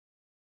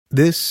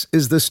This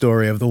is the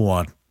story of the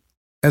one.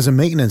 As a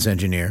maintenance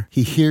engineer,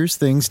 he hears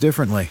things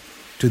differently.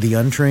 To the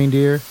untrained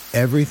ear,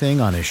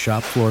 everything on his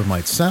shop floor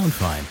might sound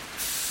fine,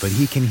 but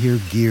he can hear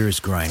gears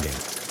grinding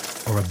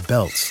or a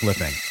belt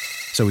slipping.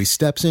 So he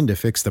steps in to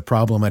fix the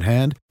problem at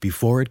hand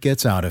before it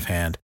gets out of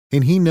hand.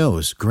 And he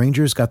knows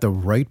Grainger's got the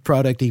right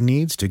product he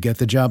needs to get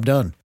the job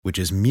done, which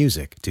is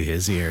music to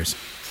his ears.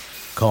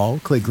 Call,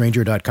 click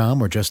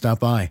Grainger.com, or just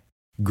stop by.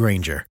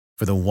 Grainger,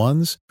 for the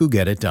ones who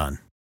get it done.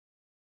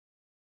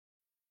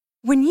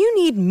 When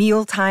you need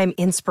mealtime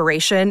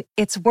inspiration,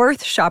 it's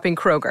worth shopping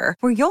Kroger,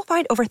 where you'll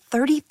find over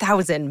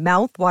 30,000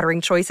 mouth-watering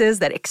choices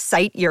that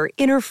excite your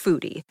inner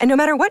foodie. And no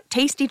matter what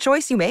tasty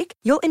choice you make,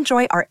 you'll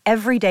enjoy our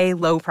everyday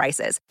low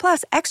prices,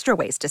 plus extra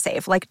ways to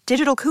save, like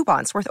digital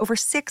coupons worth over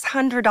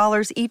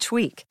 $600 each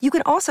week. You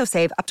can also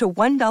save up to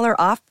 $1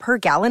 off per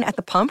gallon at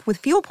the pump with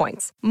fuel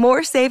points.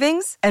 More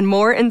savings and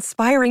more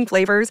inspiring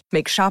flavors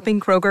make shopping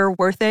Kroger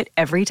worth it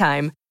every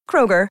time.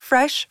 Kroger,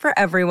 fresh for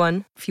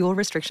everyone. Fuel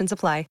restrictions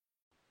apply.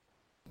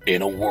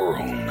 In a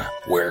world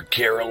where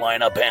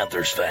Carolina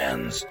Panthers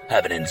fans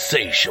have an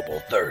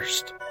insatiable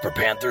thirst for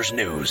Panthers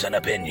news and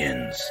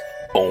opinions,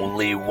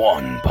 only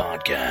one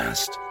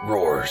podcast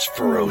roars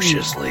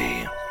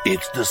ferociously.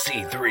 It's the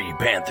C3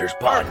 Panthers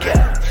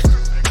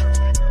Podcast.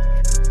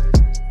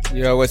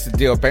 Yo, what's the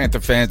deal, Panther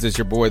fans? It's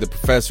your boy, the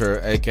Professor,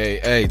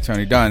 a.k.a.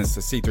 Tony Dunn. It's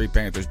the C3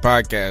 Panthers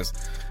Podcast.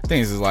 I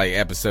think this is like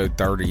episode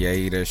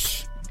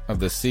 38-ish of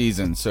the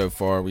season so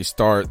far. We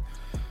start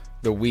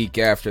the week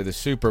after the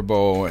Super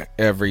Bowl.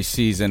 Every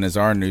season is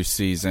our new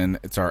season.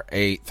 It's our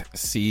 8th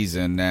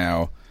season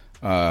now.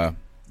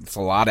 It's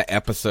a lot of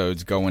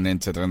episodes going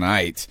into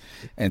tonight.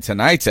 And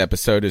tonight's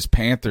episode is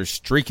Panthers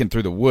streaking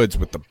through the woods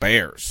with the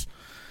Bears.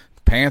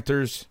 The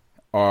Panthers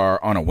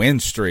are on a win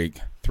streak.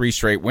 3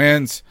 straight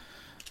wins.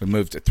 We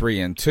moved to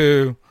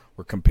 3-2.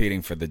 We're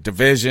competing for the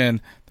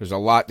division. There's a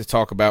lot to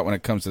talk about when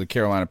it comes to the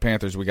Carolina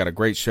Panthers. We got a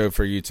great show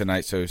for you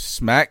tonight. So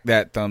smack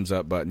that thumbs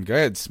up button. Go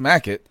ahead,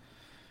 smack it.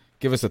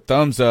 Give us a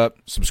thumbs up,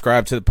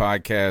 subscribe to the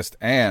podcast,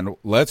 and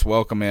let's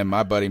welcome in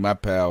my buddy, my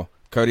pal,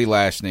 Cody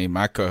Lashney,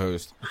 my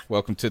co-host.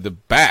 Welcome to the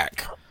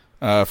back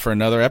for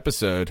another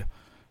episode.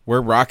 We're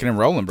rocking and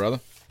rolling,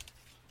 brother.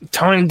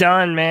 Tony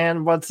Dunn,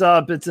 man. What's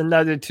up? It's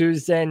another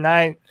Tuesday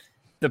night.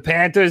 The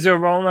Panthers are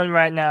rolling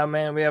right now,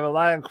 man. We have a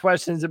lot of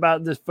questions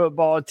about this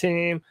football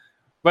team,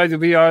 whether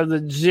we are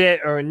legit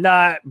or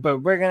not, but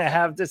we're going to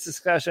have this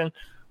discussion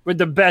with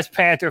the best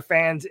Panther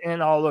fans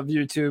in all of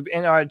YouTube,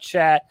 in our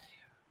chat.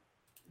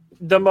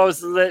 The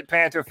most lit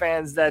Panther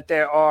fans that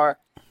there are.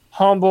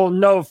 Humble,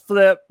 No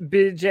Flip,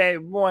 BJ,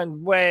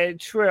 One Way,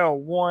 Trail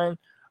One,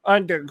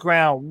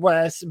 Underground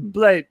West,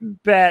 Blake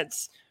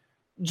Betts,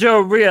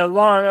 Joe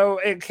Riolano,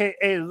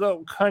 a.k.a.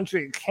 Little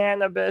Country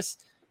Cannabis,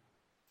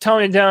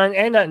 Tony Dunn.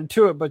 Ain't nothing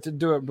to it but to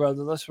do it,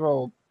 brother. Let's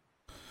roll.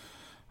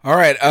 All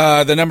right,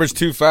 the number's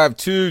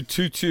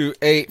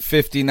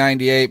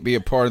 252-228-5098. Be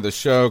a part of the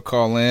show.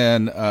 Call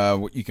in.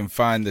 You can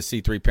find the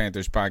C3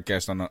 Panthers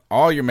podcast on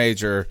all your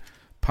major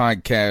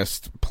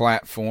podcast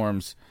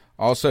platforms.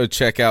 Also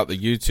check out the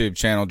YouTube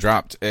channel.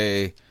 Dropped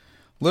a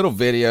little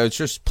video. It's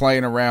just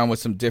playing around with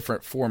some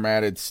different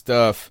formatted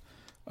stuff.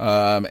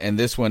 And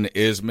this one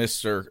is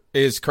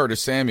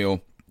Curtis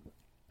Samuel,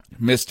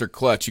 Mr.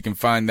 Clutch. You can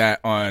find that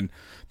on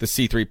the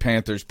C3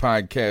 Panthers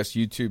podcast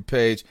YouTube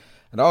page.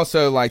 I'd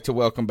also like to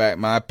welcome back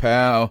my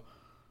pal,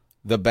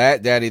 the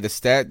Bat Daddy, the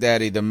Stat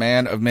Daddy, the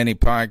man of many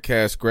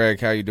podcasts. Greg,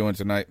 how you doing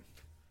tonight?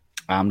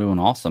 I'm doing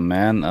awesome,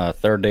 man.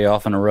 Third day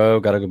off in a row.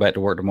 Got to go back to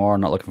work tomorrow.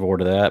 Not looking forward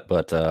to that.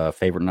 But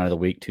favorite night of the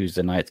week,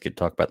 Tuesday nights, get to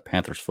talk about the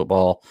Panthers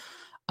football.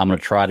 I'm going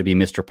to try to be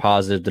Mr.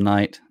 Positive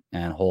tonight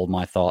and hold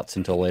my thoughts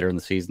until later in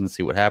the season to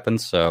see what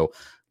happens. So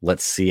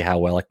let's see how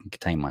well I can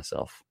contain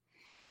myself.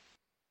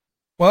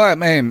 Well, I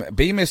mean,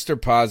 be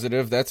Mr.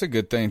 Positive. That's a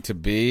good thing to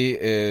be.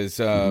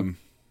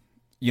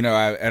 You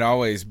know, it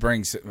always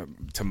brings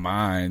to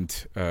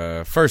mind.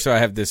 First, I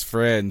have this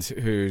friend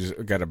who's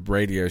got a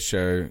radio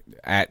show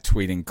at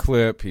Tweeting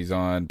Clip. He's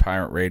on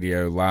Pirate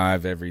Radio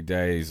live every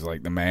day. He's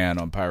like the man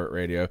on Pirate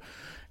Radio.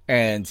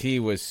 And he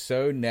was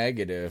so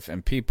negative,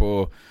 and he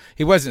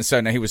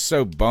was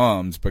so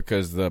bummed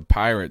because the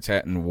Pirates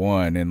hadn't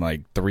won in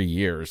like 3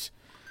 years.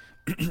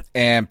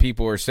 And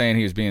people were saying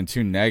he was being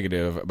too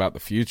negative about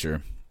the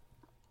future.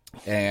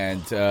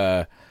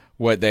 And,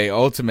 what they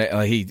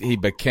ultimately, he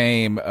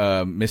became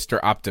Mr.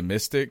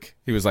 Optimistic.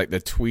 He was like the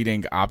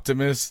tweeting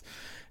optimist,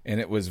 and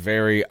it was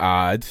very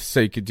odd. So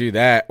you could do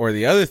that. Or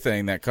the other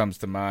thing that comes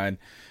to mind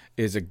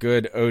is a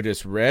good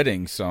Otis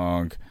Redding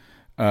song,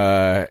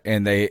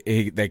 and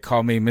they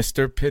call me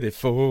Mr.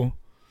 Pitiful,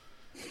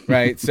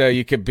 right? So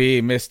you could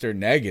be Mr.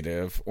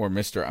 Negative or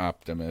Mr.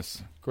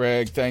 Optimist.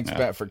 Greg, thanks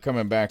for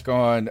coming back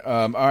on.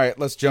 All right,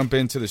 let's jump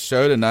into the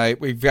show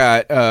tonight. We've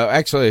got,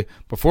 actually,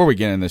 before we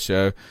get in the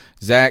show,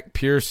 Zach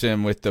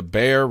Pearson with the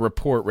Bear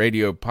Report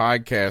Radio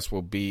podcast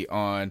will be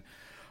on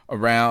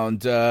around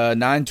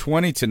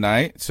 9:20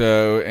 tonight.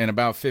 So in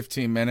about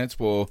 15 minutes,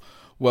 we'll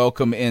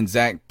welcome in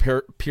Zach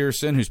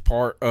Pearson, who's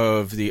part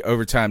of the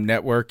Overtime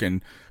Network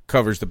and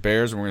covers the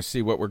Bears, and we're going to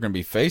see what we're going to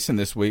be facing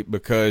this week,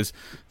 because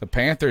the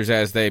Panthers,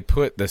 as they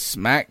put the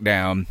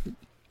smackdown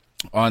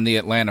on the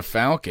Atlanta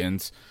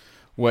Falcons,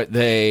 what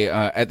they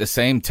at the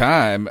same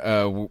time,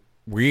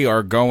 we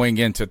are going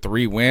into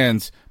 3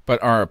 wins,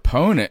 but our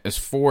opponent is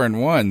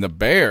 4-1. The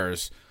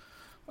Bears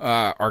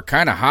are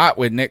kind of hot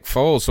with Nick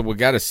Foles, so we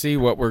got to see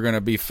what we're going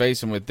to be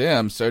facing with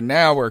them. So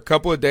now we're a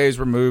couple of days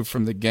removed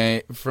from the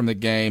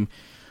game.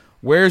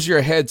 Where's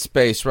your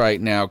headspace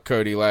right now,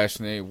 Cody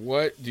Lashney?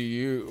 What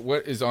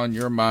is on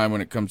your mind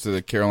when it comes to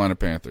the Carolina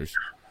Panthers?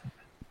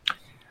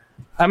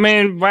 I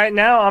mean, right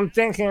now I'm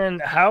thinking,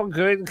 how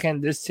good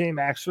can this team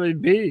actually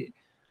be?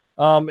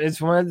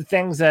 It's one of the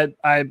things that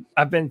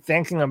I've been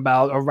thinking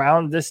about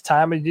around this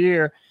time of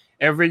year,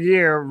 every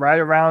year, right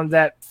around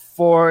that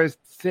 4th,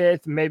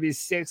 5th, maybe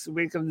 6th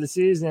week of the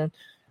season.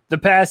 The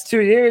past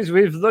 2 years,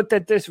 we've looked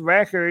at this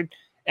record,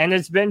 and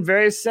it's been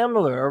very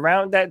similar,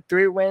 around that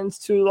 3 wins,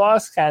 2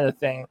 loss kind of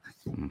thing.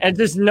 And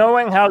just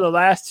knowing how the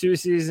last 2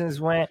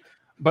 seasons went,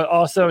 but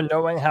also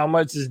knowing how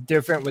much is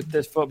different with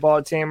this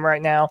football team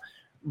right now.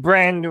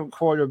 Brand new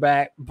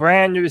quarterback,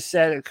 brand new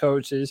set of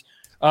coaches,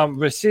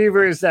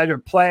 receivers that are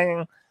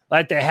playing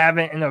like they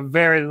haven't in a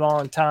very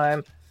long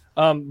time,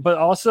 but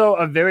also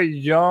a very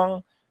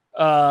young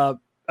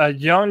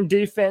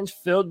defense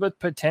filled with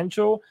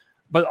potential,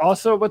 but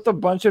also with a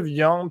bunch of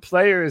young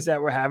players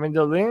that we're having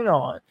to lean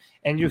on.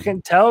 And you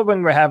can tell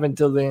when we're having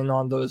to lean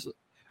on those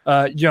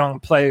young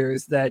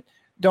players that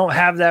don't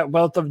have that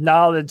wealth of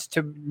knowledge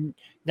to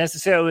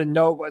necessarily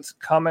know what's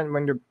coming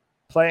when you're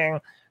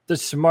playing the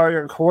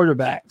smarter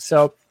quarterback.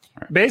 So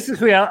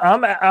basically,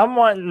 I'm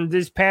wanting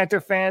these Panther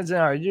fans in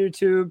our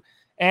YouTube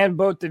and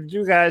both of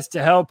you guys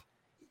to help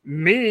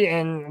me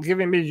in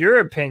giving me your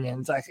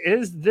opinions. Like,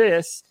 is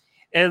this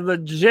a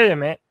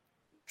legitimate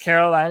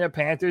Carolina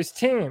Panthers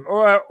team,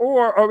 or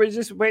are we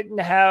just waiting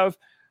to have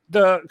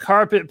the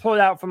carpet pulled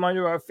out from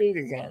under our feet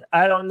again?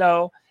 I don't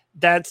know.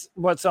 That's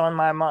what's on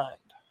my mind.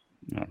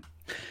 Yeah.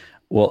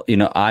 Well,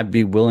 I'd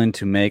be willing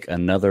to make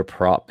another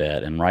prop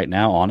bet, and right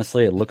now,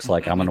 honestly, it looks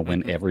like I'm going to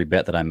win every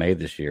bet that I made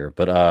this year.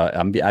 But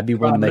I'd be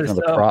willing to make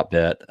another prop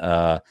bet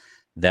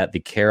that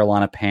the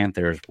Carolina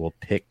Panthers will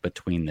pick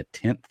between the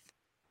 10th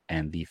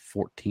and the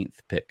 14th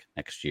pick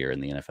next year in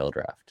the NFL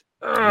draft.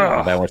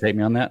 Anybody want to take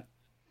me on that?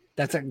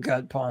 That's a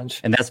gut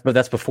punch. And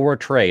that's before a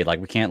trade. Like,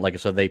 we can't, like,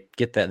 so they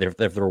get that,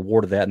 they're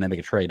rewarded that, and they make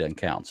a trade, doesn't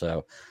count.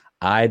 So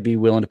I'd be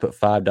willing to put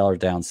 $5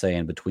 down,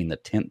 saying between the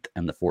 10th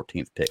and the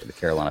 14th pick of the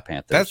Carolina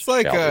Panthers. That's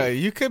like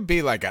you could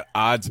be like an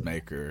odds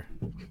maker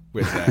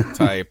with that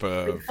type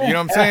of, you know what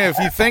I'm saying? If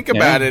you think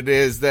about it,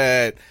 is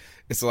that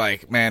it's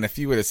like, man, if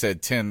you would have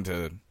said 10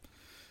 to,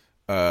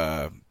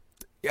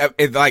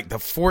 like the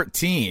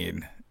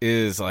 14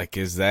 is like,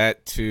 is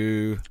that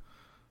too?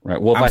 Right.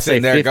 Well, if I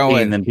say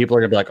 15, then people are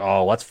gonna be like,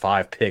 "Oh, what's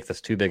 5 picks?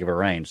 That's too big of a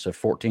range." So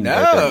 14.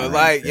 No,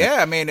 like, yeah.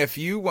 I mean, if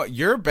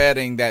you're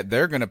betting that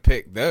they're gonna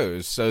pick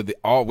those, so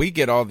we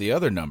get all the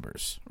other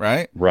numbers,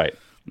 right? Right.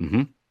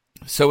 Mm-hmm.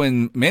 So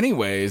in many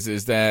ways,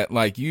 is that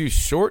like you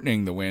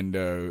shortening the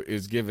window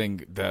is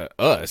giving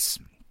us,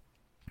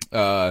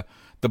 the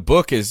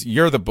book is,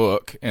 you're the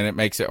book, and it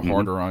makes it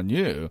harder on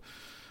you.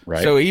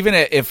 Right. So even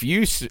if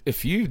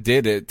you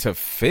did it to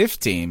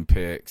 15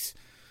 picks.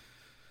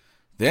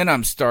 Then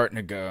I'm starting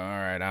to go, all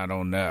right, I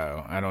don't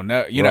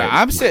know. You know,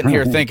 I'm sitting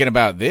here thinking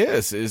about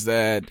this,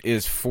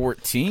 is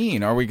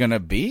 14, are we going to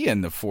be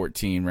in the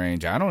 14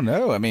 range? I don't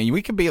know. I mean,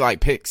 we could be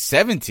like pick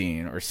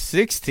 17 or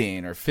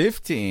 16 or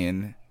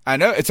 15. I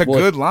know it's a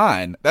good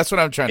line. That's what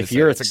I'm trying to say.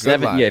 It's a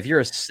good line. Yeah, if you're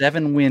a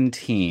 7-win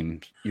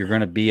team, you're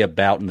going to be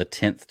about in the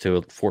 10th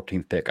to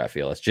 14th pick, I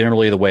feel. That's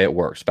generally the way it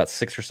works. About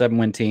 6 or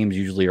 7-win teams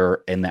usually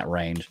are in that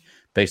range,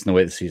 based on the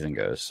way the season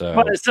goes.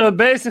 So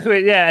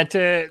basically, yeah,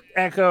 to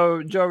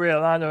echo Joe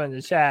Riolando in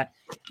the chat,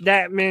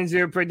 that means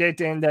you're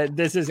predicting that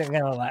this isn't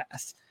going to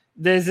last.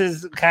 This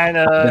is kind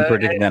of... I've been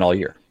predicting that all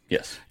year,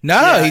 yes.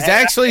 No, he's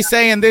actually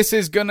saying this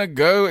is going to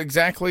go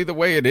exactly the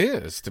way it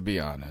is, to be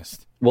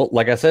honest. Well,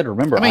 like I said,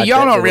 remember... I mean,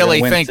 y'all don't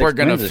really think we're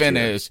going to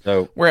finish...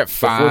 So we're at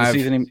 5.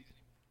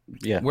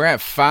 We're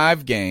at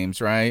 5 games,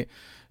 right?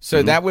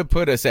 So that would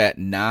put us at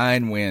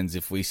 9 wins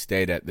if we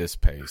stayed at this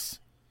pace.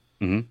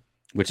 Mm-hmm.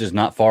 Which is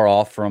not far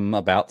off from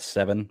about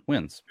 7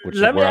 wins. Which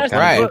is where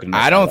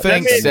I don't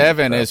think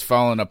 7 is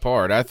falling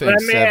apart. I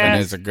think 7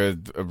 is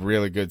a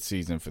really good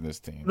season for this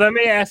team. Let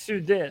me ask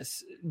you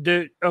this.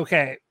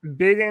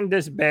 Beating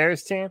this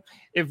Bears team,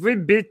 if we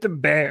beat the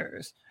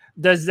Bears,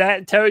 does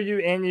that tell you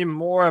any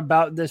more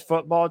about this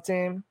football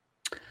team?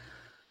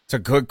 It's a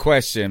good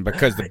question,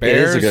 because the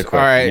Bears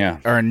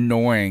are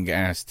annoying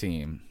ass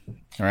team.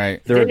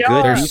 Right? They're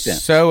good. They're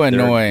so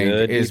annoying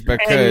is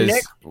because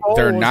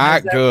they're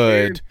not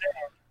good.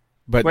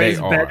 But they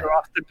are better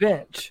off the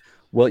bench.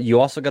 Well, you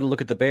also got to look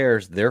at the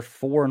Bears. They're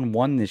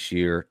 4-1 this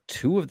year.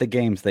 2 of the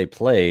games they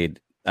played,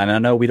 and I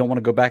know we don't want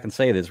to go back and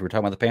say this. We were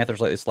talking about the Panthers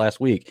like this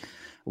last week.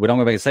 We don't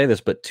go back and say this,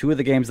 but 2 of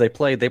the games they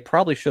played, they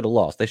probably should have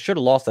lost. They should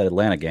have lost that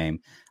Atlanta game.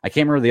 I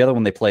can't remember the other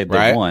one they played.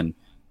 They won.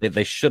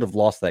 They should have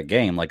lost that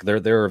game. Like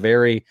they're a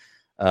very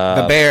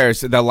The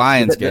Bears, the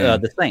Lions game.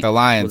 The Saints. The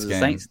Lions Was it game.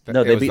 Saints?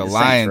 No, they it was beat the the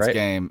Lions Saints, right?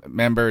 game.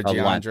 Remember,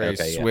 DeAndre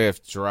Okay,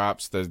 Swift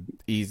drops the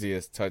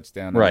easiest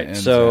touchdown Right, in the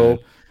end so-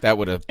 zone. That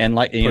would have And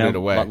like put you know, it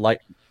away.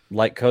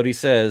 like Cody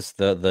says,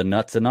 the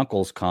nuts and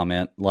knuckles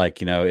comment,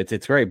 like, you know,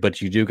 it's great, but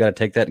you do got to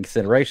take that in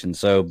consideration.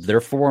 So they're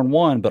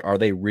 4-1, but are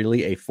they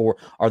really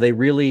Are they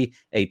really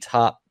a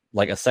top,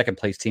 like a second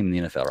place team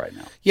in the NFL right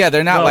now? Yeah,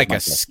 they're not No, like my a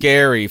question.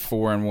 scary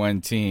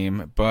 4-1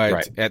 team, but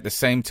Right. at the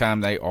same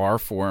time, they are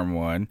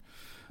 4-1.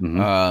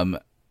 Mhm.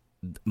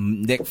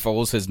 Nick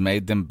Foles has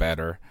made them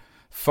better.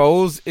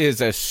 Foles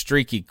is a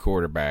streaky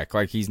quarterback.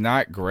 Like, he's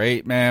not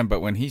great, man, but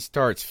when he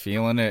starts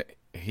feeling it,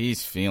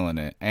 he's feeling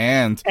it.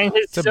 And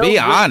he's to so be good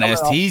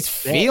honest, coming off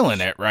he's the bench.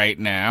 feeling it right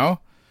now.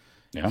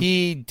 Yeah.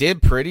 He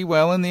did pretty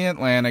well in the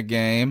Atlanta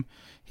game.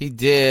 He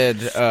did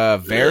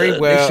very They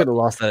well. should have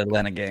lost that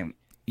Atlanta game.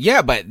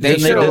 Yeah, but they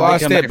Didn't should have didn't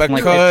lost come it back from,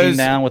 like, 15 because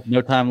down with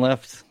no time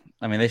left.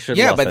 I mean, they should.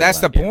 yeah, have lost but that that's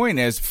the Atlanta game. point.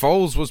 Is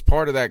Foles was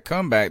part of that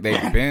comeback. They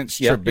benched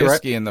Yeah, Trubisky you're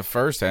right. in the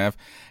first half,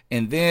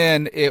 and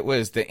then it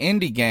was the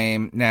Indy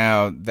game.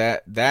 Now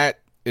that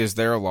is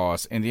their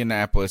loss,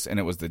 Indianapolis, and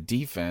it was the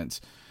defense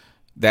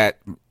that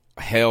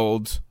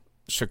held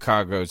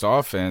Chicago's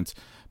offense.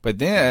 But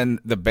then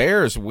the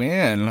Bears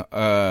win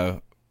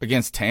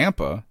against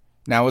Tampa.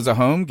 Now it was a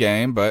home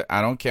game, but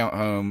I don't count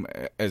home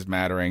as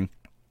mattering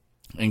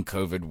in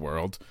COVID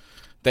world.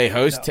 They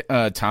host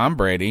Tom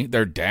Brady.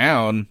 They're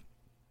down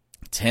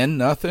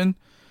 10-0,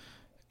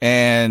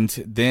 and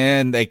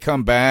then they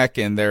come back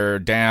and they're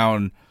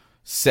down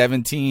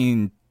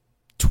 17-12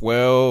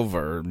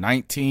 or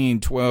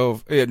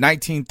 19-12,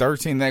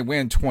 19-13. They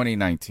win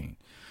 2019.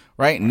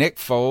 Right? Nick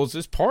Foles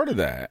is part of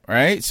that,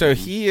 right? So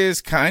he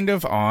is kind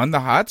of on the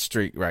hot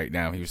streak right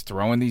now. He was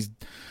throwing these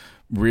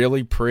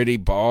really pretty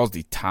balls,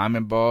 these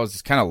timing balls,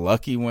 these kind of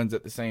lucky ones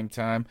at the same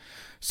time.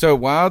 So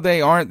while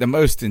they aren't the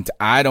most,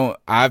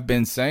 I've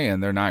been saying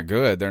they're not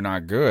good. They're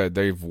not good.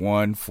 They've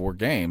won 4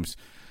 games.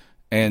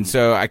 And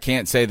so I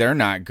can't say they're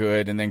not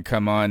good and then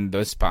come on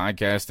this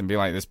podcast and be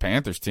like, this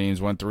Panthers team's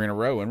won 3 in a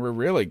row and we're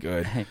really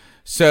good.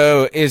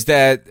 So is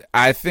that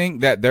I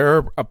think that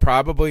they're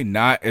probably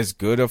not as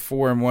good a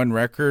 4-1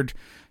 record,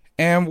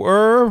 and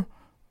we're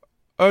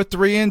a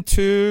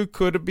 3-2,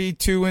 could it be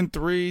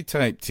 2-3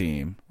 type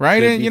team,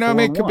 right? Could And be you know, I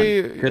mean, could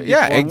 4-1. be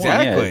yeah, 4-1,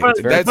 exactly. Yeah, it's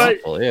very That's-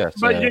 possible, yeah. But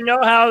So- you know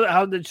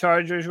how the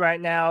Chargers right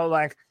now,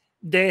 like,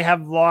 they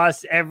have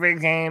lost every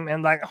game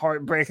in like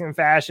heartbreaking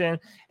fashion,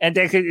 and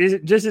they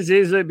could just as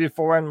easily be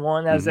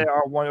 4-1 as they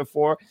are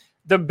 1-4.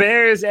 The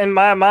Bears, in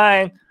my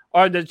mind,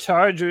 are the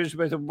Chargers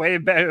with way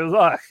better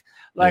luck.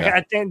 Like, Yeah.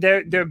 I think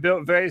they're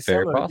built very Very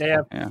similar. They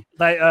have possible,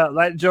 yeah.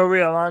 like Joe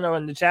Riolano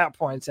in the chat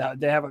points out,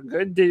 they have a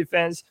good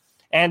defense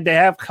and they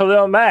have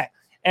Khalil Mack.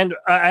 And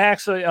I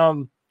actually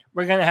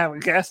we're gonna have a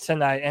guest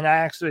tonight, and I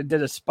actually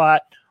did a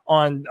spot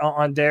on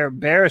their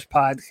Bears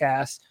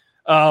podcast.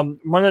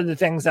 One of the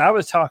things I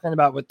was talking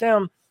about with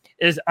them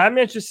is I'm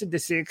interested to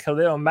see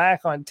Khalil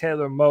Mack on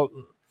Taylor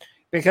Moton,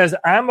 because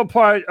I'm a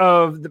part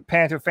of the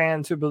Panther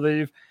fans who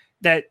believe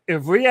that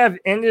if we have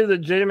any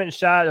legitimate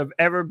shot of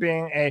ever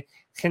being a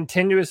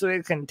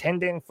continuously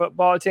contending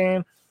football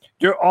team,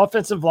 your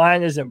offensive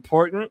line is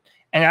important.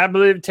 And I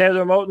believe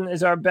Taylor Moton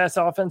is our best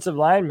offensive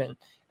lineman.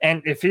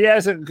 And if he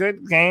has a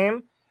good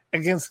game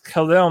against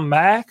Khalil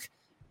Mack,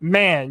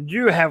 man,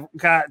 you have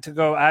got to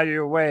go out of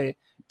your way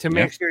to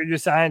make sure you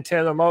sign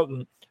Taylor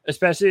Moton,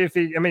 especially if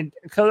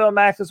Khalil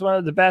Mack is one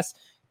of the best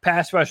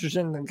pass rushers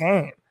in the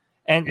game.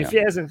 And if he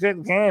has a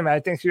good game, I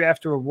think you have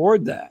to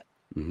reward that.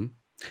 Mm-hmm.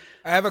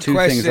 I have a 2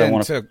 things I question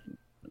wanna- to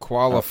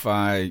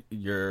qualify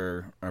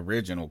your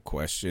original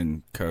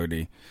question,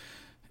 Cody.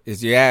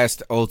 Is you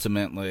asked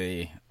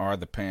ultimately, are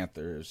the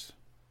Panthers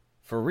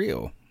for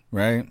real?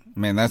 Right? I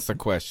mean, that's the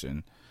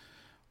question.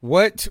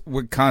 What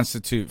would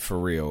constitute for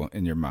real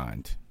in your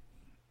mind?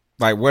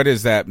 Like, what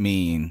does that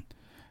mean?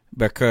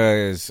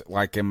 Because,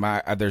 like,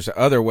 there's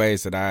other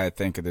ways that I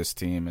think of this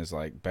team as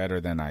like better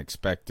than I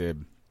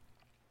expected,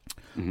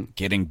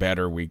 getting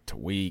better week to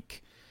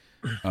week.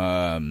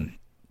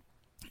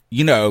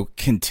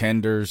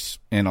 Contenders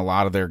in a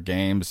lot of their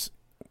games,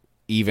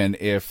 even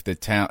if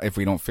if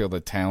we don't feel the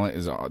talent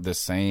is the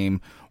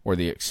same or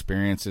the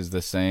experience is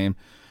the same.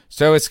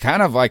 So it's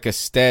kind of like a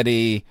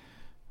steady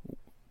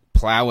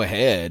plow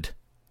ahead,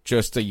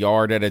 just a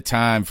yard at a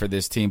time for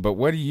this team. But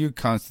what do you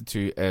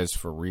constitute as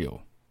for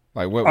real?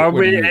 Like, what Are do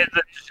we? you-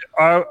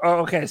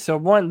 Okay, so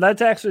one,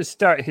 let's actually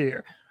start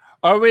here.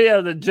 Are we a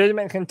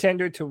legitimate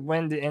contender to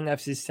win the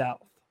NFC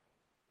South?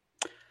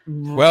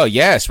 Well,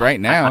 yes, right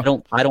now.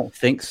 I don't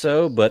think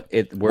so, but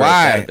we're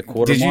Why? at the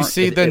quarter Did you mark.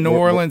 see the New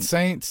Orleans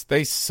Saints?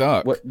 They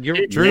suck.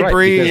 You're Drew right,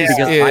 Brees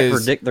because I is-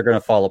 predict they're going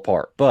to fall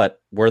apart. But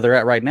where they're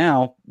at right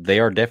now, they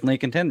are definitely a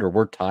contender.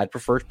 We're tied for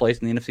first place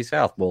in the NFC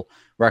South. Well,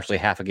 we're actually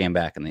half a game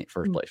back in the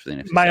first place for the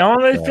NFC My South.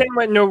 only So- thing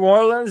with New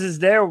Orleans is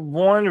they're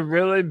one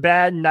really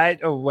bad night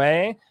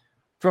away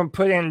from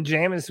putting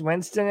Jameis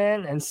Winston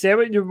in. And say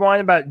what you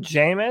want about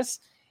Jameis,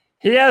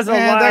 he has a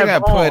Man, they're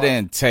live gonna put arm.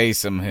 in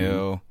Taysom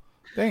Hill.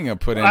 They ain't gonna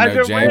put in Either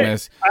no way,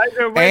 Jameis.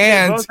 Either way, they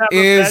And both have a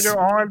is better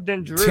arm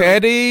than Drew.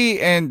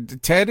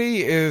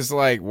 Teddy is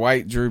like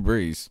white Drew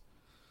Brees.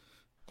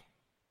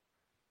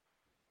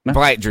 No.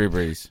 Black Drew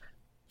Brees.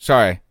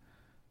 Sorry.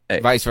 Hey.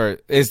 Vice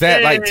versa. Is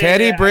that like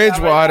Teddy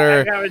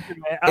Bridgewater? I got what you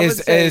mean. I would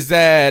say- Is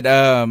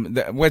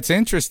that what's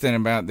interesting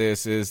about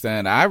this is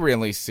that I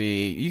really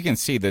you can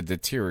see the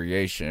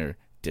deterioration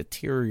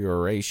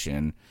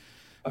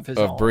of his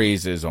of arm.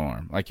 Breeze's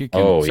arm. Like you can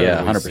Oh yeah,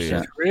 certainly see 100%.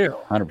 it. It's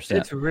real. 100%.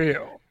 It's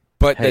real.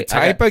 But Hey, the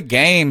type of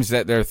games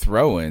that they're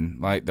throwing,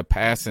 like the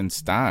passing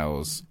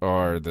styles,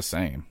 are the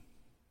same.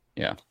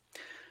 Yeah.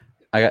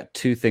 I got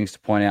 2 things to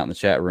point out in the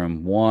chat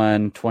room.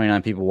 1,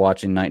 29 people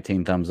watching,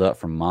 19 thumbs up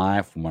from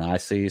what I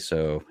see.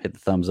 So hit the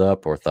thumbs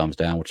up or thumbs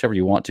down, whichever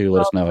you want to.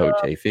 Let us know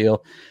how you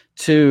feel.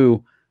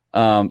 2,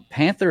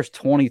 Panthers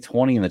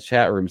 2020 in the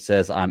chat room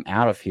says, I'm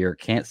out of here.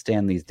 Can't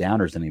stand these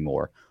downers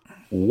anymore.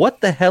 What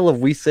the hell have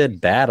we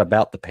said bad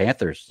about the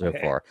Panthers so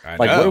far? I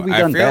Like, know. what have we I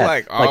done feel bad?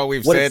 like all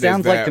we've what said it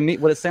sounds is like that to me.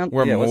 What it sounds,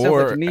 we're what it sounds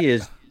like to more- me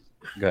is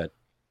good.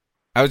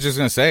 I was just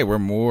gonna say we're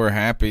more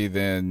happy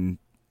than.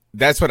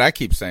 That's what I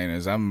keep saying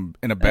is I'm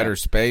in a better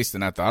space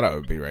than I thought I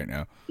would be right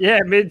now. Yeah,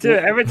 me too.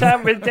 Every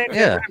time we think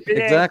Yeah, we're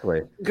being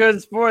exactly.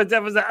 good sports,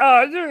 that was like,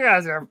 oh, you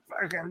guys are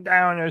fucking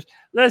downers.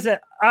 Listen,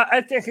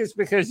 I think it's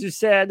because you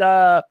said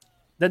that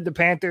the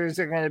Panthers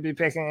are going to be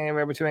picking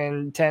anywhere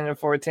between 10 and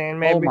 14,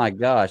 maybe. Oh my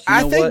gosh! You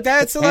I know think what?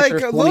 that's The like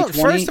Panthers look.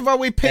 2020 First of all,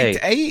 we picked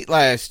Hey. 8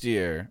 last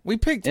year. We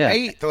picked Yeah.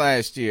 8th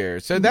last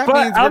year, so that But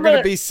means we're I'm going to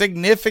gonna- be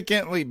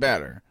significantly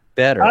better.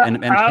 better.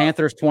 And I-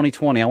 Panthers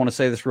 2020. I want to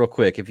say this real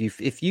quick.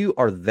 If you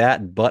are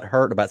that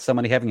butthurt about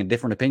somebody having a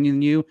different opinion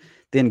than you,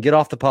 then get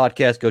off the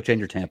podcast. Go change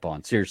your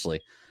tampon.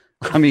 Seriously.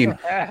 I mean,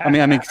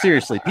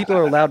 seriously. People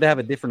are allowed to have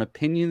a different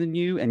opinion than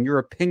you, and your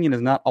opinion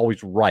is not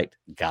always right,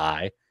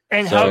 guy.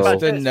 And So- how about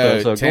Just to this? know,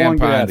 So go on,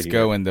 get outta tampons here.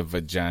 go in the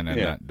vagina,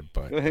 Yeah. not the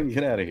butt. Go ahead and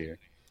get out of here.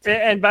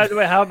 And by the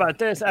way, how about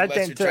this? I Unless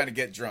think you're trying to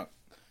get drunk.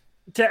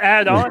 to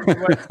add on to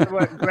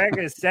what Greg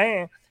is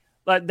saying,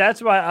 like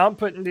that's why I'm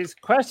putting these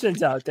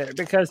questions out there,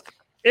 because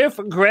if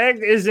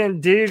Greg is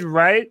indeed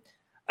right,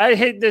 I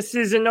hate this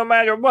season no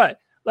matter what.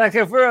 Like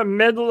if we're a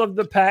middle of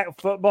the pack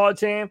football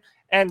team,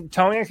 and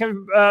Tony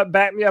can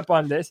back me up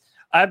on this,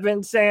 I've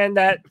been saying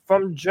that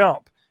from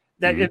jump,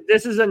 that if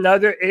this is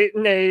another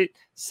 8-8,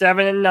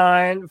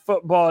 7-9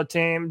 football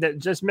team that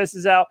just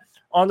misses out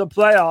on the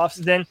playoffs,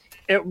 then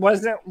it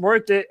wasn't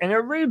worth it in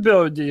a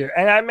rebuild year.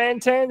 And I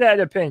maintain that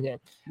opinion.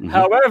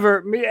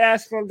 However, me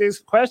asking these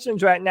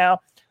questions right now,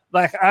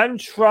 like I'm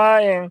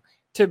trying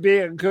to be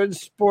a good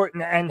sport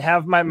and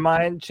have my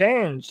mind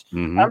changed.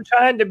 I'm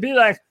trying to be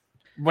like,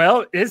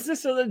 well, is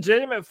this a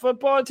legitimate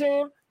football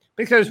team?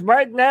 Because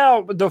right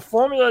now, the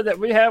formula that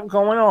we have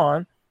going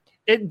on,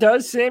 it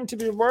does seem to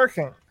be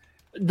working.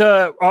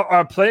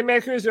 Our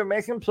playmakers are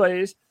making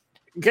plays,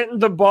 getting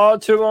the ball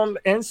to them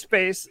in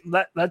space,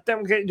 let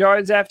them get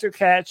yards after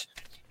catch.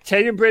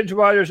 Teddy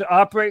Bridgewater's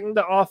operating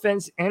the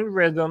offense in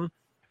rhythm.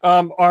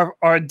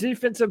 Our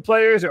defensive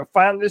players are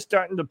finally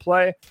starting to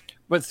play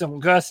with some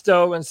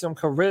gusto and some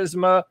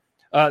charisma.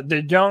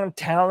 The young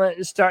talent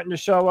is starting to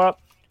show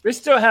up. We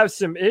still have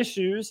some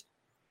issues,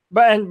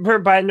 and we're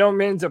by no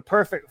means a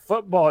perfect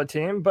football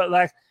team. But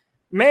like,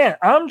 man,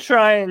 I'm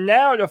trying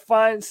now to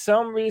find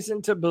some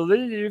reason to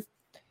believe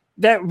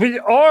that we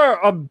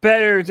are a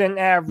better than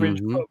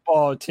average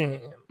football team.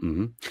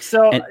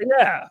 So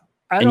yeah,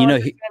 I don't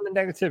understand the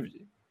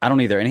negativity. I don't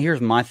either. And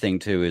here's my thing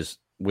too: is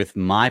with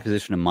my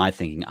position and my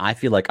thinking, I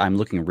feel like I'm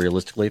looking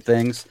realistically at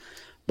things,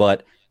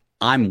 but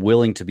I'm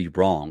willing to be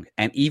wrong.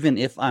 And even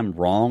if I'm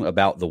wrong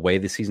about the way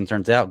the season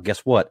turns out, guess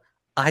what?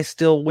 I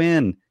still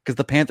win because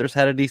the Panthers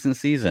had a decent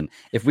season.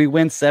 If we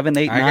win 7,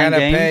 8, 9 I gotta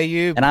games, pay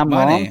you and I'm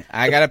money. wrong,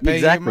 I gotta pay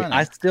exactly. you money.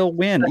 I still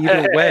win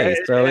either way,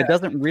 so Yeah. it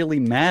doesn't really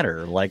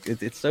matter. Like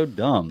it's so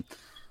dumb.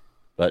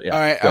 But yeah. All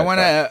right, go I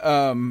ahead,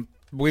 want to.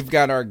 We've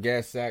got our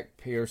guest Zach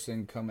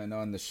Pearson coming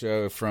on the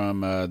show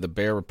from the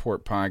Bear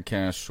Report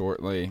podcast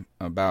shortly,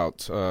 about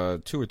 2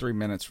 or 3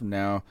 minutes from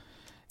now.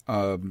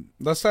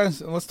 Let's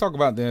talk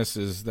about this.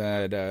 Is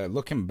that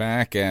looking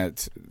back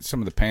at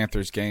some of the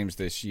Panthers games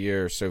this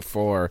year so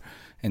far,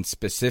 and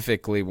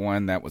specifically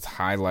one that was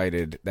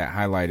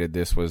highlighted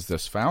this was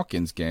this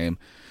Falcons game.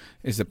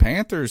 Is the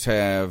Panthers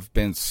have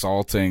been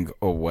salting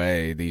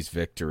away these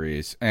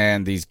victories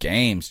and these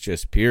games,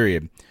 just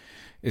period.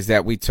 Is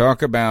that we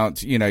talk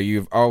about,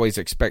 you've always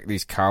expect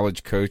these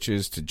college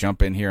coaches to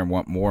jump in here and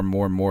want more and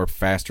more and more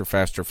faster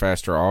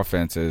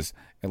offenses.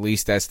 At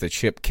least that's the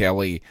Chip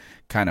Kelly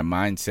kind of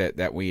mindset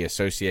that we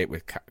associate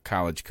with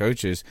college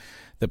coaches.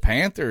 The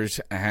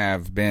Panthers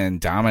have been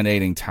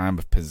dominating time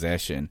of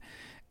possession.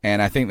 And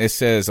I think this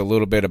says a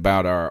little bit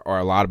about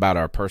a lot about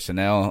our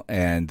personnel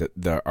and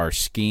our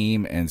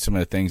scheme and some of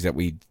the things that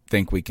we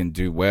think we can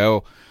do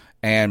well,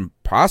 and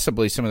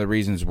possibly some of the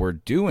reasons we're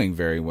doing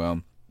very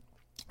well.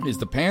 Is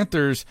the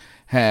Panthers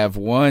have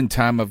won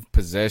time of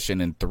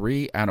possession in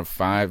 3 out of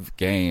 5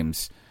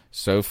 games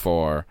so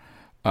far.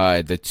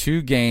 The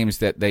 2 games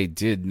that they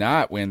did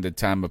not win the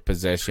time of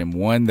possession,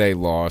 one they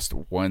lost,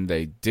 one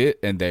they did,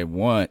 and they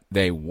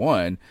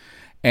won.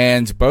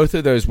 And both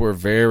of those were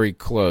very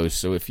close.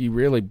 So if you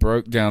really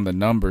broke down the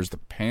numbers, the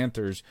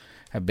Panthers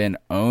have been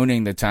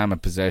owning the time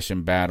of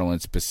possession battle,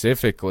 and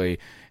specifically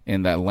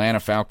in the Atlanta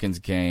Falcons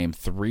game,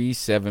 3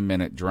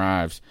 7-minute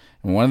drives.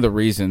 And one of the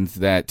reasons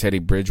that Teddy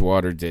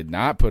Bridgewater did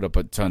not put up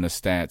a ton of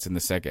stats in the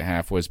second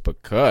half was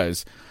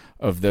because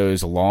of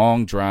those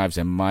long drives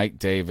and Mike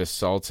Davis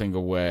salting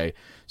away.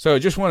 So I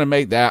just want to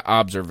make that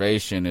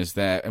observation, is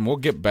that, and we'll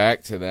get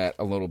back to that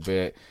a little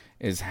bit,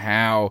 is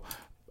how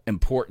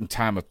important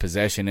time of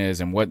possession is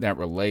and what that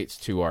relates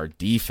to our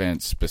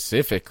defense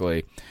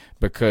specifically,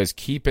 because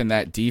keeping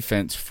that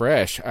defense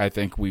fresh, I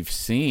think we've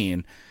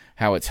seen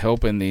how it's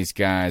helping these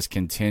guys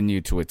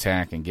continue to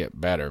attack and get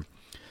better.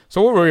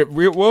 So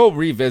we'll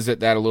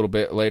revisit that a little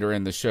bit later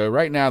in the show.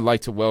 Right now, I'd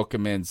like to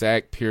welcome in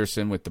Zach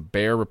Pearson with the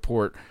Bear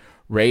Report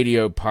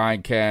radio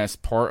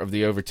podcast, part of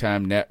the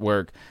Overtime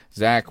Network.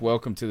 Zach,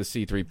 welcome to the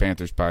C3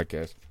 Panthers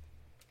podcast.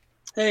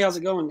 Hey, how's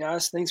it going,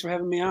 guys? Thanks for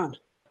having me on.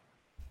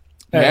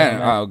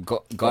 Yeah,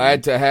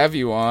 glad to have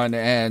you on.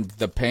 And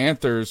the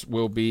Panthers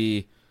will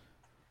be,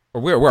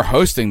 or we're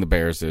hosting the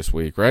Bears this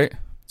week, right?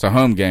 It's a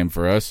home game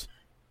for us.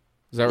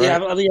 Is that right? Yeah,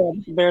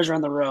 the Bears are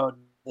on the road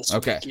this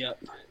week.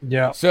 Yep.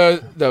 Yeah. So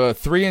the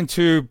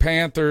 3-2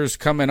 Panthers,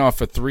 coming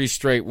off of 3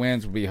 straight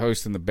wins, will be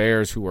hosting the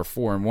Bears, who are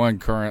 4-1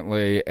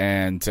 currently.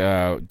 And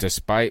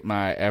despite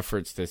my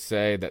efforts to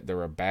say that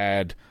they're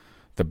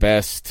the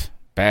best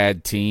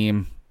bad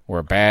team or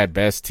a bad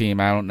best team,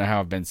 I don't know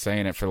how I've been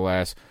saying it for the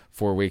last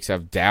 4 weeks.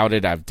 I've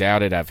doubted,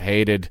 I've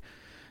hated,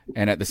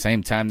 and at the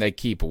same time they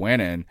keep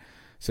winning.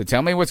 So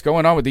tell me what's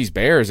going on with these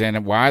Bears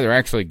and why they're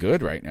actually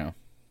good right now.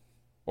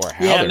 Or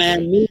how yeah,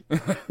 man.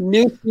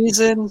 New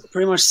season,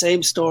 pretty much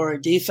same story.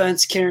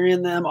 Defense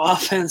carrying them.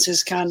 Offense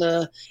is kind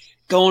of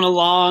going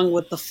along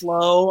with the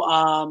flow.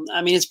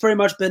 I mean, it's pretty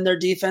much been their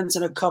defense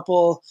in a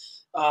couple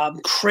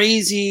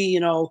crazy,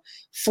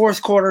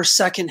 fourth quarter,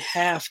 second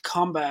half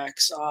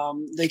comebacks.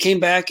 They came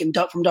back and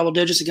from double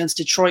digits against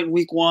Detroit in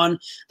week 1.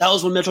 That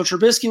was when Mitchell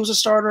Trubisky was a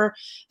starter.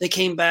 They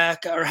came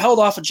back or held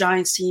off a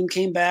Giants team,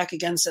 came back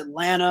against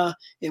Atlanta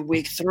in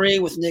week 3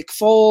 with Nick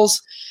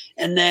Foles.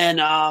 And then,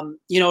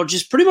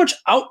 just pretty much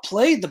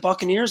outplayed the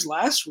Buccaneers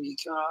last week.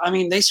 I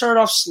mean, they started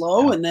off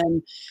slow, and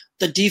then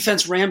the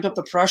defense ramped up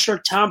the pressure.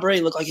 Tom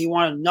Brady looked like he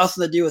wanted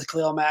nothing to do with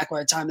Khalil Mack by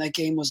the time that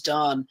game was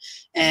done.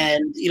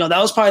 And,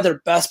 that was probably their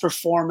best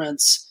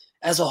performance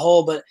as a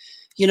whole. But,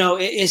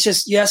 it's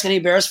just, you ask any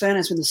Bears fan,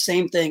 it's been the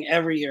same thing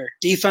every year.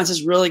 Defense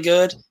is really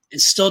good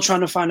and still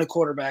trying to find a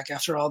quarterback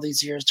after all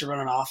these years to run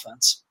an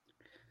offense.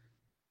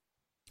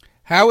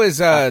 How is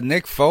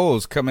Nick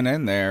Foles coming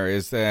in there?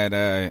 Is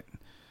that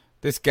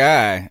this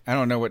guy, I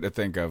don't know what to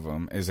think of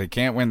him, is he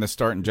can't win the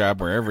starting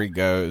job wherever he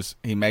goes.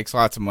 He makes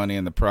lots of money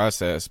in the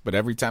process, but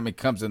every time he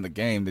comes in the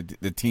game,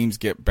 the teams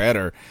get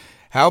better.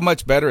 How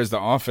much better is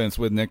the offense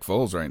with Nick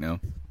Foles right now?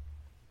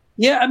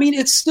 Yeah, I mean,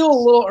 it's still a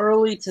little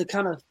early to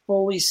kind of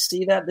fully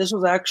see that. This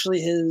was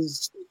actually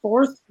his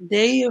 4th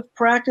day of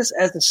practice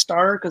as the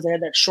starter because they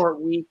had that short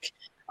week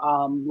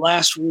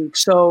last week.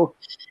 So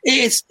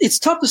it's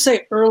tough to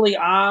say early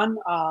on.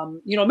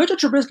 Mitchell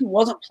Trubisky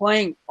wasn't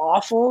playing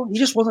awful. He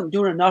just wasn't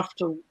doing enough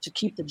to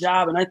keep the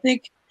job. And I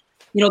think,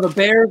 the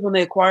Bears, when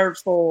they acquired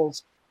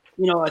Foles,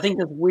 I think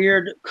this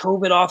weird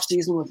COVID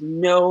offseason with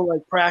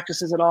no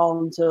practices at all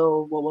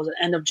until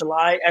end of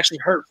July actually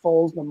hurt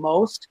Foles the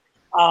most.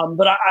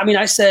 But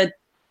I said,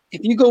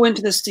 if you go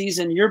into this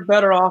season, you're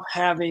better off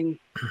having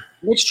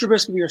Mitch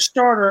Trubisky be your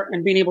starter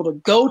and being able to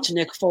go to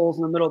Nick Foles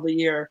in the middle of the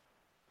year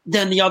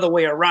than the other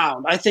way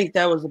around. I think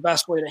that was the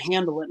best way to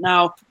handle it.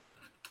 Now,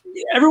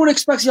 everyone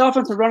expects the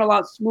offense to run a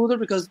lot smoother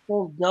because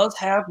Foles does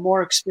have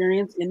more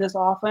experience in this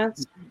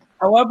offense.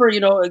 However,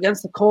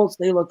 against the Colts,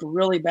 they looked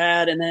really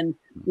bad. And then,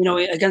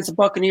 against the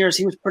Buccaneers,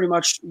 he was pretty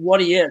much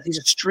what he is. He's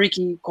a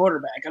streaky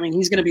quarterback. I mean,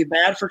 he's going to be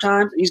bad for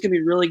times. He's going to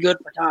be really good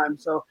for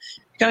times. So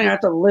you kind of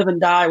have to live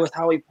and die with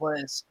how he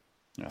plays.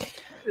 Yeah.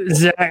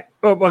 Zach,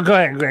 well, go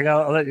ahead, Greg.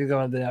 I'll let you go,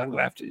 and then I'll go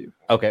after you.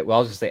 Okay, well, I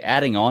was going to say,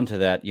 adding on to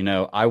that,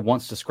 I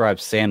once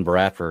described Sam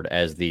Bradford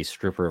as the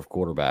stripper of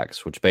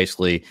quarterbacks, which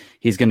basically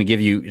he's going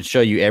to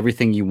show you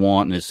everything you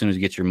want, and as soon as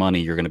you get your money,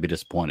 you're going to be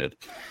disappointed.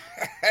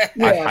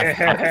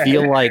 I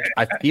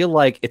feel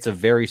like it's a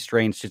very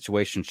strange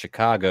situation in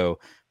Chicago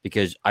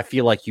because I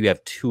feel like you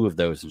have 2 of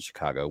those in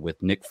Chicago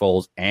with Nick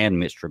Foles and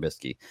Mitch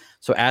Trubisky.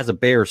 So as a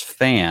Bears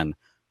fan,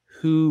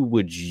 who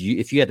would you,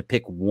 if you had to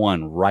pick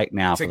one right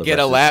now to get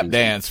a lap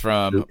dance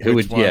from? Who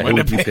would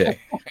you pick?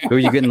 Who are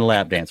you getting the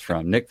lap dance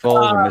from? Nick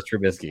Foles or Mitch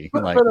Trubisky? For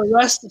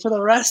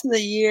the rest of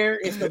the year,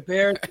 if the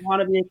Bears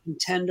want to be a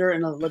contender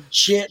and a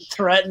legit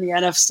threat in the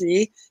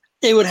NFC,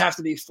 it would have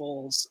to be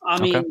Foles. I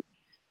mean,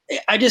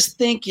 I just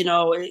think, you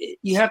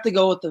have to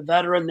go with the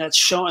veteran that's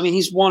shown. I mean,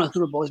 he's won a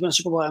Super Bowl. He's been a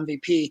Super Bowl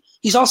MVP.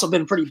 He's also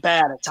been pretty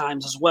bad at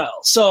times as well.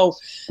 So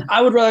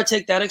I would rather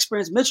take that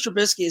experience. Mitch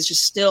Trubisky is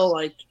just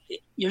still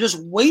you're just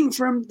waiting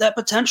for him, that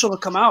potential to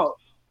come out.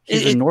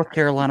 He's a North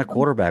Carolina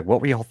quarterback.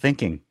 What were y'all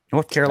thinking?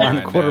 North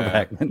Carolina I know.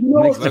 quarterback.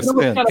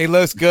 know, He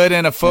looks good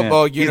in a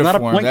football He's not a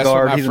uniform. point That's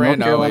guard. what my He's a North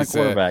friend Carolina always said.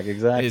 quarterback.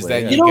 Exactly. Is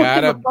that yeah. you know,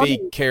 gotta it's be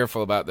funny.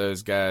 careful about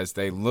those guys.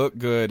 They look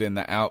good in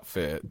the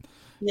outfit.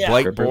 Yeah.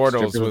 Blake Strippers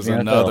Bortles of was the NFL.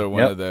 another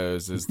one Yep. of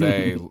those. Is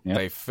they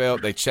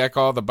Yep. they check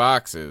all the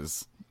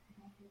boxes.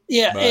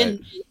 Yeah, But-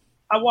 and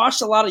I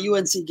watched a lot of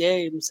UNC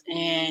games,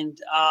 and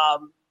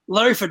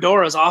Larry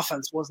Fedora's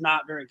offense was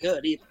not very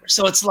good either.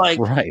 So it's like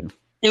Right.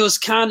 it was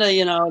kind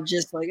of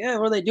just like,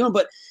 what are they doing?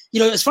 But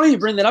it's funny you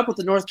bring that up with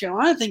the North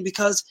Carolina thing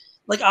because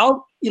like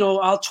I'll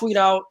tweet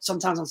out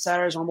sometimes on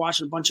Saturdays when I'm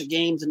watching a bunch of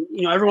games, and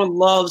everyone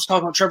loves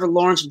talking about Trevor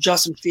Lawrence and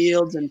Justin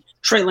Fields and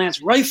Trey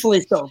Lance,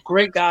 rightfully so,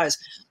 great guys.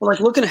 But like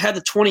looking ahead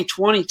to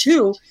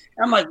 2022,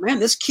 I'm like, man,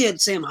 this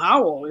kid Sam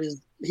Howell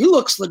he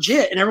looks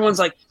legit, and everyone's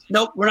like,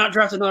 nope, we're not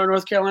drafting another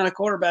North Carolina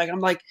quarterback.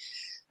 I'm like,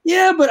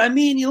 yeah, but I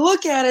mean, you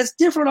look at it, it's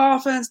different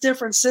offense,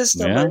 different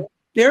system. Yeah. But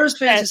Bears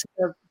fans just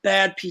have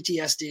bad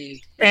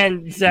PTSD.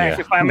 And Zach,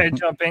 Yeah. if I may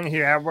jump in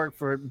here, I work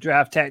for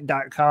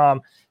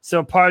drafttech.com.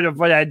 So part of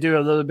what I do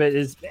a little bit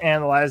is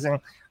analyzing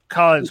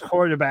college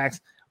quarterbacks.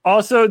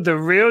 Also, the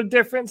real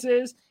difference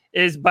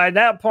is by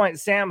that point,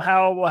 Sam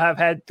Howell will have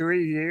had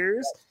 3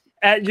 years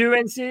at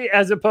UNC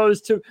as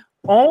opposed to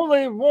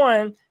only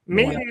one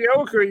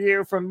mediocre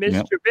year from Mitch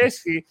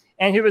Trubisky.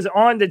 And he was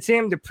on the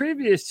team the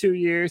previous 2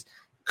 years,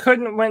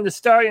 couldn't win the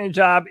starting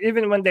job,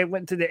 even when they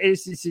went to the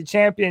ACC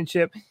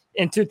championship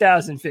in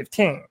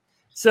 2015.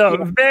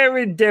 So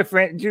very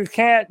different. You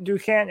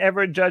can't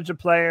ever judge a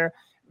player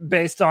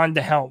based on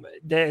the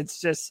helmet.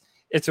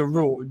 It's a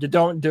rule. You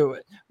don't do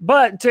it.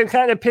 But to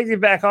kind of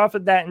piggyback off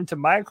of that into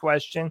my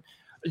question,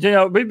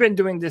 we've been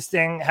doing this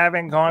thing,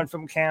 having gone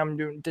from Cam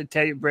Newton to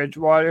Teddy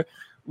Bridgewater.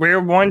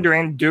 We're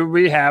wondering, do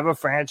we have a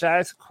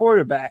franchise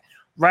quarterback?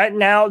 Right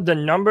now, the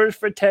numbers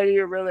for Teddy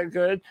are really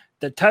good.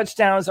 The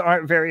touchdowns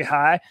aren't very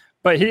high,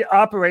 but he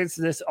operates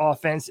this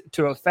offense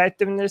to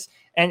effectiveness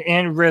and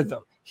in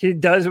rhythm. He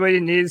does what he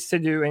needs to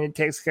do, and he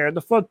takes care of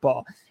the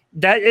football.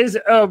 That is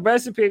a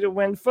recipe to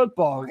win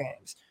football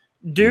games.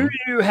 Do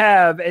you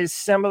have a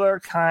similar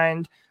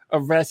kind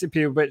of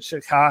recipe with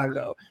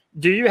Chicago?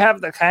 Do you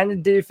have the kind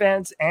of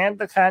defense and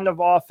the kind of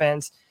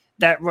offense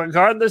that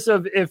regardless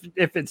of if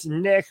it's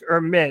Nick or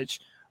Mitch,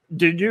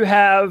 do you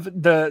have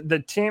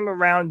the team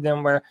around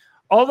them where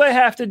all they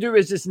have to do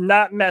is just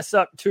not mess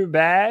up too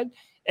bad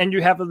and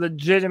you have a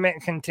legitimate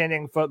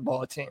contending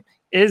football team?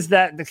 Is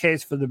that the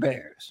case for the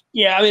Bears?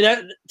 Yeah, I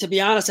mean, to be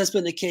honest, that's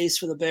been the case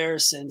for the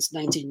Bears since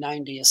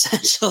 1990,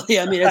 essentially.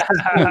 I mean,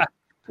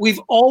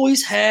 we've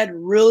always had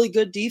really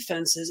good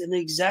defenses, and the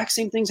exact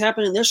same thing's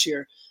happening this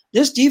year.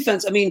 This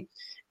defense, I mean,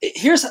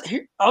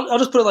 I'll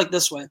just put it like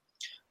this way.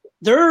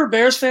 There are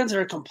Bears fans that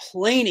are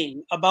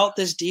complaining about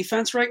this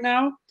defense right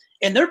now,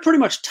 and they're pretty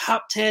much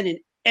top 10 in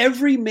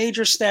every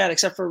major stat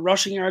except for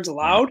rushing yards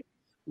allowed.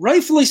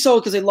 Rightfully so,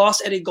 because they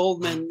lost Eddie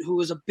Goldman, who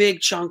was a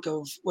big chunk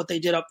of what they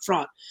did up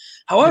front.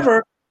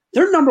 However,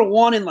 they're number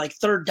one in like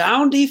third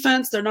down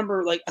defense. They're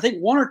number I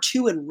think 1 or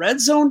 2 in red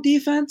zone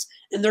defense.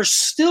 And there's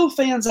still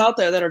fans out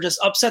there that are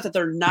just upset that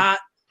they're not,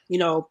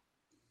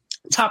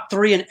 top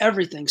 3 in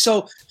everything.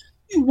 So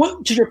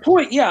to your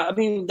point, yeah, I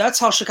mean, that's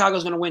how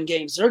Chicago's going to win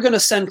games. They're going to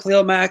send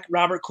Khalil Mack,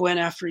 Robert Quinn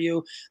after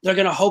you. They're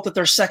going to hope that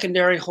their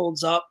secondary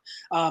holds up.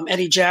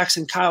 Eddie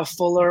Jackson, Kyle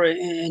Fuller,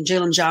 and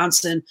Jalen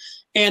Johnson.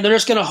 And they're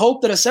just going to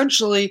hope that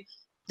essentially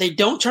they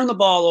don't turn the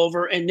ball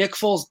over and Nick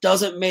Foles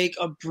doesn't make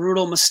a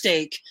brutal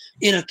mistake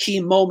in a key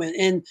moment.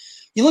 And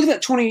you look at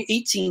that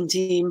 2018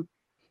 team,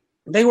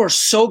 they were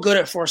so good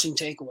at forcing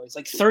takeaways,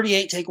 like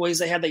 38 takeaways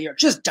they had that year,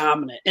 just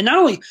dominant. And not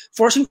only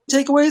forcing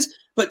takeaways,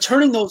 but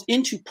turning those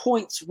into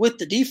points with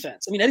the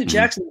defense. I mean, Eddie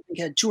Jackson I think,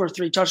 had 2 or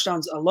 3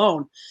 touchdowns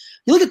alone.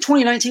 You look at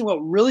 2019, what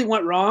really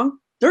went wrong,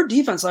 their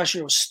defense last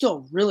year was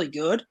still really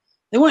good.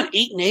 They went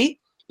 8-8.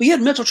 But you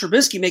had Mitchell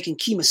Trubisky making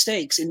key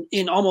mistakes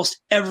in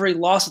almost every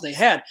loss that they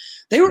had.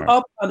 They were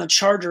up on the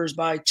Chargers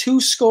by 2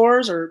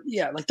 scores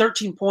like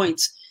 13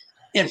 points.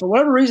 And for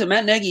whatever reason,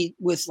 Matt Nagy,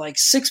 with like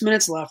 6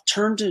 minutes left,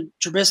 turned to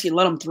Trubisky and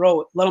let him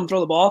throw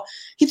the ball.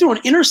 He threw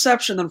an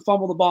interception, then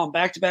fumbled the ball in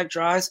back-to-back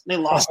drives. And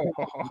they lost.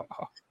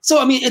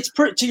 So, I mean, it's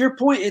to your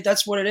point,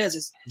 that's what it is.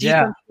 It's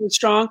defense really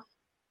strong.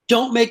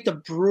 Don't make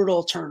the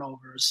brutal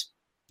turnovers.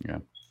 Yeah.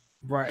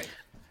 Right.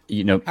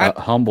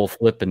 Humble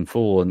Flippin'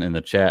 Fool in the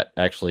chat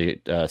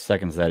actually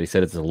seconds that. He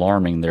said it's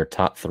alarming they're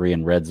top 3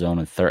 in red zone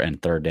and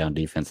third down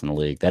defense in the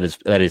league. That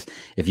is,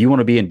 if you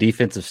want to be in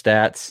defensive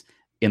stats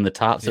in the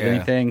tops of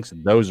anything, so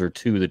those are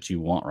 2 that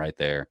you want right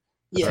there.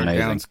 That's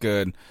amazing. Sounds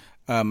good.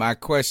 My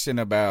question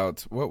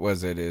about what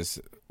was it is,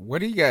 what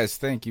do you guys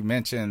think? You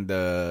mentioned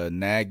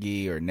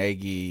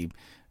Nagy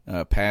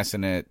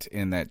passing it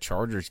in that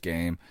Chargers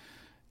game.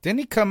 Didn't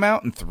he come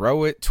out and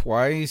throw it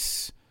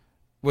twice?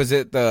 Was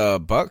it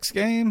the Bucs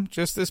game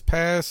just this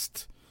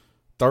past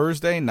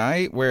Thursday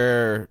night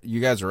where you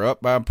guys are up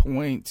by a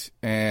point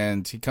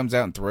and he comes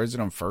out and throws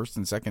it on first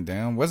and second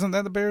down? Wasn't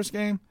that the Bears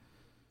game?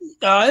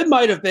 It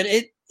might have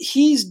been.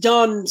 He's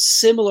done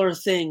similar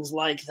things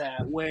like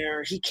that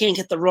where he can't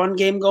get the run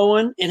game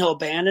going and he'll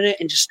abandon it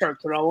and just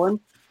start throwing.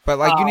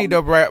 But you need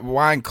to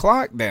wind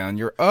clock down.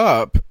 You're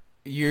up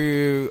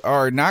you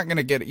are not going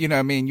to get,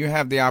 you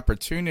have the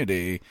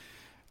opportunity.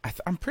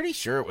 I'm pretty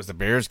sure it was the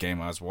Bears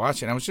game I was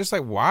watching. I was just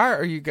like, why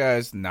are you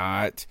guys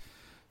not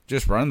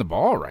just running the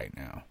ball right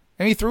now?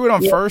 And he threw it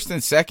on first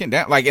and second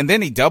down, and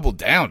then he doubled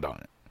down on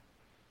it.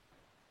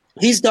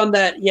 He's done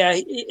that. Yeah,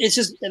 it's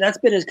just that's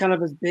been his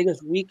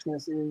biggest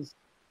weakness is,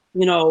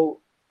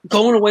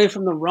 going away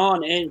from the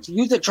run. And to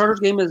use the Chargers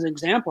game as an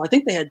example, I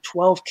think they had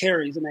 12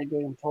 carries in that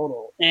game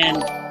total, and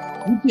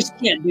you just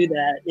can't do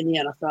that in the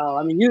NFL.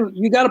 I mean,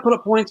 you got to put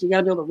up points. You got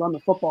to be able to run the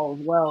football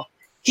as well.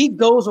 He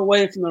goes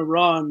away from the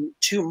run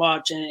too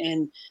much,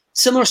 and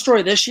similar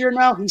story this year.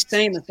 Now he's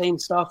saying the same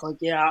stuff. Like,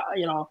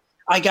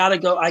 I gotta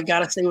go. I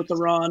gotta stay with the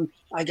run.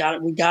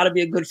 We gotta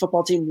be a good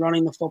football team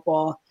running the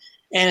football.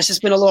 And it's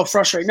just been a little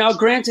frustrating. Now,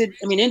 granted,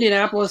 I mean,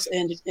 Indianapolis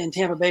and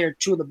Tampa Bay are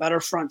two of the better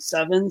front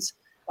sevens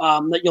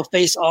that you'll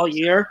face all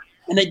year.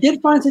 And they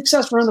did find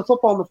success running the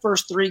football in the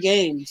first 3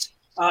 games,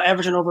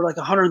 averaging over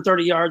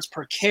 130 yards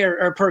per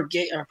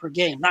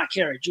game. Not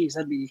carry. Geez,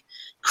 that'd be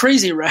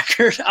crazy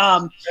record.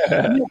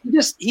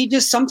 He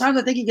just sometimes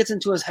I think he gets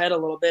into his head a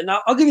little bit.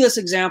 Now, I'll give you this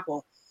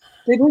example.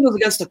 I believe it was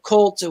against the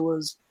Colts. It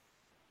was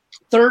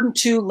 3rd and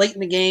 2 late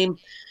in the game.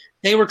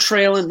 They were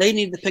trailing. They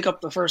needed to pick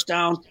up the first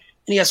down.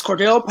 And he has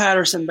Cordell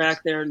Patterson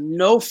back there,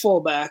 no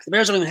fullback. The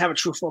Bears don't even have a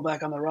true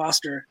fullback on the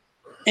roster.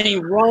 And he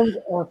runs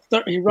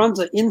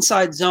an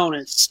inside zone,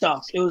 and it's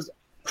stuck. It was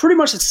pretty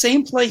much the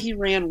same play he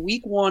ran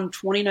week 1,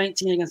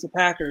 2019 against the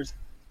Packers.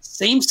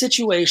 Same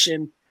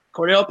situation,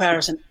 Cordell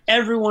Patterson.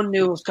 Everyone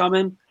knew it was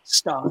coming,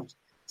 stopped.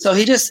 So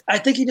I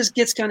think he just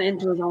gets kind of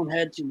into his own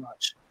head too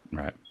much.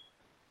 Right.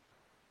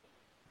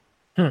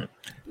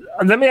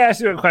 Let me ask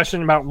you a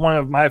question about one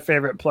of my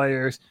favorite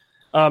players,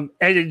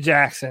 Eddie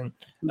Jackson.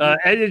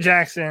 Eddie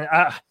Jackson,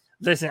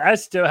 listen, I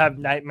still have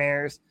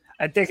nightmares.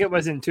 I think it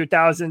was in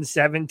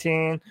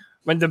 2017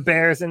 when the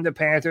Bears and the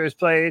Panthers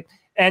played,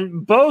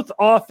 and both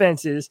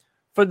offenses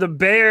for the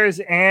Bears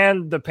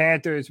and the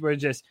Panthers were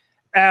just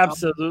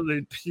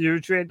absolutely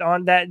putrid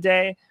on that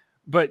day.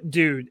 But,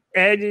 dude,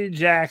 Eddie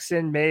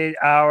Jackson made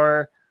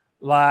our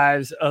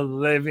lives a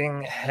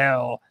living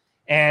hell.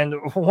 And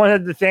one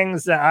of the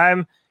things that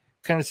I'm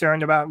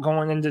concerned about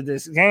going into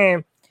this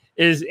game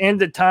is in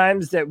the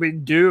times that we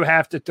do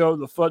have to throw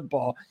the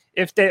football,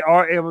 if they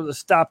are able to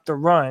stop the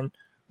run,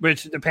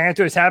 which the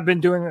Panthers have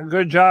been doing a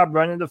good job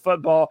running the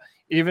football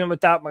even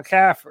without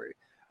McCaffrey.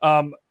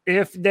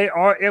 If they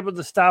are able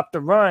to stop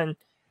the run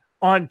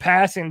on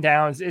passing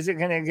downs, is it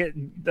going to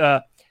get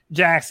the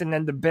Jackson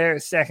and the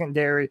Bears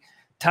secondary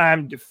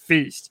time to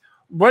feast?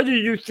 What do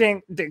you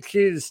think the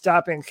key to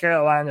stopping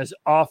Carolina's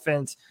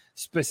offense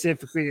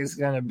specifically is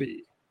going to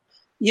be?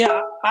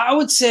 Yeah, I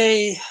would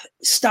say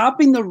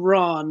stopping the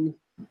run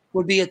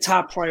would be a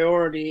top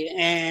priority.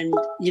 And,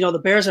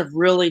 the Bears have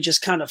really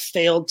just kind of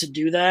failed to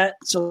do that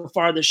so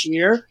far this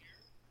year.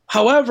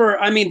 However,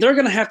 I mean, they're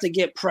going to have to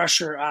get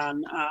pressure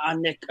on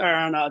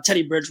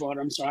Teddy Bridgewater.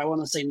 I'm sorry, I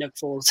want to say Nick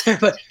Foles there,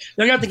 but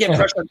they're going to have to get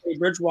pressure on Teddy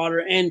Bridgewater.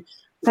 And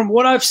from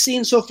what I've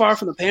seen so far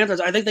from the Panthers,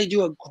 I think they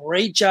do a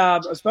great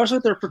job, especially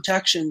with their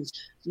protections,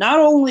 not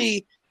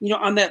only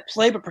on that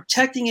play, but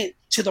protecting it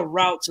to the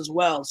routes as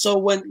well. So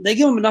when they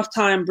give him enough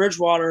time,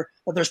 Bridgewater,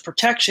 that there's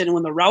protection, and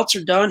when the routes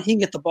are done, he can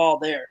get the ball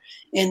there.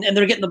 And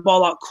they're getting the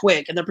ball out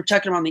quick, and they're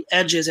protecting him on the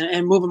edges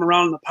and move him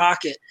around in the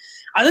pocket.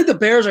 I think the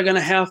Bears are going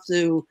to have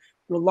to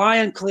rely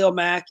on Khalil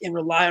Mack and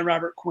rely on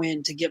Robert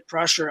Quinn to get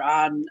pressure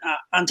on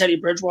Teddy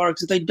Bridgewater.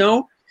 Because if they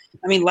don't,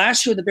 I mean,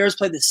 last year the Bears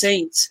played the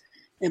Saints,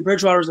 and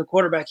Bridgewater was the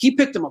quarterback. He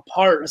picked them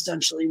apart,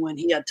 essentially, when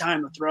he had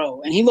time to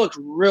throw. And he looked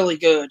really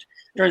good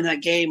during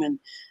that game. And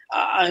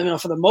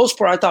for the most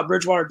part, I thought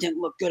Bridgewater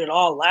didn't look good at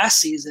all last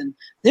season.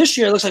 This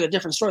year, it looks like a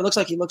different story. It looks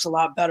like he looks a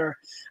lot better.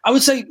 I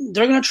would say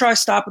they're going to try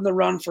stopping the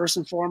run first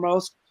and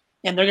foremost,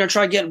 and they're going to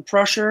try getting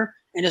pressure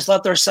and just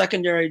let their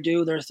secondary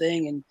do their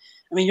thing. And,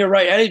 I mean, you're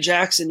right. Eddie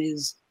Jackson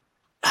is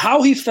 –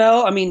 how he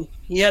fell, I mean,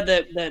 he had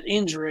that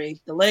injury,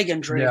 the leg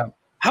injury. Yeah.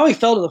 How he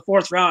fell to the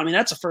 4th round, I mean,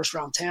 that's a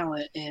first-round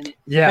talent, and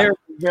very,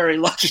 very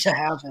lucky to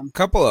have him.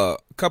 Couple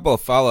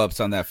of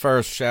follow-ups on that.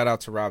 First, shout-out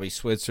to Robbie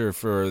Switzer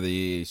for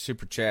the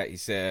super chat. He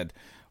said,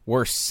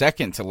 we're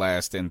second to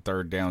last in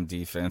third down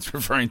defense,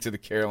 referring to the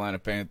Carolina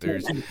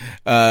Panthers.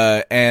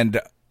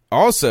 And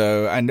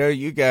also, I know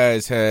you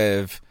guys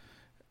have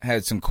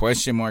had some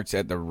question marks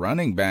at the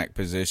running back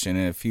position,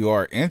 and if you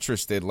are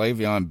interested,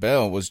 Le'Veon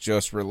Bell was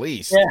just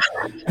released.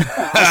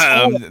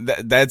 Yeah.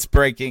 That's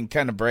breaking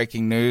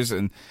news,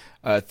 and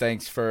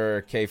thanks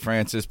for K.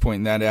 Francis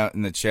pointing that out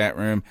in the chat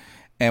room.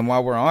 And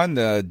while we're on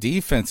the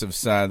defensive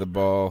side of the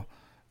ball,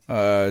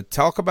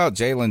 talk about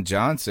Jalen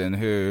Johnson,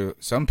 who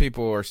some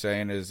people are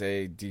saying is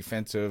a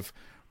defensive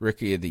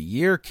rookie of the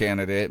year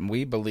candidate, and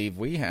we believe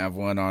we have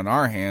one on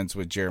our hands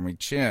with Jeremy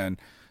Chin.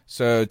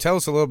 So tell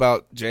us a little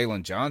about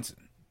Jalen Johnson.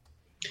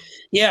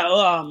 Yeah,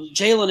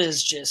 Jalen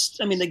is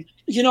just – I mean,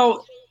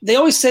 they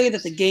always say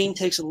that the game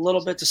takes a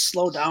little bit to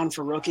slow down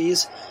for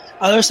rookies.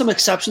 There's some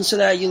exceptions to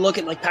that. You look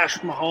at like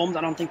Patrick Mahomes.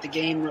 I don't think the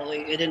game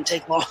it didn't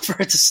take long for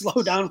it to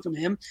slow down from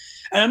him.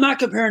 And I'm not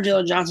comparing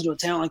Jalen Johnson to a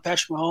talent like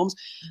Patrick Mahomes,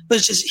 but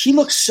it's just he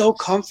looks so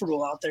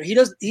comfortable out there.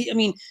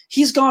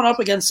 He's gone up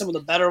against some of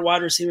the better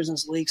wide receivers in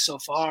this league so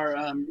far.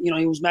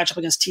 He was matched up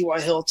against T.Y.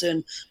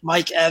 Hilton,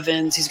 Mike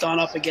Evans. He's gone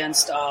up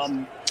against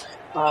a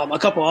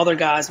couple other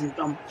guys.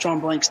 I'm drawing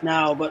blanks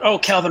now,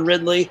 but Calvin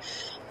Ridley.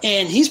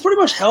 And he's pretty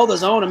much held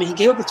his own. I mean, he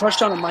gave up the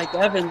touchdown to Mike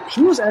Evans.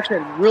 He was actually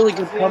a really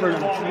good coverage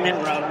on the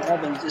slant route on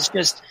Evans. It's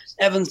just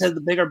Evans had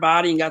the bigger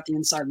body and got the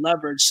inside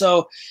leverage.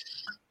 So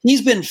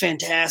he's been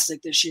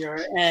fantastic this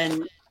year.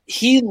 And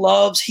he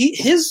loves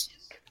his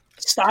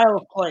style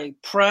of play,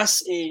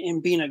 press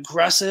and being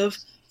aggressive,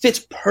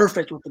 fits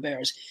perfect with the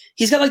Bears.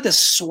 He's got like this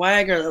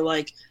swagger that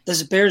like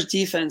this Bears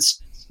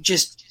defense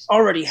just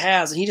already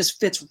has, and he just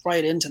fits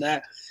right into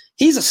that.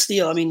 He's a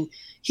steal. I mean,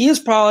 he is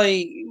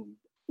probably –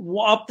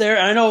 up there.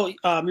 And I know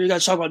you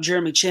guys talk about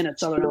Jeremy Chin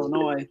at Southern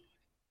Illinois.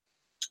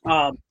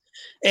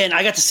 And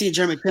I got to see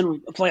Jeremy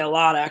Chin play a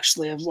lot,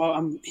 actually. While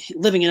I'm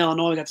living in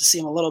Illinois, I got to see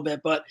him a little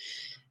bit. But,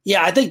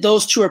 yeah, I think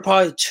those two are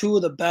probably two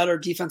of the better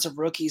defensive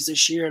rookies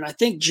this year. And I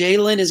think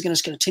Jalen is going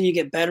to continue to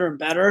get better and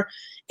better.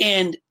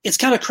 And it's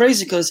kind of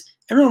crazy because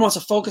everyone wants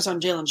to focus on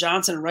Jalen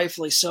Johnson, and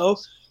rightfully so.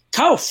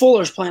 Kyle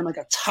Fuller's playing like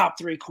a top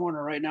 3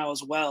 corner right now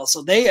as well.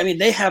 So they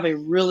have a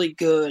really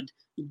good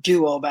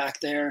duo back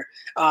there,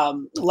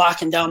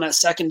 locking down that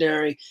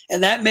secondary,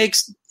 and that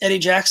makes Eddie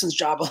Jackson's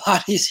job a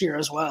lot easier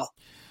as well.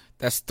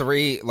 That's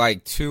 2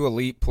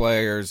 elite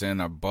players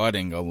and a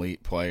budding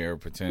elite player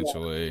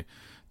potentially. Yeah.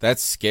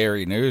 That's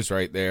scary news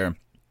right there.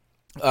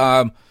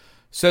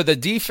 So the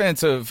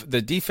defense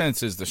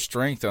is the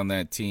strength on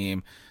that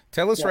team.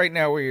 Tell us right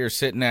now where you're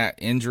sitting at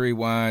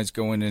injury-wise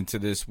going into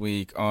this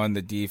week on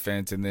the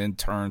defense, and then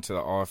turn to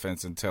the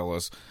offense and tell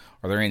us,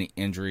 are there any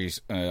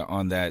injuries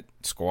on that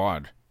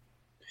squad?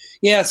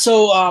 Yeah,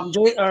 so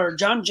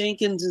John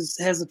Jenkins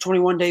has a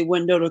 21-day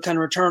window to kind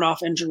of return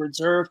off injured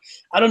reserve.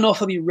 I don't know if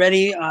he'll be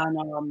ready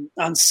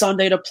on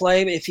Sunday to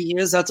play, but if he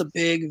is, that's a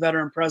big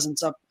veteran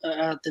presence up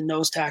at the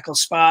nose tackle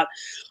spot.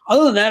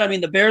 Other than that, I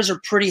mean, the Bears are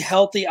pretty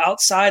healthy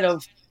outside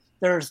of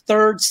their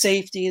third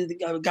safety,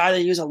 the guy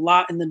they use a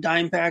lot in the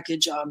dime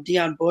package,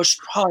 Deion Bush,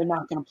 probably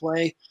not going to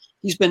play.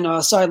 He's been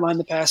sidelined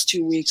the past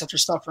 2 weeks after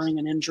suffering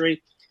an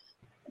injury.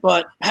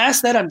 But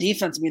past that on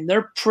defense, I mean,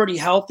 they're pretty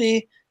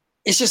healthy.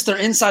 It's just their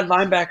inside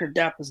linebacker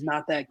depth is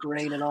not that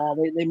great at all.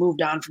 They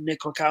moved on from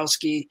Nick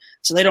Kwiatkowski,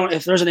 so they don't.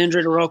 If there's an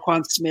injury to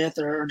Roquan Smith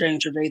or Daniel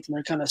Trevathan,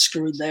 they're kind of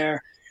screwed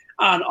there.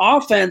 On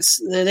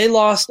offense, they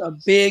lost a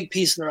big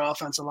piece of their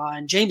offensive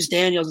line. James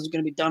Daniels is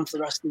going to be done for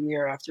the rest of the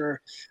year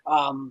after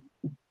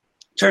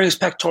tearing his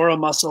pectoral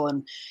muscle,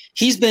 and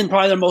he's been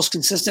probably their most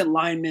consistent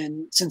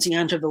lineman since he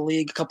entered the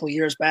league a couple of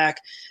years back.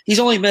 He's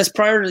only missed,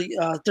 prior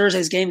to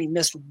Thursday's game, he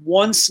missed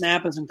 1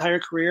 snap his entire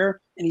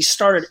career, and he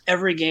started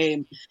every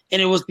game,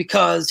 and it was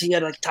because he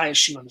had to tie his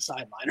shoe on the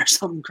sideline or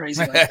something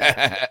crazy like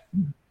that.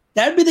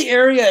 That'd be the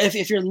area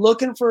if you're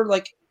looking for,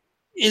 like,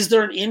 is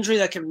there an injury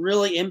that can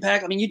really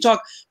impact? I mean, you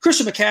talk –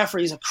 Christian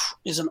McCaffrey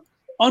is an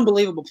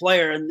unbelievable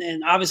player,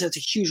 and obviously that's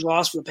a huge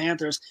loss for the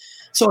Panthers.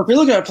 So if you're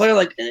looking at a player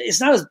like – it's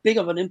not as big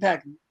of an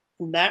impact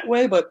in that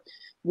way, but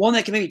one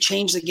that can maybe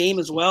change the game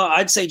as well,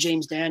 I'd say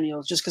James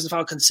Daniels, just because of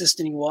how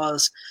consistent he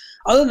was.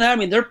 Other than that, I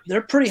mean,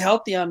 they're pretty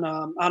healthy on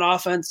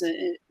offense.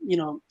 You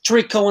know,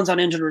 Tariq Cohen's on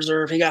injured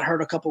reserve. He got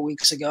hurt a couple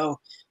weeks ago.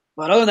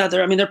 But other than that,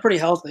 they're pretty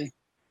healthy.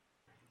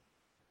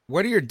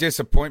 What are your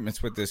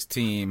disappointments with this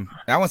team?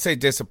 I won't say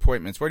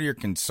disappointments. What are your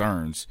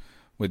concerns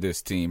with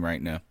this team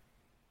right now?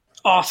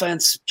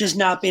 Offense, just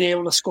not being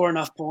able to score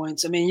enough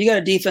points. I mean, you got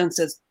a defense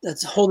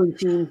that's holding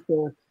teams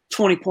to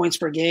 20 points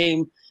per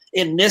game.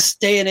 In this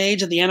day and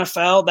age of the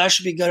NFL, that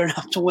should be good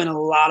enough to win a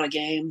lot of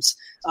games.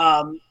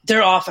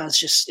 Their offense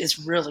just is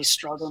really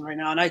struggling right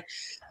now. And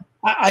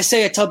I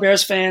tell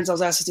Bears fans, I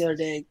was asked this the other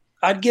day,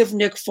 I'd give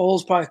Nick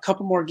Foles probably a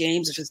couple more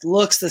games. If it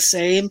looks the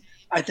same,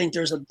 I think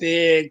there's a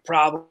big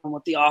problem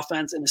with the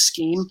offense and the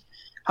scheme.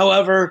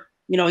 However,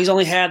 you know, he's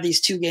only had these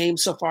 2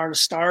 games so far to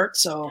start.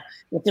 So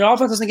if the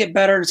offense doesn't get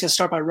better and it's going to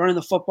start by running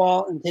the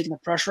football and taking the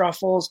pressure off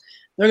Foles,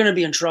 they're going to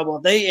be in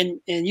trouble. And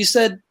you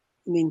said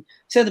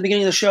at the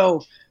beginning of the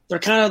show, they're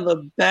kind of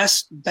the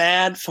best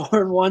bad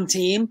 4-1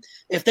 team.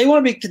 If they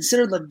want to be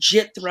considered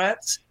legit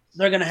threats,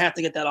 they're going to have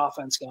to get that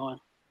offense going.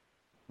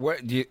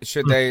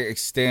 Should they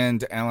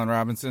extend Allen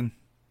Robinson?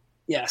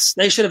 Yes,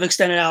 they should have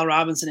extended Allen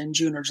Robinson in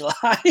June or July.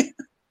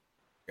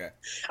 Okay.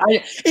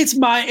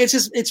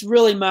 It's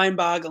really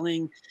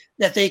mind-boggling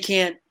that they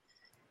can't.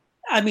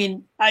 I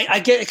mean, I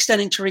get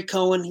extending Tariq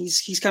Cohen.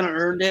 He's kind of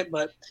earned it,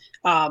 but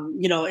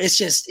you know,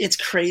 it's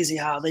crazy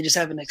how they just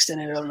haven't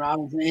extended Allen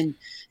Robinson. And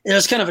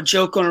there's kind of a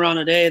joke going around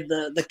today.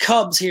 The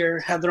Cubs here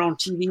have their own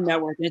TV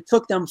network, and it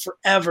took them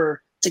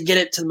forever to get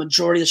it to the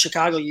majority of the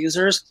Chicago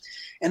users.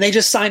 And they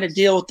just signed a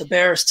deal with the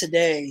Bears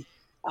today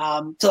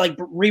to like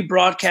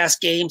rebroadcast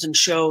games and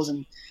shows.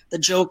 And the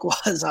joke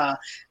was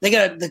they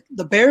got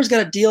the Bears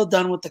got a deal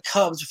done with the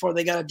Cubs before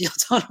they got a deal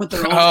done with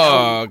their own.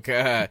 Oh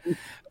God.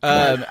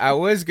 I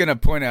was gonna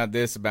point out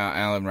this about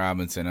Allen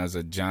Robinson. I was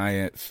a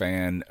giant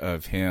fan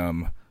of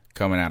him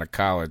coming out of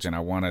college, and I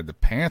wanted the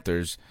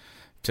Panthers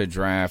to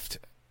draft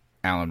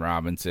Allen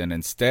Robinson.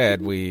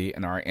 Instead, we,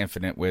 in our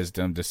infinite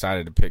wisdom,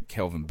 decided to pick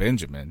Kelvin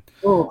Benjamin,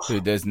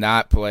 who does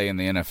not play in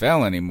the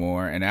NFL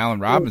anymore. And Allen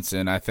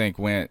Robinson, I think,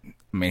 he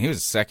was a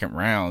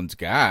second-round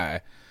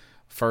guy,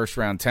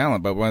 first-round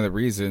talent. But one of the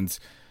reasons,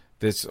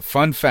 this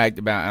fun fact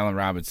about Allen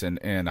Robinson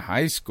in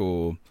high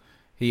school,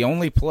 he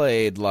only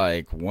played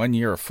like 1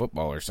 year of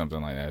football or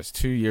something like that. It's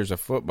 2 years of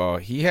football.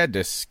 He had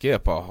to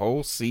skip a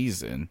whole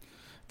season.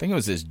 I think it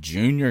was his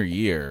junior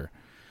year,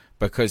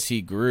 because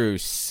he grew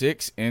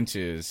 6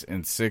 inches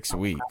in 6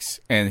 weeks,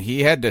 and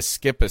he had to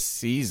skip a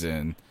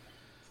season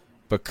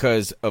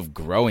because of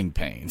growing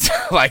pains,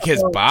 like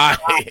his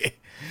body,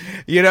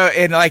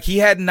 and like he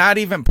had not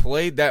even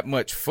played that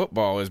much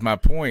football. Is my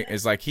point?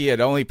 Is like he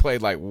had only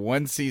played like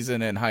 1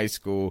 season in high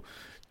school,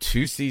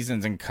 2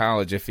 seasons in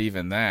college, if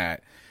even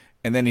that,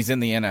 and then he's in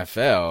the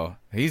NFL.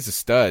 He's a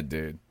stud,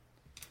 dude.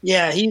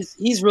 Yeah,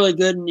 he's really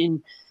good,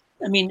 and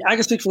I mean, I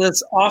can speak for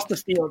this off the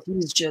field.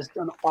 He's just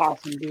an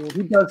awesome dude.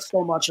 He does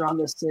so much around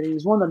this city.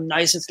 He's one of the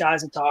nicest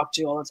guys to talk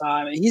to all the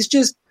time. And he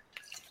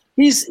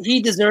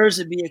deserves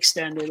to be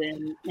extended.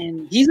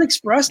 And he's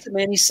expressed it,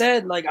 man. He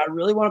said, like, I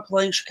really want to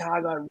play in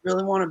Chicago. I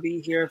really want to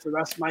be here for the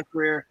rest of my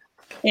career.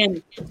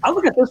 And I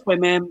look at it this way,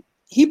 man.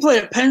 He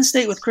played at Penn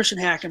State with Christian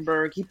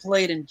Hackenberg. He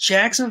played in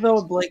Jacksonville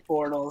with Blake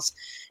Bortles.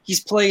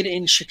 He's played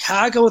in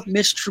Chicago with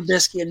Mitch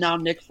Trubisky and now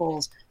Nick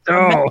Foles.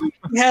 Oh.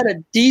 He had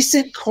a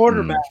decent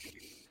quarterback.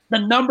 The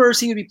numbers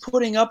he would be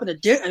putting up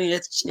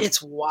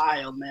it's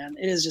wild, man.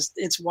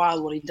 It's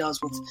wild what he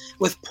does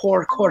with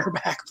poor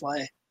quarterback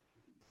play.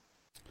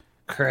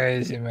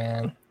 Crazy,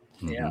 man.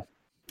 Yeah.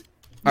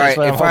 All right.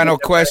 Any final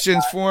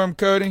questions for him,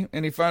 Cody?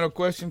 Any final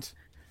questions?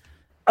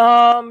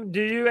 Do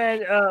you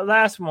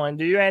last one?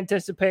 Do you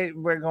anticipate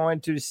we're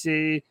going to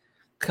see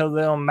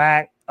Khalil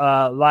Mack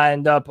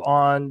lined up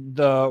on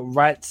the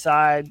right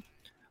side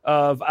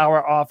of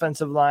our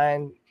offensive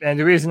line? And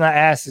the reason I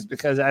ask is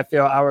because I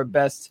feel our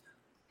best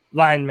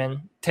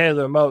lineman,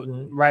 Taylor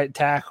Moton, right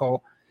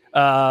tackle,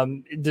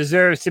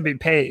 deserves to be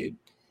paid,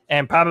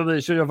 and probably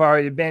should have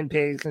already been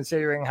paid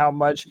considering how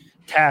much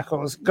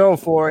tackles go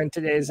for in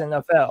today's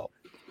NFL.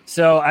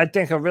 So I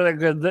think a really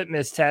good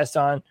litmus test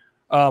on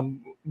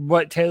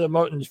what Taylor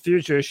Moton's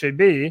future should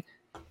be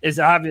is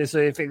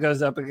obviously if it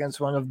goes up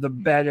against one of the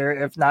better,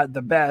 if not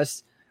the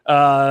best,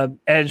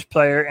 edge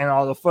player in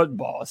all of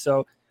football.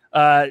 So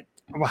how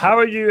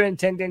are you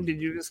intending to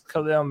use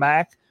Khalil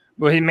Mack?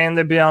 Will he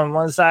mainly be on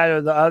one side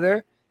or the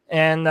other?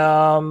 And,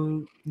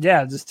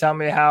 just tell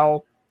me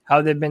how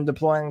they've been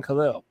deploying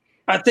Khalil.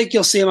 I think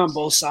you'll see him on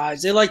both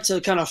sides. They like to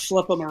kind of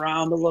flip him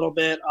around a little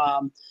bit.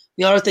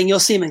 The other thing, you'll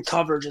see him in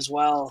coverage as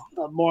well,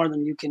 more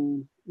than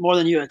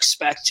you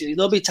expect to.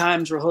 There'll be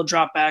times where he'll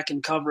drop back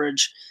in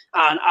coverage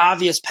on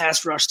obvious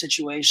pass rush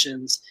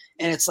situations,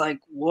 and it's like,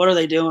 what are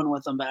they doing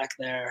with him back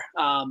there?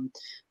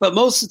 But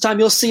most of the time,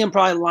 you'll see him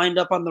probably lined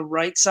up on the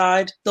right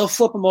side. They'll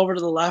flip him over to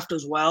the left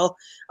as well.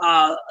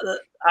 I'd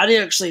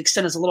actually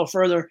extend this a little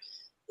further.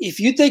 If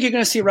you think you're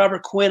going to see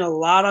Robert Quinn a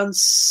lot on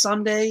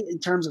Sunday in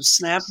terms of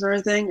snaps and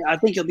everything, I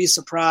think you'll be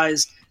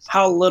surprised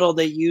how little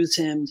they use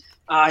him.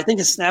 I think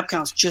his snap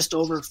count's just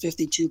over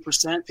 52%,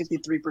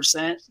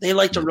 53%. They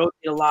like to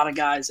rotate a lot of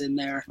guys in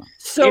there.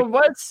 So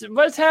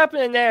what's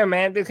happening there,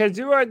 man? Because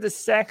you are the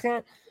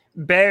second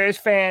Bears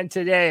fan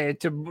today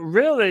to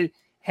really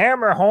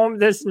hammer home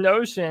this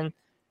notion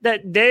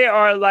that they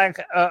are like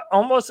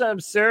almost an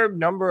absurd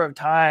number of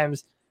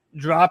times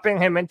dropping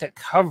him into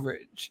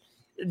coverage.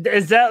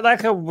 Is that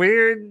like a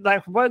weird,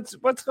 like what's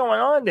going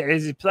on there?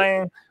 Is he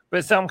playing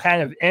with some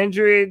kind of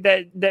injury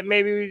that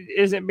maybe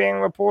isn't being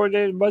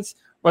reported? What's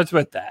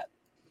with that?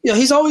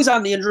 He's always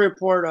on the injury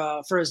report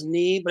for his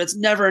knee, but it's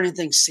never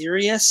anything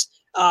serious.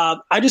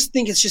 I just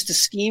think it's just a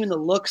scheme and the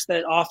looks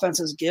that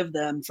offenses give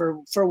them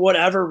for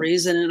whatever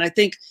reason. And I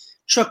think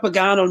Chuck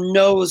Pagano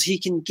knows he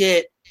can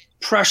get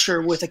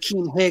pressure with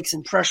Akeem Hicks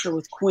and pressure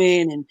with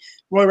Quinn and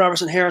Roy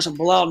Robertson Harris and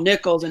Bilal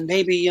Nichols, and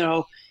maybe,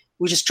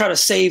 we just try to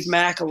save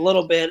Mac a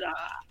little bit.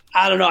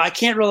 I don't know. I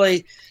can't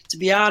really, to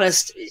be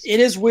honest, it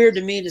is weird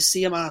to me to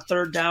see him on a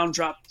third down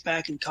drop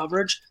back in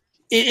coverage.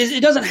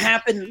 It doesn't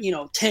happen,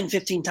 10,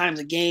 15 times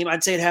a game.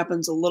 I'd say it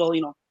happens a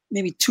little,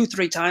 maybe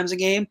 2-3 times a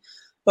game.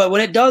 But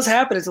when it does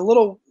happen, it's a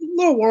little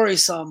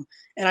worrisome.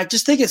 And I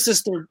just think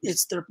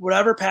it's their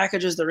whatever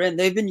packages they're in.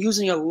 They've been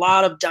using a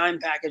lot of dime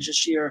package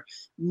this year,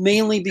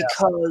 mainly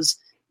because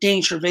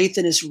Danny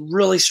Trevathan has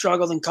really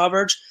struggled in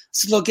coverage.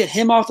 So they'll get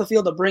him off the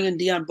field, they'll bring in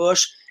Deion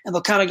Bush, and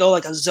they'll kind of go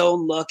like a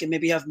zone look and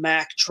maybe have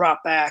Mac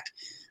drop back.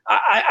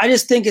 I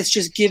just think it's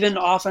just giving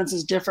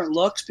offenses different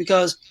looks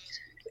because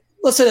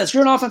let's say this,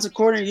 you're an offensive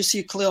coordinator, you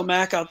see Khalil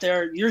Mack out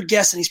there, you're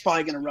guessing he's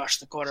probably going to rush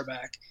the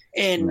quarterback.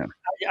 And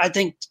I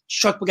think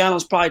Chuck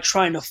Pagano's probably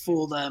trying to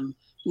fool them,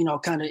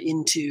 kind of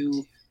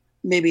into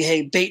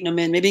maybe baiting him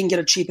in. Maybe he can get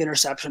a cheap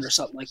interception or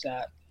something like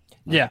that.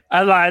 Yeah,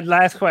 I lied.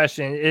 Last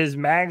question: Is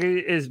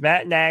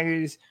Matt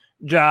Nagy's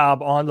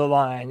job on the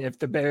line if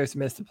the Bears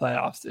miss the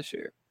playoffs this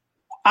year?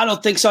 I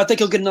don't think so. I think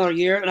he'll get another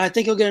year, and I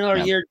think he'll get another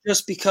year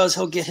just because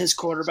he'll get his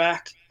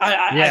quarterback.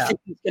 I think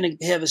he's going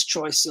to have his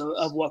choice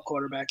of what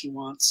quarterback he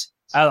wants.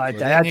 I like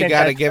that. I you think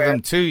got to give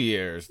him 2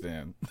 years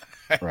then.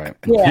 Right.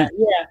 Yeah.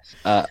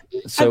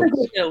 So I think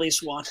we'll get at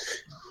least one.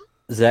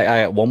 Zach,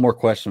 I got one more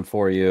question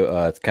for you.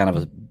 It's kind of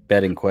a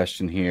betting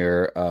question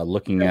here.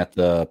 Looking at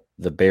the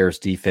Bears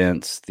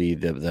defense,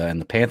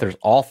 and the Panthers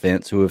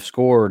offense, who have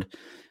scored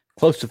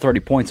close to 30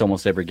 points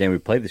almost every game we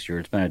played this year.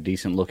 It's been a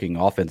decent looking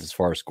offense as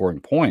far as scoring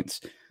points.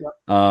 Yep.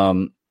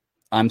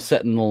 I'm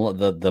setting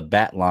the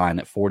bat line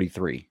at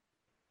 43.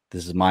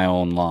 This is my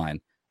own line.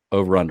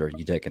 Over under,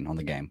 you taking on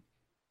the game?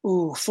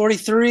 Ooh,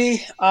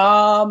 43.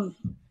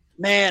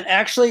 Man,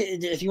 actually,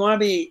 if you want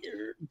to be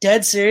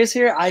dead serious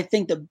here, I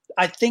think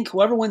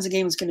whoever wins the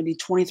game is going to be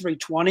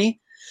 23-20.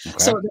 Okay.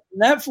 So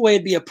that way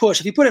it'd be a push.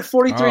 If you put it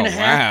 43 and a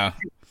half,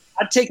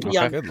 I'd take the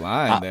under. Good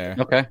line there.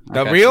 Okay.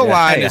 The real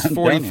line is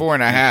 44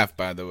 and a half,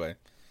 by the way.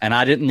 And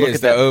I didn't look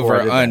at the over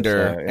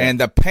under. And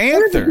the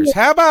Panthers,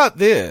 how about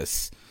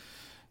this?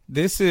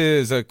 This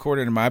is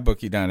according to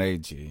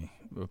mybookie.ag.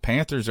 The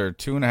Panthers are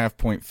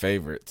 2.5-point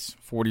favorites,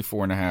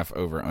 44.5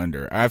 over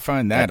under. I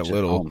find that a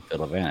little home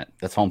field event.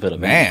 That's home field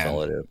event. That's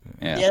all it is.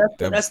 Yeah,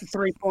 that's the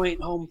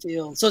 3-point home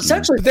field. So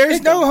essentially,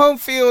 there's no home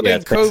field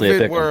in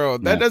COVID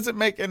world. That doesn't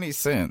make any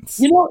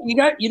sense. You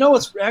know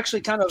what's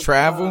actually kind of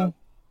travel.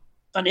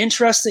 An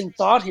interesting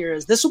thought here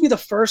is this will be the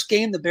first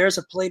game the Bears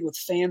have played with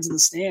fans in the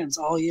stands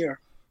all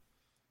year.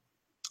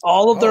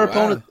 All of their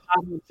opponents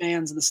have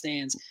fans in the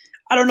stands.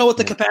 I don't know what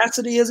the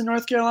capacity is in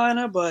North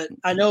Carolina, but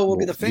I know it will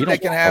be the first. They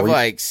can have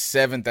like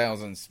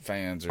 7,000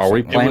 fans. Are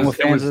we playing with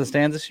fans in the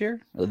stands this year?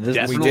 We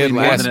did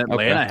more than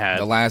Atlanta had.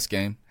 The last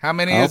game. How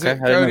many is it,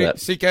 Cody?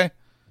 CK?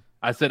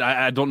 I said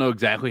I don't know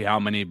exactly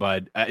how many,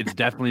 but it's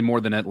definitely more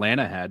than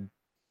Atlanta had.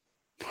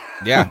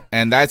 Yeah,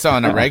 and that's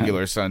on a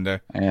regular Sunday.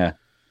 Yeah.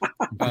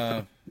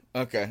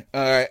 Okay.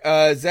 All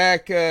right.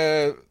 Zach,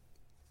 the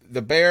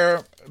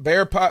Bear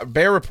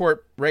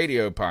Report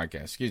Radio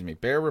podcast. Excuse me,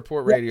 Bear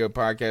Report Radio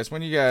podcast.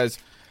 When you guys,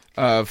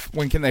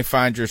 when can they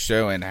find your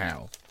show and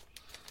how?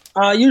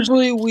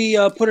 Usually we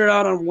put it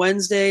out on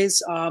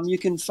Wednesdays. You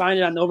can find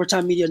it on the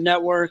Overtime Media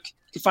Network.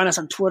 You can find us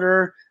on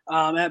Twitter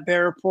at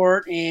Bear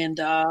Report, and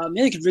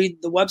you can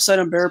read the website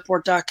on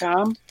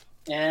bearreport.com.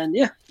 And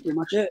pretty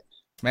much it.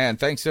 Man,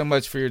 thanks so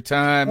much for your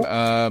time.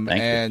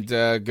 And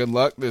good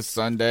luck this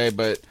Sunday,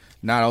 but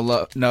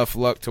not enough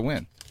luck to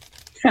win.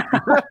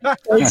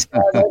 Thanks,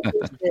 guys. I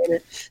appreciate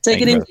it.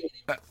 Take it easy.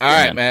 All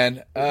right,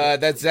 man.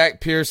 That's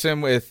Zach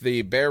Pearson with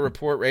the Bear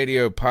Report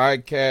Radio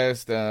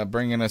podcast,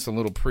 bringing us a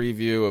little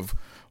preview of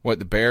what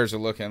the Bears are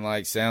looking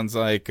like. Sounds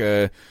like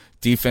a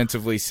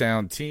defensively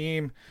sound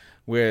team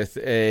with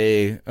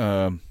a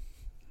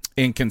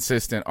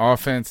inconsistent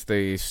offense.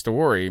 The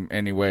story,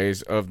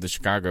 anyways, of the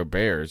Chicago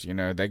Bears,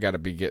 they got to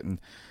be getting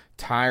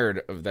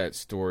tired of that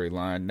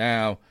storyline.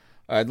 Now,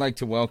 I'd like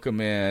to welcome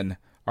in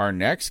our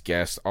next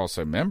guest,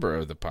 also member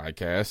of the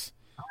podcast,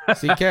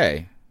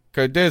 CK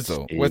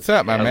Codizzle. What's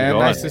up, my man?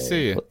 Nice to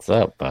see you. What's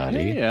up,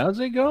 buddy? Hey, how's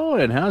it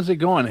going?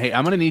 Hey,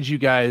 I'm going to need you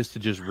guys to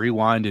just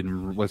rewind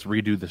and let's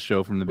redo the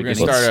show from the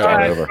beginning. We're going to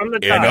start over.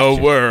 In a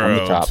world.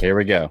 From the top. Here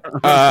we go.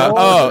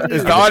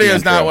 The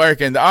audio's not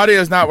working.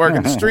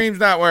 The stream's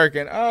not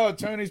working. Oh,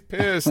 Tony's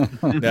pissed.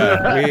 No,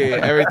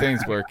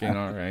 everything's working.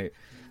 All right.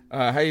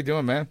 How you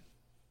doing, man?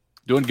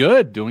 Doing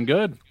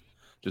good.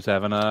 Just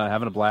having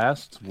a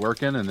blast,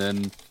 working, and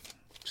then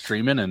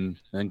streaming, and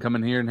then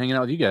coming here and hanging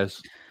out with you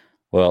guys.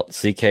 Well,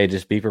 CK,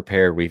 just be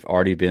prepared. We've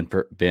already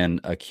been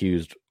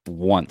accused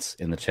once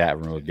in the chat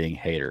room of being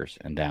haters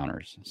and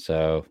downers.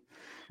 So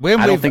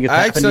I don't think it's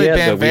actually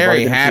been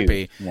very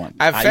happy.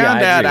 I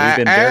found out.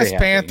 I asked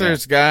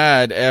Panthers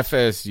guide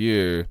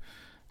FSU.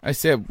 I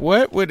said,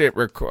 "What would it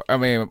require?" I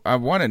mean, I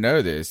want to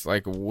know this.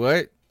 Like,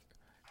 what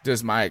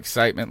does my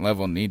excitement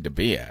level need to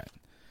be at?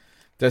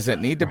 Does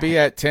it need to be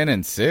at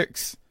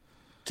 10-6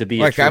 to be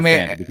like? I'm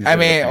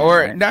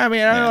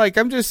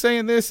just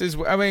saying this is.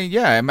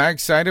 Am I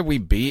excited? We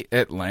beat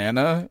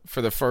Atlanta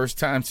for the first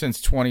time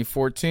since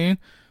 2014.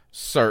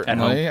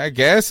 Certainly, I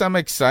guess I'm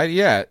excited.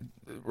 Yeah,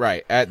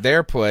 right at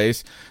their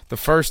place, the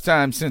first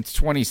time since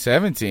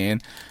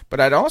 2017. But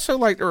I'd also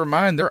like to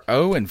remind they're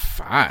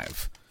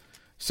 0-5.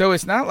 So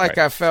it's not like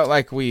I felt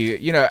like they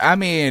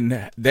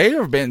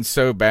have been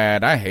so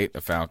bad. I hate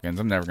the Falcons.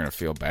 I'm never going to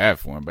feel bad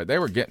for them, but they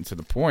were getting to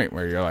the point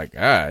where you're like,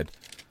 God,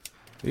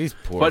 these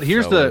poor But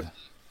here's fellas.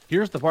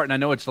 the part, and I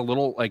know it's a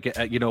little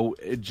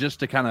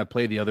just to kind of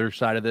play the other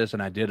side of this,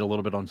 and I did a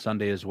little bit on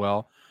Sunday as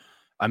well.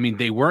 I mean,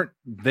 they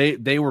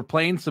were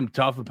playing some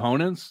tough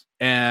opponents,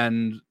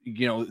 and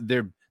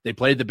they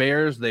played the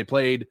Bears, they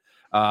played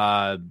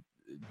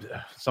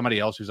somebody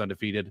else who's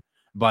undefeated,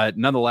 but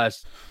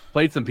nonetheless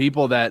played some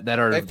people that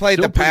are. They've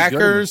played the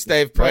Packers.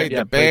 They've played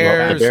the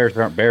Bears.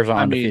 Bears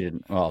aren't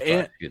undefeated.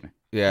 Excuse me.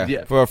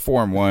 Yeah, for a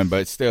 4-1,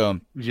 but still.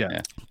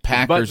 Yeah.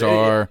 Packers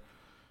are.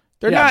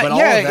 They're Yeah, not. but all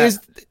Yeah, of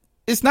that-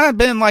 it's not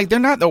been like they're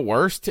not the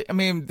worst. I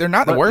mean, they're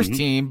not the worst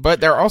team, but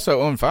they're also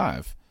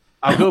 0-5.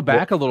 I'll go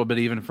back a little bit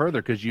even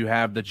further because you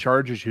have the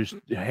Chargers who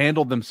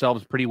handled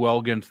themselves pretty well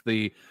against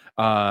the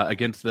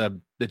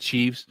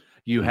Chiefs.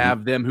 You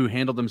have them who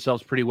handled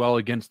themselves pretty well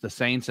against the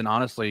Saints, and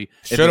honestly,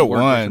 if Shoulda it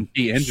weren't for won. some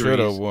key injuries,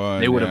 Shoulda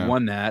won, they would have yeah.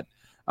 won that.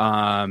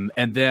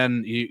 And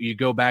then you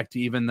go back to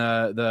even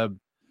the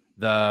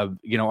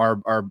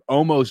our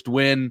almost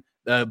win,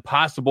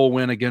 possible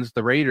win against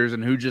the Raiders,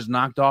 and who just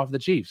knocked off the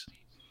Chiefs,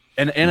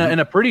 and in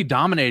a pretty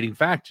dominating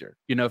fashion.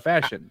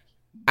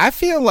 I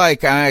feel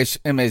like I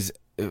am as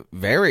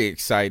very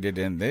excited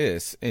in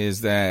this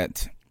is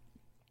that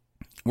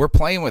we're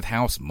playing with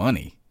house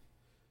money.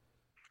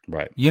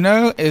 Right.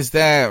 Is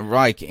that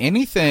like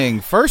anything?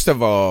 First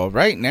of all,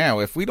 right now,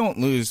 if we don't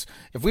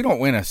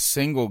win a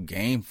single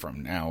game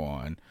from now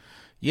on,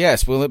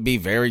 yes, will it be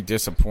very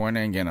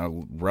disappointing and a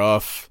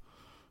rough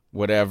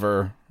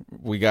whatever?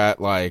 We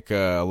got like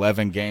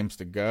 11 games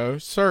to go.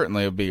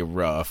 Certainly it'll be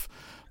rough.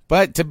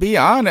 But to be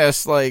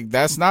honest, like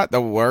that's not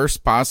the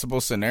worst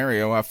possible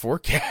scenario I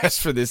forecast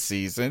for this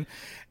season.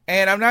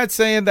 And I'm not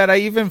saying that I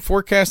even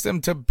forecast them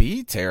to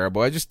be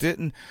terrible. I just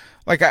didn't.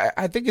 Like,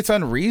 I think it's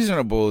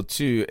unreasonable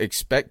to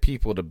expect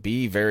people to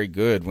be very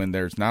good when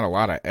there's not a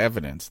lot of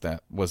evidence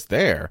that was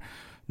there.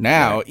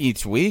 Now,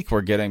 each week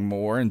we're getting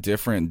more and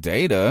different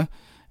data.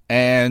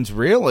 And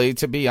really,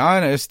 to be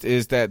honest,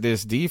 is that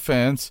this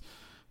defense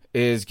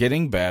is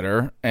getting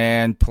better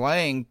and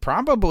playing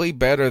probably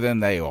better than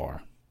they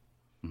are.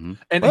 Mm-hmm.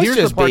 And Let's here's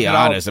just the part be that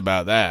honest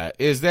about that.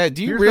 Is that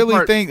do you Here's the really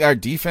part- think our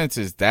defense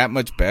is that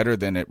much better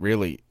than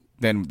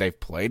than they've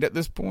played at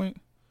this point?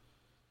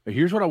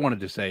 Here's what I wanted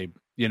to say,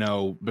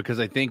 because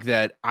I think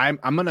that I'm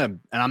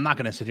not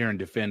gonna sit here and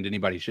defend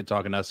anybody shit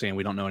talking us saying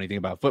we don't know anything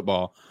about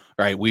football.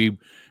 Right?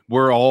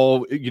 We're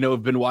all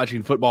have been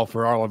watching football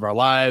for all of our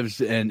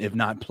lives and if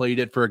not played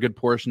it for a good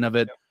portion of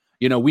it.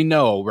 We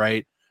know,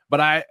 right?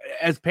 But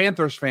as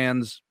Panthers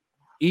fans,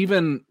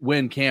 even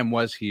when Cam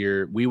was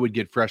here, we would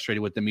get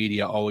frustrated with the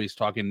media always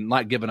talking,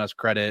 not giving us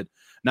credit,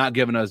 not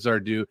giving us our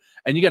due.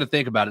 And you got to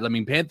think about it. I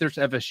mean, Panthers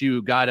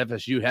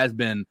FSU has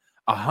been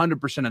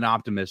 100% an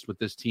optimist with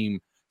this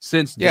team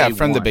since day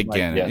from the one.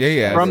 beginning. Like,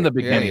 yes. From the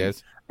beginning. Yeah,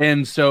 yes.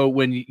 And so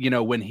when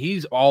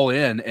he's all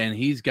in and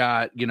he's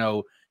got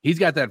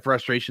that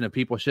frustration of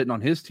people shitting on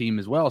his team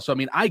as well. So, I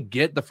mean, I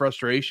get the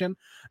frustration.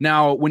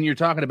 Now, when you're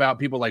talking about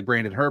people like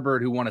Brandon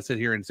Herbert who want to sit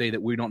here and say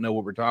that we don't know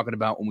what we're talking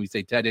about when we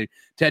say Teddy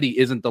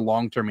isn't the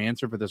long-term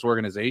answer for this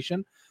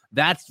organization,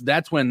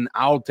 that's when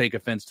I'll take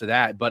offense to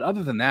that. But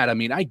other than that, I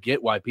mean, I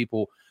get why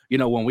people,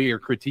 when we are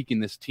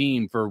critiquing this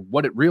team for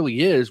what it really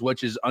is,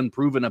 which is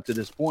unproven up to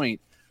this point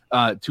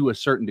to a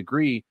certain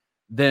degree,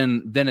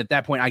 then at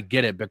that point, I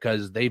get it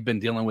because they've been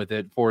dealing with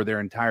it for their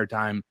entire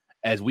time,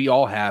 as we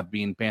all have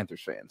being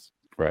Panthers fans.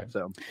 Right.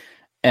 So,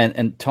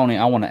 and Tony,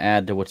 I want to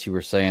add to what you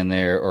were saying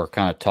there, or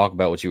kind of talk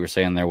about what you were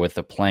saying there with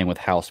the playing with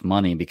house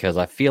money, because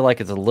I feel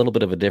like it's a little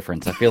bit of a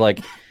difference. I feel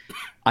like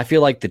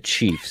the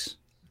Chiefs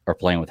are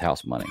playing with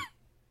house money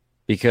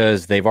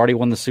because they've already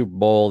won the Super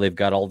Bowl. They've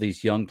got all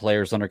these young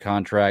players under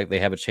contract. They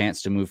have a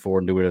chance to move forward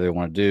and do whatever they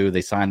want to do.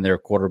 They signed their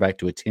quarterback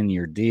to a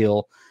 10-year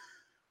deal.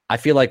 I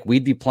feel like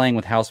we'd be playing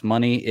with house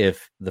money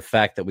if the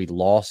fact that we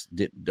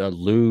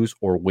lose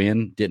or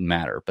win didn't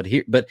matter. But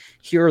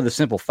here are the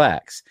simple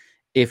facts.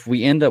 If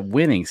we end up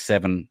winning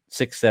 7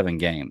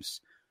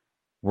 games,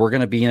 we're going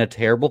to be in a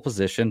terrible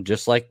position,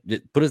 just like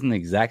put us in the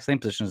exact same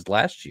position as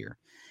last year.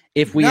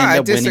 If we end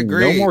up winning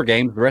no more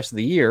games the rest of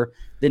the year,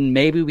 then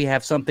maybe we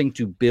have something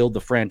to build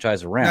the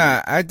franchise around.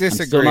 Nah, I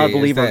disagree. I'm still not a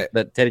believer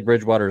that Teddy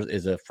Bridgewater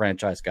is a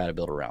franchise guy to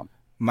build around.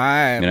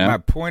 My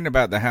point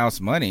about the house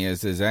money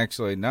is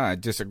actually no, I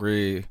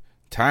disagree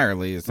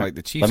entirely. It's like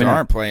the Chiefs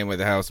aren't playing with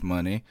the house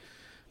money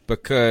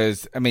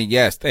because I mean,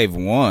 yes, they've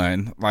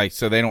won, like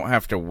so they don't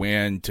have to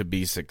win to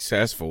be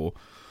successful.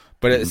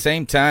 But at the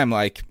same time,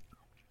 like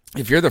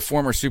if you're the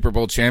former Super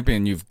Bowl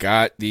champion, you've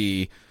got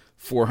the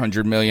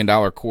 $400 million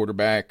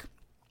quarterback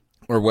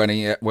or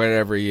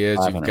whatever he is.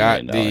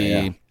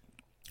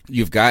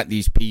 You've got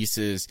these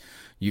pieces.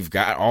 You've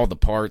got all the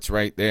parts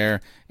right there.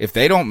 If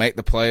they don't make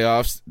the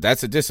playoffs,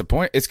 that's a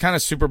disappointment. It's kind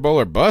of Super Bowl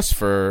or bust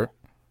for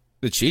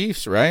the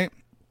Chiefs, right?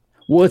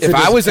 Well, if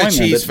I was a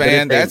Chiefs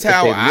fan, that's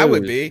how I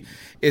would be.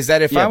 Is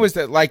that if I was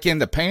like in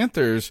the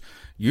Panthers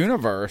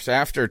universe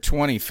after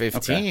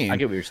 2015, I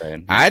get what you're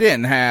saying. I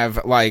didn't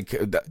have like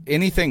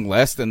anything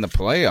less than the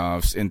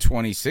playoffs in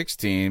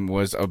 2016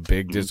 was a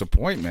big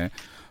disappointment.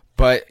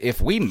 But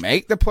if we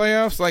make the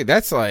playoffs, like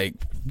that's like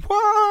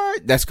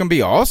what? That's gonna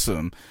be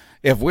awesome.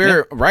 If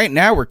we're right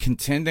now, we're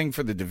contending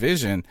for the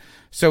division.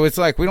 So it's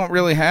like we don't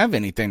really have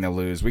anything to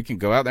lose. We can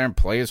go out there and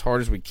play as hard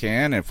as we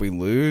can. If we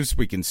lose,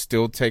 we can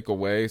still take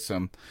away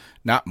some,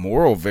 not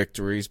moral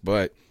victories,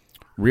 but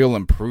real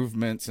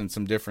improvements and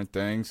some different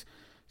things.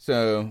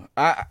 So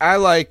I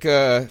like,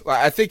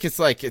 I think it's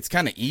like, it's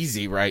kind of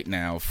easy right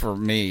now for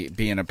me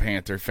being a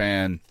Panther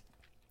fan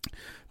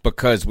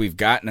because we've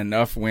gotten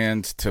enough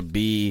wins to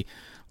be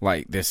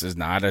like, this is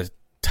not a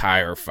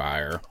tire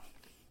fire.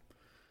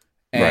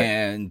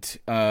 And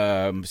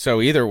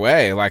so either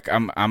way, like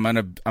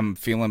I'm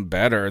feeling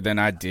better than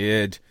I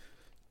did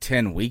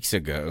 10 weeks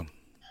ago.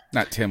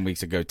 Not 10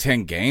 weeks ago,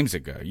 10 games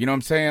ago. You know what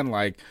I'm saying?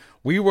 Like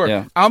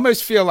I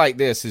almost feel like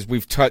this is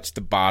we've touched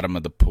the bottom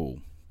of the pool.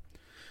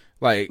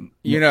 Like,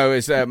 you know,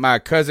 it's that my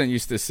cousin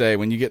used to say,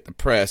 when you get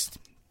depressed,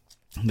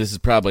 this is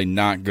probably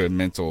not good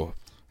mental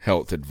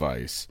health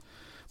advice,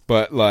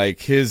 but like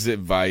his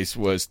advice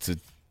was to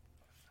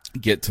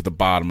get to the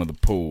bottom of the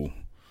pool.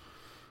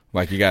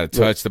 Like you got to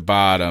touch the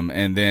bottom,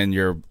 and then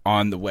you're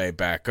on the way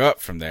back up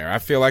from there. I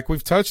feel like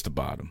we've touched the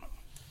bottom.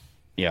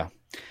 Yeah.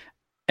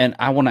 And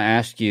I want to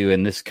ask you,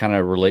 and this kind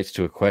of relates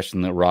to a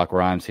question that Rock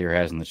Rhymes here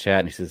has in the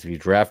chat. And he says, if you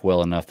draft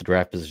well enough, the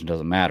draft position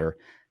doesn't matter.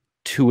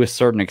 To a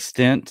certain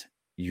extent,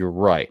 you're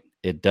right.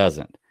 It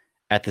doesn't.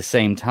 At the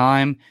same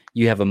time,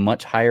 you have a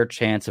much higher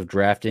chance of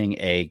drafting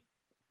a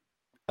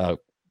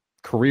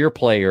career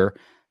player,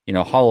 you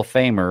know, Hall of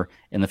Famer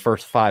in the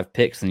first 5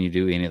 picks than you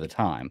do any other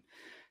time.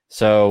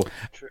 So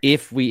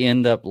if we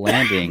end up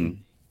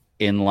landing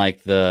in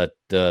like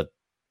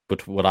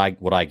what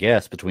I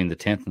guess between the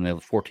 10th and the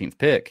 14th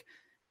pick,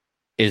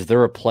 is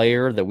there a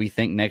player that we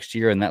think next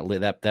year in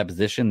that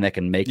position that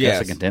can make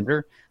us a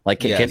contender? Like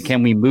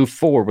can we move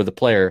forward with a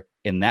player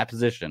in that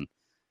position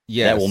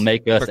that will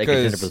make us a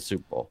contender for the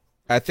Super Bowl?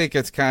 I think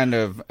it's kind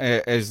of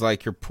as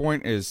like your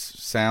point is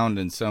sound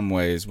in some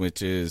ways,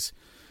 which is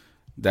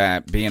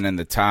that being in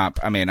the top,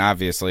 I mean,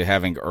 obviously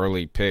having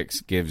early picks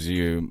gives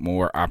you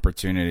more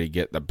opportunity to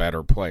get the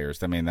better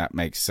players. I mean, that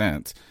makes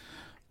sense.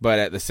 But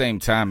at the same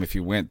time, if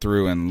you went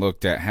through and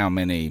looked at how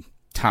many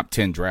top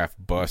 10 draft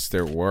busts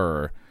there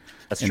were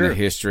the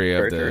history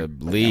of the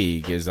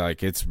league, is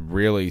like, it's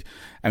really,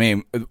 I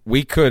mean,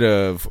 we could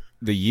have,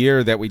 the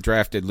year that we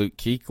drafted Luke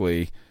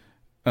Kuechly,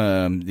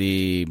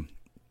 the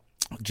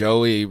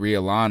Joey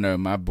Riolano,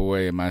 my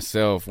boy, and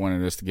myself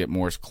wanted us to get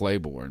Morris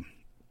Claiborne.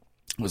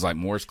 It was like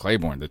Morris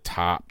Claiborne, the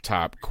top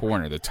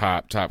corner,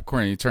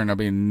 He turned out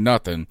being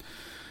nothing.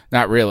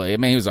 Not really. I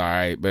mean, he was all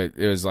right, but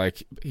it was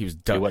like he was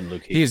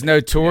dumb. He's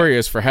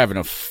notorious for having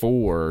a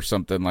 4 or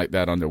something like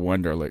that on the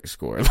Wonderlic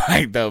score.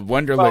 Like the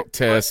Wonderlic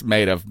test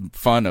made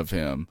fun of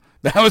him.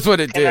 That was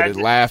what it did. It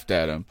laughed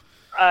at him.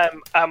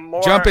 I'm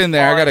more jump in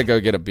there. I got to go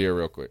get a beer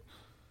real quick.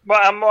 Well,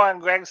 I'm more on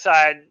Greg's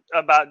side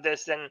about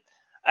this than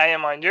I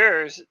am on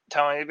yours,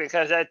 Tony,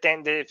 because I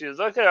think that if you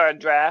look at our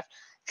draft,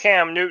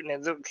 Cam Newton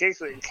and Luke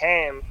Kuechly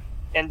came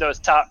in those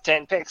top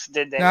 10 picks,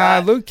 did they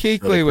not? Luke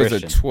Kuechly was a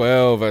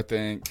 12, I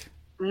think.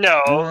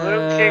 No, Luke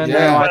Kuechly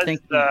I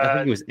think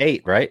he was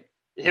 8, right?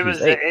 He was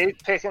the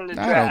 8th pick in the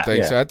draft. I don't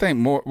think so. I think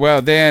more.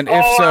 Well, then,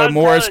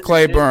 Morris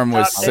Claiborne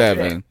was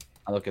 7.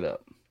 I'll look it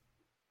up.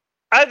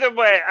 Either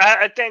way,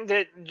 I think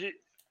that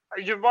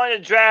you want to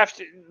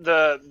draft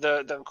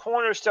the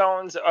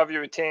cornerstones of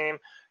your team,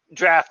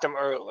 draft them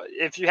early.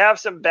 If you have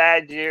some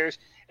bad years,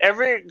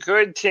 every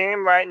good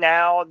team right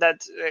now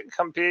that's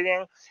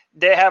competing,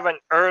 they have an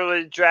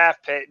early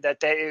draft pick that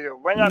they either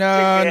win up to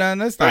get.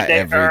 No, that's not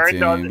every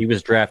team. He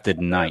was drafted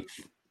 9th.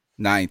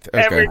 9th,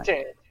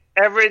 okay.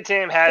 Every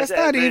team has.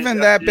 That's not even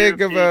that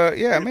big of a.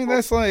 Yeah, I mean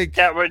that's like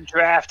that were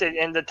drafted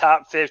in the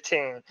top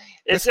 15.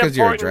 It's because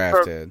you're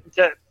drafted.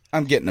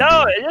 I'm getting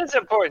no. It is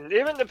important.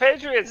 Even the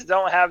Patriots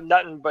don't have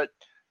nothing but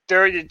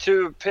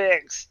 32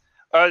 picks.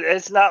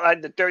 It's not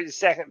like the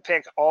 32nd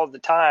pick all the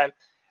time.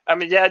 I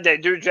mean, yeah, they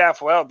do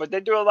draft well, but they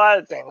do a lot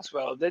of things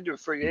well. They do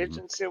free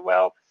agency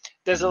well.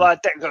 There's a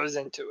lot that goes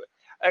into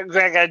it.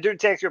 Greg, I do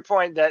take your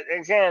point that,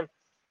 again,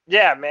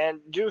 yeah, man,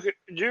 do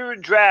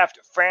draft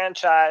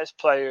franchise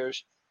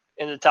players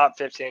in the top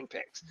 15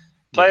 picks.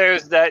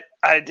 Players that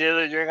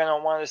ideally you're going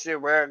to want to see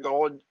wear a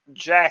gold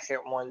jacket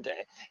one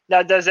day.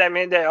 Now, does that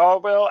mean they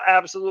all will?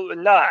 Absolutely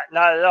not.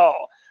 Not at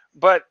all.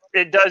 But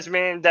it does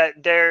mean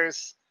that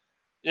there's,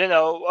 you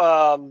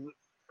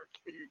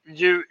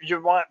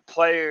want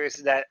players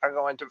that are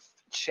going to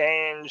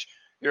change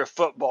your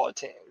football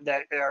team,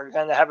 that are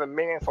going to have a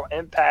meaningful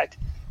impact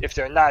if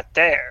they're not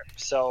there.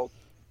 So,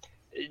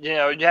 you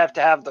have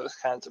to have those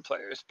kinds of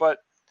players. But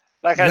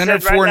like Leonard I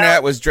said,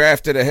 Fournette was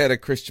drafted ahead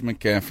of Christian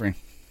McCaffrey.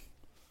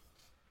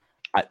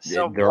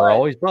 There are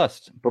always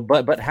busts,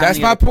 but how that's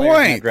my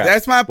point.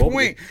 That's my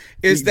point.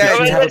 Is that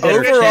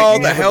overall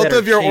the health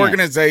of your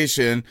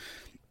organization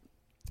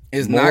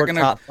is more not going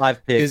to top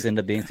 5 picks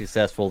into being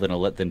successful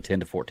than 10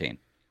 to 14.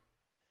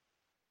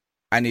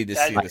 I need to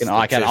see.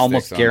 I can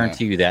almost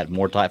guarantee you that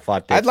more top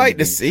 5 picks. I'd like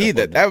to see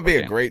that. That would be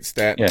a great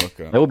stat. Yeah,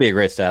 that would be a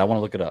great stat. I want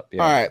to look it up.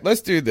 Yeah. All right,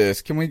 let's do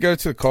this. Can we go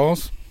to the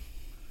calls?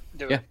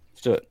 Yeah,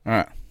 let's do it. All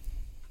right.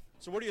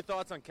 So what are your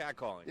thoughts on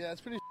catcalling? Yeah,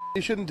 it's pretty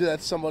you shouldn't do that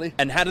to somebody.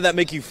 And how did that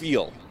make you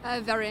feel?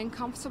 Very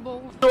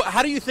uncomfortable. So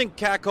how do you think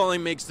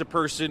catcalling makes the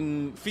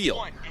person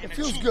feel? It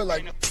feels good,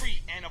 like...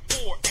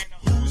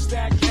 Who's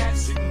that cat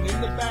sitting in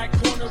the back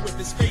corner with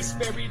his face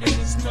buried in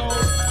his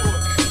notebook?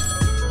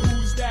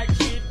 Who's that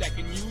kid that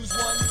can use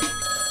one?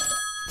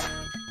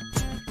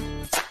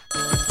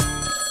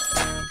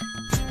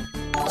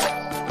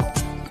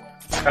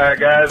 Alright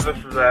guys, this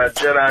is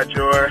Jedi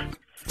Jor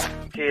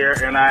here,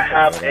 and I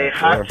have a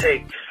hot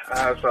take.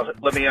 So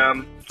let me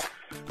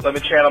Let me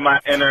channel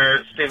my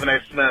inner Stephen A.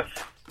 Smith.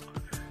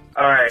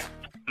 All right.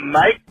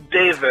 Mike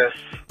Davis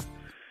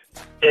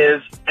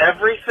is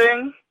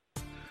everything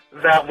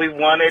that we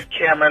wanted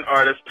Cameron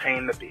Artis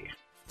Payne to be.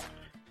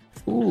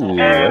 Ooh,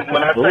 and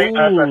when I say us,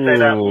 I say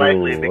that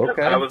lightly because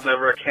okay. I was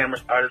never a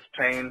Cameron Artis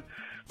Payne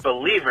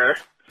believer,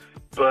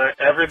 but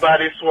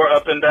everybody swore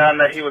up and down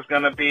that he was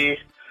going to be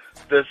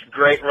this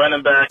great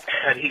running back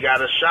had he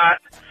got a shot.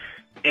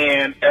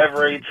 And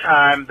every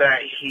time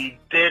that he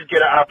did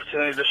get an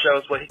opportunity to show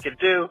us what he could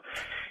do,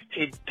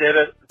 he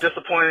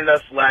disappointed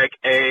us like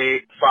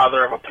a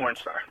father of a porn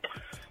star.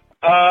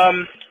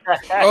 Oh,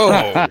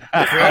 I'm glad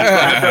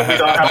that we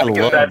don't have to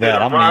give that to the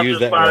I'm gonna use roster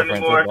that spot reference.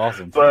 anymore. That's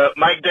awesome. But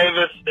Mike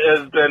Davis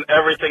has been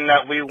everything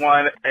that we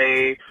want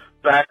a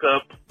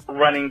backup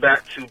running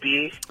back to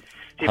be.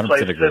 He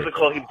plays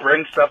physical. He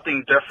brings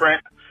something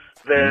different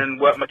than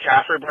what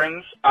McCaffrey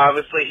brings.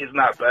 Obviously, he's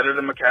not better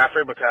than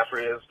McCaffrey.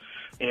 McCaffrey is,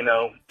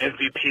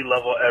 MVP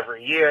level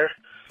every year.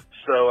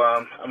 So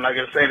I'm not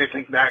going to say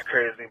anything that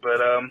crazy, but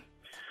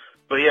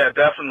yeah,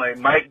 definitely.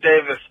 Mike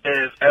Davis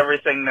is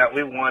everything that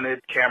we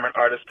wanted Cameron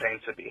Artis Payne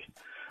to be.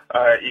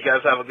 All right, you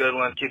guys have a good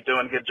one. Keep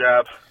doing a good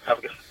job.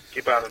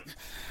 Keep on it.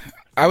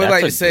 I would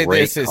like to say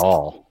this is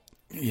call.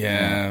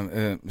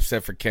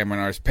 Except for Cameron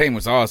Artis Payne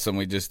was awesome.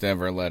 We just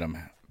never let him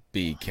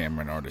be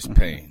Cameron Artis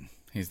Payne.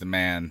 He's the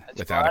man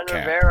without Ron a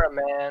cap. Rivera,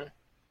 man.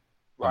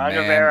 Ron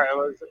Rivera.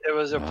 It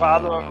was a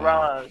problem with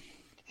Ron.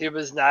 He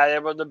was not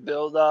able to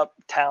build up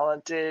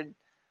talented.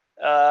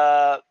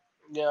 It's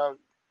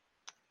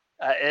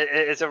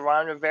a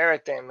Ron Rivera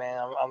thing,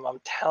 man. I'm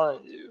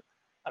telling you.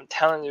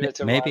 It's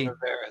a Ron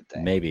Rivera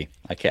thing. Maybe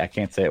I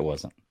can't say it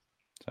wasn't.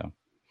 So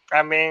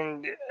I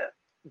mean,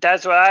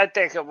 that's what I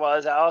think it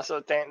was. I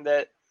also think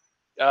that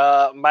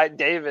Mike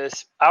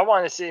Davis. I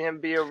want to see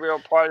him be a real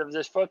part of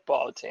this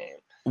football team.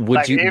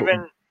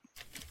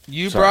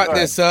 You brought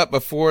this up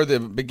before the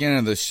beginning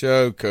of the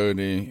show,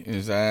 Cody.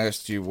 Is I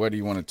asked you, what do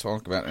you want to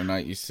talk about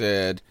tonight? You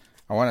said,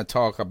 I want to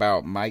talk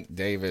about Mike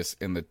Davis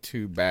in the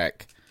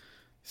two-back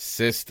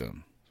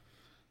system.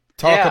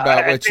 Talk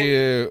about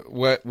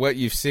what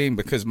you've seen,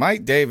 because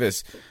Mike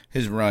Davis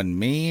has run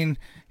mean.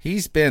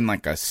 He's been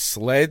like a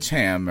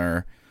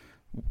sledgehammer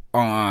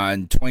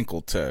on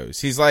twinkle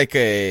toes. He's like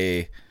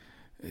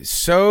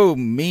so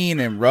mean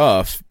and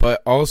rough,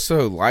 but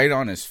also light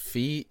on his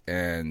feet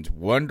and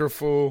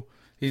wonderful.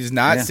 He's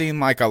not seen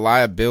like a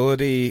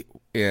liability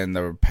in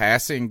the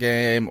passing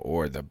game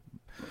or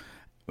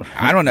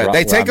I don't know.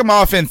 They take him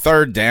off in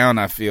third down,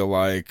 I feel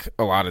like,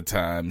 a lot of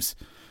times.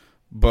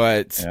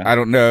 But I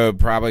don't know,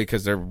 probably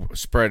because they're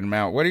spreading them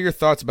out. What are your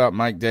thoughts about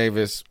Mike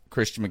Davis,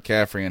 Christian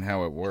McCaffrey, and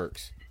how it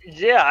works?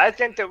 Yeah, I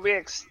think that we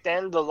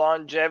extend the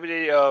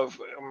longevity of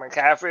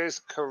McCaffrey's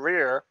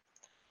career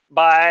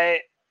by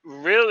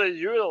really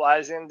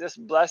utilizing this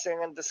blessing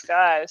in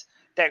disguise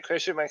that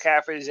Christian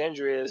McCaffrey's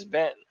injury has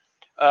been.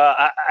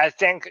 I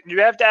think you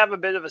have to have a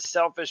bit of a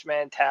selfish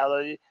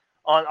mentality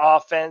on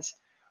offense.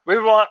 We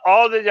want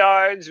all the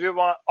yards, we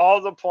want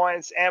all the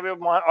points, and we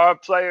want our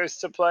players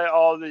to play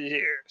all the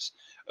years.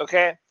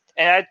 Okay?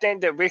 And I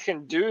think that we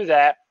can do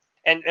that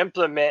and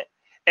implement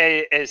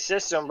a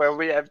system where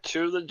we have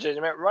two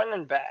legitimate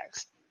running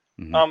backs.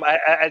 Mm-hmm.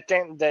 I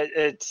think that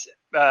it's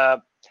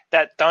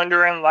that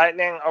thunder and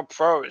lightning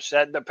approach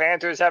that the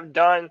Panthers have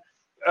done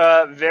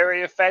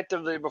very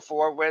effectively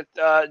before with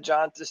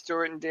Jonathan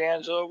Stewart and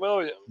D'Angelo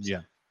Williams.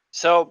 Yeah.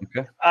 So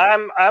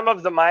I'm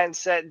of the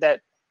mindset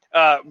that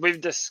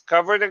we've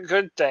discovered a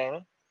good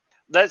thing.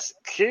 Let's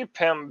keep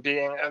him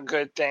being a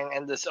good thing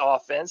in this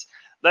offense.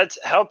 Let's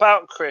help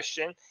out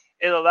Christian.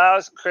 It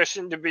allows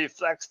Christian to be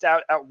flexed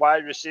out at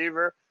wide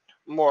receiver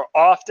more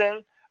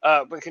often.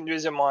 We can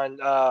use him on.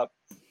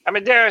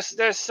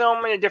 There's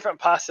so many different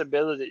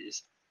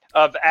possibilities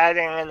of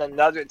adding in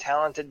another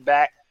talented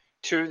back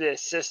to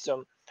this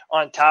system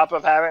on top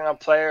of having a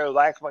player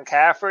like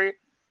McCaffrey.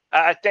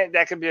 I think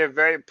that could be a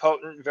very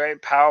potent, very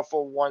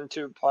powerful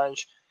 1-2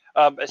 punch,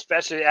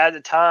 especially at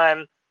a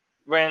time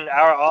when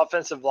our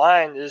offensive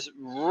line is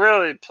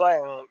really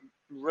playing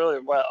really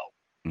well.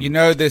 You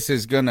know, this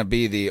is going to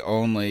be the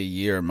only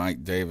year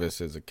Mike Davis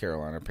is a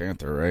Carolina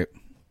Panther, right?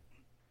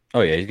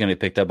 Oh, yeah, he's going to be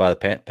picked up by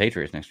the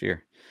Patriots next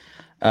year.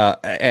 Or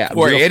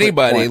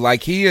anybody,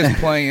 like he is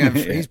playing,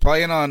 he's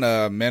playing on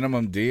a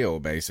minimum deal,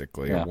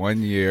 basically, a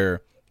 1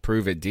 year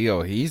prove-it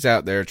deal. He's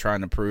out there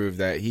trying to prove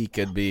that he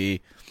could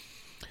be,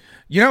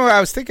 I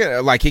was thinking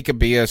like he could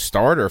be a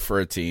starter for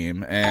a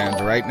team,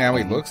 and right now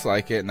he looks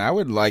like it, and I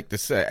would like to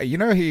say,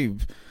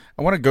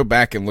 I want to go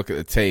back and look at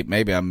the tape.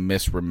 Maybe I'm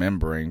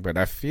misremembering, but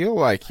I feel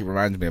like he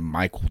reminds me of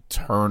Michael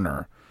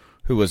Turner,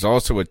 who was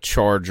also a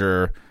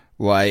Charger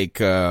like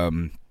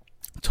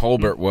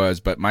Tolbert was,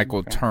 but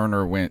Michael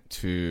Turner went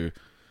to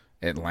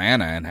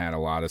Atlanta and had a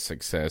lot of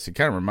success. He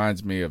kind of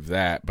reminds me of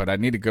that, but I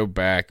need to go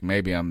back.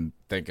 Maybe I'm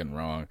thinking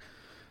wrong.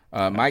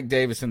 Mike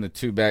Davis in the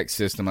two-back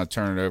system. I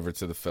turn it over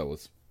to the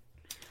fellas.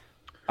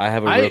 I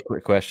have a real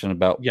quick question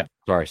about. Yeah.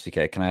 Sorry,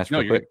 CK. Can I ask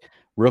real quick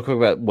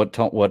about what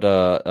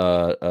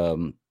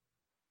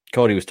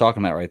Cody was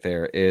talking about right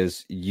there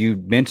is you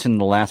mentioned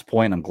the last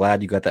point. I'm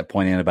glad you got that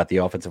point in about the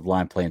offensive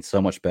line playing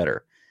so much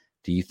better.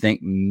 Do you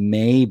think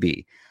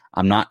maybe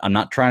I'm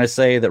not trying to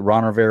say that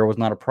Ron Rivera was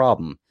not a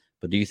problem,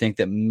 but do you think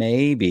that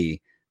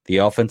maybe the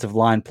offensive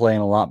line playing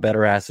a lot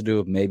better has to do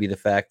with maybe the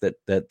fact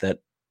that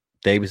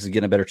Davis is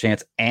getting a better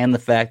chance and the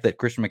fact that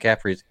Christian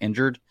McCaffrey is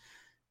injured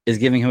is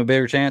giving him a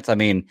bigger chance? I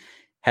mean,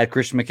 had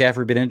Christian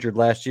McCaffrey been injured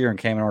last year and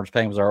Cameron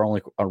Artis-Payne was our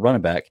only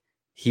running back,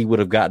 he would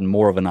have gotten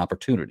more of an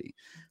opportunity.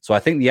 So I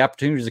think the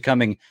opportunities are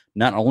coming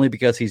not only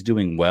because he's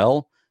doing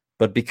well,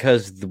 but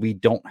because we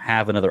don't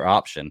have another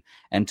option.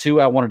 And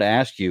two, I wanted to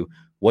ask you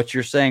what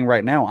you're saying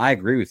right now. I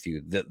agree with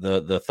you.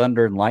 The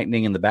Thunder and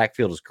Lightning in the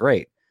backfield is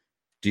great.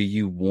 Do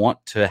you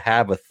want to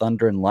have a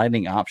Thunder and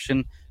Lightning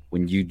option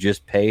when you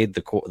just paid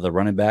the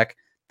running back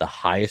the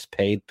highest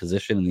paid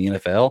position in the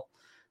NFL?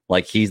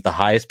 Like, he's the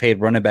highest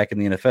paid running back in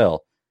the NFL.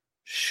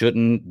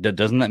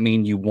 Doesn't that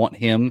mean you want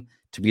him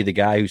to be the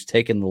guy who's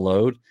taking the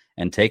load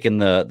and taking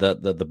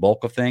the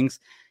bulk of things?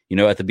 You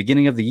know, at the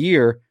beginning of the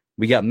year,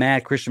 we got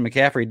mad Christian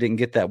McCaffrey didn't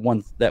get that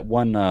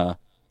one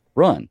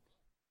run.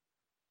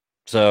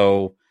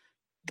 So,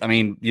 I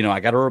mean, you know,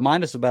 I got to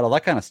remind us about all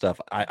that kind of stuff.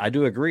 I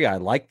do agree. I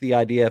like the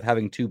idea of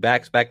having two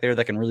backs back there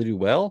that can really do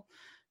well,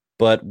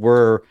 but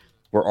we're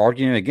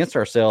arguing against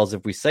ourselves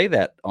if we say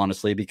that,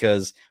 honestly,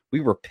 because we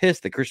were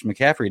pissed that Christian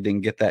McCaffrey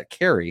didn't get that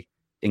carry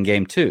in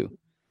game 2.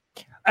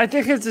 I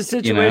think it's a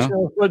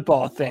situational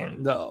football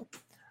thing, though.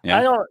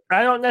 Yeah.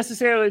 I don't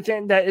necessarily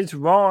think that it's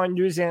wrong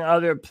using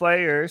other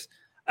players.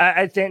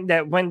 I think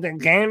that when the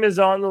game is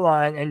on the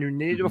line and you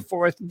need a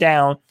fourth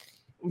down,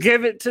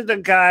 give it to the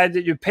guy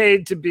that you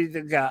paid to be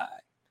the guy.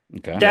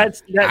 Okay.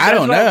 I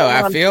don't know.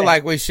 I feel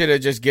like we should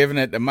have just given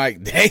it to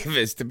Mike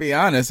Davis, to be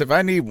honest. If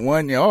I need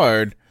 1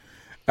 yard,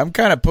 I'm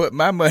kind of putting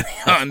my money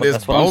on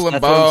this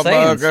bowling ball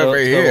bug over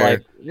here.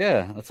 Like,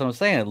 yeah, that's what I'm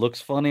saying. It looks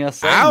funny.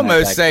 I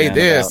almost say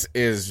this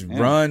is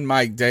run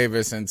Mike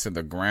Davis into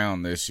the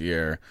ground this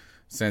year,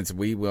 since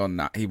he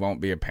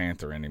won't be a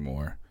Panther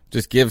anymore.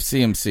 Just give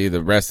CMC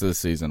the rest of the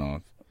season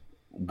off.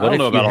 What if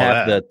you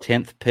have the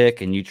 10th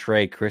pick and you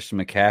trade Christian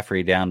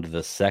McCaffrey down to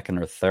the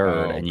 2nd or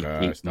 3rd and you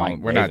keep Mike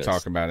We're Davis? Not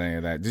talking about any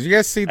of that. Did you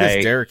guys see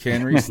this Derrick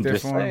Henry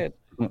stiff one?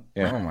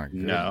 Yeah. Oh my god!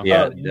 No.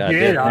 Yeah,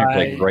 Derrick Henry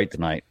played great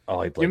tonight.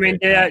 Oh, he played.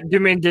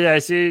 Did I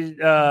see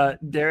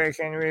Derrick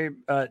Henry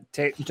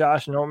take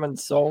Josh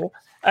Norman's soul?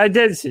 I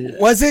did see that.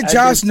 Was it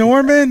Josh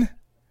Norman?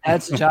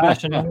 That's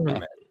Josh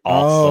Norman.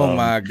 Awesome. Oh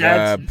my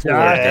god! Poor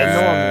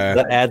guy.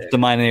 That adds to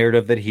my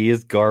narrative that he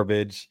is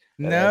garbage.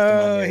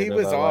 No, he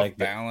was off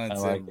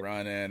balance and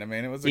running. I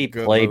mean, it was he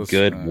played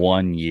good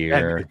 1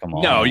 year. Come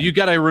on. No, you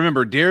got to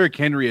remember, Derrick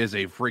Henry is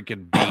a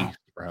freaking beast.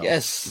 Bro.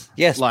 Yes,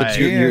 but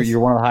you're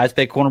one of the highest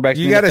paid cornerbacks.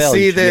 You got to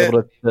see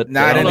that.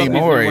 Not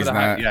anymore. He's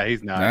not. Yeah,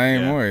 he's not. Not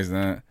anymore. He's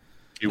not.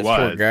 He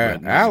was.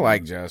 I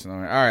like Josh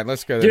Norman. All right,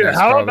 let's go to the next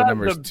call. The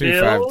number is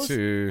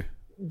 252.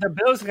 The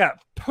Bills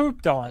got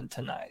pooped on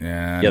tonight.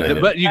 Yeah,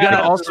 but you got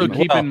to also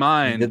keep in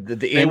mind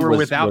they were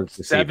without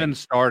 7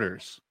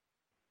 starters.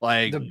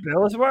 Like the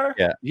Bills were.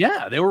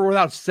 Yeah, they were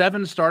without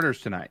 7 starters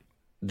tonight.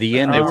 The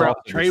end. They were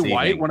Trey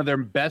White, one of their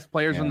best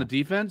players on the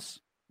defense.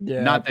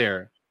 Not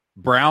there.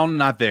 Brown,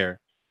 not there.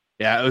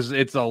 Yeah,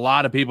 it's a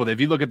lot of people.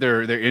 If you look at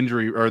their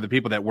injury or the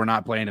people that were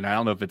not playing, and I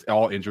don't know if it's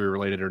all injury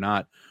related or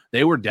not,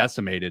 they were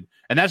decimated.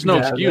 And that's no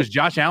excuse.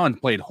 Josh Allen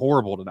played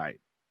horrible tonight.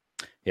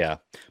 Yeah.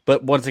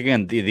 But once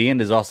again, the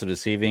end is also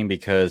deceiving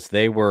because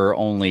they were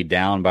only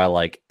down by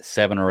like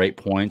 7 or 8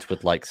 points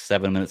with like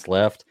 7 minutes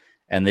left,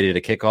 and they did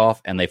a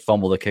kickoff and they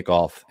fumbled the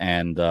kickoff,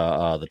 and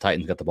the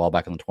Titans got the ball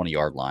back on the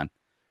 20-yard line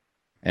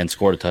and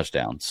scored a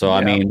touchdown. So,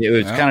 I mean, it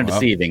was kind of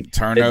deceiving.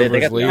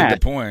 Turnovers lead the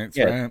points.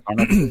 Yeah, right?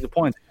 Turnovers lead the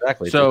points,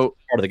 exactly. So it's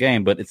part of the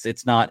game, but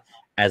it's not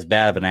as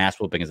bad of an ass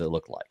whooping as it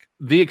looked like.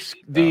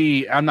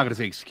 I'm not going to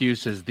say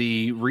excuses.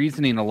 The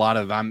reasoning a lot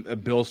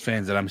of Bills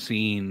fans that I'm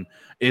seeing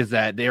is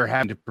that they're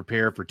having to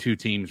prepare for 2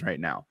 teams right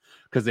now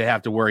because they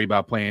have to worry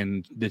about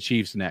playing the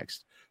Chiefs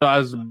next. So I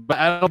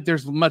don't think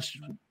there's much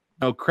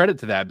credit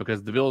to that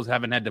because the Bills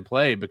haven't had to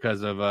play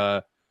because of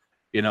the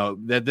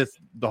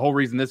whole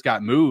reason this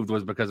got moved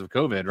was because of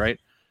COVID, right?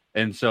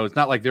 And so it's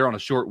not like they're on a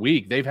short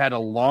week. They've had a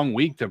long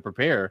week to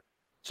prepare.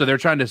 So they're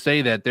trying to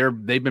say that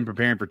they've been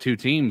preparing for 2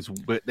 teams,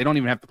 but they don't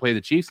even have to play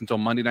the Chiefs until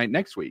Monday night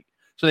next week.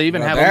 So they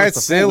even have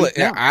that's silly.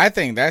 I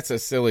think that's a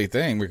silly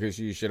thing because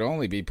you should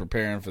only be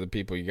preparing for the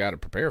people you got to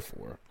prepare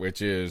for,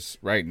 which is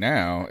right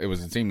now it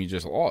was the team you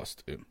just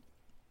lost to.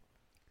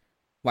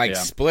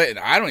 Split.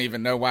 I don't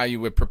even know why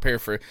you would prepare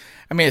for.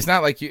 I mean, it's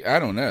not like you. I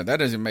don't know. That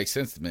doesn't make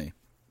sense to me.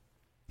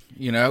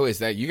 Is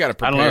that you got to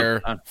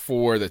prepare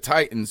for the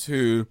Titans,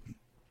 who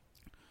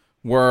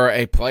were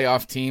a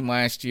playoff team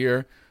last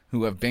year,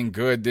 who have been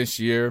good this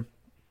year.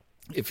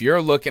 If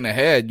you're looking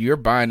ahead, you're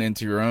buying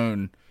into your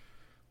own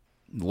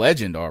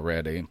legend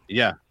already.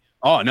 Yeah.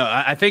 Oh, no,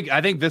 I think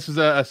this is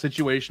a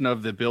situation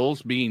of the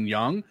Bills being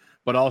young,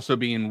 but also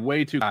being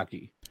way too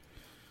cocky.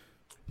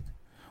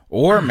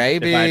 Or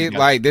maybe,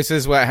 this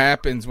is what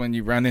happens when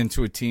you run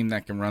into a team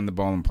that can run the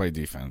ball and play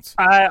defense.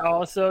 I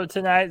also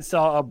tonight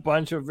saw a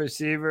bunch of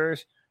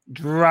receivers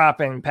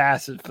dropping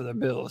passes for the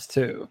Bills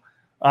too.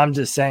 I'm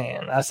just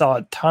saying. I saw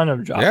a ton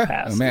of drop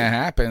passes. I mean, it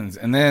happens.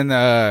 And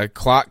then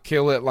clock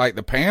kill it like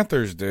the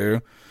Panthers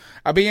do.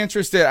 I'd be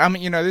interested. I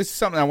mean, this is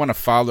something I want to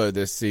follow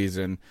this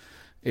season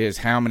is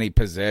how many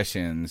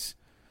possessions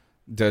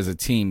does a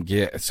team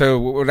get. So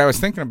what I was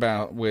thinking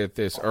about with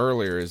this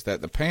earlier is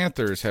that the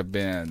Panthers have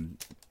been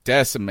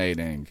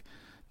decimating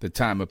the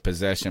time of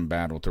possession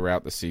battle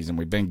throughout the season.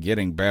 We've been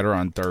getting better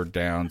on third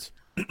downs,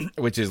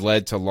 which has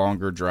led to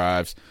longer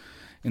drives.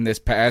 In this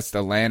past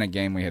Atlanta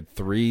game, we had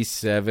three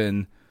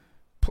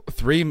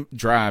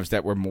drives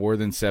that were more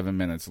than 7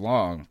 minutes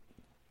long.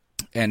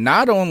 And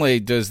not only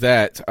does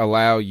that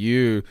allow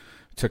you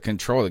to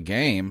control the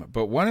game,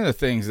 but one of the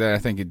things that I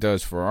think it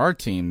does for our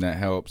team that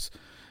helps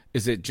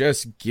is it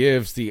just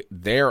gives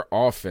their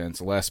offense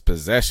less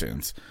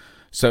possessions.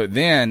 So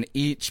then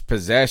each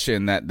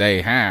possession that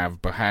they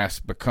have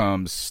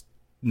becomes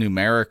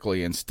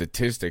numerically and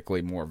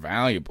statistically more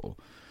valuable.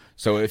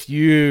 So if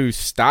you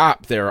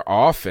stop their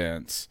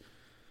offense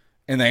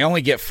and they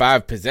only get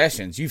 5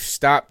 possessions, you've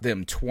stopped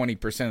them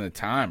 20% of the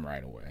time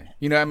right away.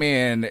 You know what I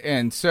mean?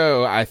 And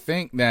so I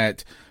think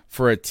that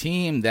for a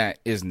team that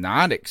is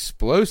not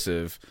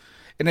explosive,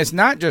 and it's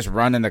not just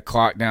running the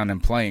clock down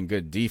and playing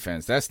good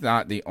defense, that's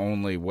not the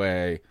only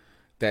way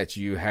that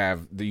you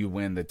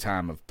win the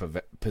time of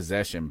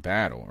possession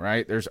battle,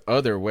 right? There's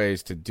other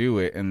ways to do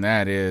it, and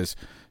that is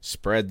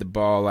spread the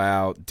ball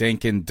out,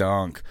 dink and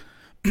dunk.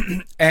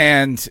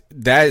 And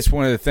that is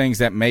one of the things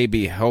that may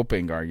be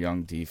helping our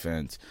young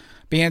defense.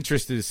 Be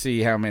interested to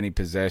see how many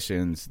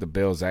possessions the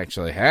Bills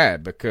actually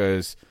had,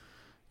 because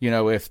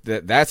if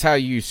that's how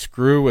you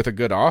screw with a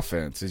good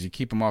offense is you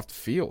keep them off the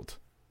field.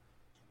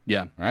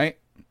 Yeah. Right?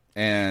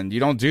 And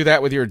you don't do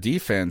that with your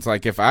defense.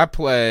 Like if I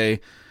play,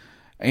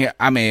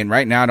 I mean,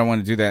 right now I don't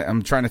want to do that.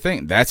 I'm trying to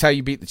think. That's how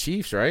you beat the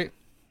Chiefs, right?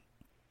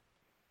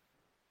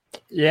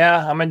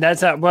 Yeah, I mean,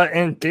 that's how, but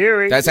in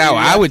theory. That's how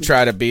I would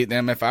try to beat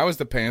them if I was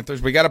the Panthers.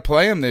 We got to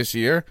play them this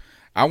year.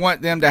 I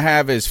want them to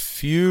have as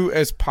few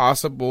as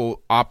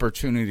possible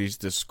opportunities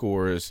to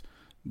score as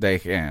they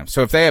can.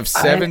 So if they have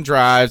 7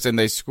 drives and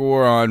they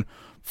score on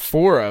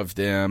 4 of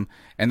them,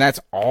 and that's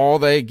all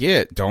they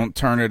get, don't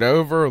turn it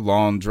over,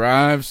 long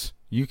drives,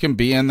 you can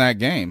be in that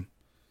game.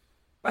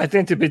 I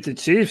think to beat the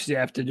Chiefs, you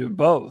have to do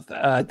both.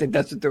 I think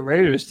that's what the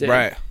Raiders did.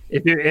 Right.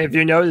 If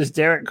you notice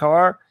Derek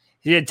Carr,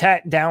 he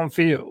attacked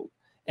downfield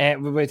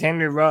and with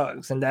Henry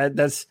Ruggs, and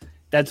that's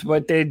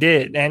what they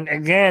did. And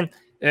again,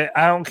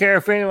 I don't care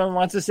if anyone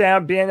wants to say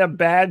I'm being a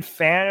bad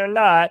fan or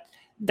not.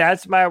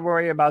 That's my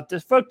worry about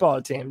this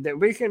football team, that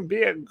we can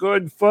be a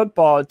good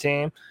football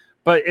team,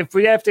 but if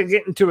we have to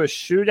get into a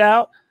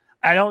shootout,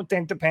 I don't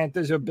think the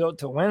Panthers are built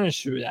to win a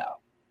shootout.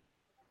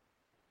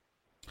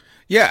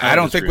 Yeah, I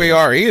don't think we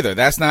are either.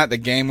 That's not the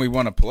game we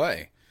want to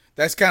play.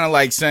 That's kind of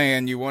like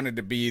saying you wanted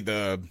to be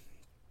the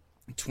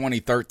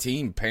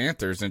 2013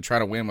 Panthers and try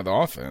to win with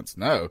offense.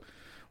 No,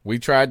 we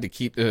tried to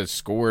keep the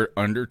score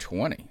under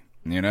 20,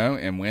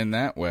 and win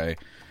that way.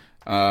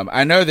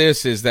 I know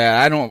this is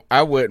that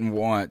I wouldn't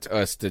want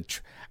us to.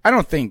 I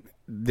don't think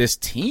this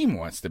team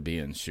wants to be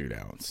in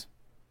shootouts.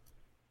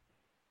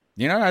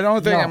 I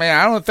don't think. No. I mean,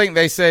 I don't think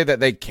they say that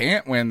they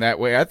can't win that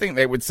way. I think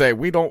they would say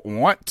we don't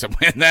want to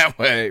win that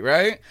way,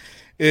 right?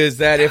 Is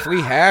that if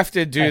we have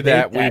to do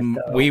that,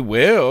 we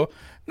will.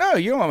 No,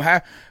 you don't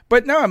have.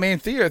 But no, I mean,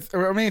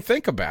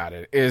 think about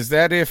it. Is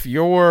that if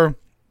you're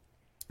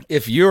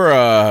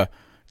a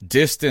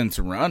distance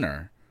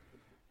runner,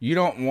 you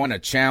don't want to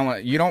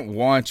challenge. You don't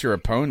want your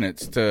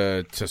opponents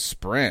to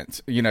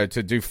sprint. To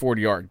do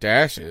 40-yard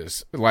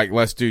dashes. Like,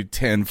 let's do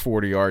 10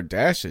 40-yard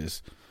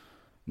dashes.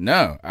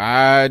 No,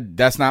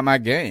 that's not my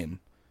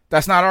game.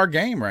 That's not our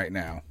game right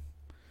now.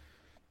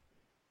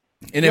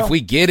 And if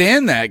we get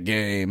in that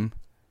game,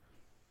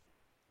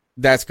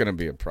 that's going to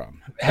be a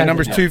problem.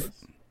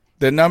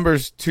 The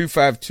number's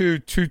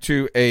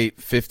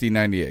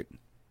 252-228-5098.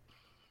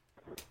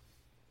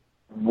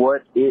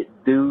 What it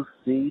do,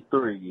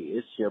 C3?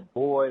 It's your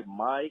boy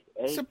Mike,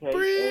 a.k.a.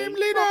 Supreme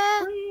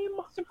Leader.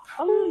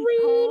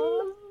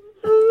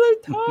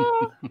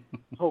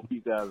 Hope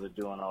you guys are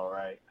doing all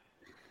right.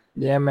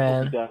 Yeah,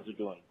 man. Hope you guys are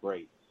doing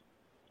great.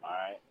 All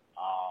right.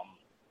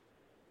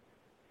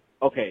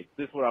 Okay,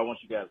 this is what I want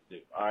you guys to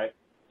do. All right,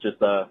 just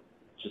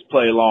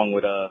play along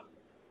with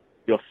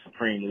your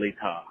Supreme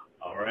Leader.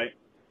 All right,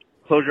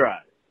 close your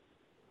eyes.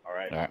 All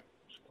right,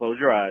 just close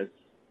your eyes.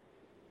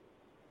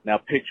 Now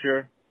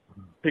picture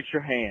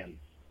hands.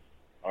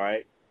 All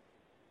right,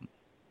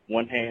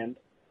 one hand,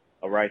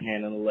 a right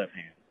hand, and a left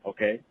hand.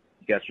 Okay,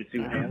 you got your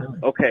 2 hands.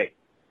 Okay,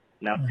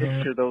 now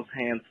picture those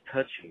hands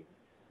touching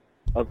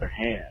other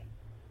hand.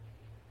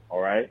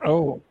 All right.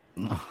 Oh.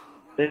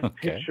 Then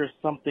picture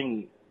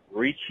something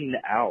reaching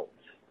out,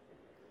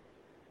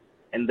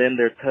 and then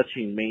they're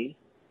touching me.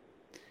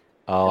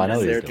 Oh, I know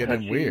what he's doing.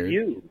 Touching weird.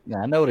 You.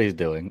 Yeah, I know what he's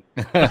doing.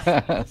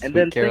 And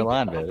then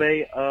Carolina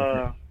say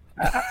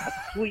a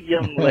sweet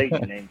young lady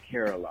named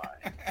Caroline.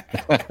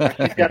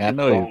 She's got I this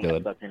know song he's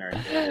good. stuck in her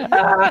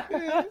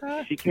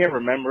head. She can't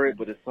remember it,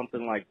 but it's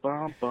something like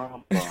bum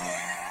bum bum.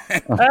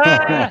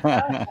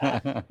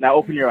 Now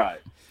open your eyes.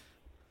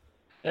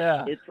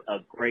 Yeah. It's a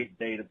great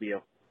day to be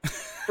a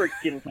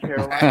freaking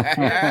Carolina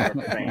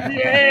Panthers fan.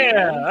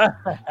 Yeah.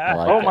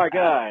 Oh my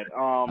God.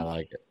 I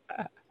like it.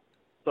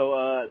 So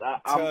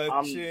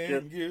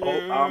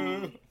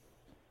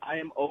I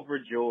am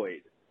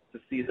overjoyed to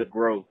see the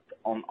growth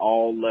on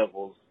all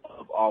levels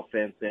of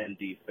offense and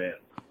defense.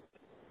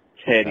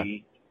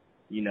 Teddy,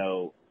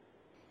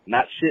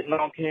 not shitting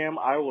on Cam.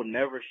 I will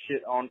never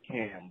shit on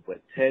Cam,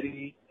 but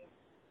Teddy,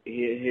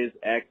 his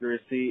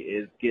accuracy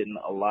is getting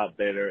a lot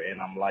better,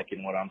 and I'm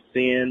liking what I'm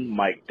seeing.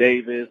 Mike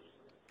Davis,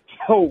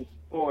 oh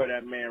boy,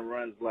 that man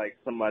runs like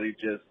somebody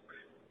just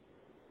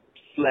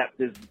slapped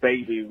his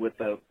baby with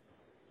a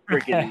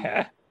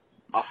freaking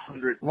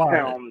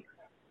 100-pound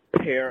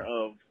pair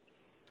of,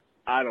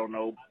 I don't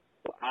know,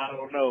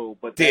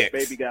 but Dicks. that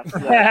baby got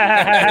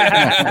slapped.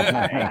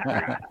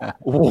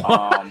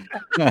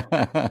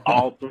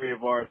 All three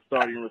of our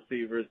starting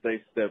receivers,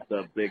 they stepped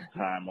up big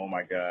time. Oh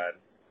my God.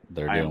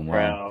 They're I am doing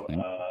proud.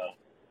 well.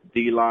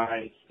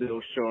 D-line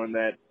still showing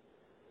that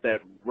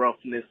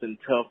roughness and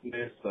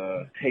toughness.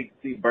 Hate to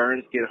see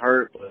Burns get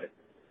hurt, but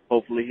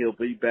hopefully he'll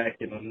be back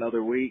in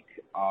another week.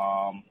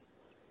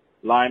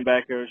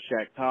 Linebacker,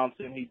 Shaq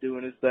Thompson, he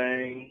doing his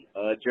thing.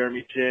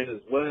 Jeremy Chin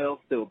as well,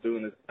 still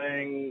doing his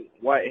thing.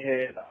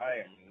 Whitehead,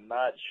 I am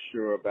not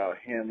sure about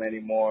him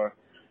anymore.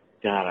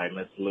 God, I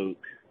miss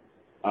Luke.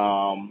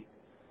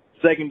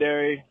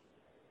 Secondary,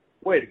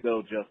 way to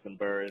go, Justin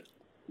Burris.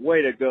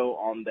 Way to go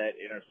on that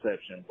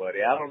interception,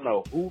 buddy. I don't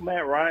know who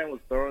Matt Ryan was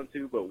throwing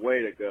to, but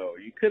way to go.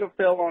 You could have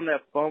fell on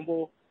that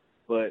fumble,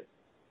 but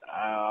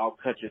I'll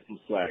cut you some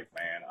slack,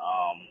 man.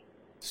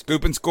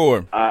 Scoop and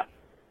score. I'm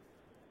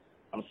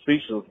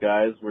speechless,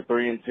 guys. We're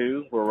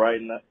 3-2. We're right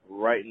in the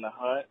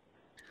hunt.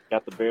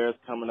 Got the Bears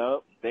coming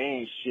up. They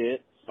ain't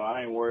shit, so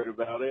I ain't worried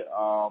about it.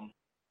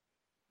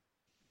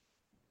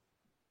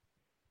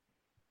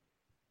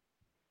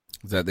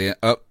 Is that the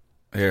up?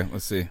 Here,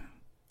 let's see.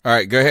 All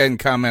right, go ahead and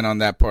comment on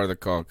that part of the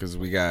call because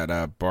we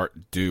got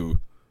Bart Dew.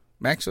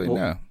 Actually,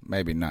 no,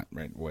 maybe not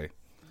right away.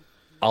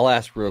 I'll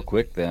ask real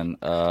quick then.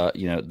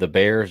 The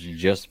Bears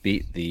just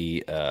beat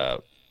the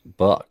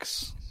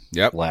Bucks.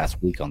 Yep.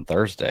 Last week on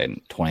Thursday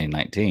in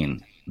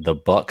 2019. The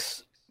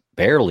Bucks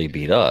barely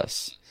beat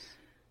us.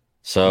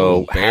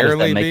 So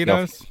barely beat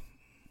us?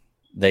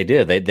 They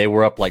did. They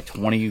were up like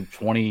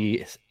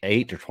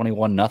 28 or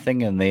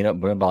 21-0, and they ended up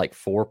winning by like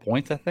 4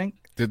 points, I think.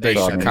 Did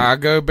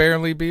Chicago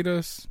barely beat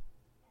us?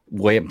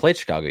 We haven't played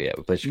Chicago yet.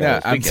 We played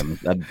Chicago this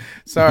weekend.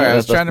 Sorry, I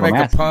was trying to make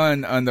a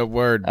pun on the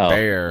word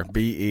bear.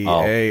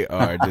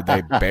 B-E-A-R. Did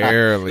they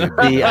barely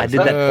beat us? I did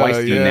that twice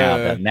to you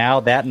now. Now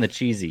that and the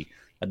cheesy.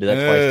 I did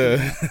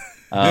that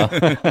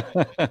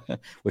twice.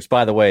 Which,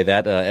 by the way,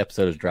 that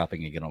episode is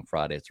dropping again on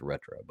Friday. It's a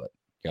retro, but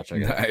y'all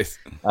check it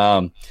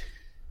out.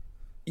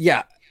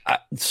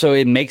 So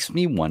it makes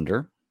me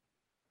wonder,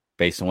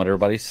 based on what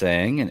everybody's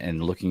saying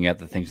and looking at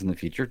the things in the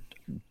future,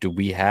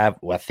 I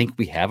think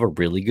we have a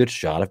really good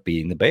shot of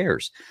beating the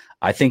Bears.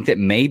 I think that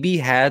maybe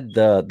had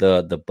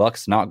the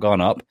Bucks not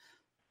gone up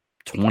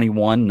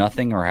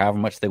 21-0 or however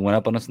much they went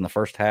up on us in the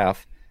first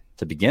half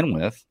to begin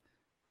with,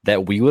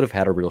 that we would have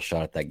had a real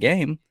shot at that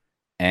game,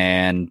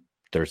 and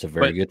there's a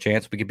very good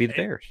chance we could beat the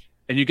Bears.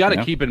 And you got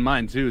to keep in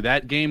mind, too,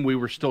 that game we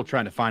were still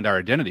trying to find our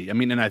identity. I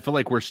mean, and I feel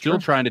like we're still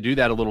trying to do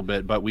that a little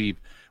bit, but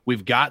we've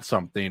got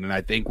something, and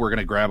I think we're going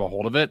to grab a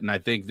hold of it, and I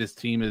think this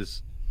team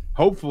is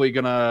hopefully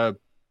going to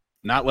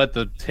not let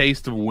the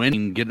taste of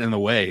winning get in the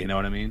way, you know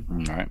what I mean?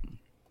 All right.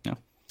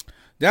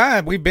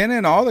 Yeah, we've been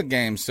in all the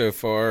games so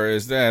far.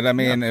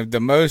 The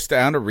most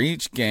out of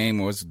reach game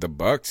was the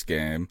Bucks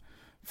game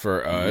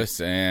for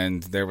us,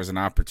 and there was an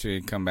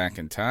opportunity to come back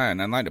and tie.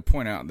 And I'd like to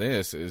point out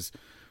this is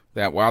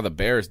that while the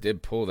Bears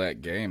did pull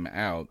that game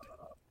out,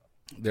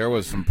 there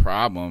was some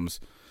problems.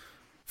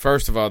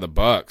 First of all, the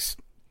Bucks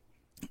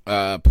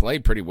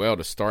played pretty well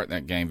to start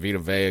that game. Vita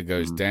Vea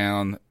goes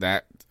down.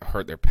 That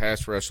hurt their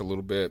pass rush a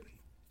little bit,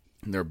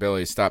 their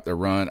ability to stop their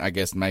run. I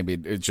guess maybe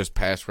it's just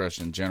pass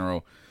rush in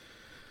general.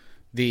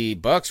 The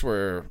Bucks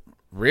were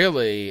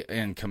really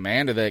in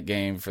command of that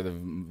game for the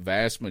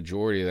vast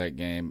majority of that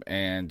game,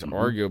 and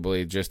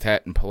arguably just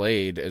hadn't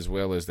played as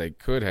well as they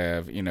could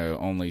have,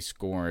 only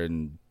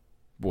scoring,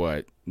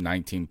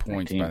 19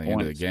 points by the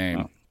end of the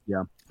game. Oh,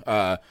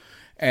 yeah.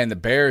 And the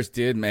Bears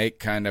did make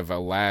kind of a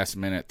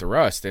last-minute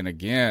thrust. And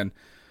again,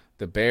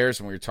 the Bears,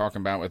 and we were talking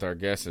about with our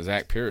guest,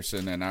 Zach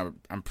Pearson, and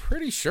I'm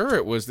pretty sure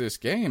it was this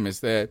game, is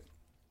that,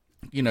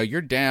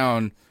 you're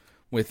down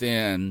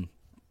within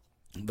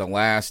the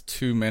last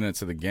 2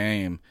 minutes of the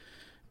game,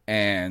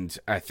 and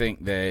I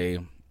think they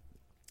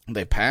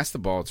passed the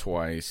ball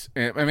twice.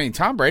 I mean,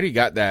 Tom Brady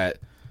got the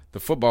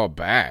football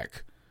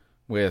back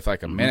with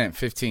like a minute and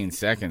 15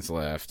 seconds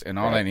left, and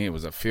all they needed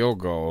was a field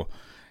goal.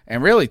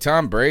 And really,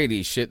 Tom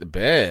Brady shit the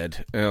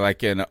bed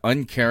like in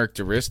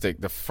uncharacteristic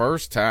the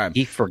first time.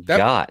 He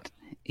forgot.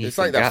 It's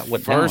like the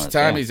first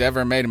time he's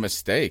ever made a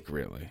mistake,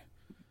 really.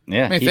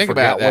 Yeah, I mean, think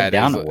about that. What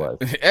down it was.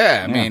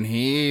 Yeah, I mean,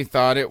 he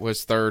thought it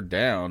was third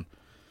down.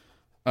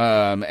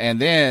 And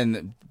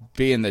then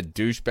being the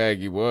douchebag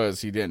he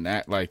was, he didn't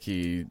act like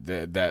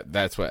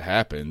that's what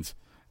happens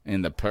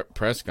in the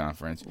press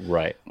conference.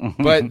 Right.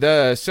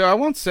 But so I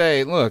won't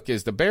say, look,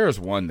 is the Bears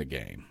won the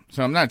game.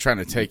 So I'm not trying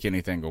to take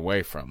anything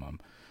away from them.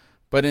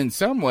 But in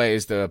some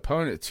ways, three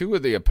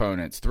of the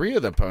opponents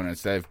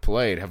they've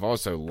played have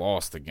also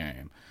lost the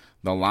game.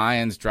 The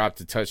Lions dropped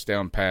a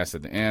touchdown pass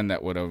at the end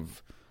that would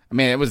have, I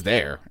mean, it was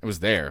there. It was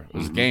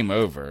game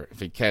over if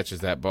he catches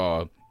that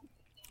ball.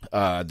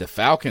 The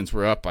Falcons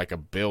were up like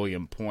 1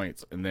 billion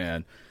points and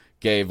then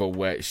gave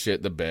away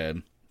shit the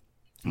bed.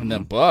 And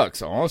then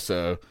Bucks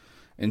also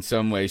in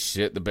some ways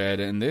shit the bed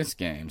in this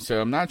game.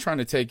 So I'm not trying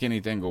to take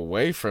anything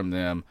away from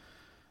them,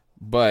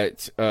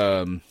 but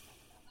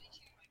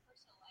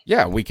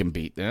yeah, we can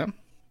beat them.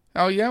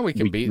 Oh yeah, we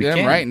can beat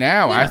them right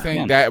now. Yeah, I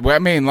think that, I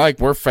mean, like,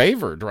 we're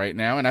favored right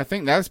now, and I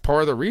think that's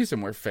part of the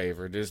reason we're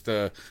favored is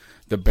the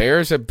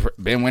Bears have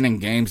been winning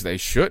games they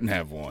shouldn't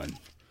have won.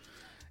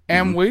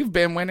 And we've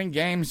been winning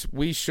games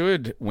we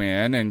should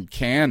win and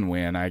can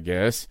win, I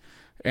guess.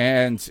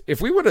 And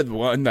if we would have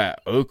won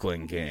that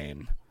Oakland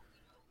game,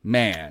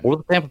 man. Or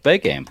the Tampa Bay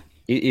game.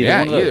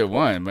 Either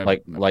one.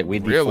 But like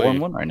we'd be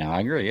 4-1 right now. I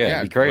agree. Yeah,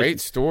 it'd be crazy. Great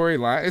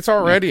storyline. It's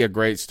already a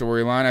great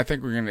storyline. I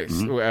think we're going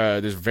to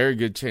there's a very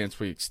good chance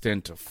we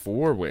extend to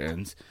 4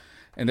 wins.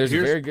 And there's a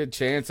very good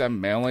chance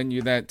I'm mailing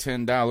you that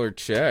 $10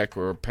 check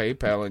or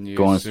PayPaling you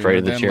going straight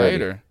to the charity.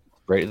 Later.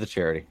 Straight to the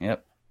charity.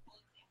 Yep.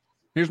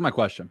 Here's my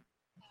question.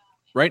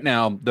 Right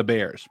now, the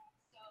Bears.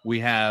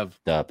 We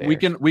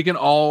can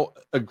all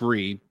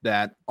agree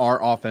that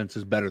our offense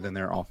is better than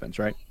their offense,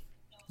 right?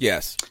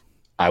 Yes.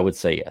 I would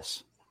say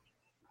yes.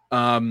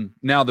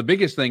 Now the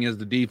biggest thing is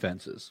the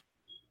defenses.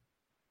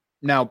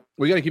 Now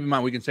we got to keep in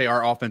mind, we can say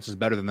our offense is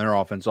better than their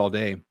offense all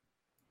day,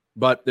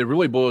 but it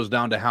really boils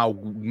down to how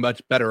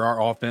much better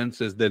our offense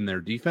is than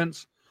their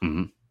defense,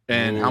 and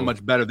how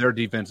much better their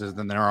defense is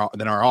than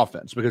our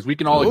offense. Because we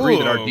can all agree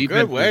that our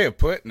defense. Good way of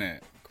putting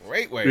it.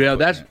 Great way. Yeah,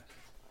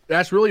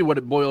 that's really what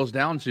it boils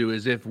down to.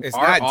 Is if it's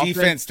not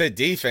defense to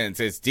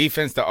defense, it's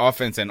defense to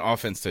offense and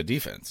offense to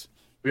defense.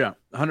 Yeah,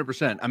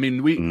 100%. I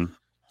mean, we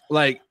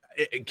like.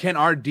 Can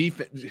our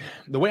defense,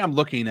 the way I'm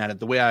looking at it,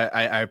 the way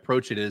I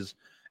approach it is,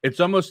 it's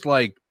almost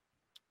like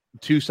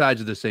two sides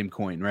of the same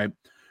coin, right?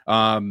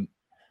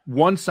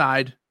 One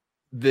side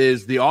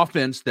is the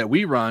offense that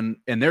we run,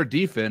 and their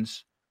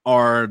defense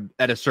are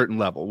at a certain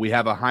level. We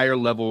have a higher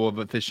level of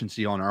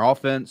efficiency on our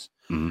offense,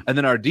 and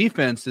then our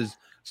defense is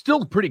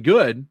still pretty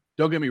good.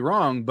 Don't get me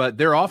wrong, but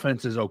their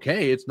offense is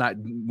okay. It's not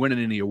winning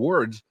any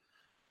awards.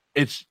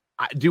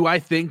 Do I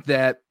think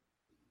that?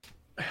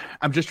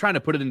 I'm just trying to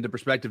put it into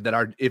perspective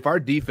that if our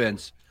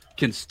defense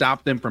can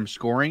stop them from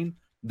scoring,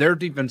 their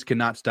defense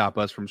cannot stop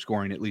us from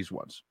scoring at least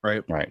once,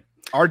 right? Right.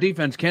 Our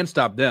defense can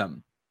stop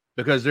them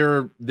because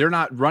they're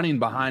not running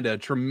behind a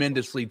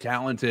tremendously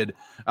talented,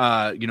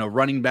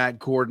 running back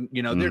core.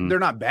 They're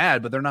not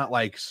bad, but they're not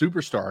like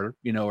superstar,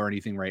 or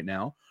anything right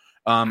now.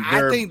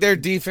 I think their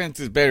defense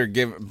is better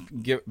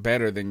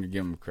better than you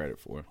give them credit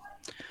for.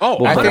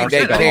 Oh, I think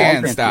they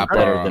can stop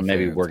our offense.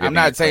 Maybe I'm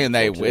not saying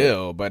they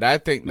will, but I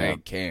think they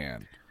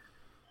can.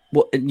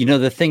 Well,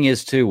 the thing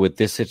is, too, with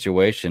this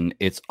situation,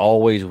 it's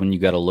always, when you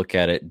got to look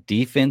at it,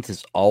 defense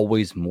is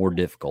always more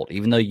difficult.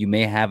 Even though you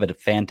may have a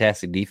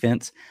fantastic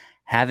defense,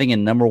 having a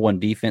number one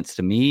defense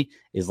to me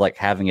is like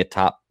having a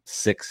top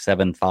 6,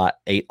 7, 5,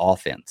 8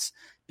 offense,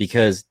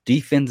 because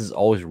defense is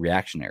always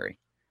reactionary.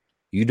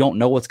 You don't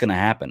know what's going to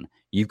happen.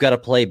 You've got to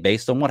play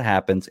based on what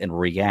happens and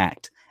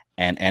react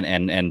and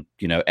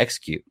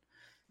execute.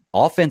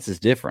 Offense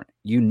is different.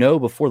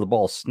 Before the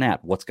ball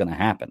snapped what's going to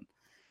happen.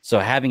 So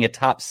having a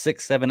top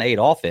 6, 7, 8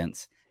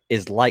 offense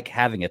is like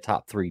having a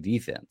top 3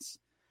 defense.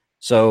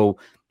 So,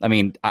 I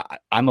mean,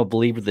 I'm a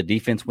believer that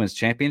defense wins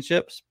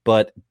championships,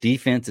 but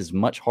defense is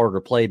much harder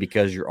to play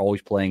because you're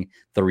always playing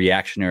the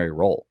reactionary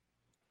role.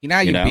 You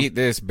beat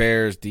this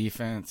Bears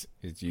defense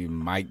is you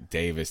Mike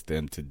Davis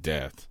them to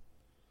death.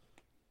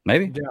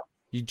 Maybe. Yeah.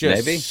 You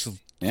just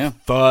maybe.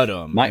 Thud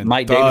them.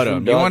 Mike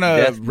Davis. You want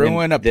to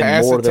ruin a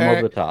pass attack?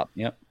 Over the top.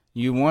 Yep.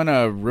 You want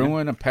to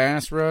ruin a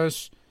pass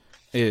rush?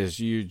 Is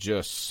you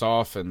just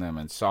soften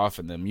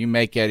them. You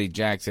make Eddie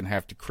Jackson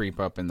have to creep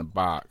up in the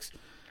box,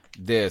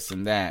 this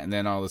and that, and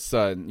then all of a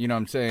sudden, you know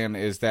what I'm saying,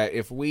 is that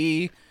if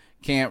we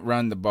can't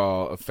run the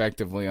ball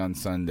effectively on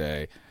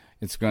Sunday,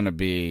 it's going to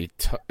be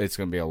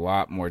a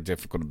lot more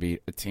difficult to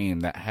beat a team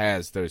that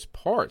has those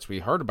parts. We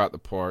heard about the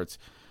parts,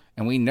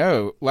 and we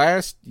know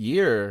last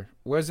year,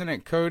 wasn't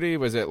it, Cody?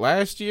 Was it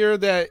last year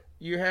that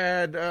you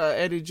had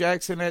Eddie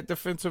Jackson at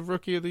Defensive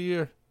Rookie of the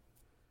Year?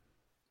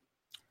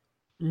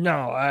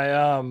 No,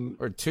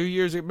 or 2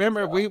 years.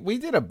 Remember, we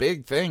did a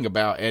big thing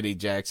about Eddie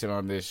Jackson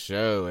on this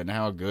show and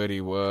how good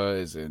he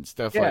was and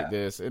stuff like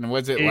this. And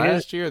was it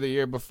last year or the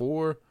year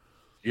before?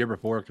 Year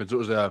before, because it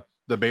was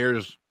the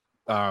Bears.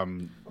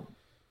 It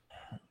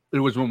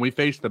was when we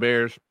faced the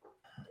Bears,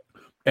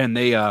 and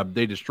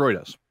they destroyed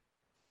us.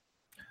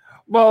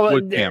 Well,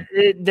 with Cam.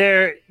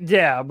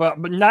 but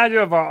neither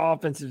of our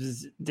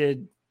offenses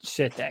did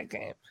shit that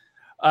game.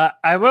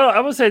 I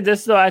will say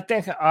this though. I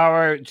think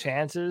our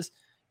chances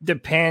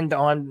depend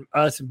on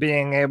us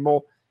being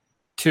able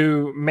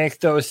to make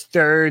those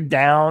third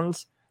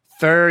downs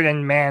third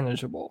and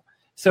manageable.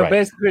 So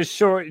basically,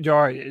 short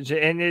yardage.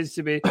 It needs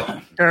to be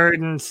 3rd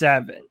and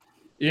 7.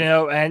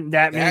 And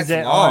that means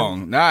that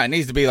long. It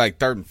needs to be like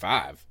 3rd and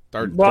 5.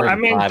 What I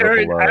mean is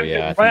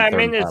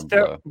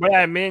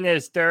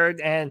 3rd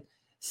and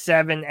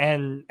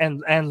 7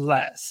 and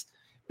less.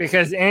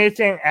 Because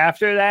anything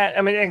after that,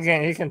 I mean,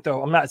 again, he can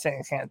throw. I'm not saying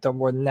he can't throw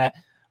more than that,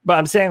 but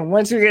I'm saying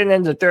once you're getting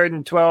into 3rd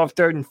and 12,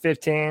 3rd and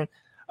 15,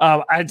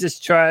 I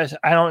just trust.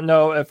 I don't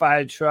know if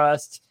I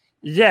trust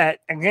yet.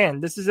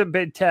 Again, this is a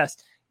big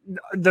test.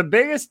 The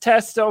biggest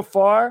test so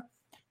far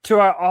to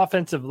our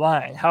offensive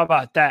line. How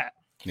about that?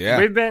 Yeah,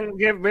 we've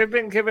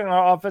been giving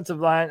our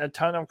offensive line a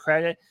ton of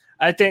credit.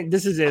 I think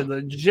this is a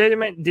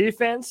legitimate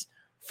defense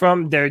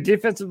from their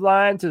defensive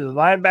line to the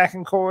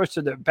linebacking core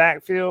to their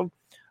backfield.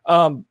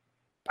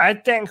 I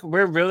think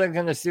we're really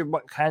going to see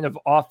what kind of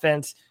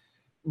offense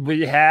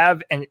we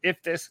have, and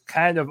if this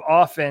kind of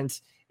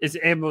offense is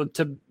able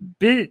to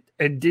beat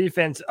a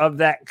defense of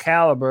that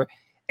caliber.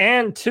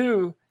 And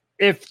 2,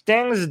 if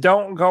things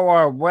don't go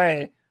our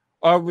way,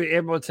 are we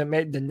able to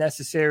make the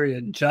necessary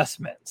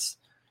adjustments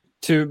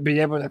to be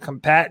able to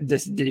combat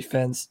this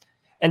defense?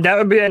 And that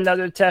would be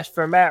another test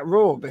for Matt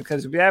Rule,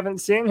 because we haven't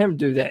seen him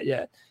do that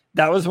yet.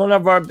 That was one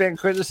of our big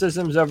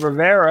criticisms of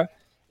Rivera,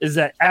 is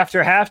that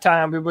after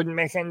halftime, we wouldn't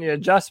make any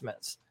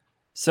adjustments.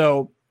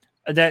 So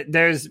that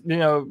there's,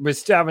 we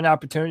still have an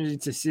opportunity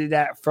to see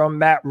that from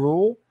Matt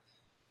Rule.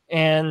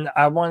 And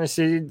I want to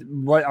see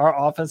what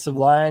our offensive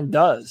line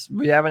does.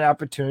 We have an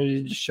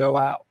opportunity to show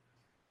out.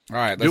 All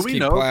right, let's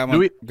keep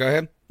plowing. Go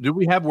ahead. Do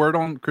we have word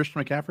on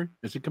Christian McCaffrey?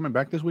 Is he coming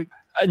back this week?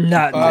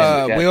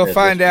 We'll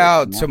find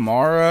out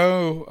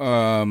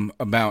tomorrow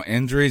about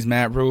injuries.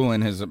 Matt Rule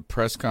in his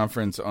press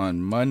conference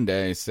on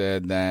Monday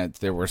said that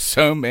there were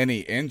so many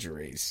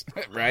injuries,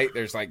 right?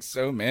 There's like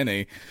so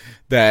many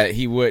that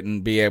he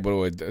wouldn't be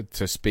able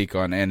to speak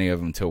on any of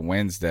them until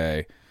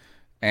Wednesday.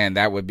 And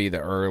that would be the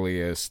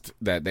earliest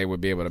that they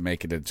would be able to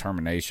make a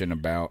determination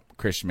about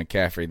Christian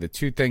McCaffrey. The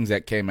 2 things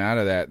that came out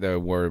of that, though,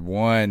 were,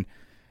 1,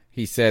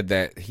 he said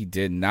that he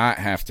did not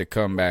have to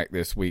come back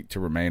this week to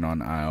remain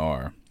on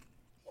IR.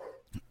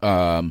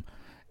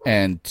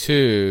 And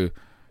 2,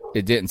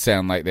 it didn't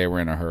sound like they were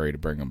in a hurry to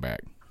bring him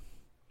back.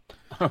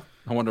 I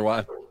wonder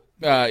why.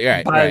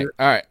 Right. All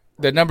right.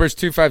 The number is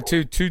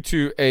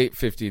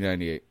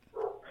 252-228-5098.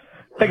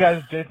 Hey guys,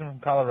 it's Jason from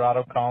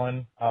Colorado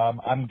calling.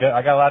 I'm good.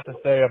 I got a lot to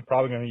say. I'm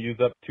probably going to use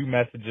up 2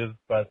 messages,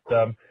 but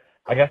I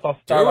guess I'll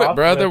start off. Do it,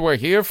 brother. We're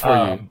here for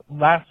you.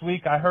 Last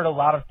week, I heard a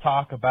lot of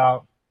talk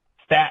about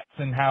stats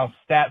and how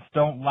stats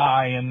don't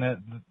lie, and that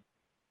if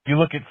you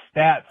look at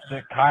stats,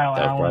 that Kyle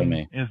Allen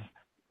is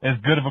as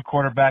good of a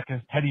quarterback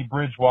as Teddy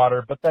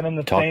Bridgewater. But then in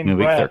the same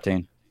breath,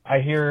 I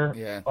hear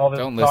all this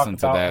talk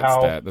about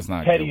how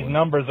Teddy's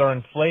numbers are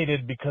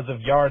inflated because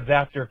of yards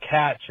after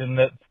catch, and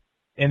that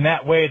in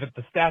that way that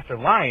the stats are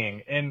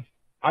lying. And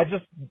I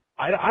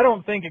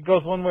don't think it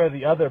goes one way or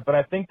the other, but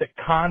I think that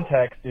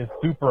context is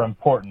super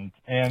important.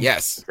 And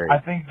yes, I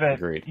think that,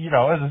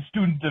 as a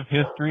student of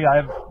history,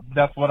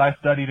 that's what I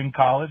studied in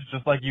college,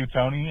 just like you,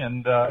 Tony.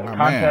 And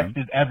context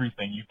is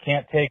everything. You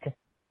can't take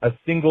a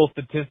single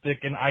statistic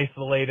and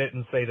isolate it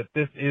and say that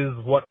this is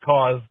what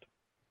caused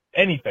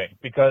anything,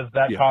 because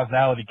that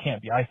causality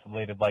can't be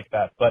isolated like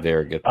that. But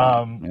very good.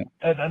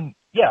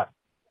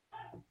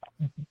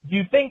 Do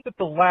you think that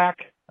the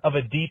lack of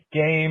a deep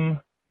game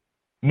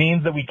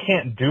means that we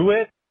can't do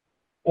it,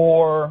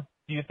 or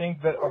do you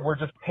think that we're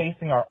just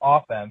pacing our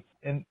offense?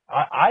 And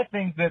I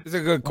think that it's a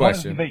good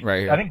question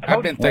right here. I think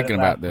I've been thinking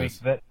about this.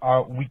 That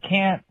by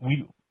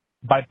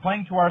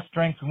playing to our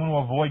strengths, we want to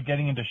avoid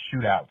getting into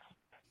shootouts.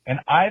 And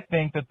I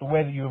think that the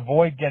way that you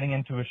avoid getting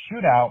into a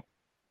shootout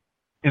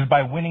is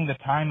by winning the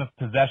time of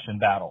possession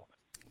battle.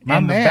 My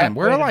man,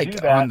 we're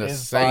like on the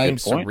same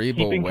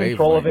cerebral keeping wavelength.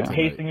 Control of it,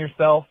 pacing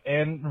yourself,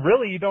 and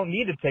really you don't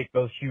need to take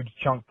those huge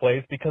chunk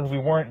plays because we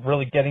weren't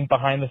really getting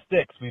behind the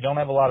sticks. We don't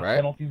have a lot of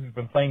penalties. We've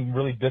been playing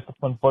really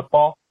disciplined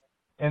football.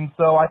 And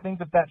so I think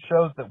that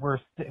shows that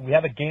we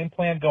have a game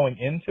plan going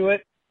into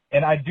it.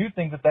 And I do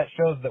think that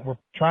shows that we're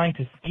trying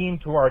to scheme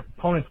to our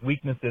opponent's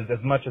weaknesses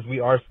as much as we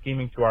are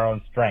scheming to our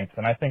own strengths.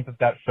 And I think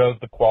that shows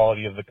the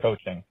quality of the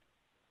coaching.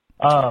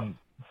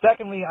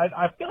 Secondly,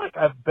 I feel like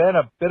I've been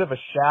a bit of a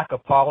Shaq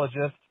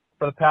apologist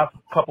for the past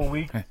couple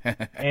weeks.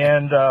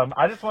 And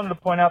I just wanted to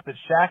point out that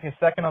Shaq is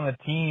second on the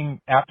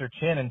team after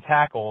Chin in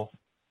tackles.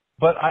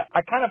 But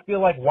I kind of feel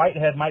like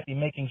Whitehead might be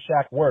making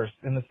Shaq worse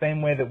in the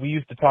same way that we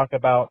used to talk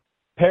about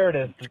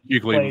Paradis'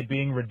 play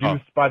being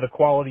reduced by the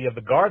quality of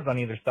the guards on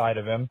either side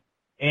of him,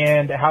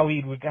 and how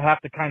he would have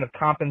to kind of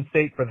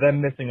compensate for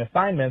them missing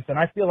assignments. And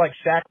I feel like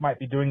Shaq might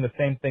be doing the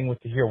same thing with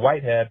Tahir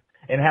Whitehead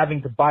and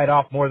having to bite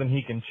off more than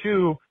he can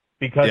chew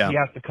because he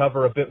has to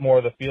cover a bit more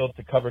of the field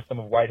to cover some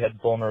of Whitehead's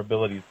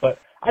vulnerabilities. But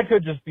I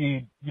could just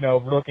be,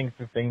 looking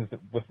through things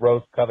with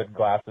rose-colored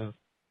glasses.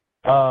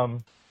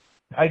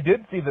 I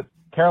did see that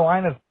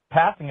Carolina's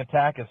passing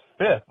attack is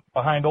 5th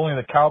behind only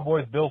the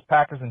Cowboys, Bills,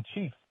 Packers, and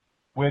Chiefs,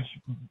 which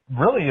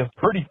really is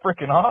pretty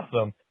freaking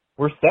awesome.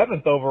 We're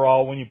 7th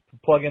overall when you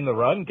plug in the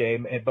run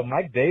game, but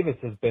Mike Davis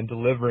has been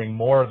delivering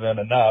more than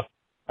enough.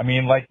 I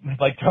mean, like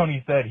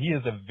Tony said, he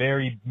is a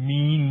very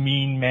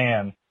mean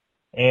man.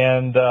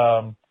 And,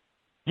 I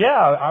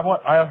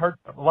heard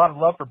a lot of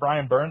love for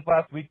Brian Burns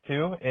last week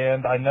too.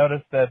 And I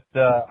noticed that,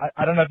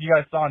 I don't know if you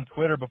guys saw on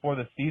Twitter before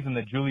the season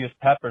that Julius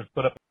Peppers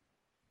put up.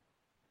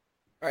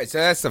 All right, so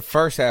that's the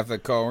first half of the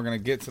call. We're going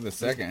to get to the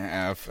second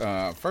half.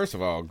 First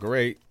of all,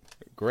 great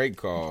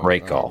call.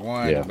 Great call.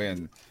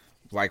 Been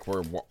like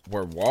we're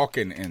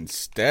walking in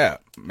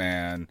step,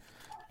 man.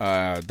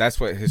 That's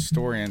what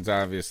historians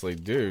obviously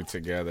do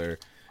together.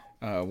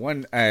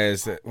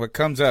 What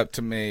comes up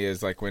to me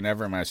is like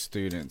whenever my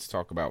students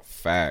talk about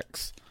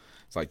facts,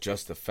 it's like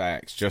just the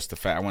facts.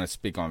 I want to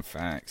speak on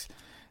facts.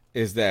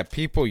 Is that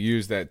people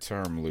use that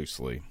term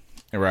loosely,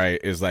 right?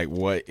 Is like,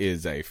 what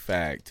is a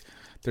fact?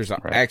 There's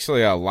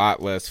actually a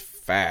lot less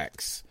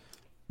facts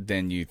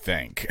than you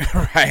think,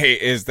 right?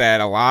 Is that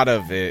a lot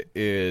of it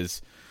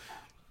is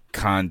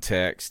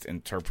context,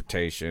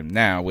 interpretation.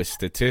 Now, with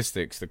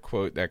statistics, the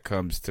quote that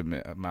comes to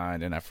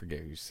mind, and I forget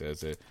who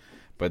says it,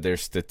 but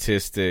there's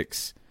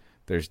statistics,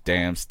 there's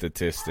damn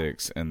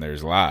statistics, and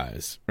there's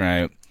lies,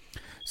 right?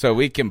 So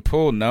we can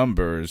pull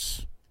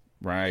numbers,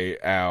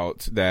 right,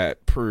 out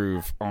that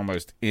prove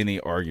almost any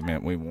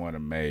argument we want to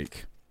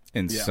make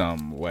in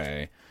some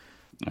way.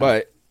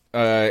 But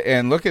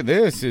and look at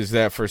this, is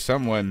that for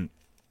someone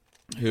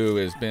who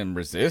has been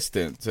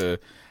resistant to,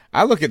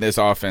 I look at this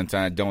offense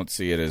and I don't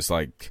see it as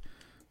like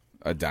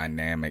a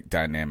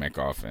dynamic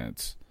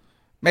offense.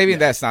 Maybe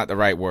that's not the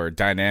right word.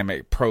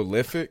 Dynamic,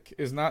 prolific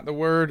is not the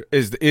word.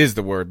 Is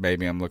the word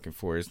maybe I'm looking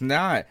for. Is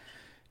not.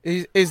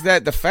 Is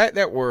that the fact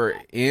that we're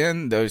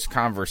in those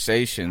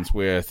conversations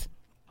with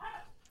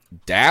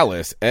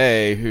Dallas,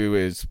 who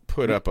has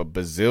put up a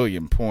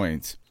bazillion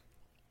points.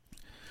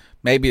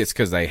 Maybe it's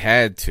because they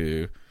had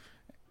to.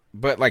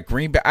 But like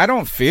Green Bay, I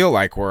don't feel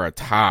like we're a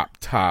top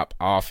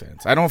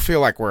offense. I don't feel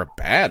like we're a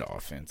bad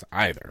offense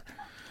either.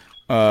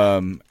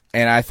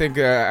 And I think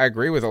I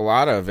agree with a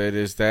lot of it.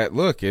 Is that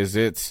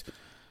it's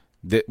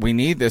that we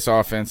need this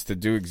offense to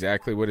do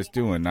exactly what it's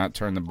doing, not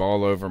turn the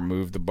ball over,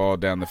 move the ball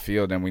down the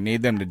field, and we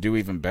need them to do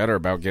even better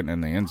about getting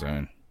in the end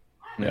zone.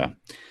 Yeah.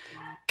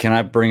 Can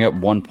I bring up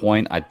one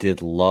point? I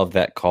did love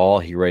that call.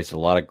 He raised a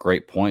lot of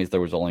great points.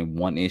 There was only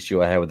one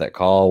issue I had with that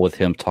call, with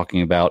him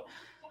talking about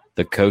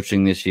the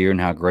coaching this year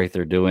and how great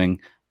they're doing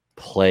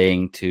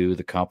playing to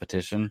the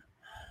competition,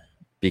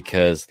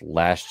 because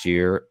last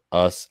year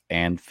us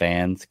and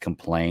fans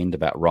complained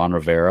about Ron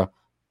Rivera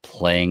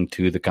playing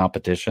to the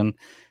competition.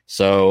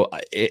 So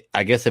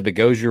I guess if it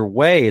goes your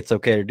way, it's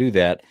okay to do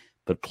that,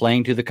 but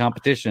playing to the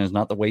competition is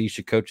not the way you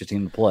should coach a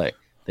team to play.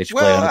 They should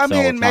play 100% all the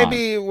time.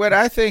 Maybe what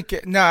I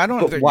think. No, I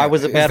don't. But why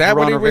was it bad? Is that for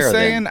Ron what he was Rivera,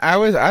 saying?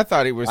 Then? I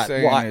thought he was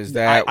saying is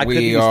that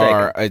we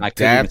are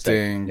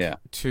adapting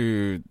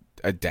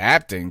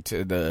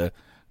to the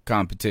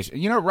competition.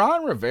 You know,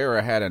 Ron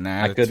Rivera had an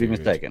attitude. I could be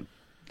mistaken.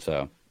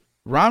 So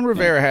Ron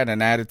Rivera had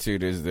an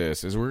attitude is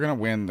we're going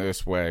to win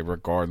this way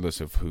regardless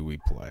of who we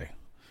play.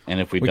 And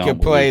if we can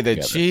play the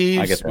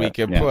Chiefs, we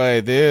can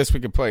play this,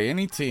 we can play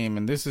any team,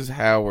 and this is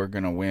how we're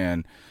going to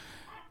win.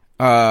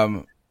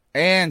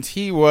 And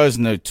he was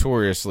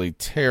notoriously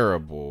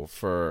terrible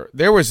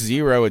there was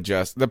zero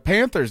adjust. The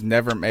Panthers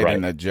never made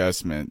an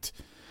adjustment.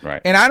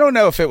 Right. And I don't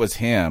know if it was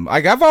him.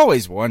 Like, I've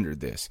always wondered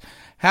this.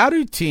 How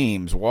do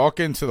teams walk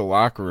into the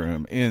locker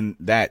room in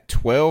that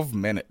 12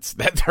 minutes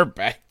that they're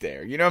back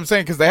there? You know what I'm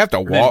saying? Because they have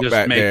to walk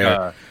back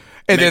there.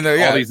 And then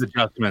all these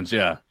adjustments,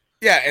 Yeah,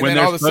 and then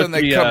all of a sudden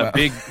they come a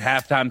big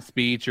halftime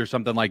speech or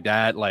something like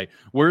that. Like,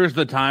 where's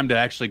the time to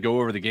actually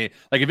go over the game?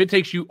 Like, if it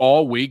takes you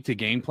all week to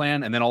game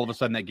plan, and then all of a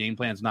sudden that game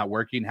plan's not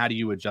working, how do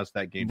you adjust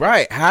that game plan?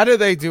 Right. How do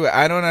they do it?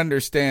 I don't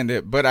understand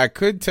it. But I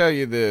could tell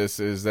you this,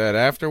 is that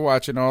after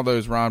watching all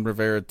those Ron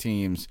Rivera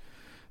teams,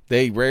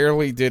 they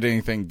rarely did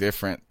anything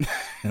different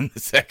in the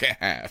second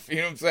half. You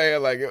know what I'm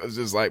saying? Like, it was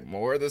just like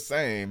more of the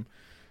same.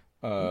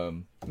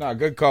 No,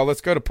 good call.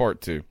 Let's go to part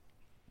 2.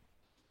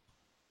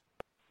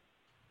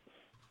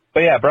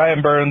 But yeah,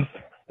 Brian Burns,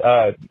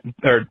 or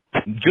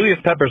Julius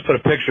Peppers put a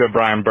picture of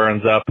Brian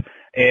Burns up,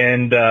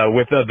 and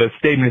with the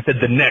statement, he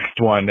said the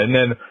next one, and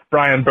then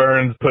Brian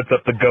Burns puts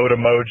up the goat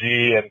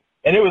emoji,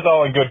 and it was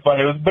all in good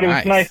fun. But it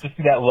was nice to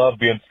see that love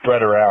being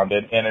spread around,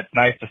 and it's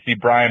nice to see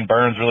Brian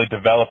Burns really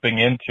developing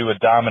into a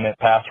dominant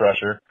pass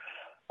rusher.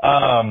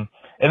 And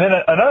then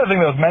another thing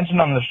that was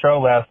mentioned on the show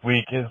last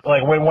week is,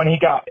 like, when he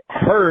got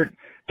hurt,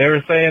 they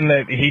were saying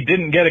that he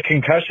didn't get a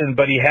concussion,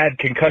 but he had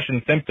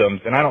concussion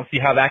symptoms, and I don't see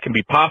how that can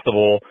be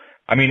possible.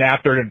 I mean,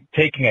 after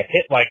taking a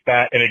hit like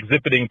that and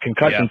exhibiting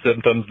concussion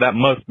symptoms, that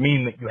must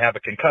mean that you have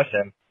a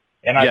concussion.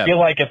 And I feel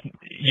like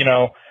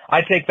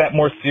I take that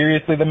more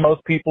seriously than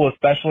most people,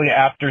 especially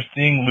after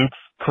seeing Luke's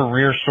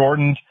career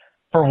shortened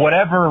for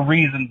whatever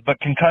reasons, but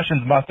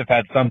concussions must have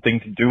had something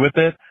to do with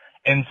it.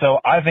 And so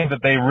I think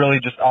that they really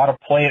just ought to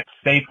play it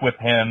safe with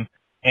him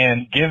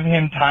and give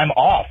him time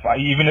off,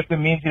 even if it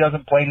means he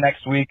doesn't play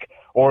next week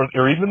or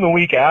even the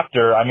week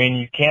after. I mean,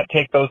 you can't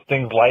take those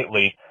things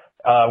lightly.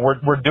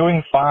 We're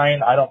doing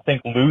fine. I don't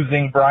think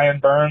losing Brian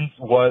Burns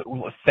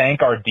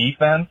sank our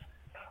defense.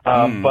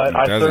 But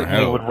I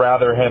certainly would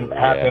rather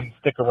have him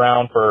stick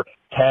around for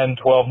 10,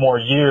 12 more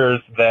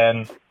years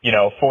than,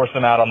 force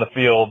him out on the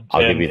field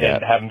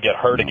and have him get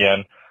hurt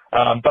again.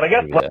 But I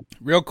guess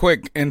real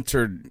quick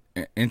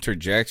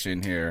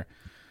interjection here.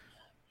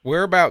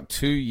 We're about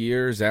 2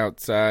 years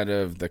outside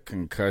of the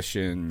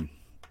concussion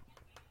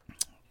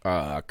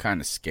kind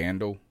of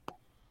scandal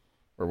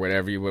or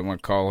whatever you would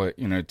want to call it.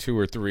 2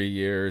 or 3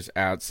 years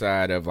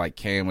outside of like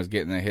Cam was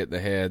getting hit in the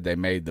head. They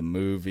made the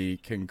movie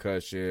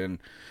Concussion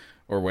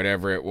or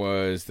whatever it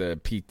was.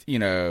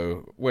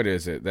 What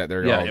is it that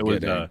they're all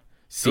getting?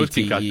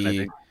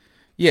 CTE.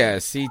 Yeah,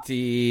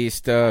 CTE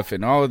stuff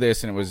and all of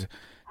this. And it was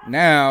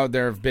now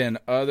there have been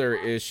other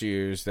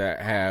issues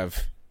that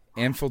have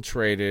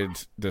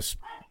infiltrated this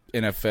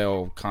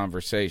NFL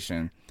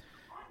conversation.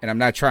 And I'm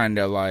not trying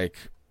to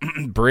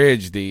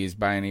bridge these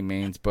by any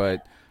means,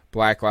 but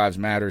Black Lives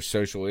Matter,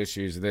 social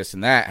issues, this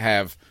and that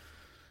have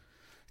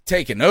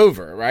taken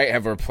over, right?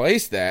 Have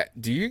replaced that.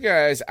 Do you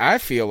guys, I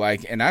feel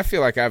like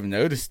I've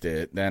noticed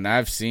it, then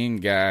I've seen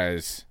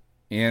guys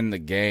in the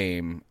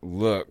game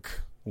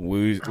look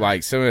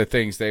like some of the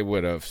things they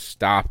would have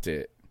stopped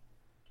it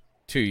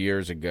 2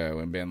 years ago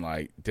and been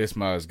like, this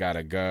mug's got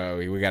to go.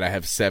 We got to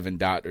have 7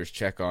 doctors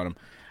check on him.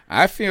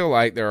 I feel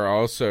like they're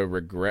also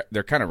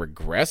they're kind of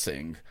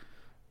regressing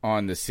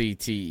on the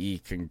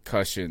CTE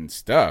concussion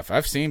stuff.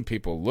 I've seen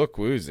people look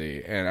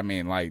woozy, and I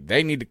mean,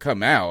 they need to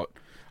come out.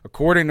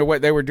 According to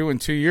what they were doing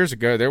 2 years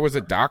ago, there was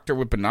a doctor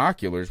with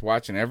binoculars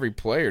watching every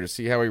player to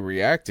see how he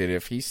reacted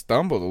if he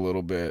stumbled a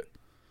little bit.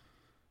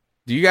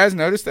 Do you guys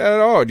notice that at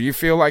all? Do you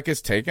feel like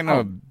it's taken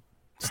a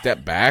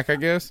step back, I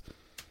guess?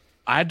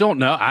 I don't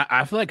know.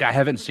 I feel like I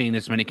haven't seen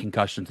as many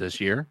concussions this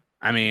year.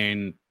 I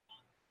mean,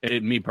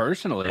 me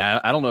personally,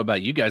 I don't know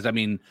about you guys. I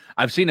mean,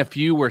 I've seen a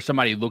few where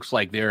somebody looks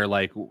like they're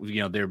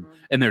they're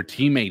and their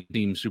teammate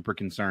seems super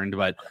concerned,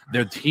 but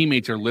their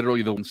teammates are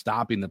literally the ones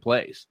stopping the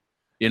plays.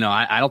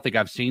 I don't think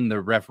I've seen the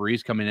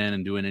referees coming in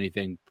and doing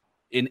anything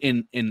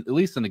in at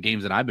least in the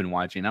games that I've been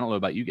watching. I don't know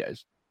about you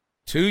guys.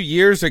 2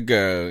 years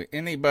ago,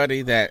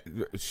 anybody that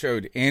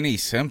showed any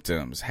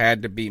symptoms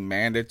had to be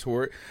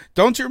mandatory.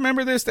 Don't you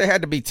remember this? They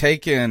had to be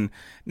taken.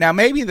 Now,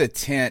 maybe the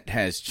tent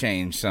has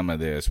changed some of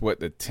this,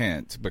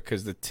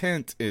 because the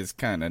tent is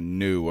kind of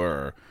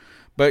newer.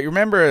 But you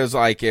remember, it was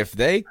like if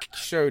they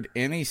showed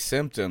any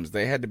symptoms,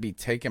 they had to be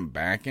taken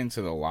back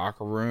into the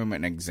locker room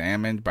and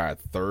examined by a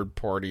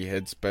third-party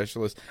head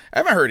specialist. I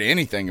haven't heard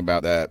anything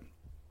about that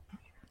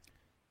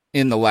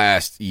in the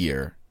last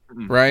year,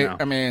 right? No.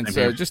 I mean,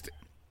 so just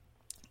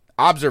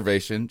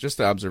observation.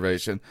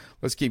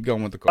 Let's keep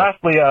going with the call.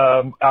 Lastly,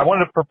 I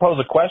wanted to propose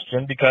a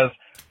question because,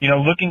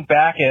 looking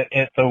back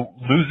at the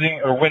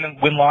losing or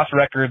win-loss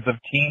records of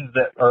teams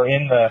that are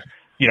in the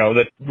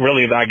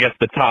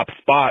the top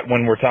spot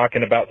when we're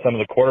talking about some of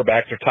the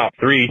quarterbacks or top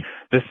 3,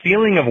 the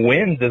ceiling of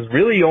wins is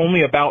really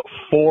only about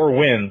 4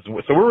 wins.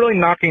 So we're really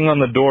knocking on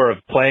the door of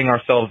playing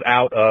ourselves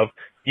out of,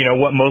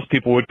 what most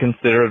people would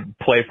consider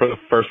play for the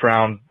first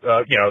round,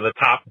 the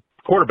top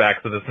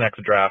quarterbacks of this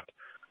next draft.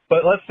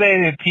 But let's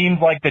say teams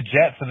like the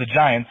Jets or the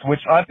Giants,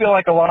 which I feel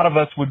like a lot of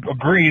us would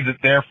agree that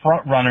they're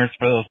front runners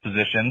for those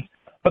positions,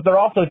 but they're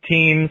also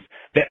teams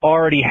that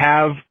already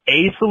have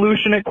a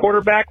solution at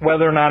quarterback,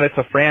 whether or not it's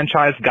a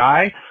franchise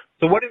guy.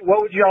 So what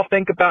would you all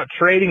think about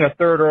trading a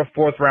 3rd or a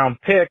 4th round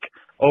pick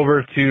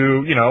over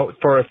to,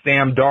 for a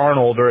Sam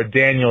Darnold or a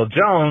Daniel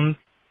Jones?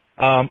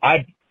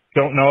 I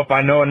don't know if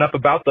I know enough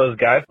about those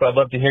guys, but I'd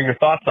love to hear your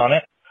thoughts on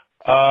it.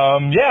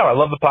 I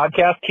love the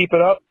podcast. Keep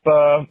it up.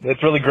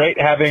 It's really great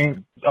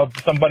having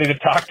somebody to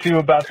talk to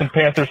about some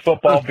Panthers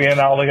football being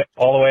all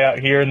the way out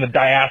here in the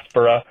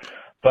diaspora.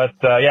 But,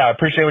 I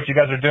appreciate what you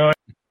guys are doing.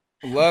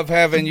 Love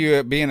having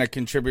you being a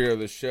contributor to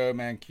the show,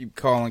 man. Keep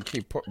calling,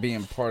 keep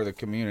being part of the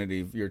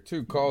community. Your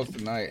 2 calls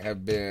tonight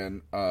have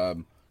been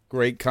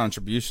great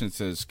contributions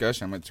to the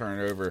discussion. I'm going to turn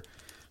it over to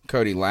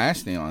Cody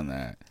Lashney on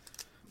that.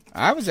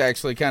 I was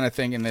actually kind of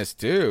thinking this,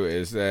 too,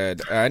 is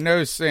that I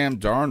know Sam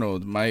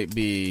Darnold might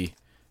be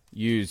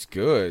used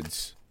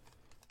goods,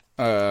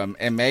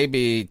 and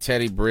maybe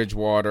Teddy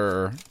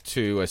Bridgewater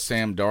to a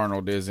Sam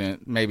Darnold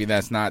isn't. Maybe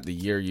that's not the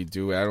year you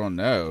do it. I don't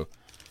know.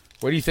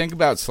 What do you think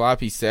about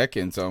sloppy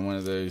seconds on one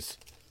of those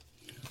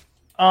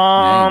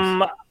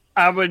names?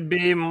 I would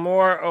be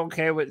more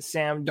okay with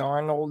Sam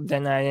Darnold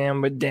than I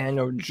am with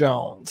Daniel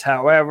Jones.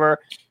 However,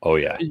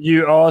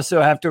 you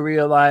also have to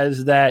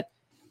realize that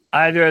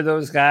either of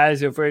those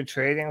guys, if we're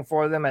trading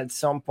for them, at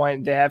some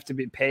point they have to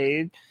be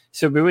paid.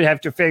 So we would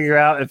have to figure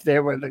out if they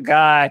were the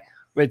guy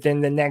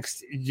within the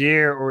next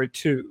year or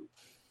 2.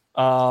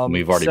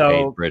 We've already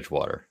paid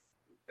Bridgewater.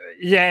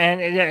 Yeah,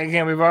 and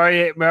again, we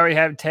already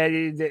have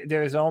Teddy.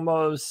 There's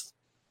almost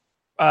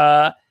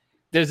no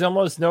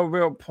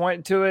real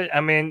point to it.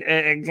 I mean,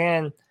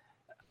 again,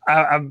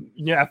 I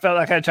felt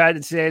like I tried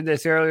to say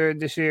this earlier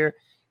this year.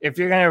 if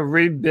you're going to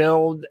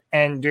rebuild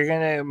and you're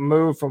going to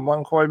move from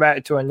one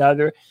quarterback to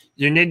another,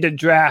 you need to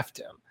draft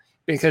him,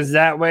 because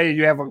that way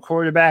you have a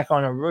quarterback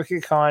on a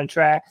rookie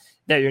contract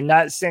that you're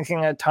not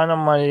sinking a ton of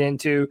money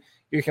into.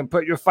 You can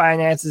put your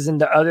finances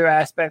into other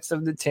aspects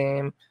of the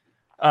team,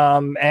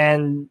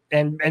 and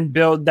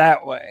build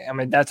that way. I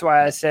mean, that's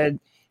why I said,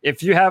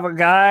 if you have a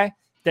guy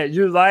that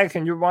you like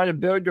and you want to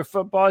build your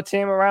football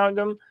team around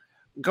him,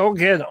 go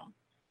get him.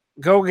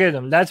 Go get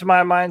him. That's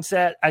my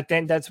mindset. I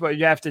think that's what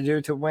you have to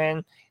do to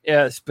win,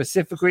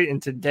 specifically in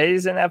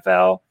today's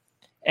NFL.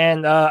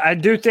 And I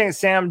do think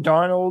Sam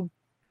Darnold,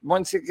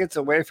 once it gets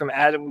away from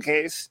Adam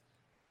Gase,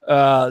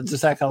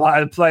 just like a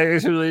lot of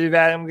players who leave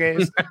Adam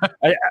Gase,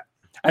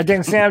 I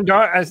think Sam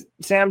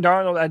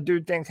Darnold, I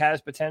do think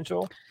has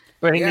potential,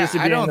 but he needs to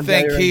be. I don't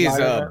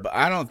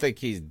think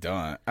he's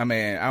done. I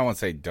mean, I won't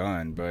say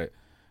done, but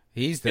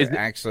he's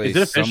actually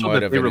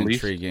somewhat of an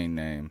intriguing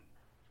name.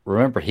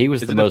 Remember, he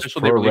was the most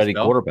pro-ready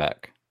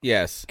quarterback.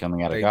 Yes,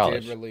 coming out of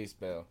college. They did release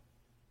Bell.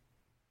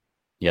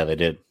 Yeah, they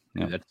did.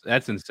 Yeah.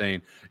 That's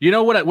insane. You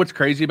know what's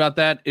crazy about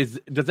that is,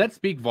 does that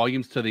speak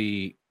volumes to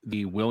the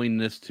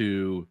willingness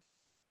to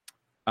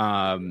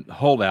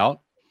hold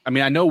out? I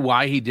mean, I know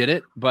why he did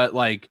it, but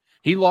like,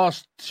 he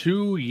lost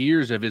 2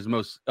 years of his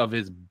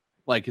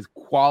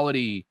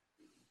quality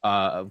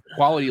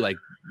like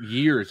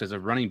years as a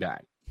running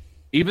back,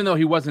 even though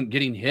he wasn't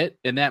getting hit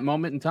in that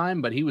moment in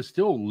time, but he was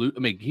still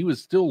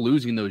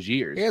losing those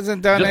years. He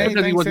hasn't done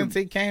anything since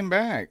he came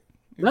back.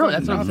 No,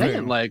 that's what I'm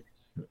saying. Like,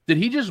 did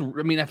he just?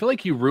 I mean, I feel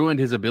like he ruined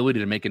his ability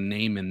to make a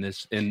name in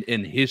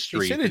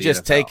history. He should have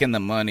just taken the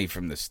money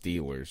from the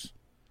Steelers.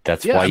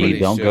 That's why you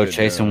don't go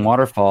chasing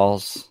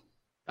waterfalls.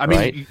 I mean,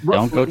 right?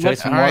 Don't go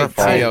chasing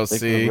waterfalls.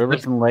 The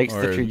rivers and lakes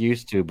that you're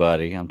used to,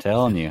 buddy. I'm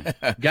telling you,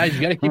 guys.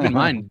 You got to keep in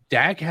mind,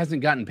 Dak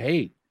hasn't gotten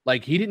paid.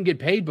 Like, he didn't get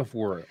paid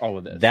before all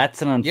of this.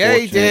 That's an unfortunate. Yeah,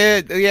 he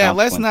did. Yeah,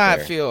 let's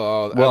not feel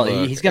all. Well,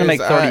 he's going to make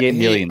 $38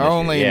 million. He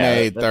only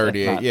made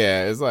 38.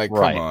 Yeah, it's like,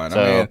 come on.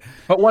 So, I mean,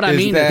 but what I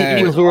mean,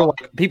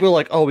 people are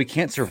like, oh, we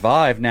can't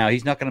survive now.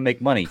 He's not going to make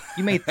money.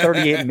 You made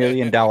 $38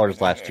 million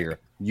last year.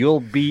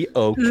 You'll be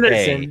okay.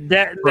 Listen,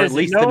 for at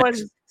least the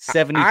next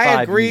 75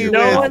 I agree years.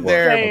 No one's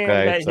saying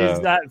that he's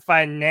not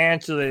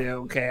financially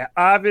okay.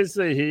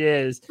 Obviously, he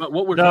is. But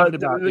what we're talking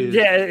about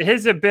is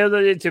his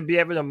ability to be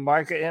able to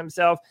market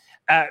himself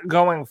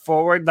going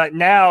forward. Like,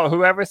 now,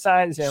 whoever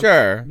signs him,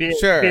 be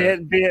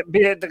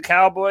it the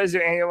Cowboys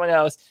or anyone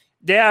else,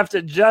 they have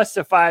to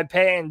justify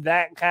paying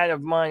that kind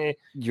of money.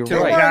 You're to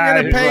right. a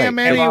guy They weren't going to pay him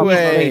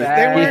anyway.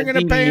 They weren't going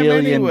to pay him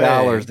anyway. $50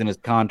 million in his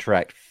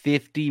contract.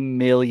 $50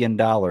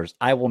 million.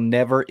 I will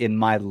never in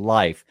my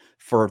life,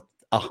 for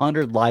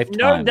 100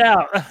 lifetimes,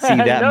 see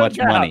that much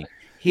money.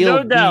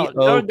 He'll be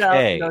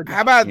okay.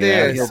 How about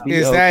this?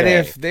 That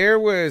if there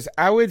was,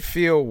 I would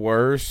feel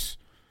worse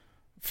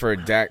for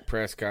Dak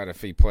Prescott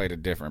if he played a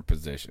different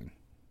position.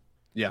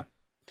 Yeah.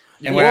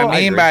 And what I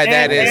mean by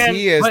that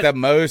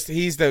is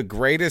he's the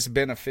greatest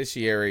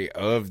beneficiary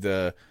of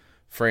the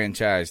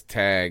franchise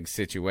tag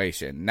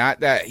situation. Not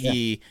that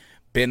he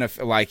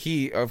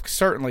he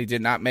certainly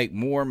did not make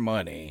more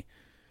money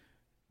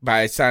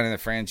by signing the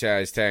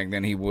franchise tag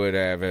than he would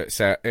have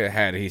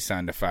had he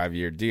signed a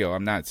 5-year deal.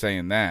 I'm not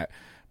saying that.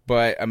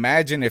 But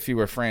imagine if you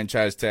were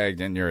franchise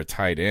tagged and you're a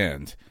tight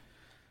end.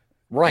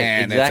 Right,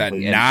 and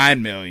exactly. It's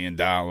 $9 million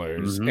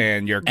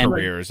and your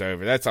career is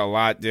over. That's a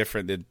lot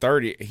different than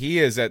 30. He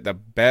is at the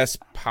best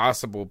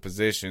possible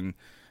position.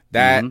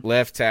 That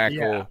left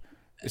tackle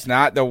is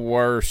not the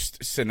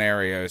worst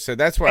scenario. So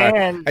that's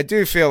why I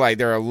do feel like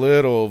they're a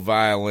little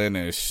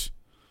violinish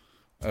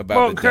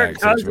about the Kirk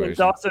Dak Cousins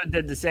situation. also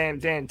did the same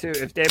thing too.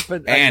 If they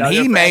put and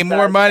he made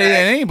more money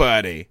than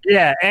anybody.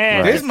 Yeah,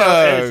 and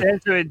right.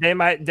 essentially they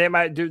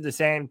might do the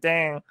same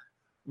thing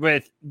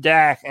with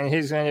Dak, and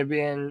he's going to be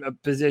in a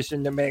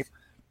position to make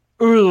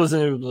oodles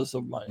and oodles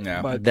of money.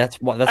 Yeah. But that's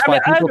why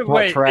people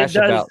talk trash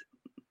about.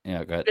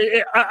 Yeah, go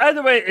ahead.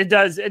 Either way, it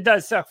does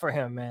suck for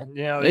him, man.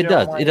 You know, it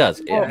does.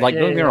 Don't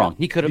get me wrong.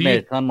 He could have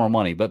made a ton more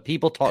money, but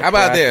people talk. How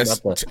about trash this?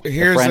 About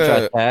Here's the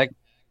franchise tag.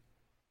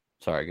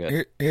 Sorry,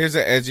 good. Here's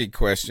an edgy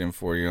question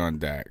for you on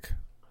Dak.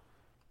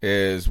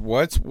 Is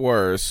what's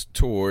worse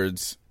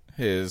towards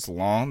his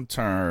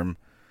long-term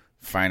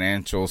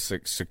financial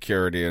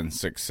security and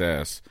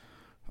success?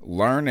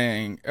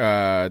 Learning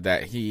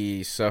that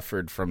he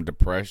suffered from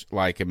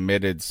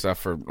depression,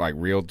 suffered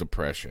real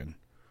depression,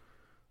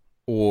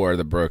 or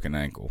the broken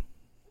ankle?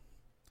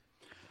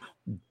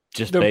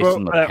 Just based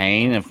on the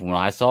pain, and from what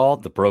I saw,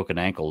 the broken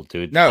ankle,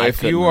 dude. No,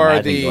 if you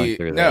are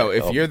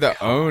you're the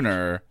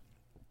owner.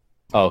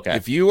 Okay.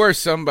 If you are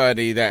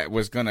somebody that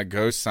was going to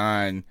go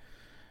sign,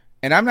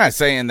 and I'm not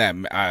saying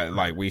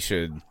that we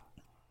should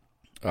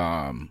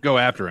go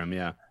after him,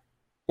 yeah.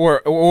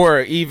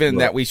 Or even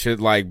that we should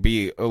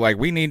be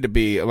we need to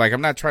be I'm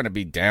not trying to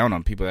be down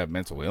on people that have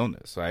mental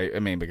illness. I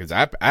mean, because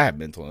I have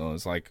mental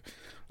illness.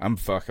 I'm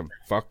fucking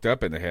fucked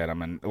up in the head.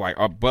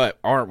 But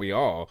aren't we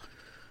all?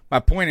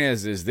 My point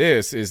is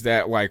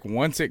that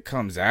once it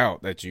comes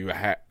out that you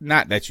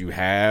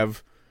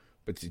have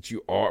but that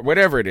you are,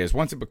 whatever it is,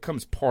 once it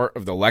becomes part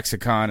of the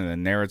lexicon and the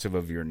narrative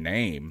of your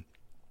name,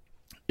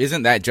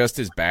 isn't that just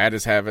as bad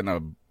as having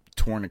a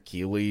torn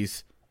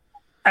Achilles?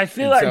 I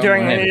feel like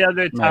during any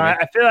other time,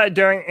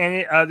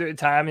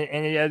 in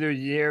any other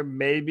year,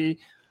 maybe.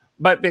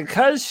 But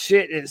because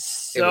shit is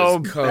so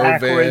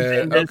backwards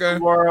in this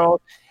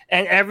world,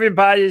 and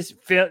everybody's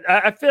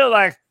I feel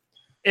like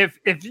if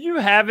you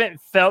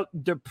haven't felt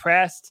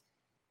depressed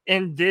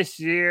in this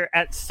year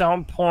at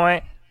some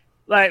point,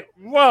 like,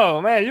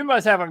 whoa, man, you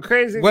must have a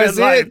crazy. Was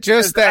it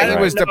just that he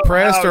was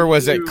depressed, or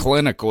was it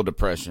clinical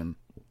depression?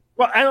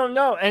 Well, I don't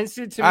know. And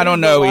see, to I me,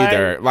 don't know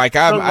either. Like,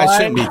 I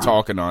shouldn't be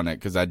talking on it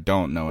because I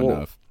don't know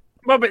enough.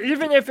 Well, but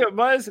even if it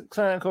was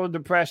clinical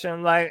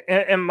depression, like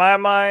in my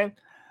mind,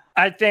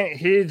 I think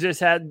he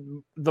just had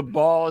the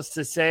balls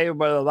to say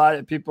what a lot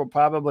of people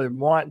probably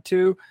want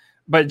to,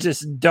 but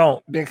just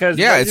don't. Because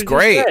it's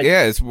great.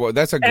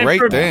 That's a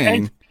great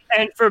thing.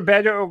 And for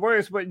better or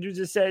worse, what you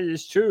just said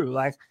is true.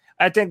 Like,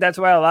 I think that's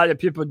why a lot of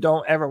people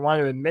don't ever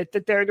want to admit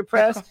that they're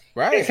depressed.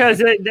 Right.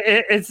 Because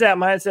it's that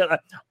mindset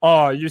like,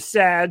 oh, you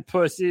sad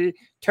pussy.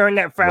 Turn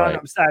that frown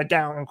upside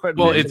down and quit.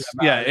 Well, it's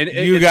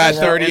you got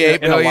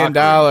 $38 million.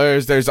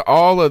 There's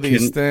all of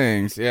these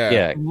things.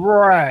 Yeah.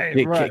 Right.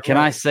 Can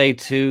I say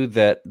too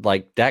that,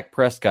 like, Dak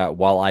Prescott,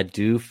 while I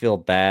do feel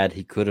bad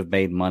he could have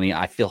made money,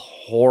 I feel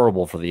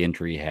horrible for the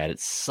injury he had. It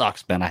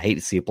sucks, man. I hate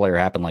to see a player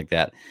happen like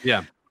that.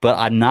 Yeah. But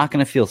I'm not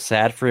going to feel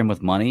sad for him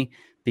with money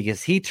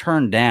because he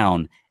turned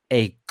down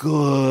a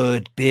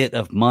good bit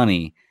of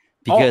money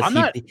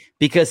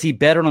because he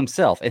bet on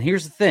himself. And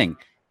here's the thing.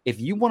 If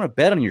you want to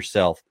bet on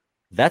yourself,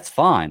 that's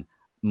fine.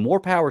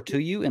 More power to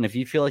you. And if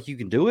you feel like you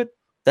can do it,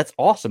 that's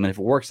awesome. And if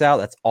it works out,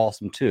 that's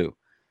awesome too.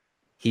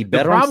 He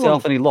bet on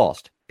himself and he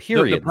lost.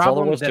 Period. The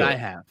problem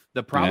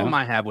the problem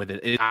I have with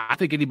it is I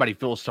think anybody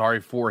feels sorry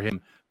for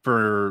him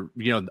for,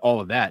 all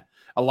of that.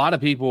 A lot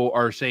of people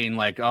are saying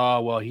like,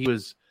 oh, well, he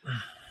was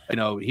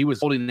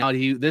holding out.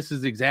 This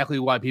is exactly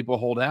why people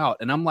hold out.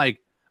 And I'm like,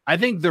 I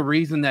think the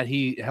reason that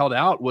he held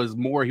out was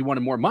he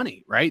wanted more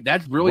money, right?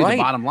 That's really the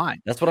bottom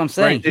line. That's what I'm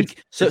saying. Right?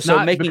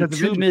 So making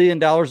 $2 million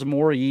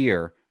more a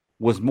year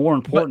was more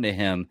important to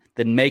him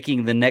than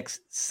making the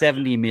next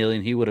 $70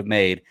 million he would have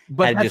made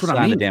had he just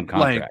signed the damn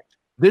contract. Like,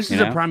 this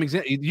is a prime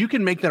example. You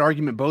can make that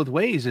argument both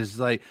ways. Is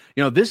like,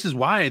 this is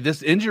why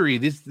this injury,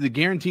 the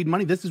guaranteed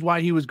money, this is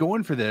why he was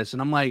going for this.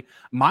 And I'm like,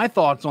 my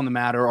thoughts on the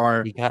matter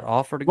are, he got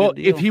offered a good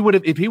deal. If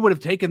he would have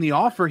taken the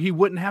offer, he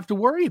wouldn't have to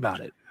worry about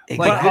it.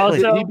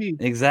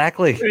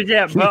 Exactly.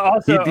 Yeah, but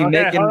also he'd be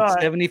making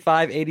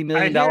 $75-80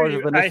 million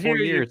over the next 4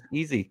 years.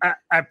 Easy.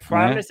 I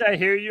promise I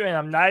hear you, and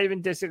I'm not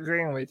even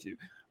disagreeing with you.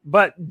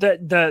 But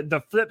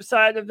the flip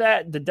side of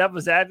that, the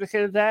devil's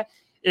advocate of that,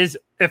 is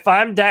if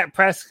I'm Dak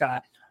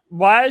Prescott,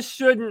 why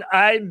shouldn't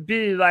I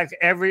be like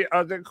every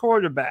other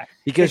quarterback?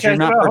 Because you're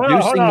not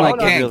producing like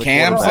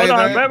Cam say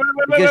that?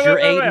 Because you're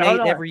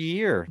 8-8 every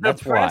year.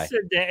 That's why.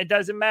 It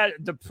doesn't matter.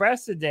 The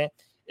precedent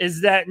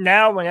is that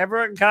now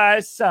whenever a guy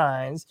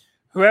signs,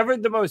 whoever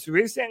the most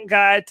recent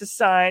guy to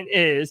sign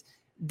is,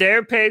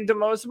 they're paid the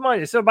most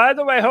money. So, by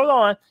the way, hold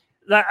on.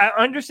 Like, I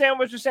understand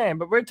what you're saying,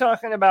 but we're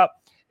talking about,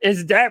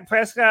 is Dak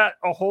Prescott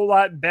a whole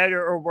lot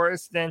better or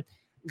worse than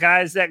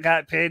guys that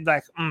got paid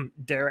like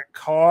Derek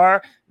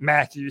Carr,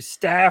 Matthew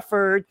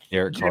Stafford,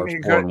 Derek Jimmy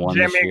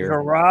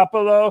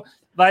Garoppolo?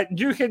 Like,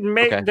 you can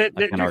make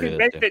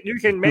you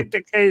can make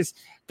the case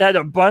that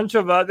a bunch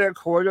of other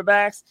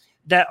quarterbacks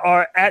that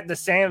are at the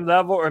same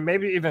level or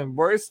maybe even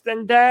worse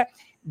than that,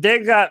 they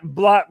got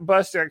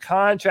blockbuster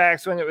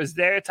contracts when it was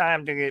their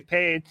time to get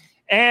paid.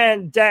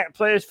 And Dak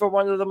plays for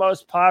one of the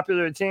most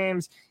popular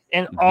teams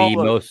in all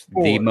the most.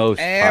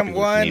 And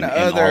one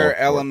other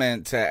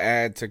element to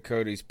add to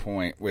Cody's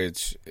point,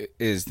 which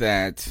is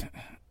that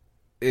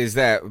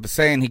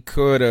saying he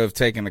could have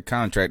taken the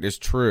contract is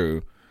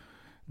true,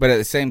 but at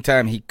the same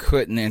time he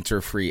couldn't enter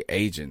free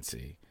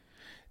agency.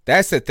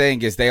 That's the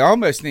thing, is they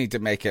almost need to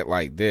make it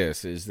like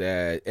this, is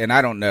that, and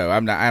I don't know, I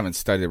haven't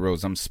studied the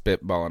rules, I'm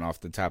spitballing off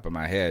the top of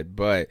my head,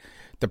 but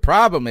the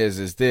problem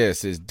is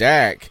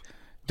Dak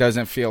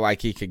doesn't feel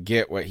like he could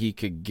get what he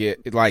could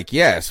get. Like,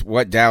 yes,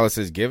 what Dallas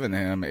has given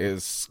him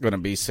is going to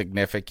be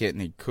significant,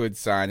 and he could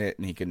sign it,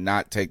 and he could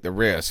not take the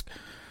risk,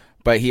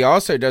 but he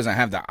also doesn't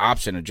have the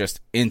option of just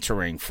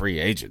entering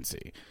free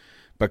agency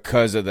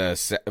because of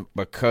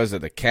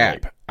the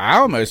cap. Right. I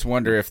almost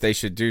wonder if they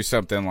should do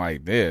something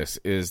like this,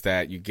 is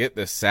that you get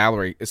the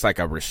salary. It's like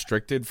a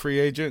restricted free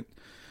agent.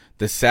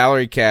 The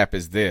salary cap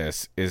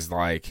is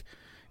like,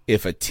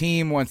 if a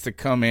team wants to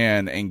come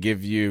in and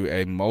give you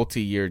a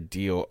multi-year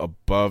deal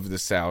above the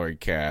salary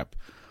cap,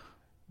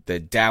 the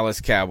Dallas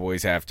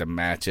Cowboys have to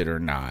match it or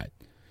not.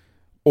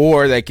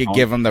 Or they could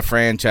give them the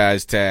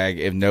franchise tag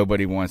if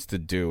nobody wants to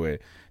do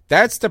it.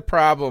 That's the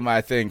problem, I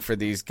think, for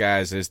these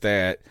guys, is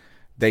that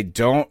they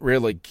don't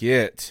really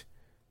get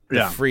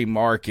the free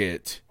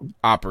market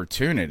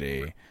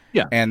opportunity.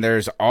 Yeah. And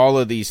there's all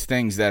of these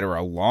things that are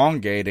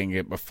elongating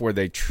it before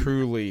they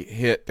truly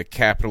hit the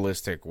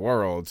capitalistic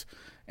world.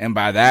 And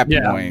by that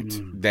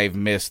point, they've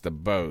missed the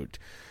boat.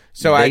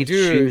 So I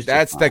do.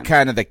 That's the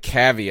kind of the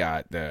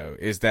caveat, though,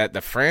 is that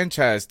the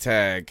franchise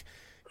tag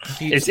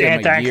keeps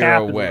them a year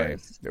away.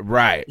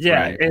 Right.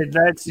 Yeah, right. it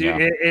lets you.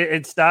 Yeah.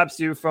 It stops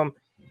you from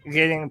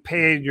getting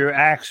paid your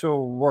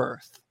actual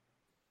worth.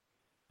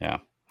 Yeah.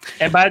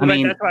 And by the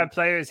way, that's why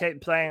players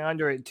hate playing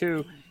under it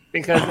too,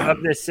 because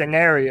of this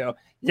scenario.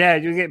 Yeah,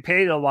 you get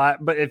paid a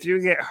lot, but if you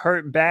get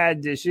hurt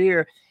bad this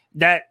year,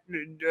 that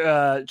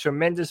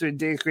tremendously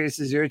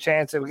decreases your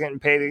chance of getting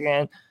paid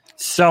again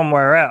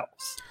somewhere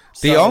else.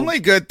 The only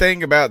good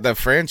thing about the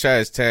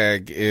franchise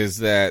tag is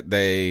that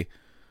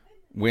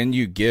when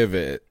you give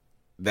it,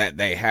 that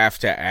they have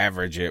to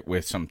average it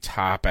with some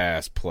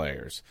top-ass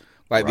players.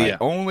 Like,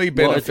 the only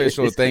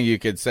beneficial thing you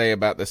could say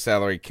about the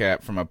salary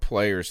cap from a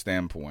player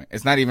standpoint,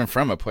 it's not even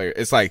from a player.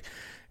 It's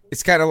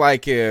kind of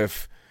like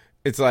if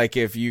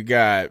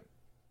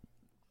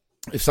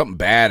something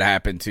bad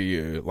happened to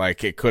you,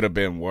 like it could have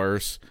been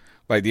worse.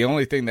 Like, the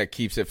only thing that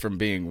keeps it from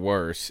being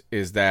worse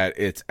is that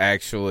it's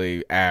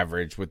actually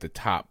average with the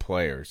top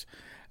players.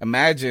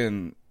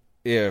 Imagine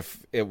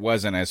if it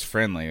wasn't as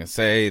friendly.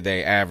 Say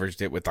they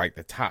averaged it with, like,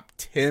 the top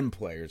 10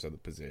 players of the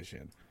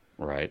position.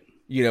 Right.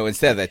 You know,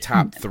 instead of the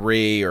top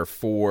 3 or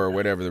 4 or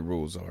whatever the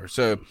rules are.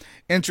 So,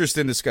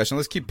 interesting discussion.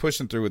 Let's keep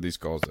pushing through with these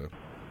calls, though.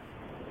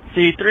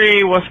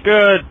 C3, what's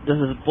good? This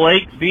is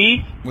Blake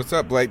B. What's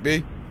up, Blake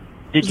B?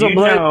 Did you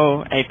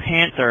know a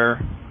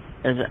panther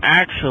is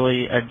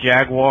actually a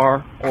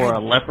jaguar or a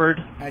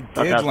leopard? I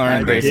did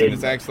learn this, and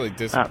it's actually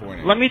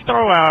disappointing. Let me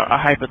throw out a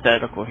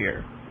hypothetical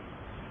here.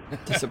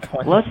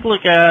 Disappointing. Let's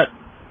look at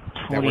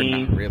That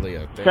we're not really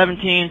a thing.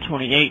 2017,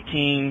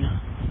 2018,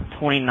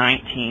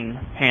 2019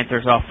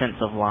 Panthers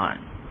offensive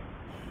line.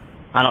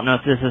 I don't know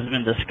if this has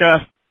been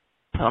discussed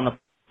on the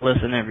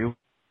listen every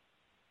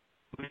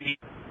week.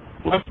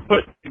 Let's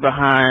put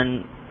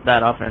behind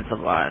that offensive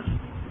line.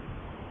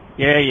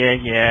 Yeah.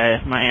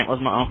 If my aunt was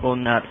my uncle,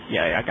 nuts.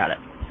 Yeah, I got it.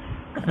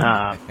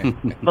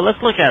 But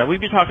let's look at it.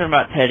 We'd be talking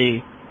about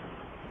Teddy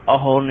a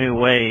whole new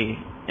way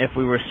if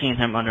we were seeing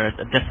him under a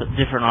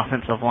different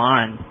offensive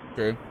line.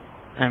 True.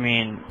 I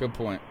mean, good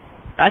point.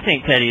 I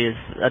think Teddy is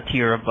a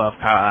tier above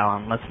Kyle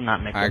Allen. Let's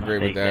not make a mistake there. I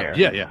agree with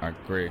that. Yeah. I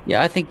agree.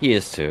 Yeah, I think he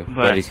is too.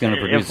 But he's going to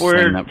produce. If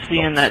we're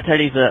seeing that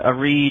Teddy's a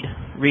read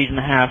and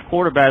a half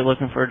quarterback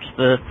looking for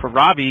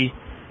Robbie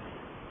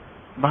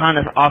behind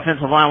this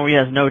offensive line where he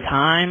has no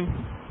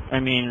time, I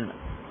mean,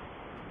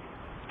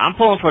 I'm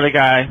pulling for the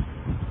guy,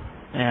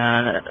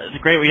 and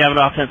it's great we have an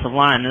offensive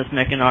line. It's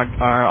making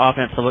our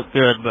offense look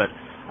good, but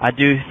I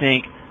do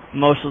think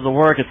most of the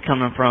work is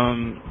coming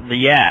from the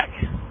yak,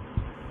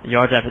 the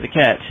yards after the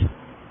catch.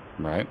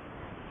 Right.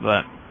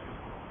 But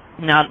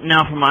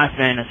now for my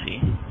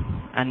fantasy.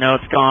 I know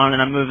it's gone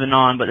and I'm moving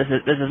on, but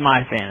this is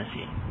my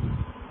fantasy.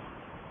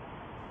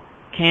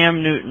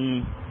 Cam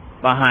Newton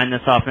behind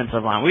this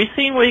offensive line. We've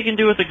seen what he can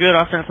do with a good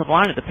offensive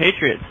line at the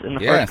Patriots in the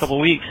first couple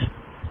weeks.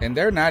 And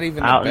they're not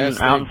even out the best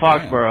in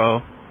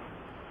Foxborough.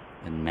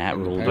 And Matt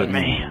Rule. But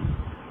man,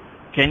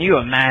 can you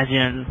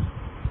imagine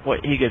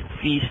what he could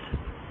feast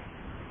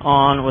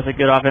on with a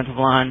good offensive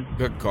line?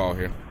 Good call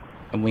here.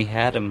 And we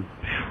had him.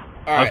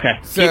 All right, okay,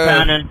 so keep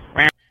pounding.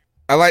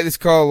 I like this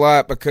call a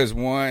lot because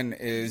one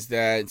is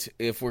that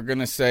if we're going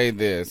to say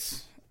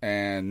this,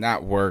 and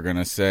not we're going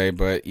to say,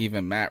 but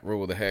even Matt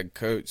Rule, the head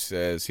coach,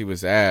 says he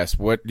was asked,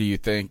 what do you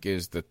think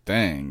is the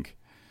thing?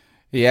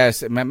 He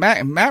asked,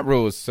 Matt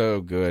Rule is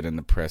so good in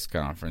the press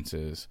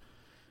conferences.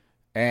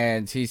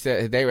 And he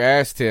said, they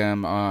asked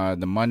him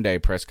the Monday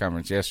press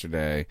conference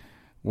yesterday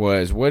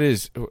was,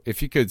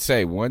 if you could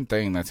say one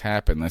thing that's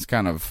happened that's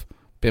kind of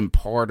been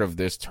part of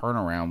this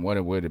turnaround,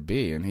 what would it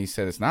be? And he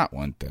said, it's not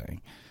one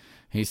thing.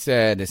 He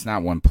said it's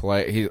not one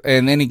play.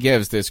 And then he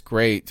gives this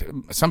great,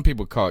 some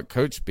people call it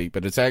coach speak,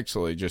 but it's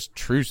actually just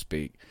true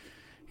speak.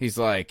 He's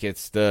like,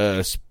 it's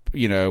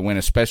when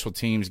a special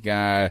teams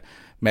guy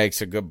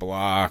makes a good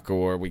block,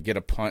 or we get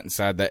a punt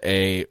inside the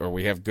 8, or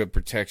we have good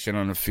protection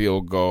on a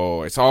field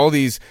goal. It's all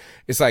these,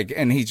 it's like,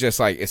 and he's just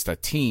like, it's the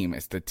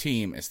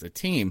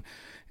team.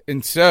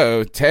 And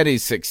so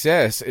Teddy's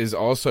success is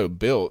also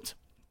built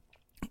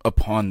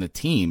upon the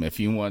team. If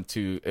you want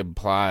to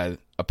apply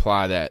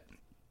that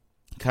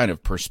kind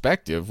of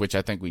perspective, which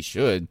I think we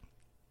should,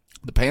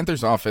 the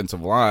Panthers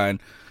offensive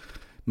line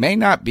may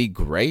not be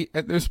great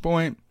at this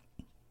point,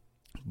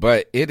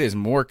 but it is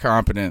more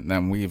competent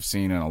than we've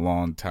seen in a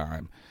long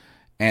time.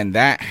 And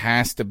that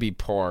has to be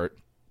part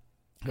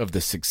of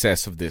the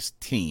success of this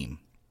team.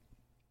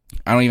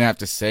 I don't even have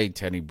to say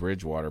Teddy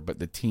Bridgewater, but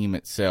the team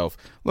itself.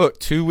 Look,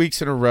 2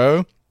 weeks in a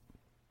row,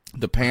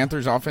 the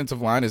Panthers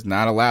offensive line is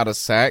not allowed a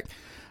sack.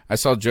 I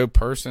saw Joe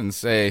Person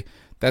say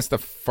that's the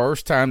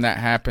first time that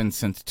happened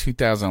since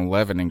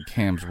 2011 in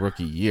Cam's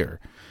rookie year.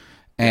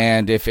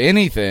 And if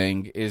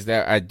anything, is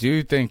that I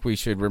do think we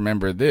should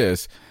remember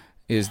this,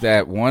 is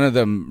that one of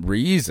the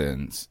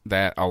reasons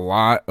that a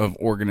lot of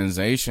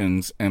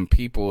organizations and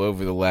people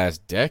over the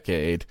last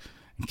decade,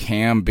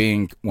 Cam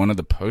being one of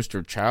the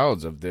poster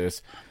childs of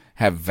this,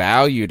 have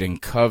valued and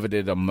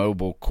coveted a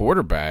mobile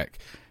quarterback,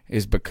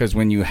 is because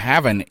when you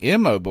have an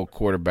immobile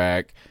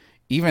quarterback,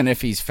 even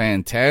if he's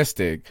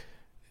fantastic,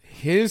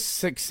 his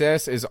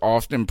success is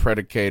often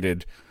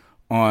predicated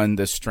on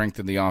the strength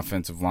of the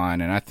offensive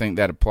line, and I think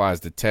that applies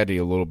to Teddy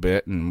a little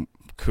bit, and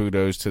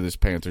kudos to this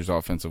Panthers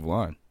offensive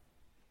line.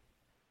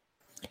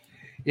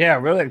 Yeah,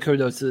 really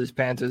kudos to this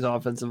Panthers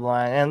offensive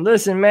line. And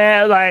listen,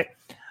 man, like,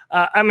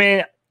 I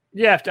mean,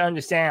 you have to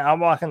understand, I'm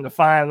walking the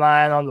fine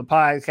line on the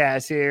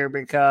podcast here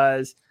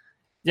because,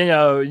 you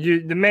know,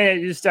 the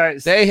minute you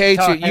start, they hate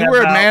you. You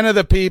were a man of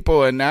the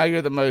people, and now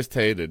you're the most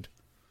hated.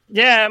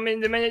 Yeah, I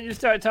mean, the minute you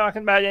start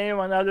talking about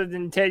anyone other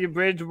than Teddy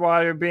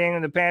Bridgewater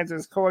being the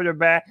Panthers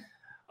quarterback,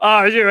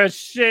 oh, you're a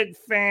shit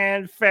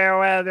fan, fair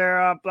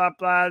weather, blah,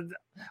 blah,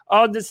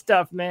 all this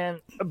stuff, man.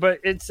 But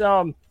it's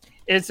a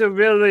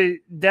really,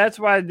 that's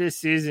why this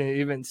season,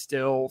 even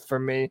still for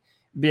me,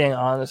 being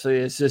honestly,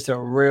 it's just a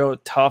real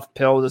tough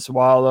pill to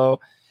swallow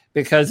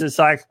because it's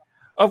like,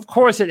 of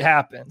course it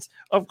happens.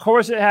 Of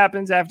course it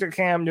happens after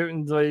Cam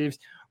Newton leaves.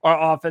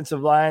 Our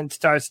offensive line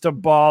starts to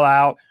ball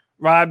out.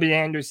 Robbie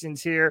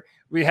Anderson's here.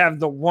 We have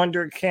the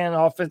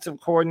wonderkin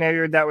offensive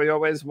coordinator that we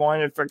always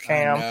wanted for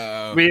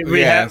Cam. We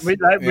have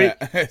the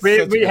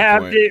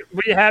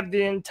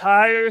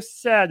entire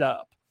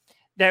setup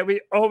that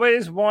we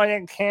always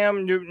wanted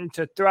Cam Newton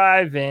to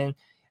thrive in,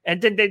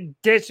 and then they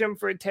ditch him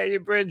for Teddy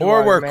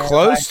Bridgewater. Or we're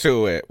close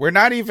to it. We're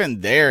not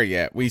even there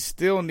yet. We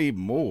still need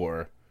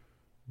more,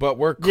 but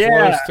we're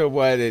close to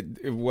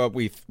what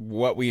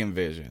we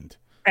envisioned.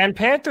 And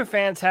Panther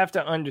fans have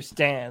to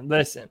understand.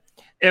 Listen,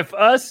 if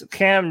us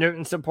Cam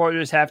Newton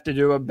supporters have to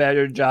do a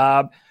better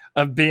job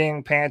of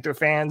being Panther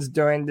fans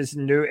during this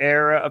new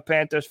era of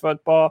Panthers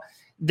football,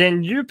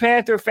 then you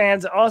Panther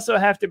fans also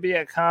have to be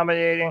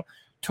accommodating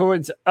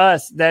towards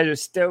us that are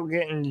still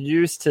getting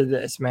used to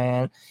this,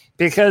 man.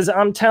 Because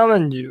I'm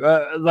telling you,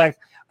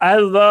 I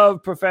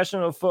love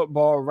professional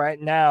football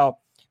right now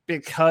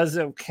because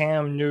of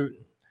Cam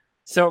Newton.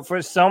 So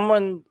for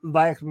someone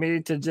like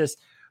me to just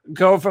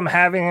go from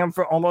having him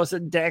for almost a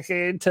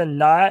decade to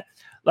not,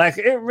 like,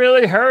 it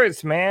really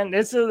hurts, man.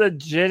 It's a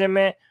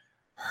legitimate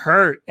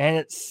hurt, and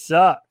it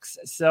sucks.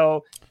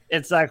 So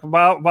it's like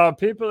while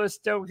people are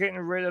still getting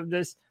rid of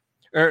this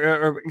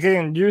or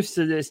getting used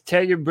to this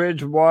Teddy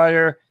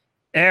Bridgewater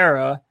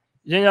era,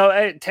 you know,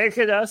 hey, take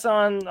it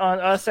on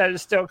us that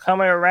is still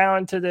coming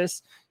around to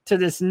this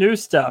new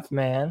stuff,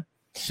 man.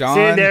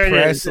 Sean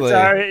Presley.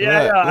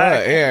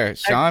 Here.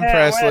 Sean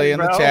Presley in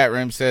the chat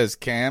room says,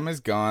 Cam is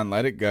gone.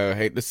 Let it go.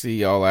 Hate to see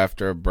y'all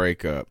after a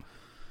breakup.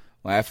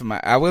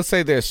 I will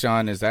say this,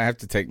 Sean, is I have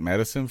to take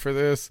medicine for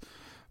this.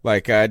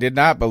 Like, I did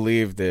not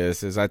believe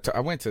this. I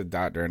went to the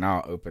doctor, and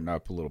I'll open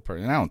up a little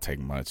and I don't take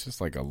much.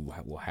 It's like a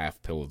little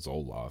half pill of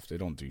Zoloft. They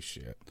don't do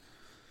shit.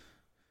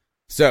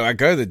 So I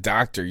go to the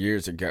doctor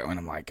years ago, and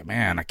I'm like,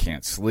 man, I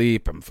can't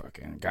sleep. I'm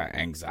fucking got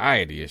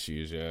anxiety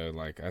issues.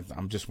 Like,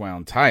 I'm just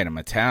wound tight. I'm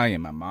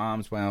Italian. My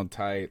mom's wound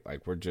tight.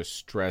 Like, we're just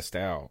stressed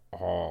out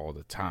all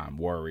the time.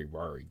 Worry.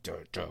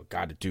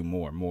 Got to do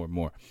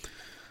more.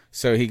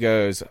 So he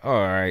goes,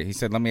 all right. He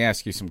said, let me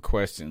ask you some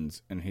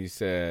questions. And he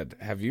said,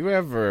 have you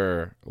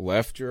ever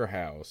left your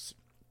house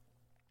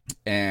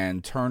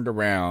and turned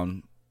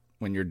around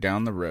when you're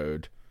down the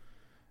road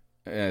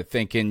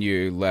thinking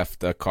you left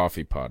the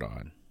coffee pot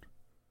on?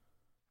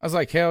 I was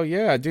like, hell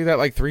yeah, I do that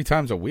like 3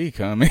 times a week,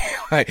 homie.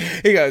 Like,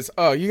 he goes,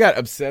 oh, you got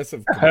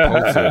obsessive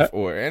compulsive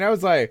and I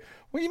was like,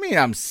 what do you mean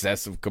I'm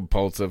obsessive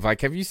compulsive?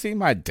 Like, have you seen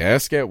my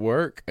desk at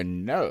work?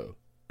 And no.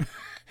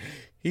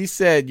 He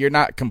said, you're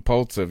not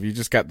compulsive. You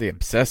just got the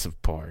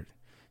obsessive part.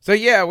 So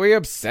yeah, we're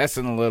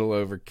obsessing a little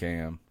over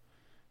Cam.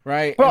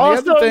 Right? But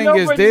and the other thing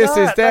is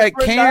that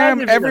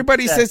Cam,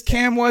 everybody says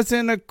Cam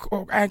wasn't an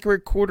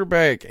accurate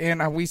quarterback.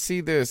 And we see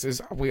this,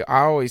 I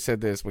always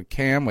said this, with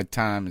Cam, with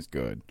time is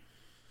good.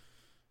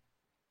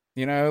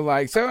 You know,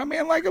 like, so, I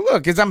mean, like,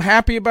 look, because I'm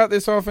happy about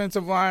this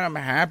offensive line. I'm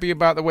happy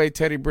about the way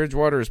Teddy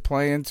Bridgewater is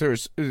playing for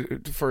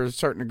a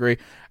certain degree.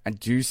 I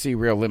do see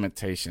real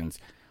limitations.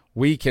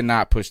 We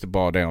cannot push the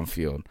ball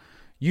downfield.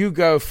 You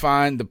go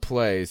find the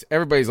plays.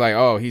 Everybody's like,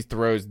 oh, he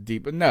throws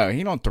deep. But no,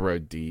 he don't throw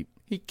deep.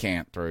 He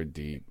can't throw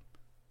deep.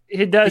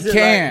 He does. He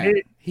can.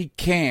 He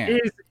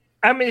can.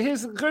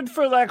 He's good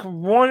for like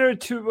 1 or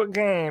 2 a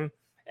game.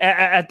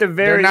 At the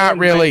very They're not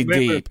end, really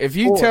deep. If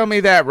you tell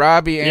me that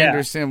Robbie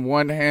Anderson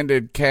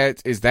one-handed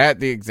catch, is that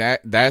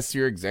that's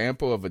your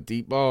example of a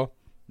deep ball?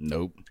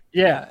 Nope.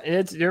 Yeah,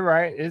 you're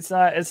right. It's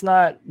not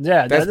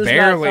yeah, that's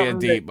barely a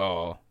deep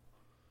ball.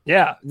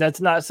 Yeah,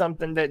 that's not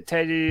something that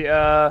Teddy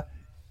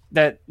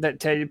that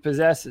Teddy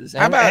possesses.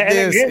 How about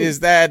this? Again, is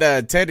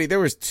that Teddy,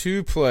 there was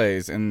 2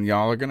 plays, and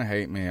y'all are gonna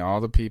hate me,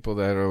 all the people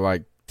that are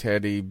like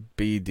Teddy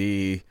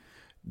BD.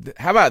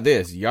 How about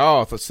this?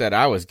 Y'all said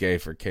I was gay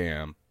for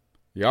Cam.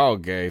 Y'all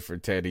gay for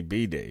Teddy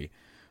BD.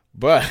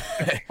 But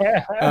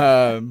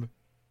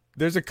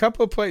there's a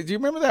couple of plays. Do you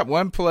remember that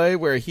one play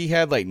where he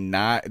had like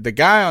the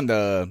guy on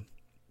the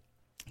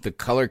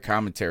color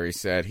commentary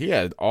said he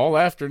had all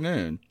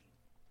afternoon,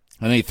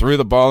 and he threw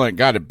the ball and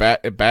got it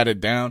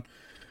batted down.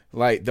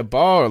 Like, the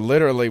ball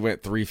literally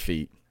went 3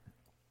 feet.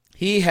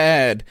 He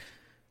had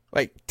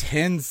like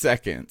 10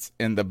 seconds,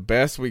 and the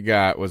best we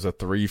got was a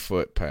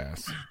 3-foot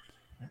pass.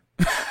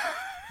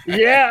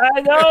 Yeah,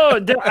 I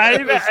know.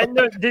 I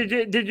know.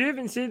 Did you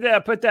even see that? I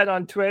put that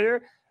on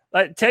Twitter.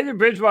 Like Teddy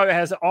Bridgewater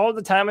has all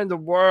the time in the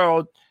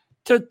world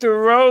to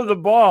throw the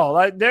ball.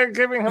 Like they're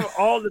giving him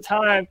all the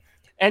time,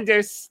 and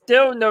there's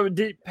still no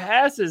deep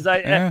passes.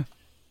 Like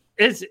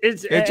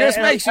it just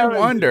makes you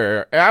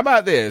wonder. How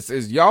about this?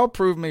 Is y'all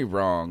prove me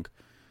wrong?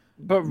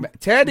 But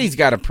Teddy's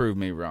got to prove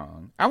me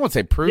wrong. I won't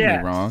say prove me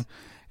wrong.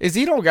 Is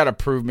he don't got to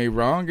prove me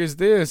wrong? Is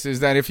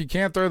that if you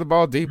can't throw the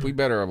ball deep, we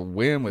better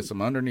win with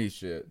some underneath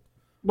shit.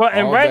 Well,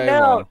 and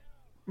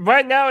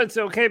right now it's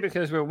okay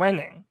because we're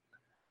winning.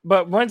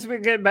 But once we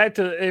get back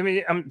to, I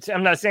mean,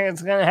 I'm not saying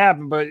it's going to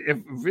happen, but if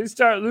we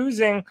start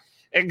losing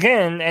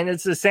again and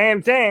it's the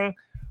same thing,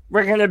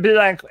 we're going to be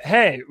like,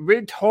 hey,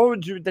 we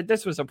told you that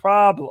this was a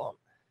problem.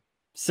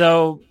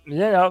 So,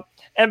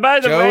 and by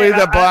the way, Joey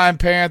the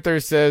Blind Panther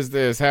says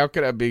this, how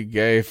could I be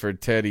gay for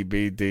Teddy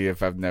BD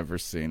if I've never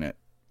seen it?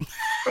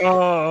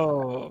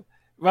 Oh,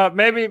 well,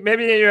 maybe in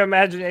your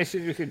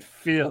imagination you could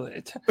feel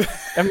it.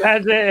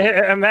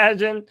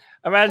 Imagine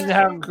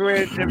how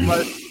great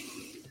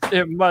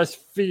it must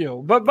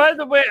feel. But by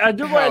the way, I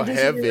do want to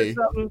disagree with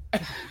something.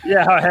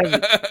 Yeah, how heavy.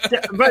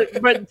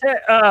 But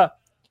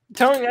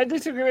Tony, I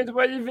disagree with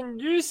what even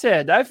you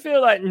said. I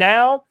feel like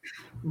now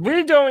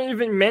we don't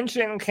even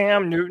mention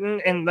Cam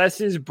Newton unless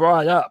he's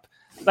brought up.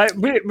 Like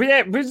we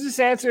just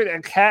answered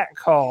a cat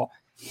call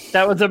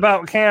that was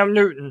about Cam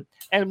Newton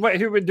and what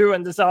he would do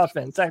in this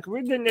offense. Like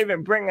we didn't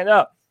even bring it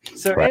up.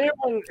 So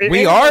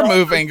we are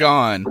moving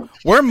on.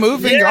 We're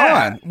moving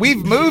on. We've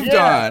moved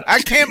on.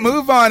 I can't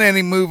move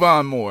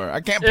on more.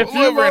 I can't pull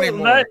over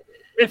anymore.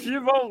 If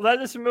you won't let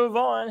us move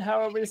on,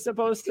 how are we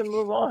supposed to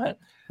move on?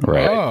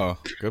 Right. Oh,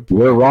 good point.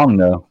 We're wrong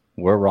though.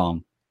 We're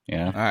wrong.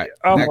 Yeah.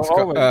 All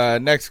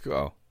right. Next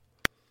call.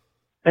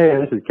 Hey,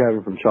 this is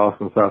Kevin from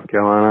Charleston, South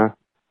Carolina.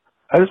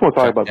 I just want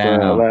to talk about the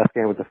last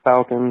game with the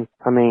Falcons.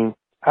 I mean,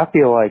 I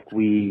feel like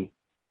we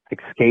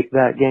escaped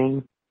that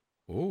game.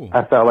 Ooh.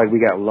 I felt like we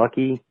got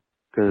lucky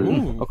because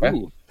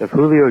if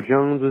Julio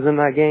Jones was in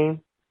that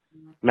game,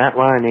 Matt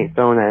Ryan ain't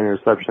throwing that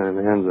interception in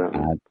the end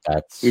zone.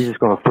 He's just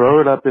going to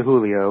throw it up to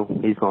Julio.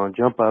 He's going to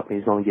jump up and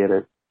he's going to get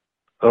it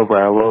over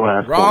our low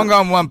ass. Wrong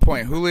on 1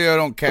 point. Julio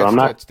don't catch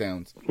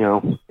touchdowns.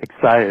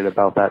 Excited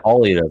about that.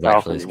 All he does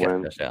actually is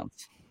catch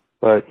touchdowns.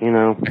 But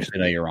actually,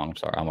 no, you're wrong. I'm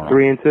sorry, I'm wrong.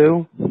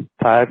 3-2,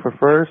 tied for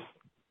first.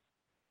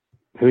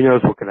 Who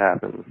knows what could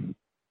happen?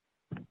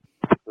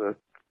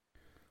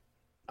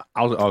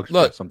 I'll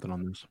express something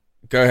on this.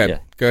 Go ahead. Yeah.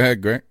 Go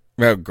ahead, Greg.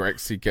 Well, Greg,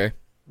 CK.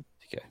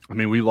 I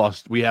mean,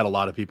 we had a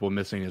lot of people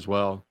missing as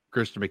well.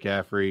 Christian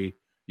McCaffrey.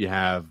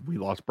 We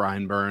lost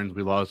Brian Burns.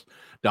 We lost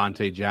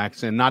Dante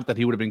Jackson. Not that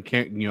he would have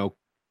been,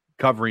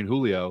 covering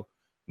Julio,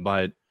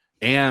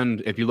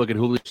 and if you look at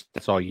Julio's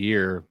stats all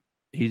year,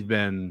 he's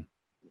been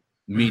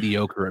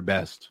mediocre at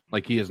best.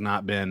 Like he has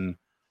not been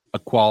a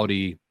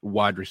quality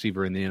wide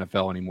receiver in the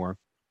NFL anymore.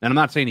 And I'm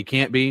not saying he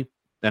can't be.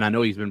 And I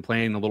know he's been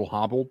playing a little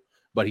hobbled,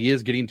 but he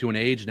is getting to an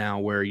age now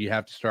where you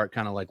have to start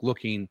kind of like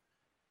looking,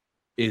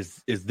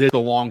 is this a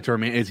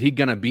long-term? Is he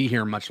going to be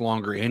here much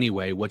longer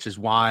anyway? Which is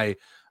why,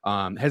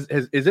 is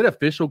it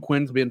official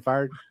Quinn's being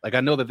fired? Like, I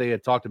know that they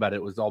had talked about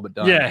it was all but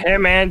done. Yeah,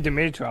 him and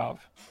Dimitrov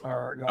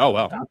are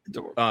out the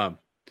door.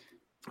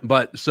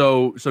 But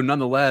so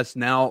nonetheless,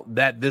 now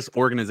that this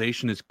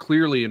organization is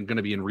clearly going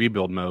to be in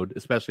rebuild mode,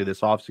 especially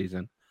this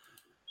offseason,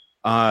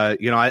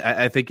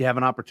 I think you have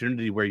an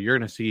opportunity where you're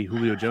going to see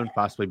Julio Jones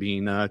possibly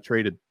being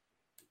traded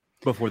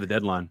before the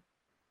deadline.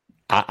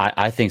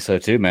 I think so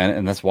too, man,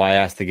 and that's why I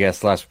asked the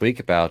guest last week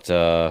about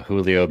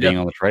Julio being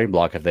on the trade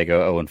block if they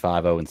go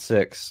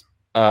 0-5,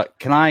 0-6.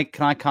 Can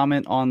I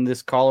comment on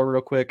this caller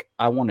real quick?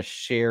 I want to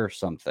share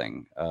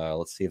something.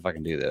 Let's see if I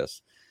can do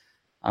this.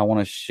 I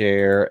want to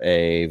share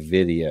a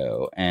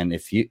video, and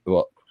if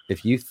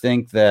you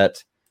think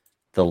that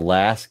the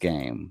last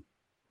game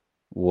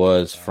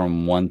was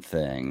from one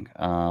thing,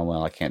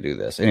 I can't do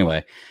this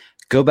anyway.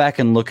 Go back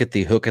and look at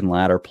the hook and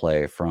ladder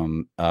play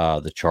from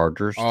the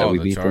Chargers that we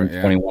beat them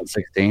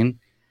 21-16.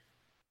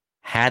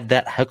 Had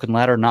that hook and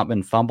ladder not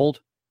been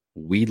fumbled,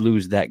 we'd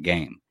lose that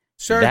game.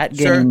 That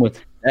game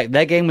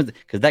was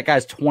because that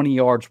guy's 20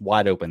 yards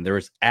wide open. There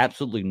is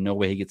absolutely no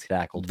way he gets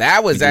tackled.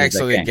 That was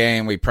actually a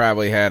game we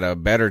probably had a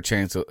better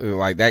chance of,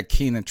 like that.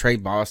 Trey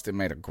Boston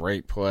made a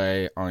great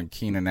play on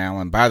Keenan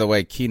Allen. By the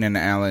way, Keenan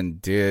Allen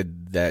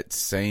did that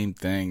same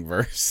thing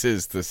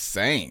versus the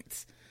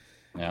Saints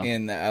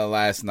in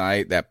last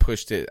night that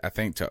pushed it, I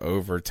think, to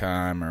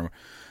overtime.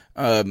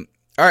 All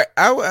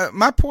right,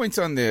 my points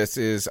on this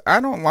is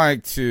I don't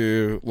like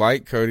to,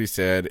 like Cody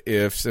said,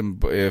 if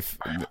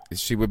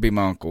she would be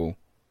my uncle,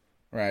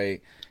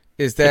 right?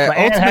 Is that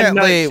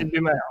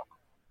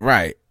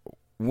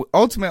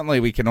ultimately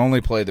we can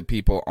only play the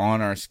people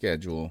on our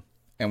schedule,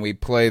 and we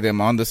play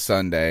them on the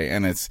Sunday,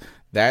 and it's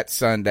that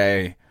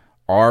Sunday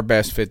our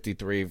best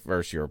 53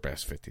 versus your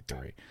best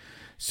 53.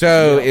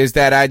 So is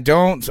that I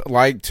don't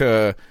like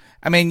to.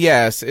 I mean,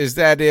 yes, is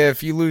that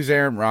if you lose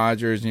Aaron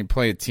Rodgers and you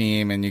play a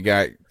team and you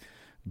got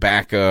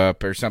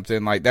backup or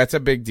something, like that's a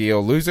big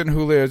deal. Losing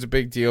Julio is a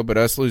big deal, but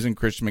us losing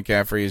Christian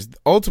McCaffrey is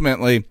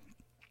ultimately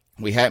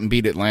We hadn't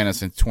beat Atlanta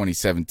since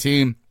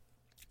 2017.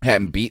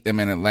 Hadn't beat them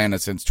in Atlanta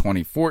since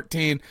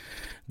 2014.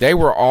 They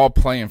were all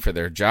playing for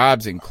their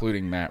jobs,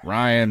 including Matt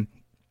Ryan.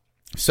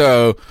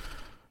 So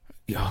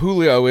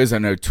Julio is a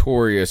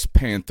notorious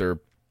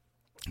Panther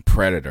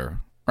predator,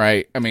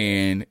 right? I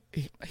mean,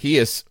 he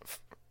has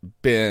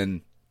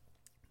been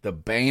the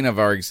bane of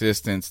our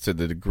existence to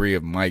the degree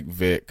of Mike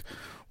Vick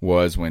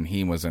was when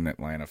he was an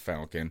Atlanta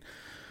Falcon.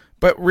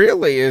 But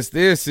really, and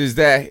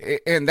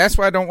that's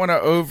why I don't want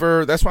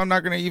to that's why I'm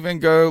not going to even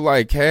go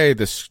like, hey,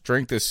 the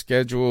strength of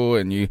schedule.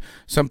 And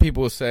some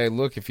people say,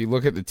 look, if you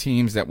look at the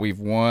teams that we've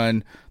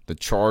won, the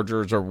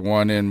Chargers are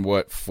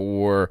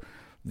 1-4,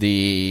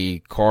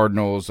 the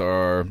Cardinals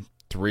are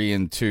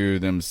 3-2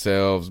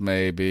 themselves,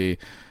 maybe.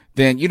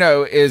 Then,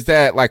 is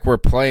that like we're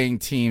playing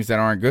teams that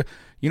aren't good?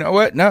 You know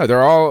what? No,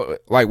 they're all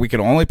like, we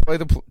can only play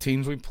the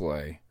teams we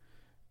play.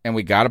 And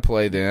we got to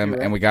play them,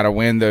 and we got to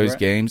win those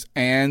games.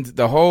 And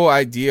the whole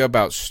idea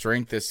about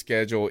strength of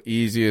schedule,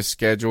 easiest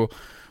schedule,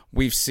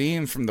 we've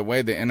seen from the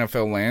way the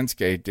NFL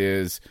landscape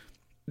is,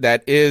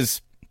 that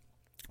is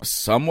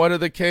somewhat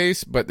of the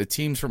case, but the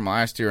teams from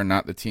last year are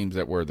not the teams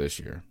that were this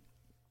year.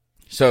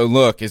 So,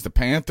 look, as the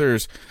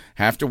Panthers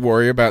have to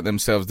worry about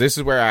themselves, this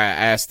is where I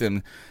asked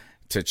them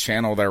to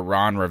channel their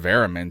Ron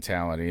Rivera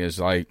mentality, is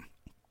like,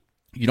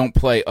 you don't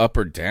play up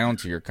or down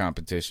to your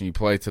competition. You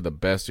play to the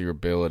best of your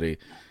ability.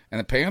 And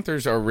the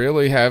Panthers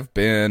have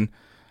been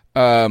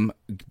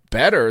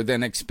better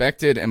than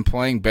expected and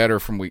playing better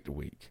from week to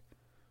week.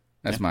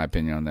 That's my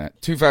opinion on that.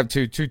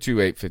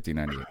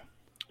 252-228-5098.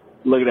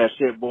 Look at that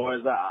shit,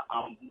 boys.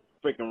 I'm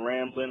freaking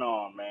rambling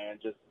on, man.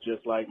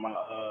 Just like my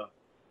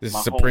this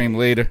is Supreme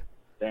Leader.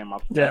 Damn, my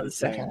the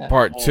second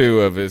part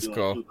 2 of his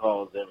call. 2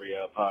 calls every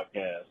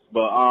podcast.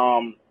 But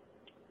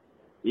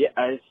yeah,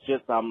 it's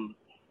just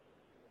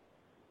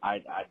I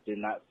did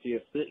not see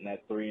us sitting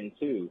at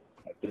 3-2.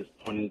 At this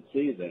point in the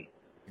season.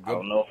 I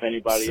don't know if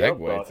anybody else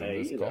saw that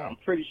either. I'm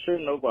pretty sure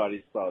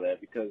nobody saw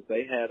that because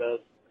they had us,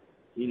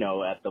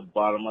 at the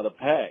bottom of the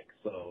pack.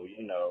 So,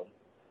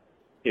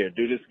 here,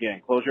 do this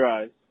again. Close your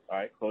eyes. All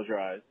right, close your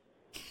eyes.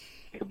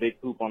 Take a big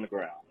poop on the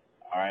ground.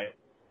 All right?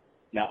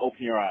 Now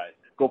open your eyes.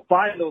 Go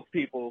find those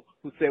people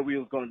who said we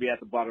was going to be at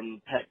the bottom of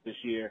the pack this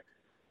year.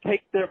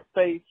 Take their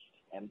face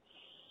and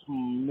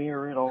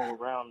smear it all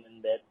around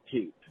in that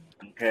poop.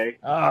 Okay?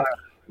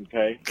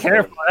 Okay.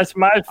 Careful, that's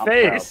my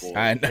face.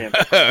 I know.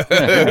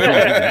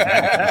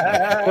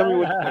 Tell me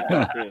what you think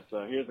about this.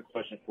 Here's a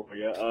question for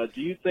you.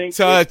 Do you think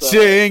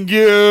touching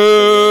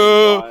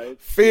you,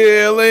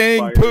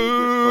 feeling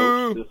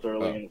poo this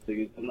early in the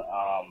season?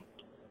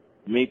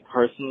 Me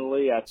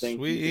personally, I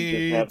think you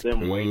can just have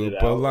them wait it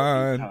out,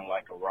 kind of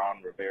like a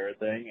Ron Rivera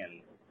thing,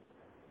 and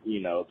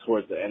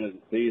towards the end of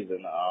the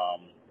season,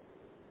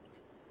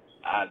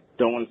 I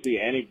don't want to see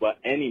any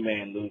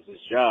man lose his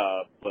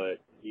job,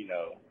 but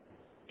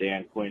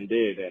Dan Quinn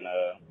did, and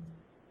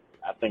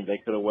I think they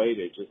could have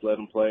waited. Just let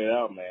them play it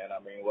out, man.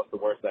 I mean, what's the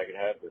worst that could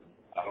happen?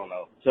 I don't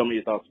know. Tell me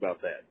your thoughts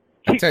about that.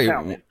 I'll tell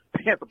you,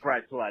 Panther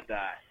pride till I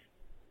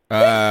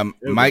die.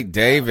 Mike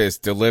Davis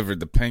delivered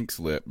the pink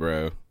slip,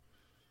 bro.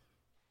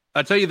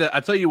 I tell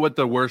you what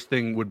the worst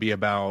thing would be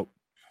about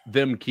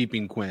them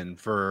keeping Quinn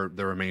for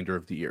the remainder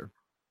of the year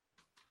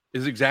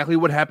is exactly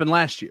what happened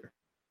last year.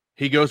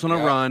 He goes on a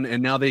run,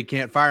 and now they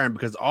can't fire him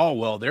because,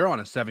 they're on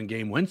a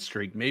 7-game win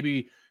streak.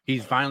 Maybe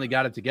he's finally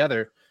got it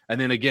together. And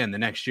then again, the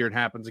next year it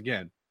happens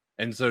again.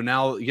 And so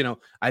now,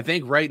 I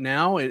think right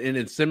now, and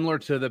it's similar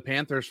to the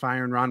Panthers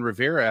firing Ron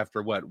Rivera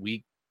after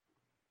week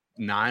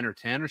 9 or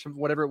 10 or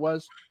something, whatever it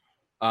was.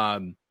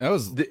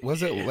 Was it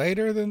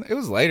later than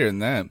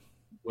that?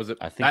 Was it?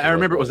 I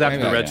remember it was after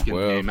the Redskins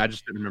game. I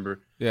just didn't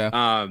remember.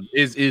 Yeah.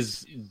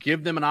 Is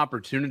give them an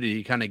opportunity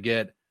to kind of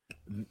get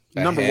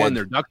number one,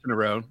 their ducks in a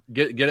row,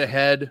 get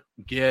ahead,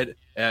 be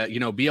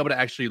able to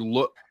actually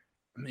look.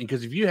 I mean,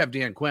 because if you have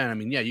Dan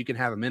Quinn, you can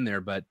have him in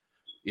there, but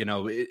I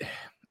don't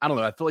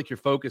know. I feel like your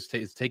focus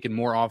is taken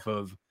more off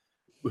of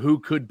who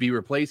could be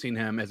replacing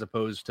him as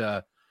opposed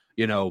to,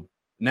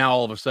 now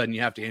all of a sudden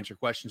you have to answer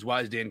questions.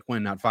 Why is Dan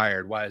Quinn not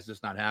fired? Why is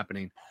this not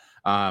happening?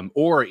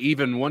 Or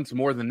even once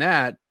more than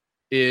that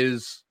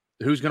is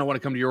who's going to want to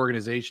come to your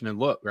organization and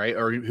look, right?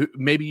 Or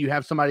maybe you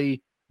have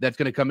somebody that's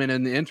going to come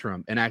in the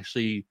interim and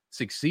actually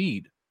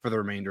succeed for the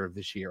remainder of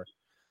this year.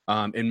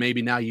 And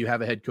maybe now you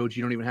have a head coach.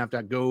 You don't even have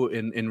to go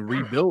and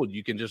rebuild.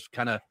 You can just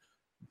kind of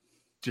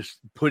just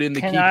put in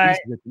the key pieces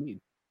that you need.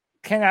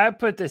 Can I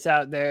put this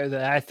out there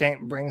that I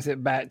think brings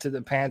it back to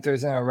the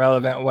Panthers in a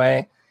relevant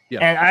way? Yeah.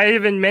 And I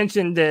even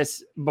mentioned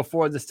this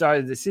before the start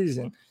of the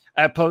season.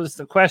 I posed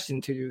the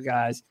question to you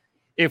guys.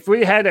 If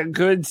we had a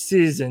good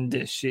season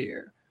this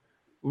year,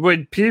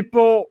 would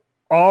people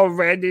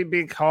already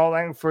be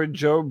calling for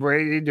Joe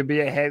Brady to be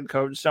a head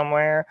coach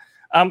somewhere?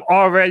 I'm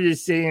already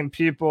seeing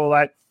people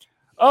like,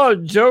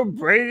 Joe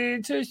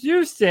Brady to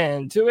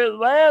Houston, to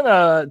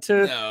Atlanta,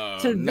 to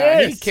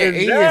this.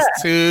 He is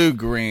too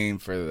green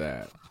for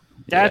that.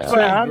 That's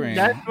what I'm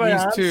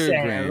too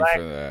saying. Green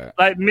for that.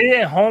 Like me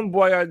and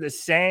Homeboy are the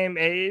same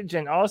age,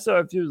 and also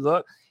if you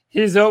look,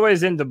 he's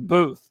always in the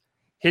booth.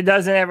 he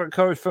doesn't ever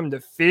coach from the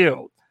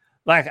field.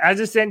 Like, I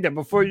just think that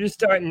before you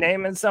start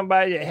naming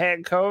somebody a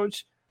head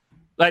coach,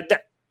 like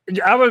that,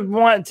 I would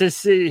want to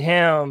see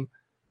him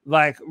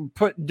like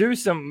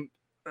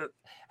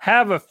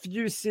have a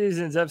few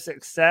seasons of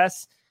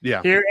success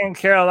here in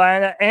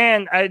Carolina,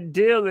 and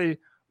ideally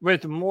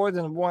with more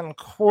than one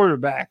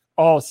quarterback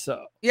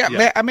also.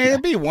 Yeah. I mean,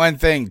 it'd be one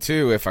thing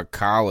too if a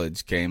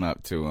college came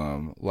up to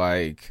him,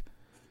 like,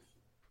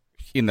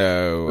 you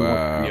know,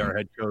 be our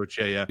head coach.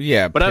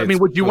 Yeah. But I mean,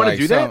 would you want to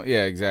do that?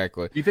 Yeah,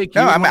 exactly. You think?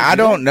 No, I mean, I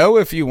don't know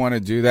if you want to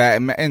do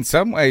that. In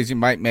some ways, you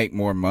might make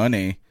more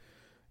money,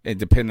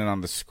 depending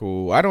on the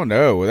school. I don't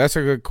know. That's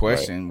a good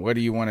question. Right. What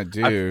do you want to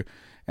do,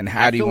 and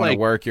how do you want to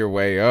work your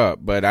way up?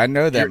 But I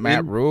know that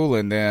Matt Rule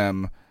and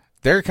them,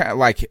 they're kind of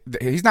like,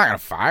 he's not going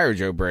to fire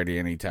Joe Brady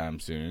anytime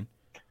soon.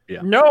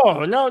 Yeah.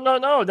 No.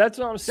 That's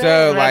what I'm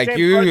saying. So, like,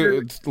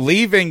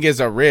 leaving is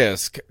a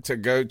risk to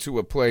go to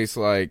a place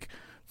like.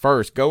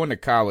 First, going to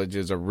college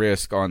is a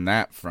risk on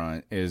that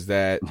front, is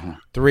that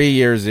 3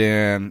 years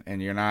in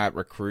and you're not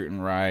recruiting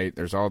right.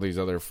 There's all these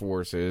other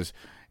forces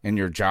and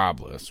you're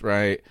jobless,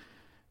 right?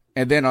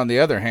 And then on the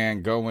other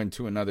hand, going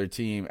to another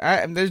team,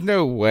 there's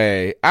no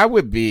way. I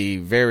would be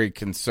very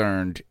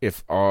concerned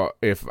if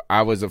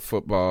I was a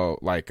football,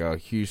 like a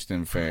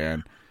Houston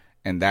fan,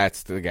 and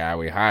that's the guy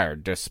we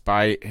hired,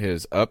 despite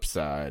his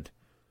upside.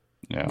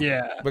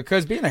 Yeah.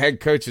 Because being a head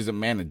coach is a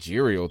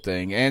managerial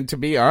thing. And to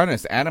be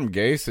honest, Adam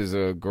Gase is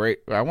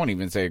I won't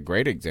even say a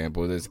great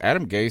example of this.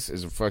 Adam Gase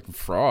is a fucking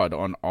fraud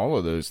on all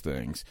of those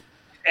things.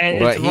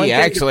 But he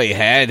actually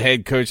had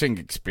head coaching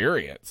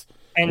experience.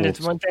 And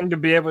it's one thing to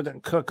be able to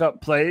cook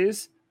up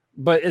plays,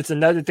 but it's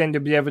another thing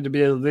to be able to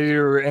be a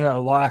leader in a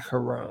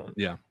locker room.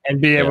 Yeah. And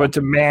be able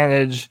to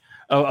manage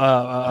a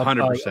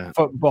 100%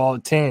 football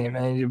team.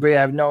 And we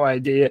have no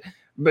idea.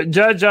 But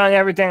judge on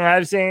everything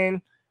I've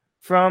seen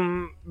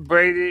from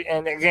Brady,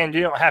 and again,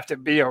 you don't have to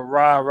be a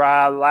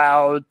rah-rah,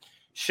 loud,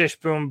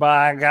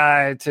 shish-boom-bah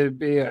guy to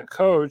be a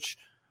coach,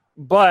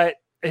 but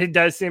he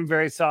does seem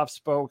very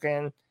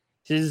soft-spoken.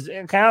 He's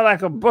kind of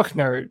like a book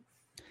nerd,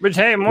 which,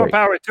 hey, more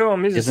power to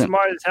him. He's a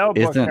smart as hell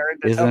book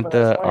nerd. Isn't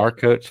our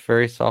coach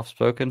very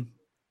soft-spoken?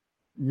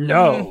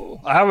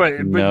 No. I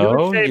would.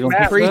 No?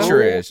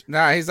 Preacher-ish.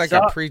 Nah, he's like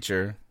a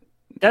preacher.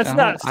 That's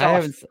not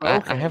soft.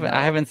 I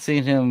haven't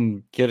seen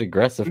him get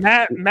aggressive.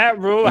 Matt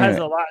Rule has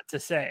a lot to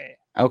say.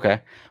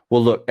 Okay.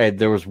 Well, look, Ed,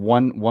 there was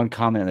one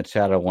comment in the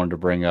chat I wanted to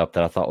bring up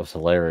that I thought was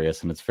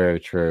hilarious, and it's very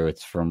true.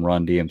 It's from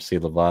Run DMC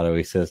Lovato.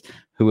 He says,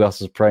 "Who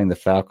else is praying the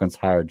Falcons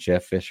hire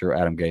Jeff Fisher or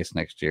Adam Gase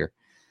next year?"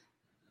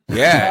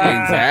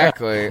 Yeah,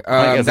 exactly.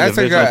 That's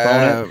a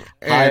good.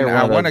 And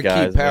I want to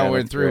keep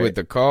powering through with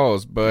the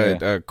calls,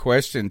 but a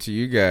question to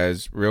you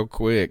guys, real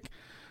quick: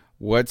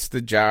 what's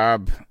the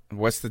job?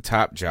 What's the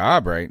top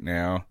job right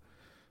now?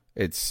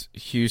 It's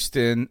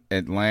Houston,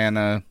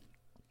 Atlanta.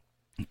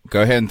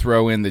 Go ahead and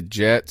throw in the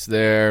Jets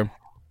there.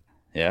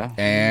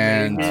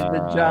 And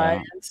the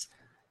Giants.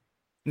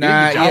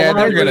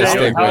 They're gonna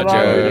stick with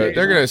Joe.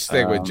 They're gonna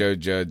stick with Joe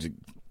Judge.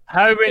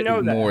 How do we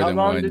know that? More than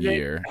 1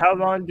 year. How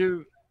long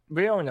do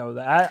we don't know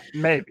that?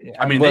 Maybe.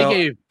 I mean,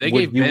 they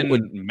gave Ben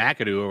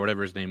McAdoo or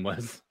whatever his name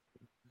was.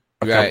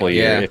 A couple of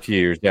years, a few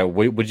years. Yeah.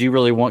 Would you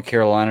really want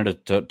Carolina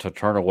to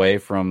turn away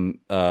from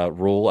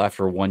Rule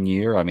after 1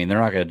 year? I mean, they're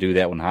not going to do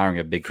that when hiring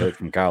a big coach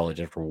from college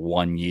after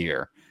 1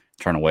 year.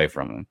 Turn away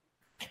from him.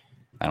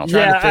 I don't.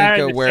 Trying to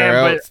think of where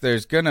else.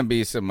 There's going to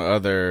be some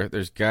other.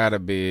 There's got to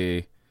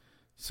be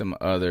some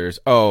others.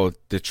 Oh,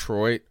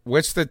 Detroit.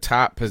 What's the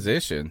top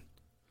position?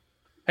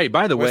 Hey,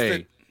 by the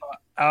way.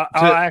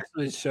 I'll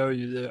actually show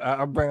you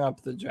I'll bring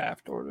up the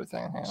draft order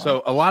thing.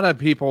 So a lot of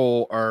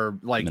people are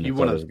like, you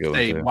want to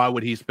say, why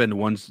would he spend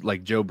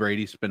like Joe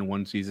Brady spend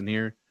one season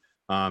here?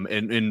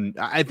 And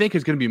I think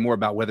it's going to be more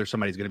about whether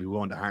somebody's going to be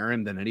willing to hire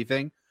him than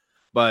anything.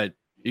 But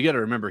you got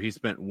to remember, he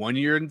spent 1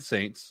 year in the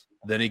Saints.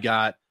 Then he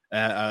got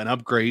an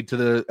upgrade to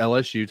the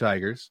LSU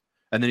Tigers.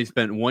 And then he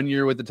spent 1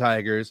 year with the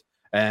Tigers.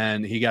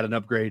 And he got an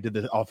upgrade to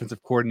the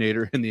offensive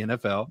coordinator in the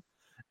NFL.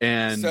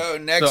 And so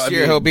next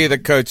year he'll be the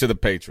coach of the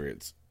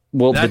Patriots.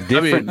 Well,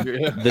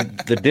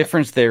 the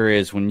difference there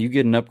is when you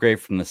get an upgrade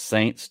from the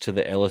Saints to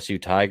the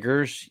LSU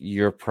Tigers,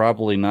 you're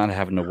probably not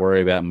having to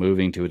worry about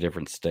moving to a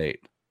different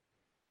state.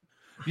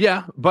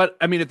 Yeah, but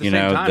I mean, at the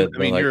same time,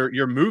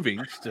 you're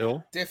moving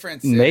still.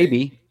 Different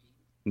city.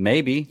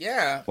 Maybe.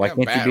 Yeah. Why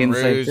can't you be in the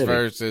same city?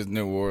 Versus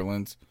New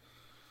Orleans?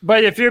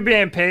 But if you're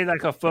being paid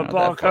like a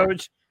football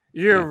coach,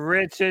 you're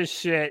rich as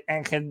shit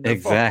and can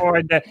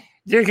afford that.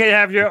 You can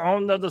have your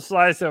own little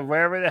slice of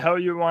wherever the hell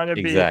you want to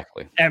be,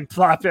 and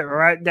plop it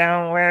right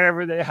down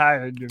wherever they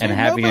hired you. And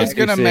nobody's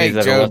going to make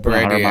Joe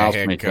Brady a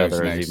head coach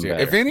next year.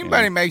 If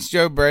anybody makes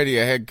Joe Brady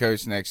a head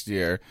coach next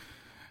year,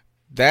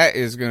 that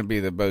is going to be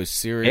the most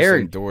serious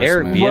endorsement.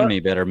 Eric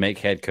Bieniemy better make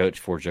head coach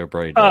for Joe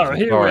Brady.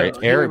 Eric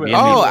Bieniemy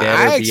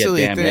I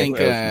actually think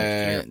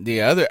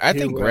I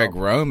think Greg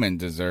Roman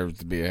deserves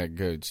to be a head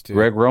coach too.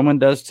 Greg Roman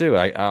does too.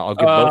 I'll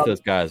give both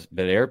those guys,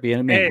 but Eric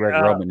Bieniemy and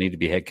Greg Roman need to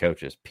be head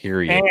coaches.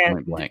 Period.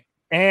 Point blank.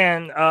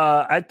 And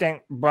I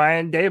think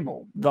Brian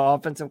Dable, the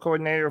offensive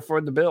coordinator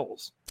for the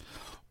Bills.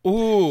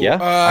 Ooh, Yeah,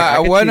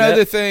 I can one see that.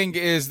 other thing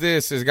is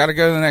this is got to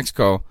go to the next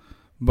call.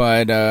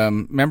 But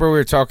remember we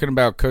were talking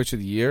about Coach of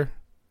the Year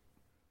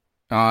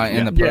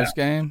in the post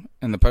game.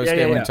 In the post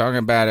game, we were talking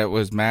about it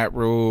was Matt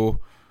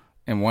Rule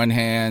in one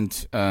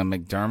hand,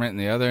 McDermott in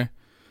the other.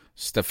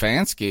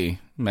 Stefanski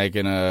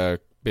making a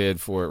bid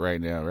for it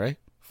right now, right?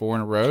 4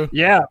 in a row.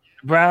 Yeah,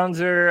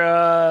 Browns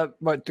are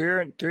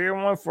 3-1,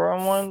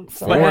 4-1.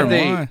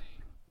 4-1.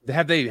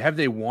 Have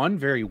they won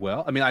very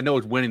well? I mean, I know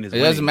it's winning is. It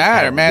doesn't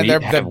matter, man. They're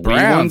the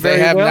Browns. They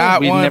have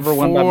not won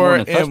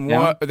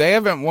 4-1. They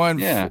haven't won.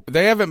 Yeah.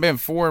 They haven't been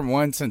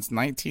 4-1 since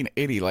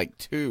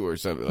 1982 or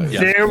something. Like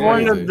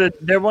that.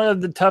 They're one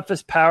of the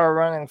toughest power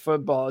running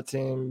football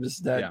teams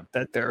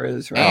that there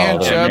is. Right?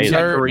 And Chubb's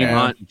hurt. Kareem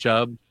Hunt,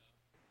 Chubb.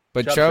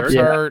 But Chubb's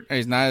hurt.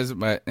 He's not as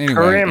much. Anyway,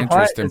 Kareem Hunt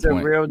interesting is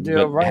point. a real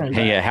deal running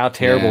back. Hey, how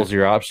terrible is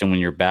your option when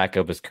your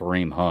backup is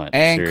Kareem Hunt?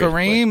 And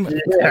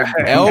Seriously.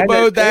 Kareem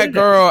elbowed that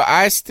girl.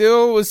 I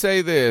still would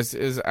say this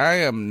is I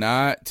am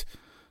not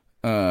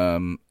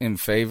in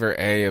favor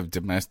of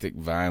domestic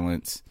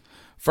violence.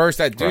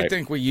 First, I do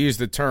think we use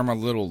the term a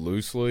little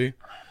loosely.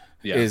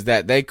 Yeah. Is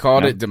that they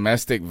called it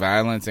domestic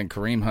violence, and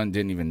Kareem Hunt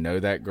didn't even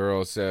know that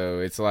girl, so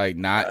it's like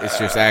it's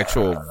just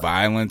actual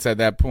violence at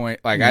that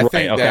point. Like I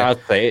think that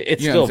I'd say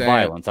it's still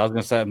violence. I was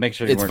gonna say make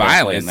sure it's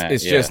violence. That.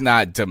 It's just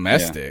not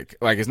domestic.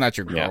 Like it's not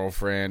your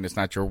girlfriend, it's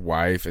not your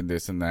wife, and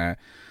this and that.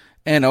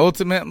 And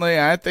ultimately,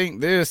 I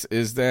think this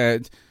is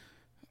that.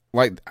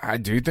 Like I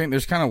do think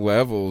there's kind of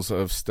levels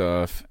of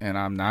stuff, and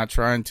I'm not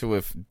trying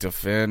to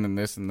defend and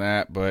this and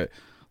that, but.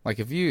 Like,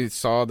 if you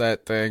saw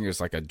that thing, it was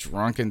like a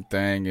drunken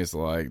thing. Is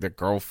like the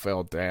girl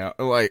fell down.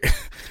 Like,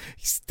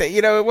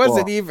 it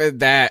wasn't even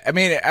that. I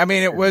mean,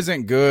 it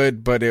wasn't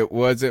good, but it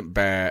wasn't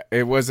bad.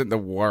 It wasn't the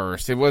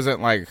worst. It wasn't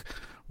like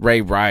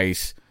Ray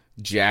Rice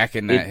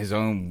jacking at his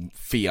own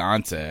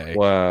fiance.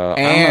 Well,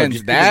 and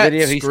that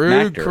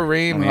screwed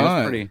Kareem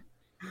Hunt.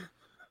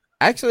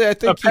 Actually, I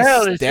think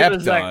he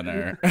stepped on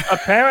her.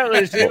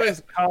 Apparently, she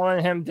was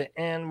calling him the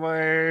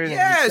N-word.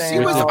 Yeah, she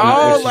was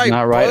all like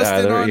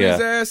busting on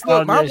his ass.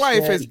 Look, my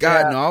wife has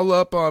gotten all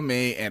up on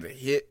me and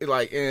hit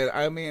and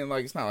I mean,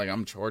 like it's not like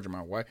I'm charging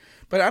my wife,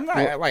 but I'm not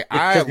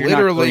I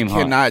literally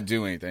cannot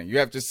do anything. You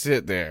have to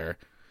sit there.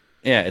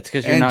 Yeah, it's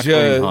because you're not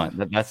Kareem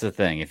Hunt. That's the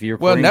thing. If you're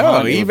Kareem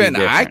Hunt, even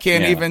I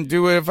can't even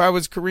do it if I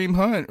was Kareem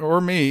Hunt or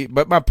me.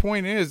 But my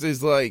point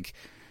is like.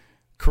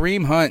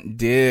 Kareem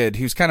Hunt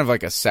he was kind of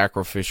like a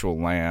sacrificial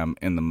lamb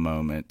in the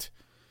moment.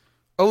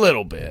 A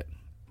little bit.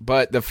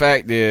 But the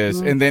fact is,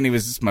 and then he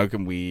was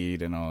smoking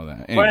weed and all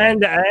that. Anyway. Well,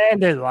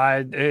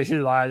 and he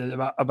lied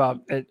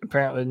about it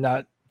apparently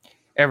not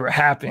ever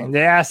happening.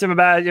 They asked him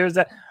about it. He was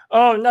like,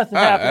 oh, nothing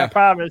happened, I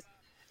promise.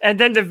 And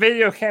then the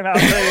video came out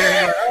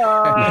later.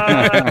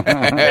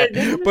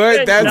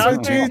 But that's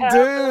what you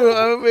do.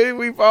 I mean,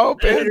 we've all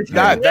been,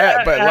 not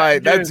that, but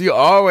like, that's you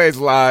always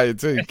lie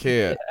until you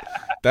can't.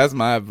 That's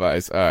my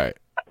advice. All right.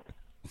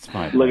 That's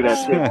my Look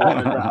at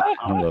that.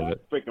 I love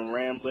it. Freaking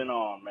rambling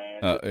on,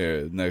 man.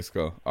 Yeah, next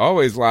call.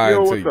 Always lie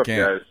until you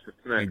can't.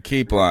 And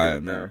keep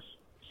lying, man.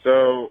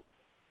 So.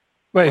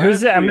 Wait,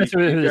 who's that? I'm not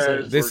sure who this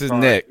is. This is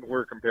Nick.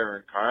 We're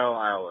comparing Kyle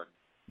Allen.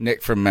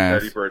 Nick from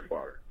Mass. Teddy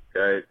Bridgewater.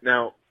 Okay.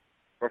 Now,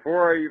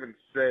 before I even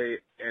say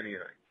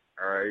anything,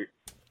 all right,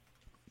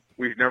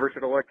 we never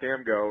should have let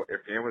Cam go.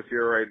 If Cam was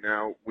here right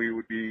now, we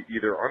would be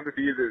either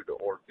undefeated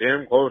or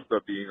damn close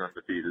to being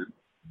undefeated.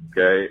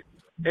 Okay,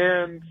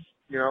 and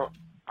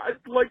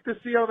I'd like to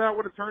see how that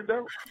would have turned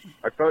out.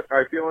 I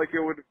feel like it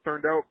would have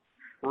turned out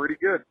pretty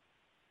good.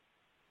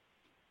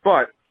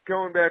 But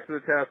going back to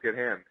the task at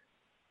hand,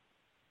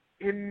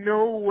 in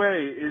no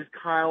way is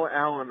Kyle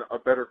Allen a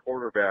better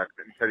quarterback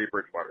than Teddy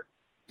Bridgewater.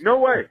 No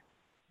way.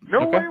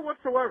 No way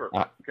whatsoever.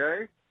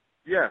 Okay?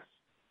 Yes,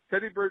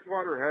 Teddy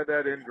Bridgewater had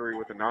that injury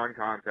with a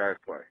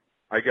non-contact play.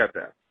 I get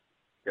that.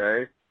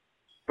 Okay?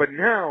 But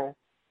now,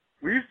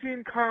 we've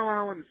seen Kyle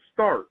Allen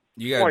start.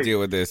 You got to deal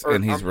with this,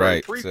 and he's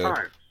right. Three so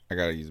times. I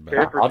got to use it back.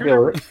 Okay, for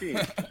two different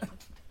teams.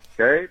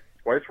 Okay?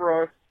 Twice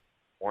for us.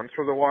 Once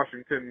for the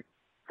Washington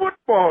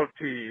football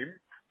team,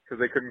 because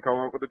they couldn't come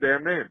up with a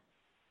damn name.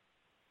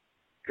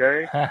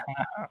 Okay?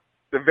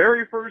 The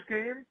very first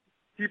game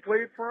he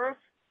played for us,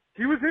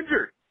 he was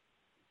injured.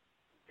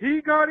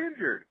 He got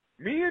injured.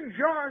 Me and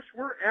Josh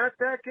were at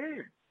that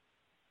game.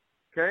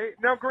 Okay?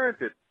 Now,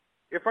 granted,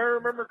 if I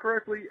remember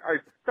correctly, I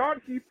thought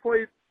he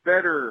played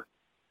better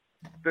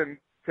than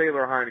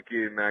Taylor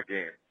Heineke in that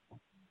game.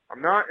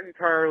 I'm not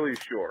entirely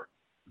sure.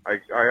 I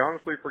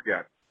honestly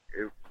forget.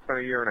 It's been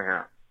a year and a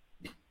half.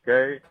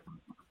 Okay?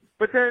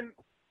 But then,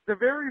 the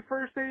very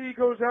first day he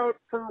goes out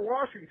for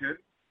Washington,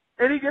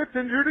 and he gets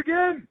injured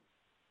again.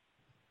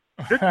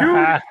 The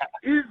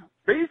dude is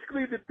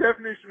basically the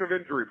definition of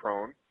injury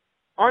prone.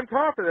 On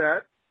top of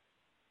that,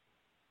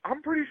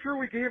 I'm pretty sure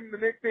we gave him the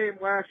nickname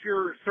last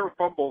year, Sir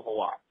Fumbles a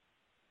lot.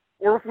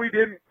 Or if we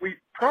didn't, we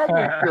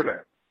probably should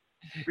have.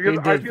 Because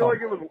I feel like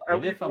it was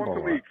at least once a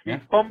week. He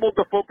fumbled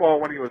the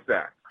football when he was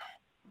sacked.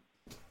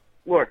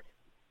 Look,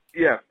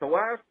 yes, the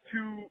last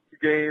two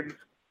games,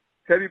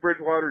 Teddy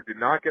Bridgewater did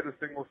not get a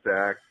single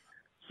sack.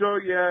 So,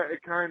 yeah,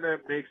 it kind of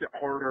makes it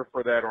harder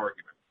for that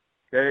argument.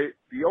 Okay?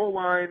 The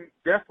O-line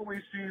definitely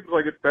seems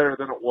like it's better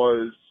than it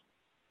was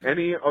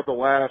any of the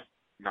last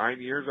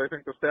 9 years, I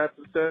think the stats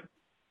have said.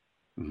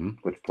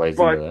 Which plays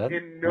but into that.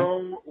 In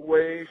no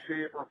way,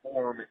 shape, or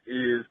form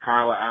is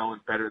Kyle Allen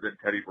better than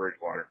Teddy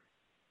Bridgewater.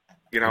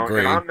 You know, Agreed.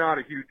 and I'm not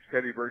a huge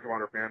Teddy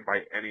Bridgewater fan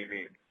by any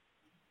means.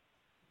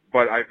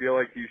 But I feel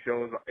like he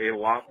shows a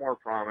lot more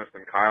promise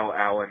than Kyle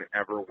Allen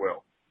ever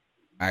will.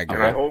 I agree.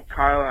 And I hope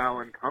Kyle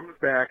Allen comes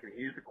back and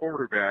he's the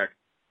quarterback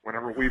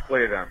whenever we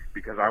play them,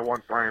 because I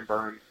want Brian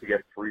Burns to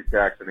get 3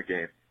 sacks in a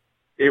game.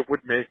 It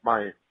would make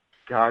my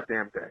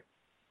goddamn day.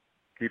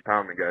 Keep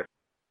pounding, guys.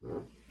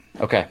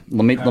 Okay,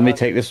 let me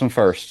take this one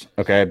first,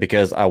 okay?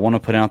 Because I want to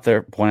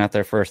point out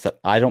there first that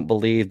I don't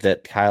believe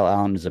that Kyle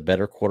Allen is a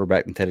better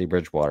quarterback than Teddy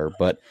Bridgewater,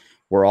 but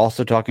we're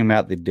also talking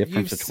about the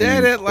difference You've between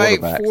said it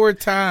like quarterbacks. 4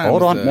 times.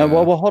 Hold on, no,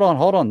 well,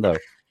 hold on though.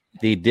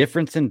 The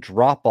difference in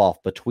drop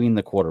off between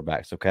the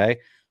quarterbacks, okay?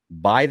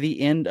 By the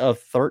end of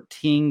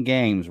 13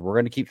 games, we're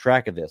going to keep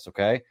track of this,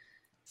 okay?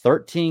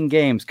 13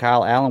 games,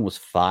 Kyle Allen was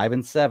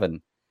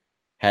 5-7,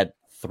 had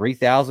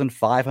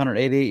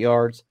 3,588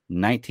 yards,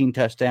 19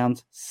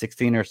 touchdowns,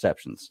 16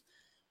 interceptions.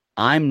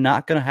 I'm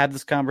not going to have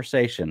this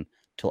conversation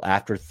till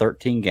after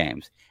 13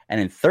 games. And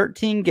in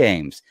 13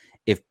 games,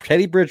 if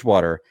Teddy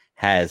Bridgewater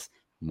has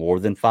more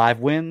than 5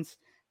 wins,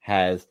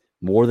 has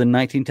more than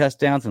 19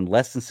 touchdowns and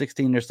less than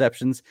 16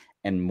 interceptions,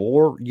 and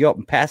more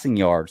passing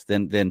yards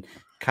than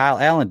Kyle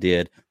Allen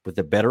did with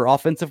a better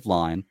offensive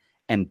line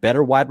and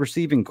better wide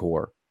receiving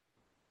core,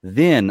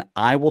 then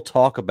I will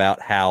talk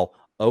about how,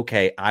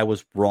 okay, I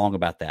was wrong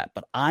about that.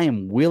 But I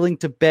am willing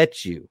to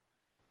bet you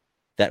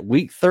that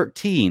week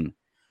 13,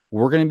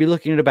 we're going to be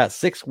looking at about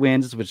 6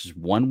 wins, which is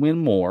 1 win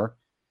more,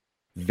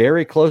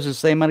 very close to the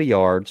same amount of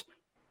yards.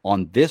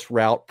 On this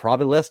route,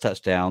 probably less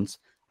touchdowns.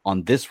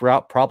 On this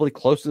route, probably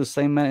close to the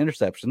same amount of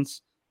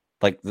interceptions.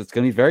 Like, it's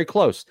going to be very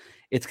close.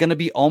 It's going to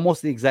be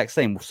almost the exact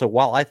same. So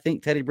while I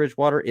think Teddy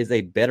Bridgewater is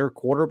a better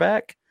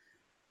quarterback,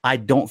 I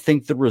don't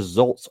think the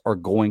results are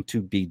going to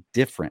be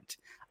different.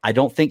 I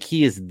don't think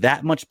he is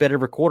that much better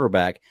of a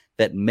quarterback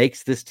that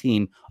puts this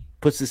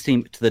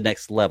team to the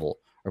next level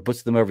or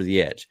puts them over the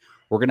edge.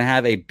 We're going to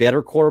have a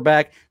better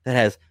quarterback that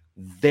has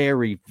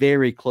very,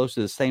 very close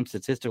to the same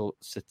statistical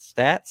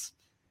stats.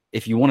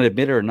 If you want to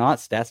admit it or not,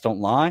 stats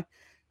don't lie.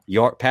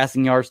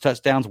 Passing yards,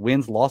 touchdowns,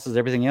 wins, losses,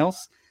 everything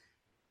else.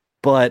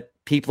 But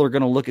people are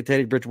going to look at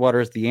Teddy Bridgewater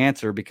as the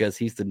answer because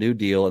he's the new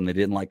deal and they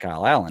didn't like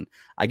Kyle Allen.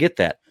 I get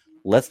that.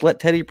 Let's let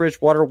Teddy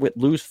Bridgewater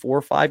lose 4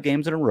 or 5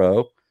 games in a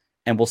row,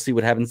 and we'll see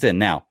what happens then.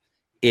 Now,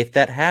 if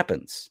that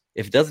happens,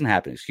 if it doesn't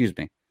happen,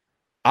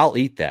 I'll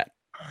eat that.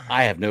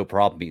 I have no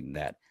problem eating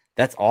that.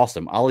 That's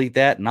awesome. I'll eat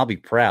that, and I'll be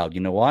proud.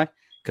 You know why?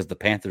 Because the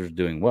Panthers are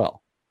doing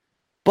well.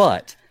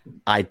 But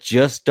I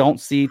just don't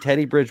see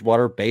Teddy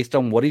Bridgewater, based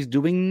on what he's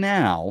doing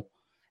now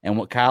and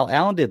what Kyle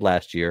Allen did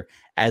last year,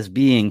 as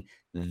being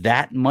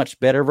that much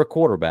better of a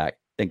quarterback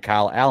than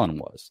Kyle Allen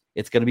was.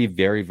 It's going to be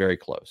very, very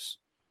close.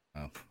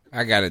 Oh,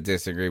 I got to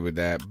disagree with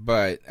that,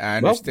 but I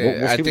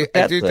understand. We'll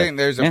I do think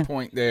there's a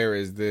point there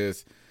is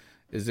there's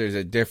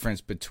a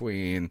difference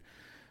between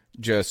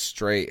just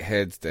straight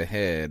heads to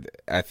head.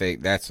 I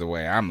think that's the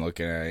way I'm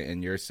looking at it.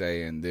 And you're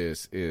saying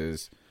this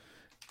is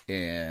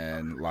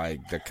in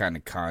like the kind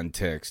of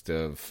context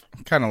of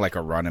kind of like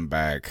a running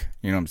back.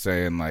 You know what I'm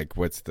saying? Like,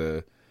 what's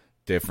the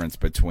difference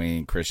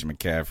between Christian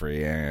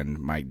McCaffrey and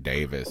Mike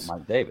Davis?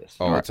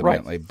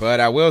 Ultimately. Right. But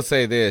I will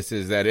say this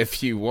is that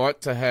if you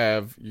want to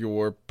have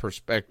your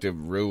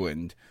perspective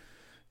ruined,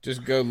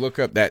 just go look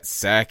up that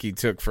sack he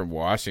took from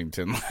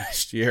Washington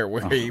last year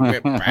where he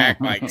went back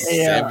like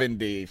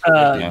 70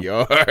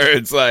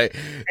 yards. Like,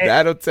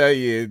 that'll tell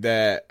you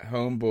that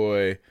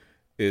homeboy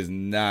is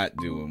not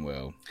doing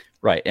well.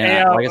 Right.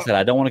 And like I said,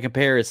 I don't want to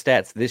compare his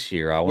stats this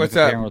year. I want to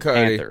compare him with the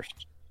Panthers.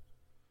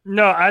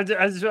 No, I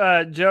just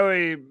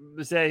Joey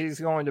said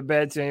he's going to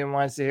bed soon and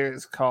wants to hear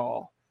his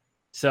call.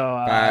 So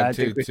I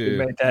think we should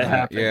make that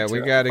happen. Yeah, we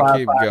got to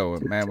keep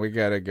going, man. We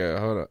got to go.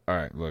 Hold on. All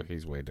right, look,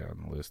 he's way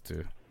down the list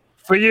too.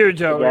 For you,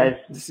 Joey. Hey guys,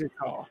 this is your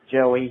call.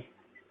 Joey.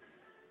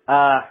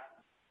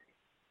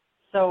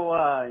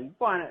 So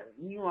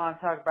you want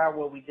to talk about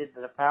what we did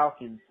to the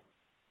Falcons?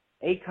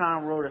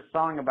 Akon wrote a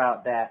song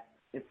about that.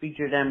 It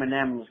featured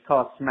Eminem. It was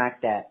called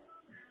 "Smack That."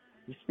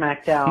 You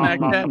smacked out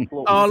on the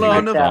floor. All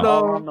on the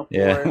floor.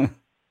 Yeah.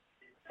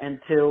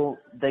 Until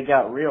they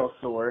got real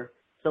sore.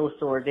 So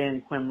sore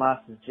Dan Quinn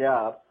lost his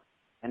job.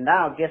 And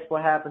now guess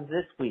what happens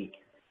this week?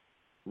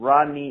 Not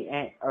Rodney.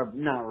 I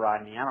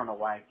don't know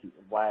why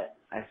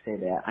I say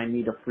that. I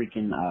need a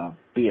freaking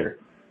beer.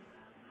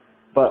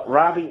 But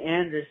Robbie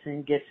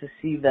Anderson gets to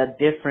see the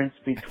difference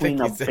between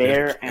a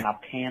bear and a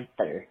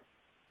panther.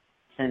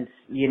 Since,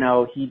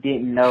 he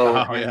didn't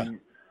know. Oh, yeah.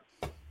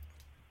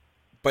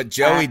 But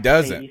Joey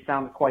doesn't. He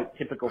sounds quite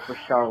typical for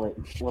Charlotte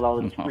with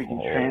all these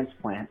freaking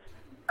transplants.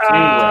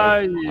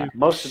 Anyway,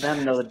 most of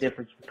them know the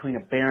difference between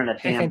a bear and a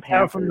damn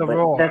panther,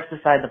 but that's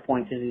beside the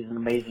point because he's an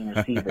amazing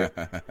receiver.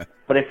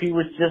 But if he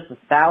was just a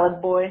salad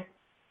boy,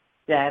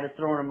 I had to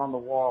throw him on the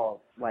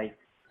wall. Like,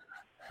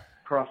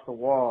 across the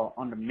wall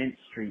onto Mint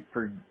Street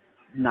for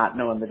not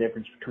knowing the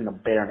difference between a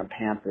bear and a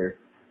panther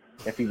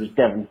if he was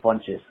Devin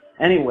Funchess.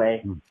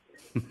 Anyway,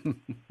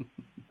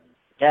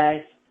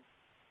 guys,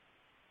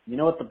 you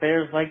know what the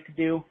Bears like to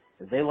do?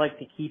 They like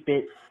to keep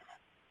it.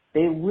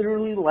 They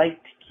literally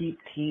like to keep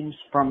teams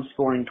from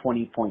scoring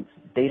 20 points.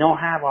 They don't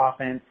have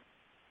offense.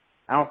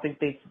 I don't think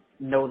they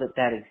know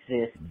that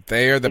exists.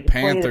 They are the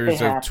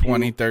Panthers of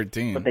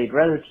 2013. But they'd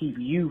rather keep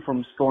you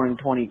from scoring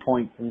 20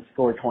 points than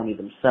score 20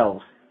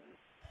 themselves.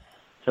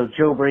 So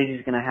Joe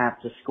Brady's going to have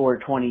to score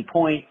 20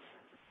 points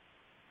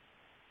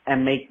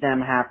and make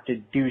them have to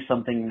do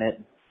something that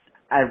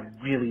I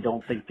really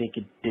don't think they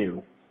could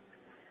do.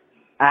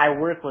 I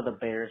work with a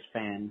Bears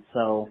fan,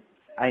 so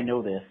I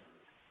know this.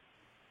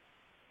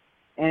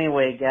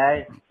 Anyway,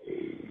 guys.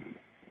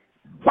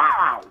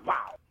 Wow.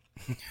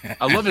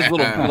 I love his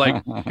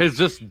little, his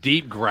just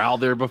deep growl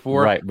there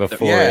before. Right,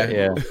 before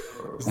it.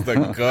 It's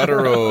the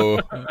guttural.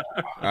 All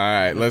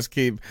right, let's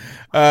keep.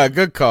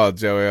 Good call,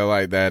 Joey. I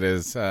like that.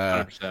 Is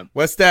 100%.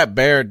 What's that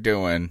bear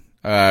doing?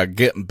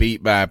 Getting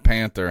beat by a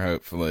panther,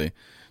 hopefully.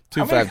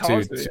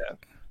 252.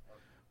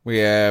 We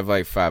have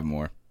like 5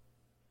 more.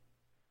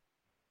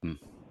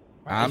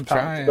 I'm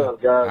trying. What's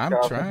up, guys? I'm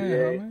Kyle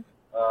trying.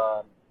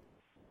 PA.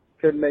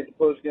 Couldn't make the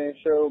post-game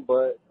show,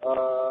 but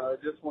I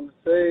just want to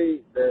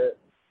say that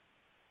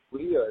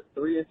we are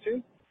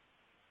 3-2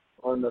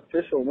 on the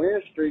official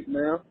win streak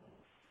now.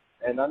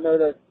 And I know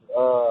that's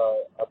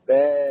a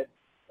bad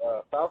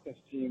Falcons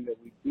team that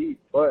we beat,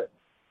 but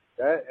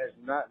that has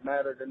not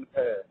mattered in the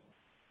past.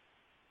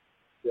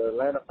 The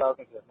Atlanta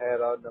Falcons have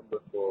had our number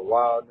for a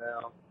while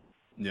now.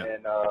 Yeah.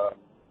 And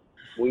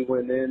we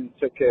went in and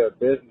took care of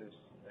business.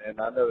 And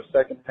I know the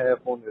second half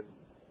wasn't as,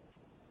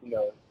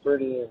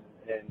 pretty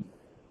and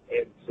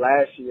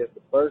flashy as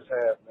the first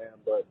half, man,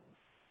 but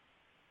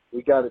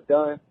we got it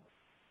done.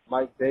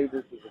 Mike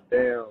Davis is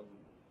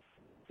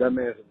that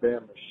man's a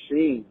damn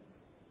machine.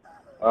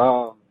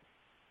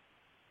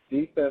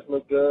 Defense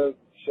looked good.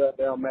 Shut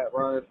down Matt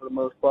Ryan for the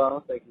most part. I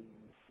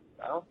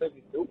don't think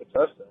he threw a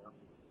touchdown.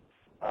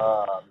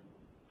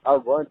 Our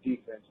run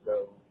defense,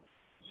 though,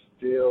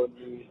 still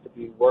needs to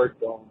be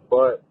worked on,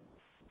 but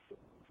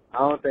I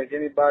don't think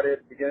anybody at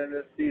the beginning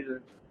of the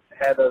season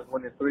had us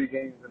winning 3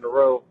 games in a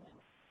row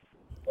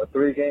or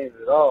 3 games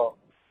at all.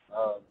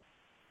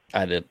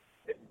 I did.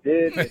 If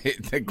you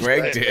did,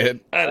 Greg did.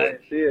 I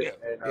didn't see it.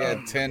 And, he had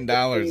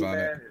 $10 on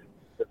it.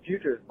 The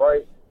future is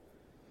bright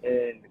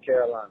in the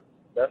Carolinas.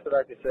 That's what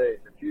I can say.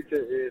 The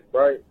future is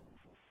bright.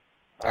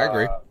 I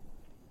agree.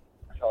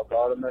 Talk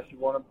all the mess you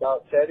want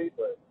about Teddy,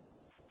 but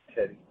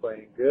Teddy's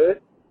playing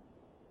good.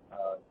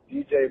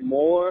 DJ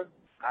Moore,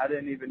 I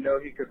didn't even know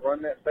he could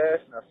run that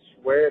fast, and I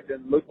swear it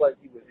didn't look like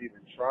he was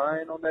even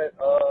trying on that.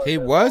 He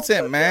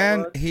wasn't,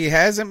 man. He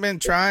hasn't been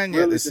trying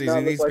yet this season.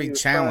 He needs to be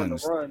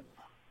challenged.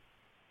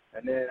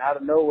 And then out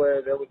of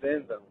nowhere, there was the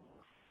end zone.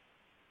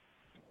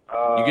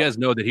 You guys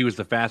know that he was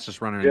the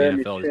fastest runner Jeremy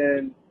in the NFL.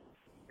 Chin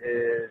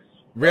is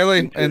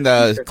really? In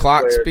the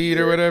clock speed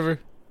or whatever?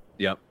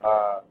 Yep.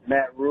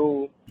 Matt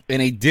Rule.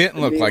 And he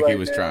didn't look like he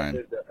was trying.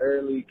 Is the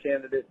early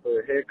candidate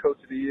for head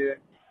coach of the year.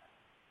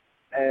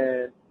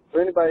 And for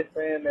anybody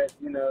saying that,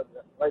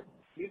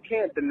 you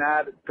can't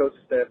deny that the coaching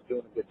staff is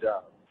doing a good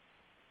job.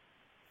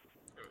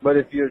 But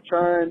if you're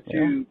trying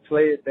to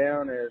play it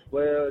down as,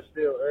 well, it's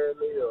still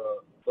early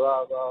or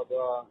blah, blah,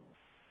 blah,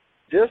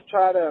 just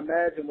try to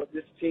imagine what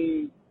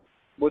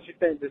you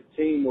think this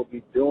team will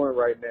be doing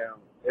right now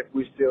if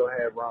we still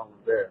have Ron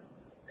Rivera.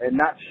 And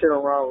not shit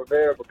on Ron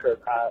Rivera because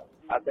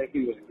I think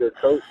he was a good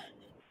coach.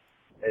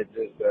 It's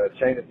just a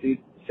change of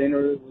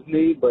scenery was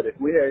needed. But if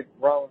we had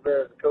Ron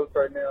Rivera as a coach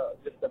right now,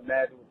 just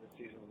imagine what the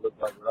season would look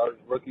like with all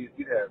these rookies.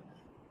 You'd have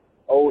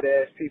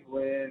old-ass people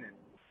in and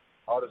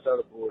all this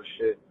other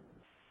bullshit.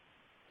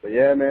 But,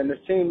 yeah, man, this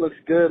team looks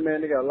good,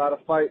 man. They got a lot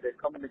of fight. They're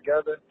coming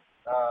together.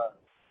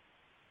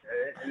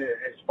 And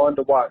it's fun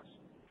to watch.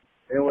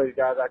 Anyways,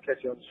 guys, I'll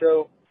catch you on the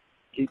show.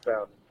 Keep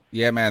pounding.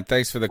 Yeah, man,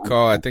 thanks for the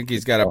call. I think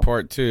he's got a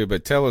part 2,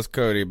 but tell us,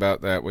 Cody,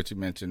 about that, what you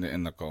mentioned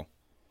in the call.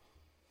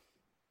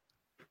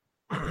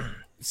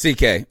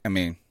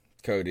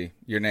 Cody.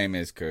 Your name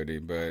is Cody,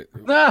 but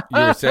you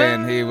were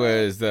saying he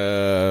was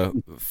the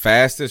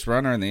fastest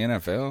runner in the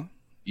NFL?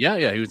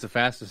 Yeah, he was the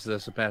fastest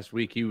this past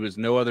week. He was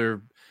no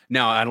other.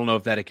 Now, I don't know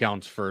if that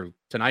accounts for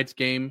tonight's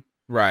game.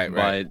 Right.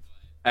 But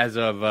as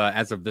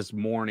of this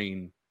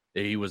morning,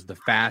 he was the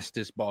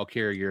fastest ball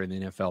carrier in the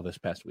NFL this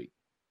past week.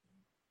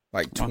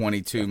 Like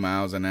 22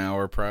 miles an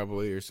hour,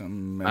 probably, or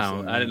something.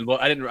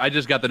 I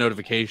just got the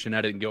notification.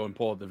 I didn't go and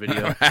pull up the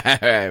video.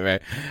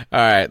 right. All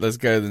right, let's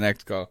go to the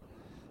next call.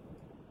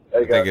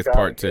 Hey, guys, I think it's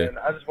part 2. And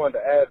I just wanted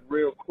to add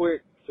real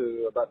quick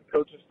about the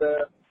coaching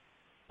staff.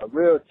 A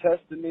real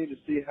test to me to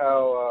see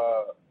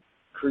how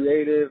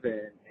creative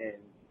and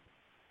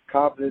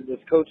confident this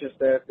coaching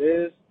staff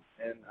is.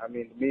 And,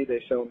 to me,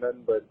 they show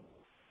nothing but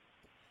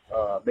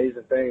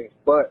amazing things.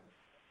 But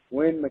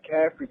when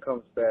McCaffrey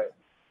comes back,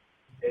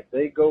 if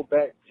they go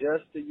back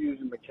just to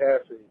using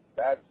McCaffrey,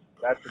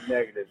 that's a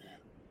negative.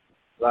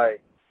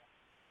 Like,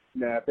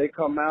 Now, if they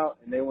come out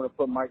and they want to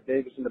put Mike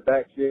Davis in the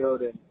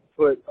backfield and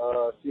put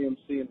CMC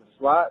in the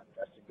slot,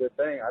 that's a good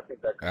thing. I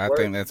think that could work. I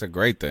think that's a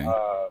great thing.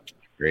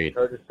 Great.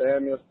 Curtis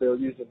Samuel still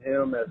using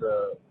him as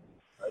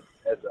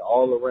an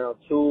all-around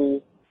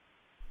tool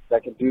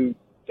that can do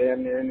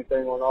damn near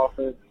anything on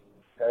offense.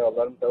 Hell,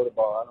 let him throw the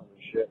ball. I don't give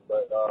a shit.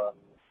 But,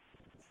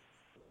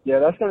 yeah,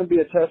 that's going to be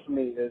a test for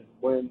me is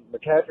when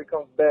McCaffrey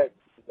comes back,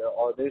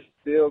 are they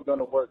still going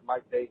to work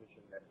Mike Davis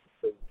in there?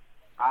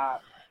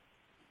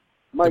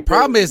 The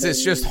problem is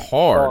it's just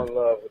hard. I'm in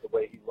love with the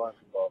way he runs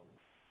the ball.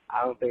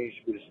 I don't think he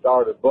should be the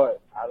starter, but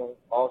I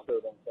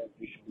also don't think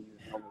he should be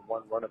the number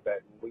one running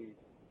back. We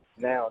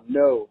now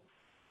know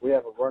we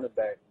have a running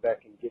back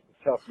that can get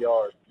the tough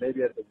yards.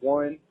 Maybe at the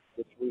one,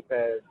 which we've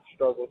had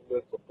struggles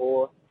with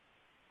before.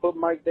 Put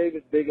Mike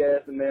Davis' big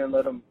ass in there and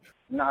let him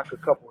knock a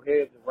couple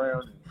heads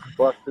around and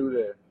bust through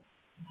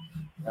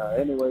there.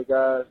 Anyway,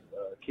 guys,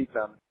 keep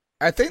coming.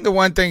 I think the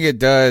one thing it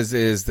does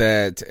is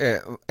that,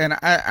 and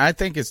I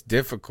think it's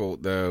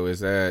difficult, though,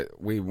 is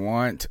that we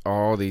want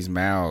all these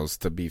mouths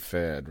to be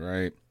fed,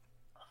 right?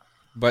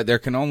 But there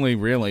can only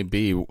really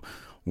be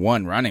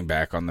one running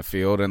back on the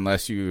field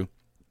unless you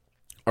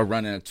are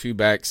running a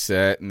two-back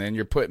set, and then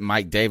you're putting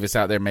Mike Davis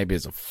out there maybe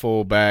as a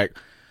fullback.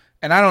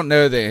 And I don't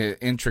know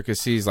the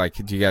intricacies, like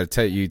do you got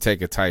to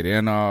take a tight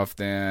end off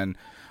then,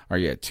 or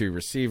you had two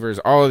receivers,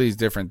 all of these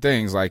different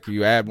things. Like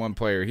you add one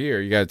player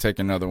here, you got to take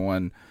another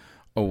one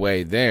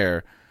away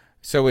there.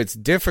 So it's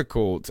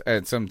difficult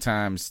at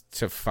sometimes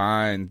to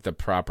find the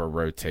proper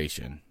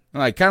rotation.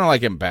 Like kind of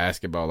like in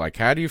basketball, like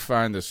how do you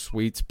find the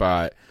sweet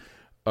spot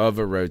of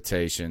a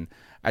rotation?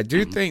 I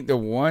do think the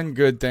one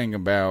good thing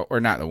about,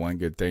 or not the one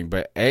good thing,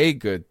 but a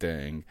good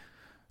thing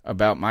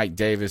about Mike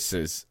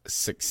Davis's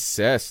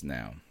success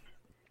now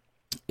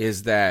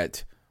is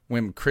that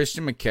when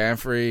Christian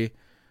McCaffrey,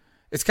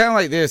 it's kind of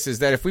like this, is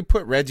that if we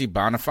put Reggie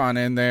Bonifant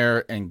in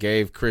there and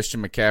gave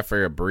Christian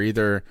McCaffrey a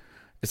breather,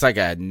 it's like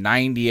a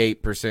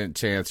 98%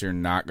 chance you're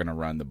not going to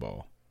run the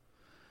ball.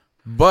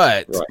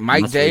 But right.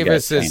 Mike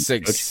Davis's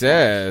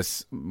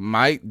success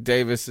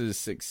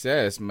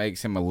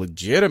makes him a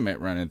legitimate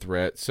running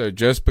threat. So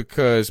just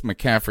because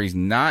McCaffrey's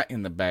not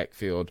in the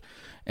backfield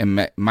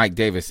and Mike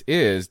Davis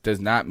is, does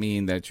not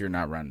mean that you're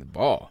not running the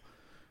ball.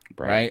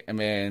 Right? I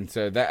mean,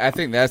 so I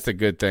think that's the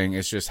good thing.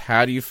 It's just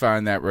how do you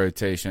find that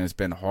rotation? It's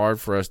been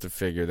hard for us to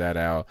figure that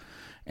out.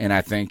 And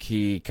I think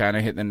he kind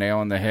of hit the nail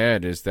on the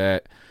head is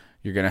that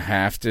you're going to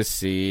have to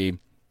see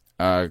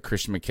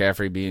Christian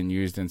McCaffrey being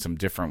used in some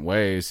different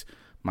ways.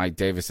 Mike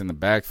Davis in the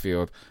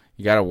backfield.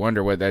 You got to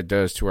wonder what that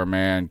does to our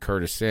man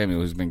Curtis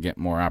Samuel, who's been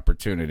getting more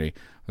opportunity.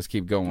 Let's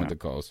keep going with the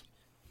calls.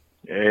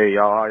 Hey,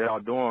 y'all. How y'all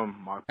doing?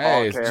 My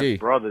podcast it's G.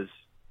 Brothers.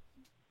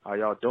 How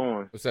y'all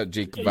doing? What's up,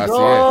 G?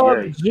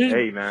 Cavassier?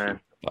 Hey, man.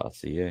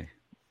 Cavassier.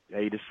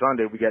 Hey, this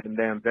Sunday we got them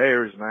damn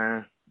Bears,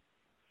 man.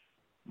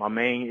 My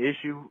main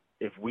issue,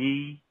 if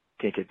we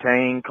can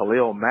contain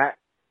Khalil Mack,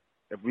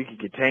 if we can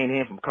contain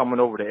him from coming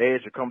over the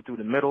edge or coming through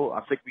the middle,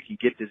 I think we can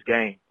get this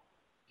game.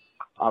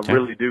 I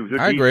really do.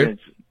 I agree.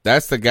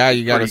 That's the guy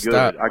you got to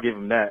stop. I give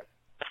him that.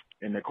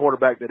 And the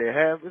quarterback that they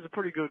have is a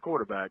pretty good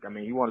quarterback. I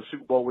mean, he won a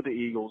Super Bowl with the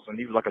Eagles, and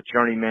he was like a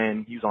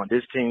journeyman. He was on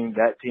this team,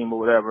 that team, or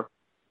whatever.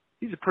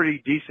 He's a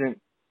pretty decent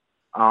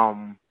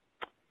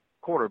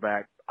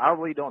quarterback. I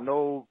really don't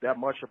know that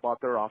much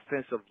about their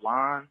offensive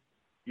line,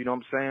 you know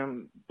what I'm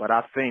saying? But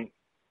I think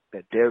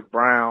that Derek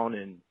Brown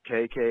and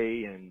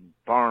KK and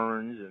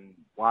Burns and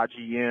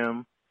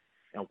YGM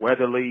and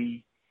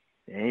Weatherly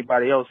and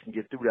anybody else can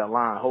get through that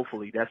line.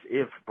 Hopefully that's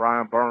if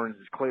Brian Burns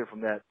is clear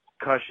from that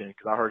concussion,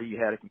 because I heard he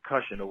had a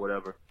concussion or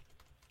whatever.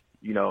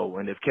 You know,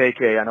 and if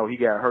KK, I know he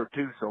got hurt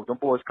too. So if them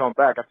boys come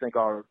back, I think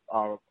our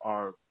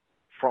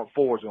front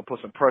four is going to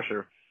put some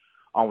pressure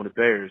on the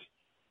Bears.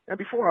 And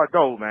before I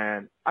go,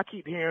 man, I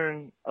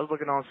was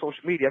looking on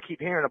social media, I keep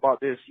hearing about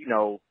this, you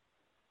know,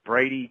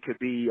 Brady could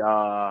be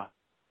the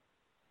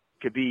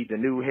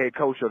new head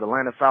coach of the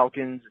Atlanta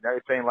Falcons and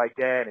everything like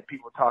that. And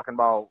people talking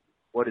about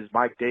what is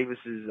Mike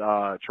Davis's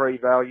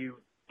trade value.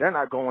 They're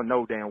not going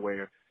no damn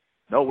where.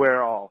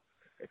 Nowhere at all.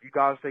 If you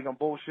guys think I'm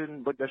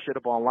bullshitting, look that shit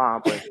up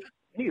online. But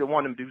neither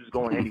one of them dudes is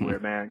going anywhere,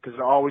 man, because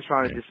they're always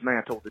trying to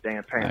dismantle the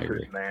damn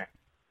Panthers, man.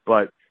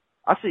 But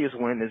I see us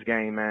winning this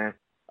game, man.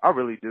 I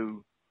really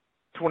do.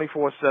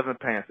 24-7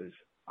 Panthers.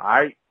 All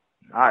right,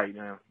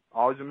 man.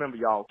 Always remember,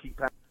 y'all, keep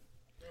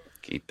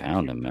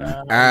pounding,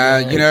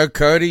 man. You know,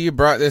 Cody, you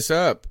brought this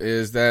up.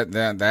 Is that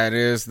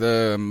is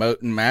the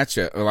Moton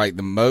matchup, like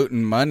the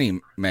Moton money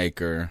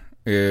maker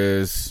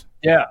is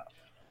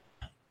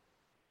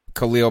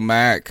Khalil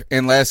Mack.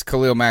 Unless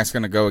Khalil Mack's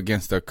going to go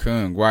against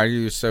Okung, why are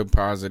you so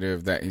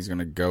positive that he's going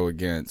to go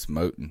against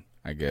Moton?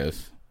 I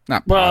guess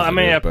not. Well, I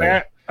mean,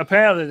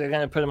 apparently they're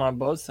going to put him on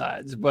both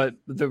sides, but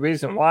the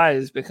reason why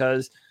is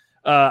because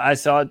I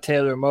saw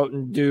Taylor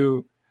Moton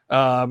do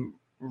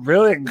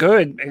really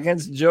good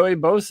against Joey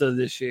Bosa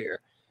this year.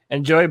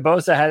 And Joey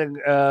Bosa had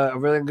a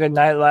really good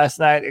night last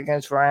night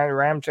against Ryan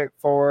Ramczyk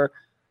for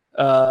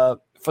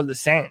the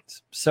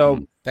Saints.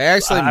 So They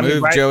actually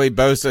moved Joey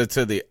Bosa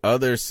to the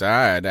other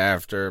side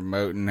after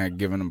Moton had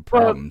given him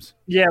problems.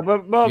 But you know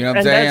what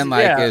I'm saying?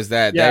 Like, is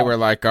that they were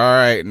like, all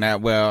right,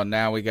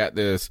 now we got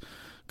this,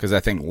 because I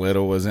think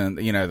Little was in,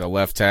 the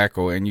left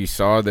tackle, and you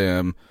saw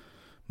them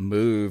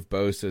move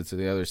Bosa to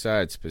the other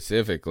side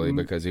specifically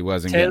because he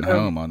wasn't getting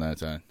home on that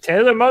side.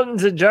 Taylor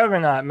Moton's a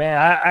juggernaut, man.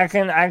 I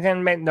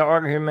can make the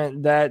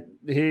argument that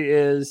he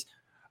is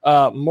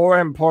more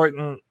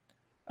important.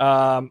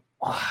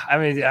 I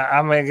mean,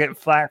 I'm going to get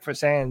flack for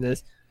saying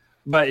this,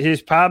 but he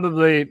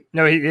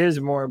is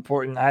more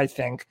important, I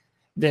think,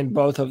 than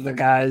both of the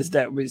guys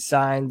that we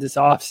signed this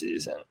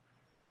offseason.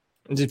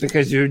 Just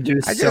because you do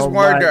so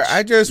much.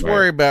 I just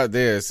worry about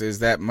this, is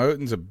that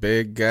Moton's a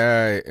big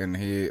guy, and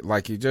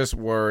you just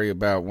worry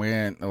about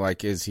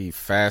is he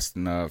fast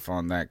enough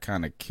on that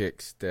kind of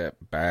kick step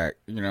back?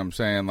 You know what I'm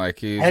saying? Like,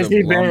 has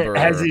he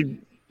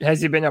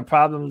been a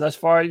problem thus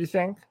far, you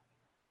think?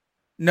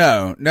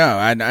 No,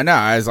 I know.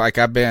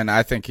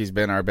 I think he's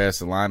been our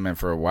best lineman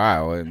for a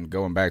while, and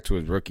going back to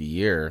his rookie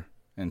year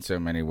in so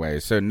many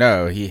ways. So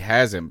no, he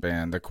hasn't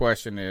been. The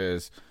question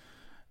is,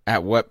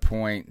 at what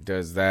point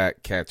does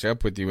that catch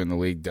up with you in the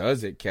league?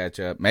 Does it catch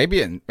up? Maybe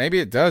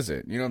it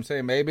doesn't. You know what I'm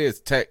saying? Maybe it's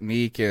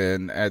technique,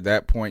 and at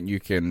that point you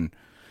can.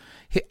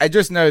 I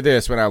just know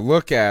this: when I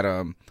look at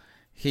him,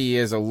 he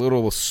is a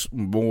little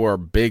more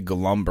big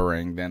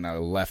lumbering than a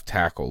left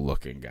tackle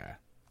looking guy.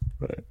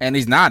 Right. And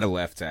he's not a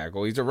left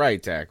tackle; he's a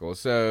right tackle.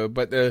 So,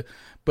 but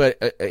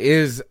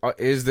is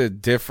the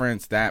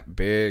difference that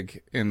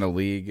big in the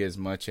league as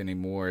much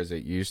anymore as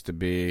it used to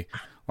be?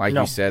 Like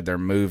you said, they're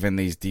moving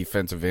these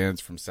defensive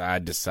ends from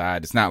side to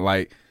side. It's not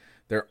like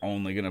they're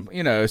only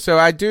gonna, So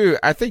I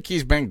think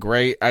he's been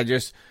great. I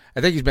think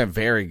he's been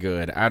very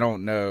good. I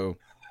don't know.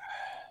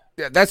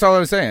 That's all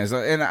I'm saying.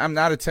 And I'm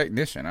not a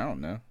technician. I don't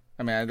know.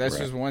 I mean, that's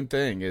just one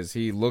thing. Is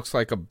he looks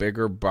like a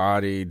bigger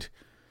bodied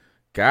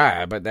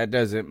guy, but that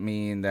doesn't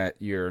mean that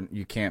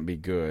you can't be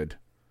good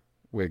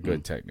with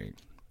good technique.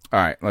 All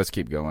right, let's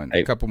keep going.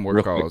 A couple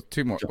more calls.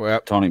 Two more.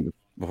 Tony,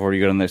 before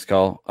you go to the next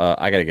call,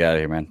 I got to get out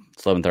of here, man.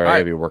 It's 11:30. I got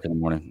to be working in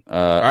the morning.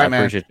 I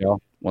appreciate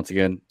y'all. Once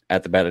again,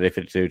 at the bat at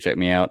 8:52, check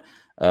me out.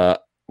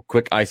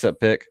 Quick ice up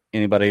pick.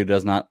 Anybody who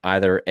does not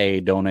either A,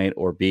 donate,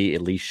 or B,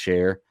 at least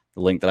share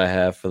the link that I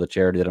have for the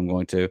charity that I'm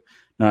going to.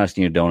 Not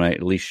asking you to donate,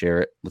 at least share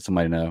it. Let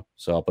somebody know.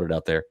 So I'll put it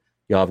out there.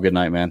 Y'all have a good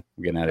night, man.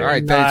 I'm getting out of here. All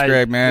right, thanks,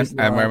 Greg, man.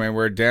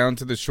 We're down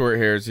to the short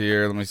hairs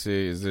here. Let me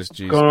see. Is this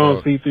G's call? Go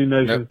on, C3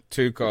 Nation. Nope,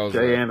 2 calls.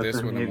 Jay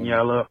Anderson hitting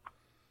y'all up.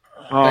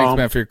 Thanks,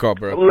 man, for your call,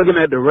 bro. I'm looking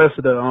at the rest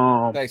of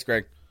the thanks,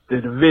 Greg. The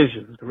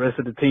division, the rest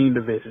of the team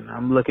division.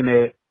 I'm looking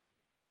at,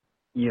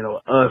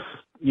 us,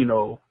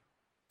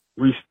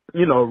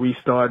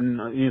 restarting,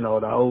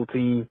 the whole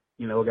team.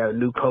 Got a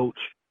new coach.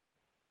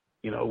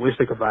 Wish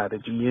they could buy the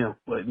GM,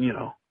 but you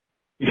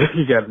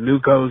got a new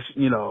coach.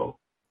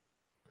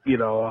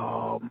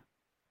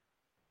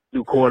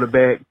 New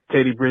quarterback,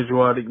 Teddy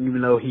Bridgewater.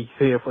 Even though he's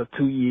here for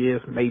 2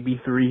 years, maybe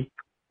 3,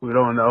 we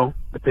don't know.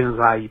 Depends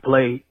on how he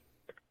played.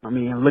 I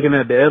mean, looking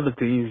at the other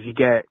teams, you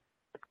got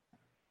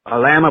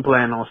Atlanta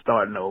planning on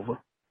starting over.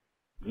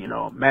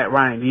 Matt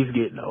Ryan, he's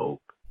getting old.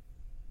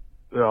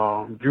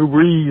 Drew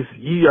Brees,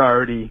 he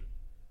already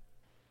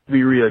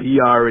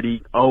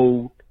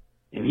old,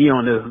 and he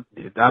on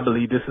this. I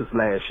believe this is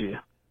last year.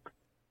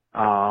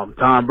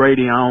 Tom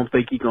Brady, I don't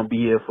think he's gonna be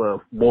here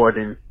for more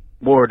than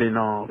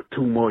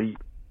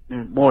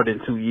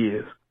 2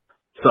 years.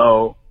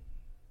 So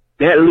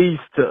that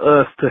leads to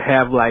us to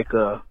have like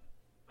a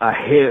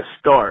head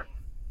start.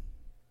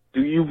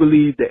 Do you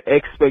believe the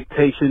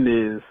expectation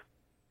is,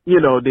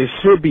 there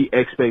should be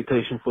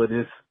expectation for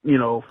this,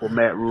 for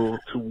Matt Rule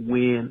to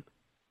win,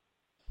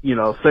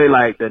 say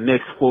like the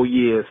next 4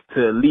 years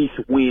to at least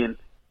win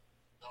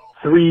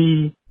 2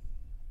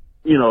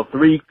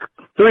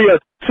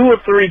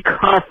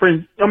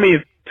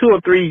 or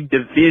 3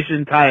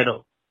 division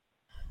titles,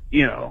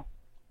 and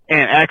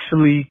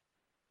actually,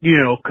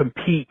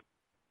 compete,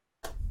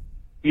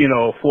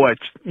 for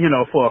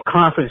a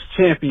conference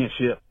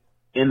championship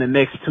in the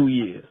next 2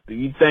 years? Do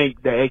you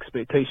think the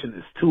expectation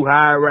is too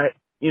high right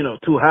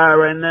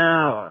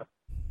now, or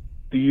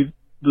do you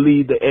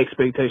believe the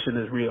expectation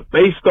is real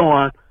based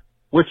on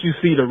what you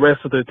see the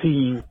rest of the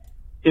team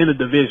in the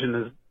division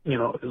is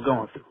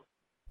going through?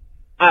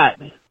 All right,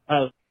 man.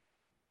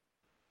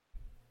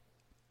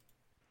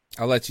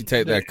 I'll let you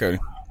take that, Cody.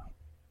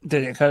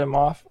 Did it cut him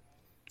off?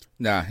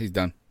 Nah, he's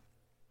done.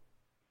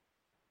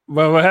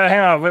 Well, hang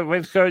on.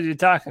 Which Cody are you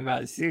talking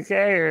about? CK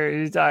or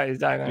he's talking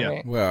to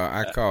me? Well,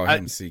 I call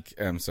him CK.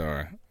 I'm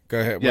sorry. Go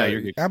ahead. Yeah, well,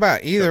 you're good. How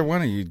about either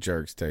one of you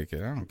jerks take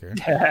it? I don't care.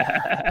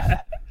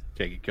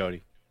 Take it,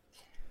 Cody.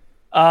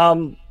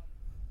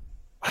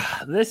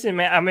 Listen,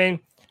 man. I mean,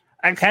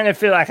 I kind of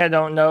feel like I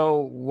don't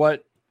know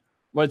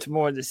what's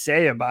more to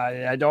say about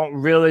it. I don't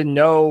really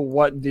know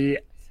what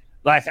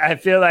I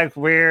feel like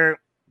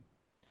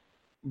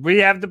we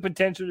have the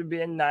potential to be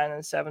a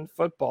 9-7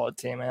 football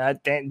team, and I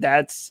think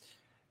I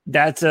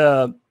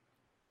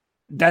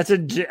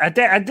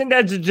think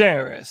that's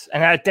generous,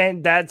 and I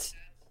think that's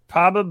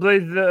probably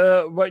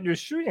what you're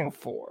shooting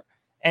for.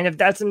 And if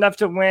that's enough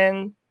to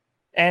win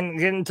and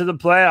get into the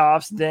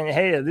playoffs, then,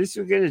 hey, at least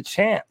we get a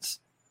chance.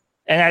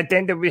 And I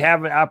think that we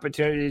have an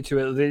opportunity to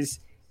at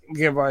least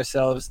give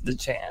ourselves the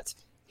chance.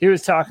 He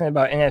was talking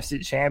about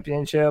NFC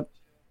Championship.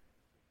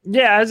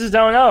 Yeah, I just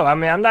don't know. I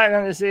mean, I'm not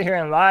going to sit here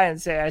and lie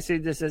and say I see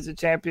this as a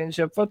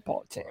championship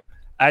football team.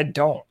 I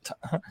don't.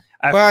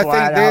 I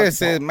think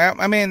this is,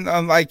 I mean,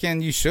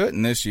 and you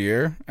shouldn't this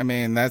year. I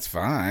mean, that's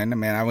fine. I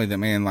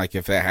mean, like,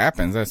 if that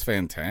happens, that's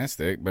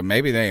fantastic. But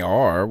maybe they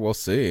are. We'll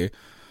see.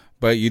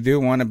 But you do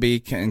want to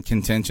be in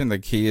contention. The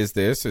key is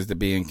to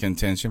be in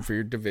contention for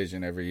your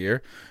division every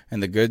year.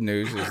 And the good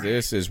news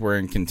is we're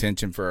in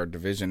contention for our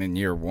division in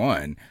year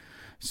 1.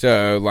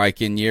 So,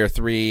 like, in year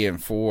 3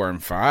 and 4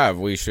 and 5,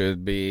 we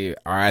should be,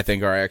 I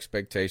think our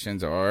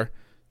expectations are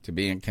to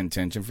be in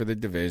contention for the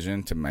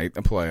division, to make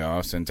the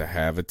playoffs, and to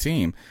have a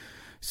team.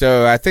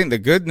 So I think the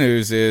good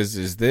news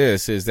is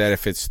that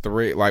if it's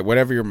 3, like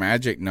whatever your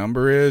magic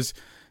number is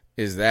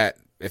that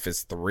if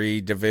it's 3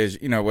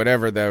 division,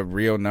 whatever the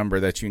real number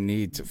that you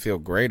need to feel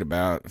great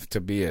about to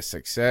be a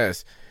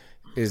success,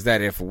 is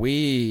that if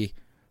we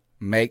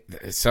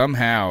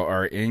somehow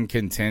are in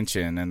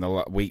contention in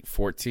the week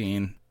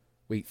 14,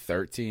 week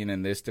 13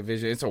 in this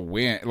division, it's a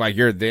win. Like,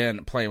 you're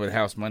then playing with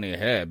house money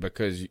ahead,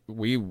 because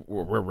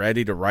we're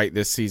ready to write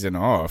this season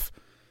off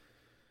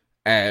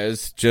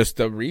as just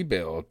a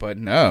rebuild. But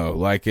no,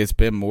 like, it's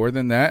been more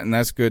than that, and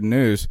that's good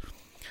news.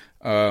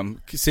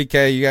 CK,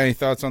 you got any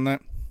thoughts on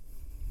that?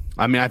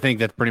 I mean, I think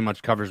that pretty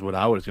much covers what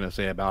I was going to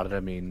say about it. I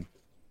mean,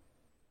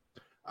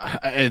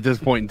 at this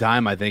point in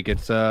time, I think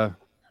it's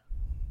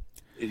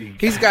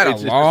he's got a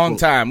long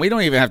time. We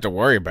don't even have to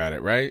worry about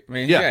it, right? I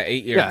mean, he's got an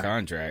 8-year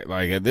contract.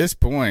 Like, at this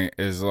point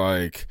is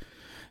like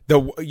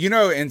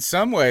in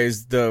some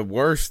ways, the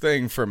worst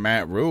thing for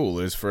Matt Rule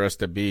is for us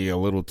to be a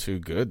little too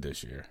good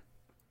this year.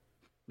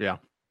 Yeah.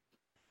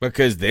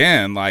 Because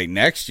then, like,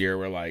 next year,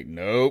 we're like,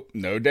 nope,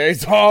 no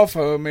days off,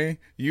 homie.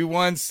 You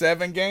won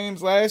 7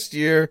 games last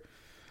year.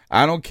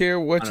 I don't care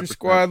what 100%. Your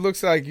squad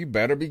looks like. You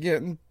better be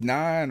getting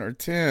 9 or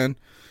 10.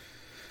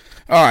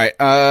 All right,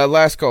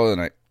 last call of the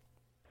night.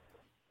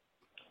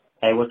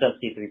 Hey, what's up,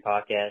 C3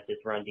 Podcast?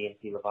 It's Run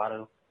DMC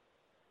Lovato.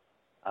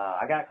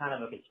 I got kind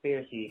of a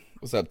conspiracy.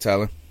 What's up,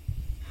 Tyler?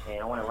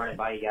 And I want to run it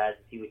by you guys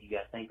and see what you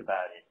guys think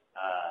about it.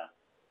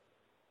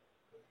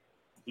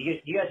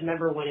 You guys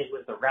remember when it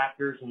was the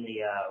Raptors and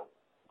the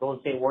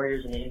Golden State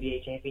Warriors in the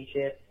NBA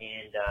championship?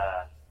 And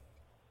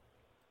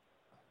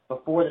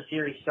before the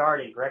series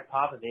started, Greg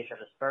Popovich of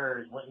the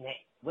Spurs went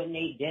and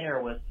ate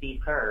dinner with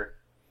Steve Kerr.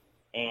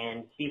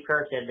 And Steve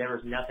Kerr said there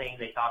was nothing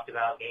they talked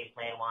about game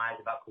plan-wise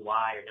about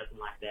Kawhi or nothing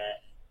like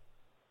that.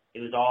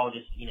 It was all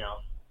just,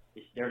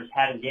 they're just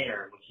having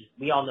dinner, which is,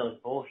 we all know is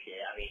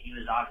bullshit. I mean, he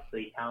was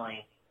obviously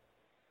telling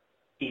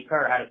Steve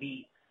Kerr how to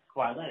beat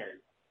Kawhi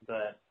Leonard.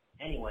 But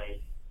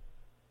anyways,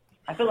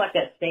 I feel like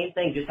that same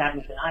thing just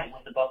happened tonight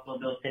with the Buffalo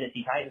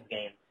Bills-Tennessee Titans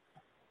game.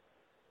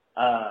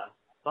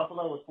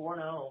 Buffalo was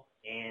 4-0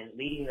 and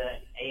leading the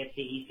AFC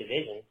East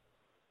division.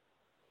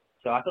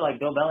 So I feel like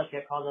Bill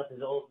Belichick calls up his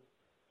old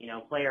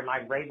player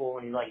Mike Vrabel,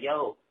 and he's like,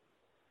 yo,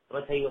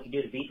 let's tell you what to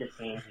do to beat this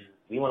team.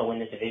 We want to win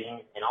this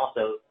division, and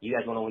also you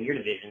guys want to win your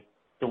division.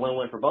 It's a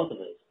win-win for both of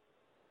us.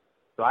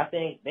 So I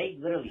think they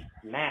literally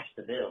smashed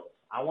the Bills.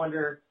 I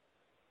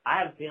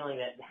have a feeling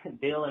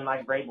that Bill and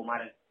Mike Vrabel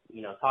might have,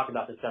 talked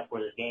about this stuff for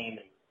this game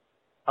and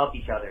helped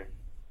each other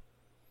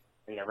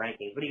in their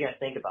rankings. What do you guys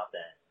think about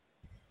that?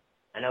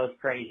 I know it's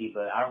crazy,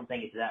 but I don't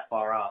think it's that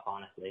far off,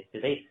 honestly,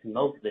 because they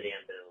smoked the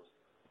damn Bills.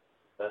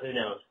 But who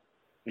knows?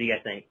 What do you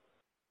guys think?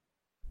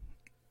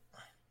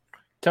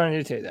 Tony,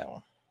 you take that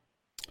one.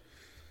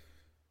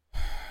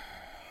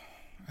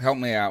 Help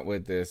me out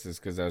with this, is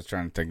because I was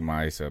trying to think of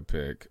my ISO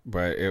pick,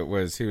 but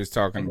he was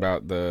talking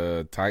about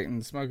the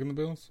Titans smoking the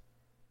Bills.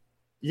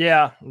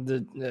 Yeah,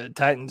 the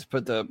Titans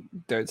put the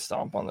dirt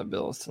stomp on the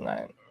Bills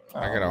tonight.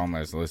 I gotta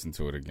almost listen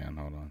to it again.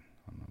 Hold on.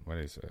 What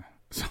did he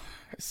say?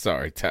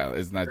 Sorry, Tyler.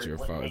 It's not your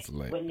fault. It's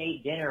late. Went and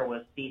ate dinner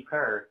with Steve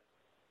Kerr,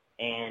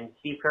 and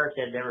Steve Kerr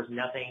said there was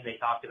nothing they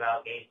talked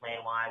about game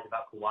plan-wise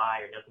about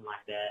Kawhi or nothing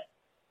like that.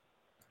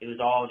 It was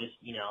all just,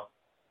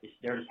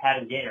 they're just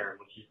having dinner,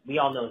 which is, we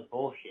all know is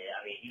bullshit.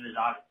 I mean, he was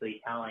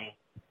obviously telling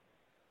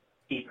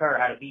Steve Kerr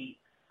how to beat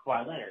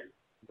Kawhi Leonard.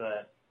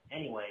 But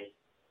anyways,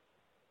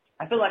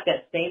 I feel like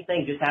that same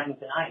thing just happened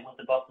tonight with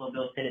the Buffalo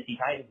Bills-Tennessee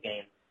Titans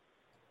game.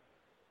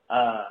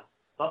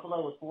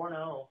 Buffalo was 4-0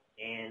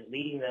 and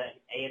leading the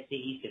AFC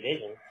East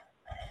division.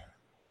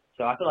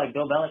 So I feel like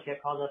Bill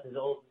Belichick calls up his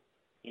old,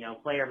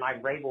 player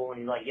Mike Vrabel, and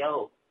he's like,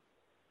 yo,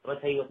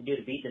 let's tell you what to do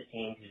to beat this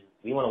team, because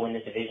we want to win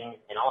this division,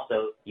 and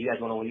also you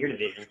guys want to win your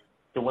division.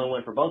 It's a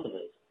win-win for both of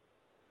us.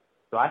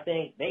 So I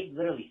think they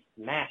literally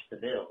smashed the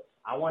Bills.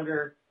 I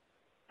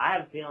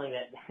have a feeling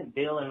that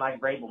Bill and Mike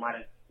Vrabel might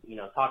have,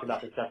 talked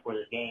about this stuff for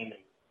this game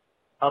and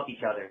helped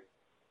each other.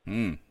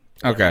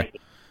 Okay.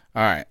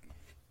 All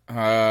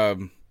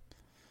right.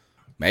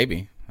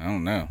 Maybe. I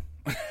don't know.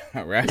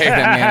 Right? I mean,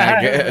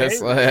 I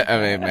guess.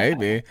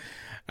 Maybe.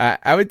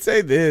 I would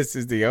say this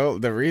is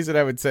the reason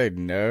I would say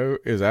no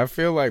is I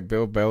feel like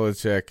Bill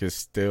Belichick is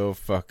still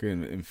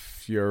fucking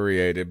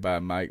infuriated by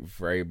Mike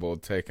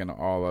Vrabel taking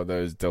all of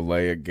those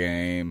delay a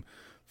game,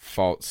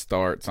 false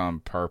starts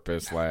on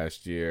purpose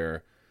last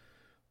year.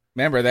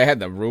 Remember, they had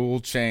the rule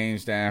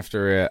changed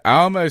after it. I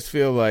almost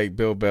feel like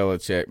Bill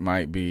Belichick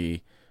might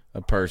be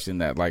a person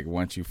that, like,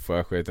 once you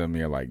fuck with him,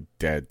 you're, like,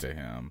 dead to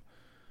him.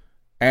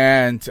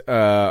 And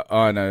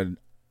on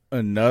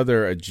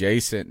another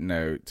adjacent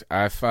note,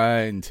 I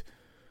find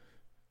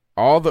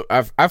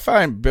I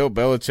find Bill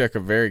Belichick a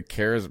very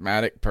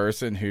charismatic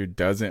person who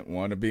doesn't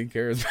want to be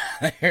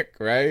charismatic,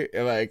 right?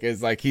 Like,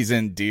 it's like he's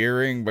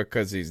endearing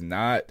because he's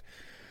not.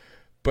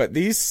 But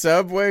these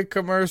Subway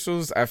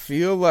commercials, I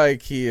feel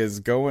like he is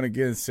going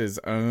against his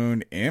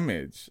own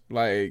image.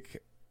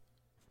 Like,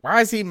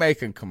 why is he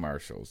making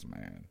commercials,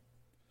 man?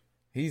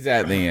 He's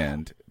at the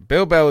end.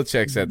 Bill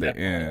Belichick's at the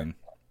end.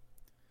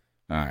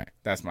 All right,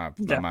 that's my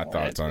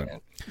thoughts on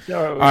it.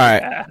 All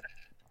right.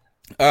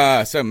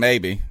 So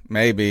maybe.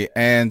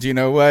 And you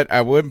know what?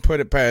 I wouldn't put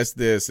it past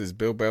this is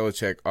Bill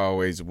Belichick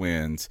always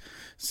wins.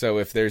 So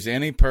if there's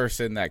any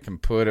person that can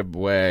put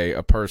away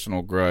a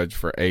personal grudge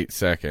for 8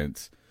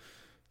 seconds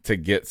to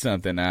get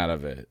something out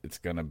of it, it's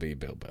going to be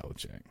Bill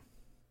Belichick.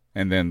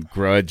 And then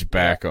grudge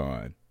back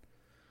on.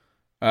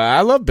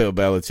 I love Bill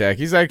Belichick.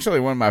 He's actually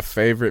one of my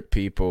favorite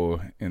people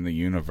in the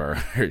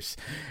universe.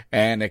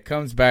 And it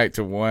comes back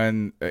to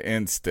one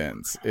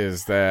instance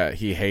is that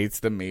he hates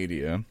the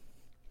media.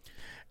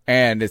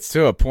 And it's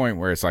to a point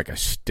where it's like a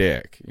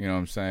shtick. You know what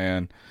I'm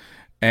saying?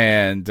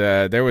 And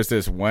there was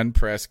this one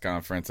press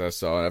conference I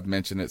saw. I've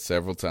mentioned it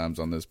several times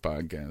on this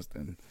podcast.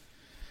 And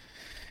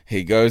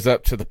he goes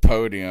up to the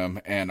podium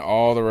and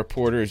all the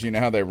reporters, you know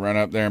how they run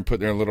up there and put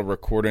their little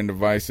recording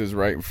devices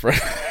right in front.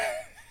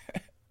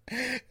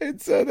 And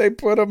so they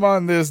put him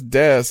on this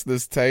desk,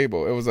 this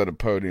table. It was at a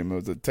podium. It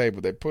was a table.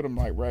 They put him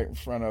like right in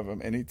front of him,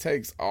 and he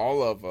takes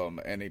all of them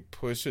and he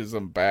pushes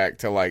them back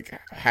to like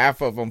half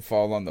of them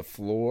fall on the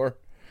floor.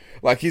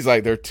 Like he's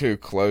like, they're too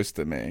close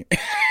to me.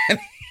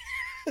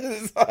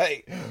 It's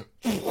like,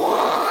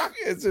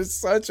 it's just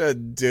such a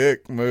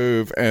dick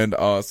move and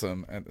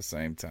awesome at the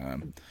same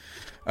time.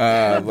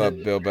 I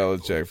love Bill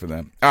Belichick for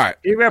that. All right.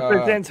 He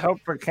represents hope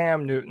for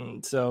Cam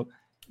Newton, so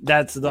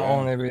that's the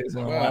only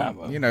reason why.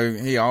 You know,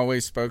 he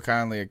always spoke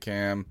kindly of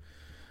Cam.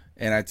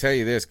 And I tell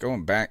you this,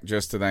 going back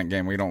just to that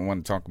game, we don't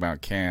want to talk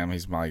about Cam.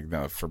 He's like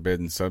the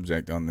forbidden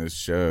subject on this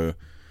show.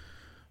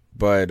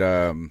 But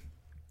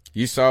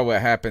you saw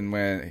what happened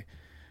when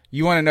 –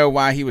 you want to know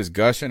why he was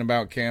gushing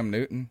about Cam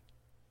Newton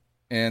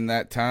in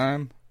that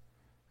time?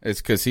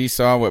 It's because he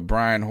saw what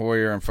Brian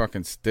Hoyer and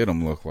fucking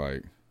Stidham look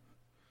like.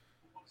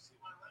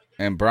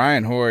 And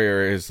Brian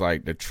Hoyer is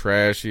like the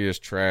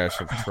trashiest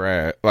trash of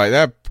trash. Like,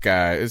 that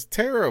guy is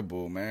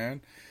terrible,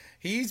 man.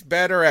 He's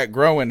better at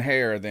growing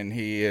hair than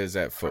he is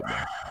at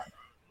football.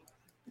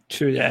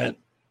 True that.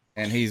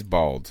 And he's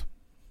bald.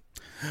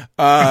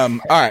 All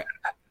right.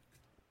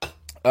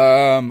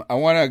 I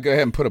want to go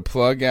ahead and put a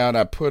plug out.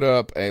 I put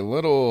up a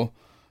little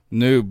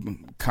new,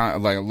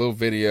 like a little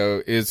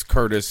video. Is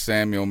Curtis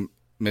Samuel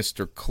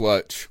Mr.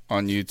 Clutch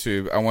on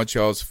YouTube? I want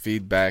y'all's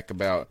feedback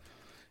about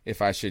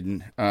if I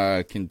should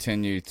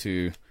continue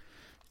to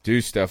do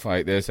stuff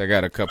like this. I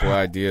got a couple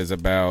ideas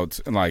about,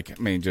 like,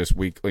 I mean, just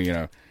weekly, you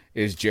know,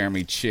 is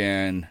Jeremy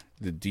Chin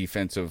the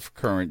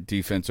current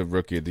defensive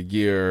rookie of the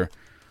year?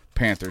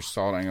 Panthers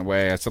salting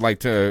away. So like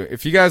to,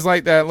 if you guys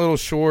like that little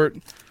short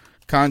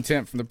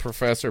content from the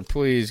professor,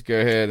 please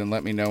go ahead and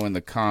let me know in the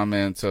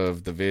comments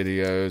of the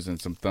videos and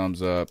some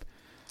thumbs up.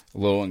 A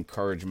little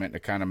encouragement to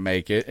kind of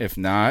make it. If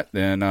not,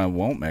 then I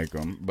won't make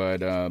them.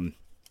 But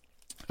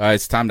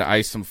it's time to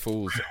ice some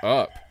fools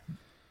up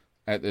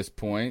at this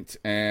point.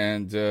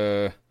 And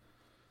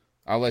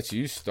I'll let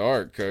you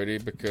start, Cody,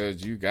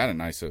 because you got a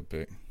nice up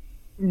pick.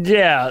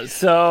 Yeah,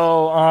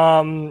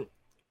 so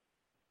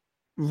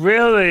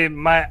really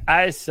my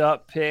ice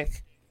up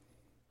pick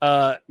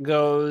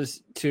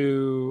goes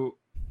to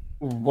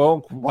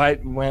woke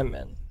white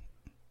women.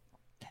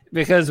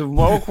 Because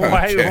woke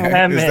white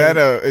women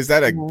is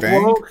that a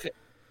thing?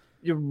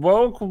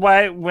 Woke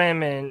white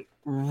women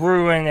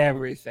ruin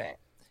everything.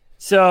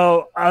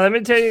 So let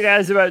me tell you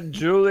guys about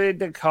Julie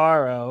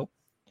DeCaro,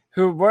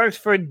 who works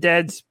for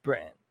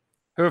Deadspin.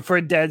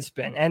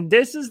 And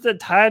this is the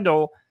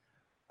title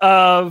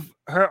of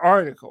her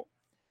article.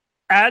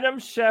 Adam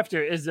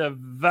Schefter is a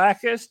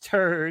vacuous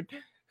turd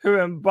who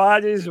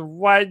embodies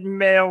white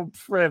male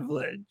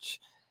privilege.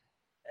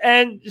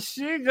 And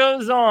she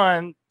goes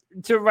on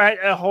to write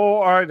a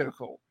whole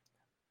article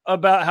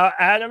about how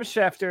Adam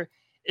Schefter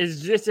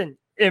is just an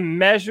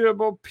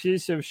immeasurable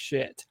piece of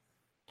shit.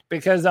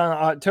 Because on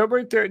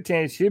October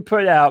 13th, he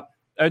put out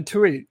a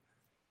tweet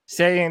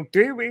saying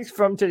 3 weeks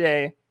from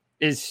today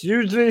is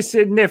hugely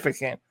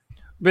significant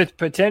with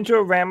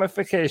potential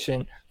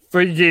ramification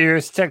for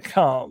years to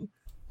come.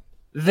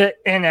 The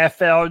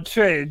NFL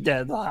trade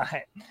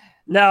deadline.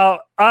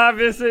 Now,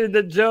 obviously,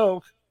 the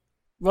joke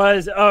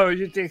was, oh,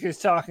 you think he's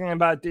talking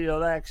about the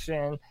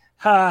election?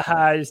 Ha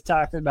ha, he's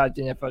talking about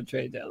the NFL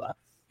trade deadline.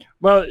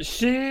 Well,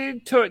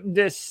 she took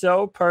this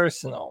so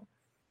personal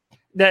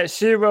that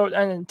she wrote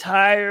an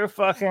entire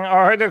fucking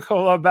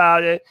article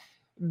about it,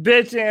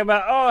 bitching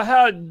about, oh,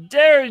 how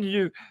dare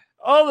you,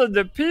 all of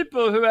the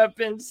people who have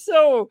been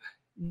so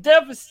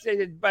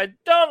devastated by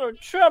Donald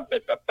Trump.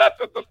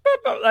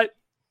 Like,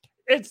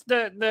 it's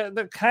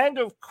the kind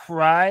of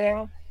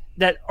crying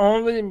that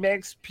only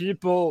makes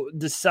people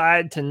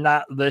decide to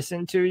not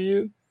listen to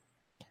you.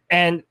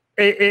 And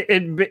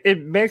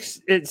it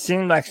makes it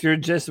seem like you're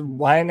just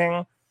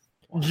whining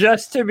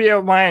just to be a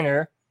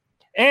whiner.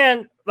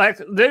 And like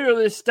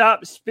literally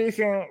stop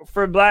speaking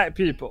for black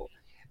people.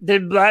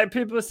 Did black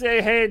people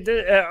say, hey,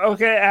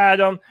 okay,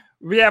 Adam,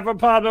 we have a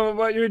problem with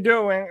what you're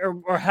doing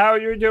or how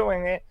you're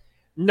doing it?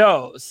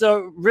 No.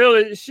 So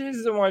really,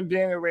 she's the one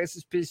being a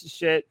racist piece of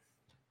shit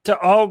to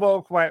all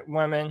woke white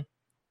women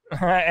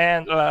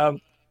and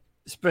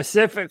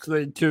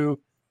specifically to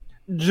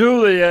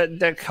Julia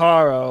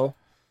DeCaro.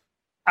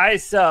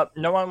 Ice up.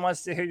 No one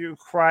wants to hear you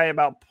cry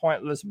about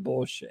pointless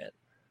bullshit.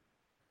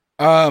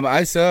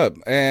 Ice up.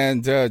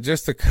 And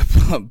just a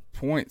couple of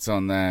points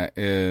on that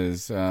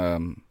is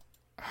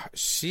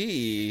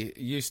she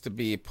used to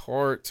be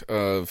part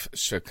of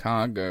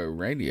Chicago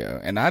radio.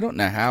 And I don't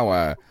know how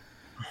I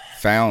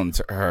found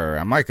her.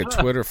 I'm like a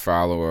Twitter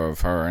follower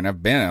of her, and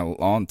I've been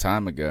a long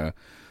time ago.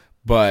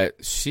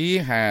 But she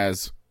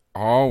has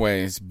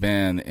always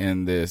been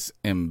in this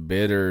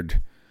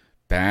embittered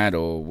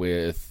battle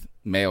with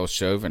male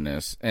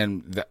chauvinists,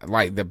 and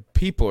the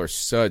people are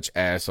such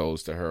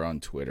assholes to her on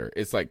Twitter.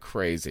 It's like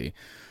crazy,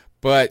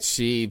 but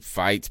she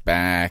fights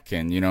back,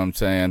 and you know what I'm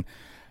saying?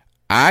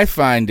 I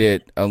find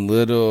it a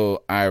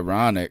little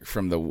ironic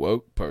from the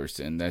woke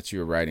person that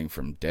you're writing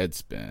from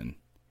Deadspin.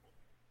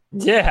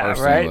 Yeah,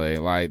 personally.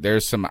 right. Like,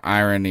 there's some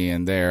irony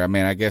in there. I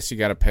mean, I guess you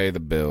got to pay the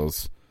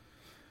bills,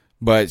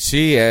 but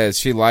she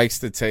likes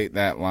to take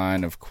that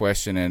line of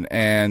questioning,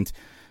 and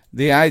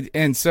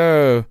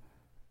so.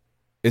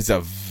 Is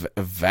a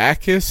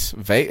vacus?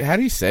 How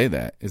do you say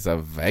that? Is a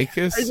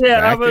vacus?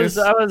 Yeah, vacus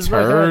I was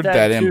turd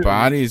that too.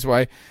 embodies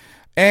white.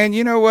 And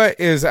you know what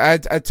is? I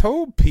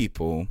told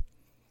people,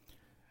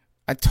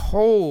 I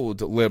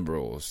told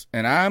liberals,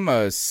 and I'm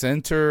a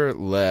center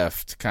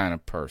left kind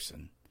of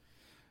person,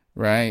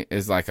 right?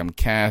 It's like I'm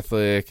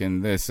Catholic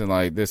and this and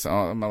like this.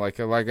 I'm like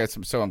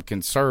so I'm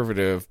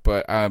conservative,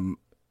 but I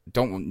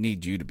don't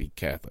need you to be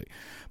Catholic.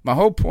 My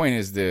whole point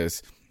is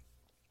this.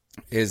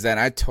 Is that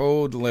I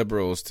told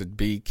liberals to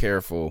be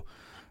careful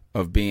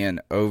of being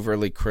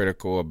overly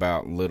critical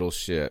about little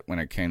shit when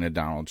it came to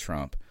Donald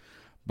Trump,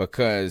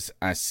 because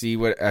I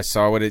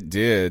saw what it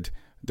did.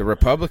 The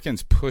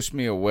Republicans pushed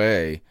me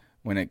away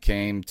when it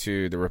came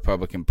to the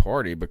Republican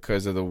Party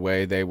because of the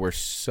way they were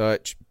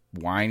such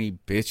whiny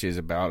bitches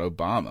about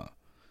Obama.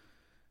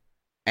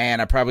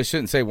 And I probably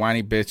shouldn't say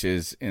whiny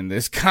bitches in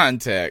this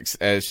context,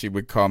 as she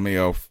would call me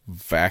a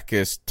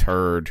vacuous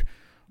turd.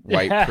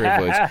 White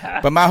privilege.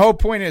 But my whole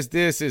point is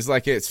this, is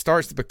like it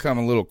starts to become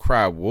a little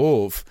cry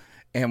wolf,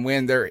 and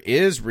when there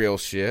is real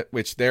shit,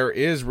 which there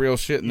is real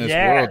shit in this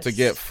world to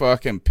get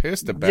fucking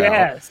pissed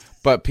about,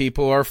 but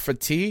people are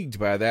fatigued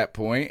by that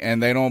point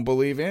and they don't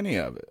believe any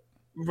of it.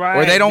 Right.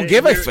 Or they don't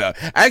give a fuck.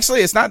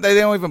 Actually, it's not that they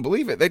don't even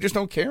believe it. They just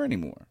don't care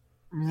anymore.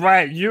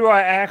 Right. You are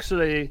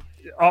actually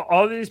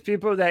all these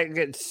people that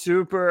get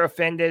super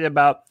offended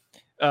about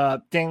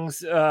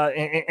things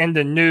in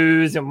the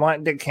news and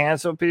want to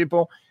cancel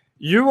people.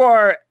 You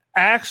are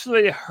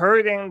actually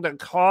hurting the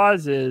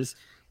causes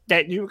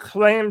that you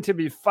claim to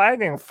be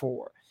fighting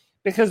for.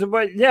 Because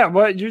what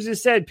you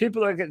just said,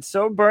 people are getting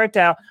so burnt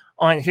out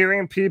on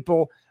hearing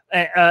people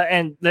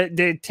and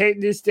they take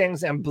these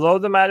things and blow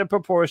them out of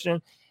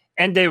proportion,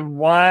 and they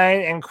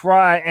whine and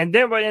cry. And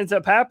then what ends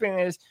up happening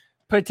is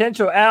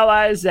potential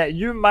allies that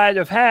you might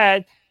have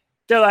had,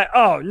 they're like,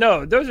 oh,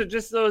 no, those are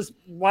just those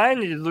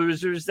whiny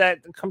losers that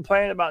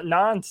complain about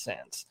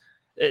nonsense.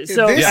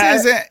 So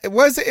it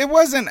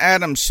wasn't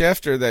Adam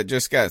Schefter that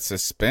just got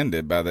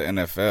suspended by the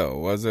NFL,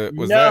 was it?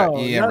 Was that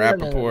Ian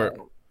Rappaport?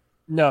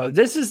 No,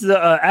 this is the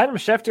Adam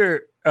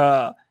Schefter.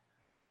 Was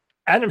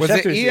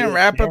it Ian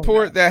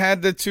Rappaport that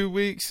had the 2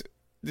 weeks?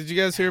 Did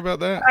you guys hear about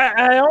that?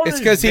 It's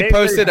because he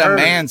posted a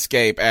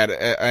Manscaped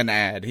an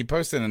ad. He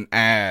posted an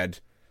ad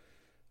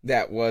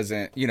that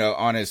wasn't,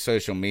 on his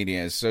social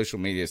media. His social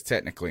media is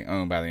technically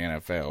owned by the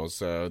NFL,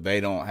 so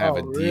they don't have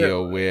a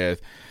deal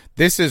with.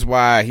 This is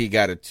why he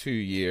got a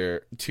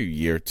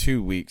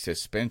 2 week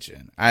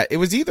suspension. It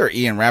was either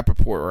Ian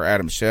Rappaport or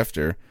Adam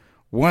Schefter,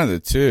 one of the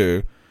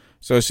two.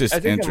 So it's just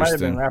interesting. I think it might have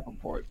been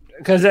Rappaport,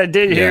 because I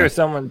did hear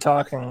someone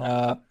talking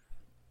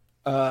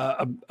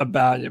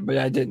about it, but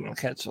I didn't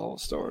catch the whole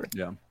story.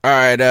 Yeah.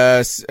 All right,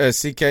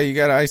 CK, you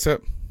got ice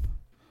up?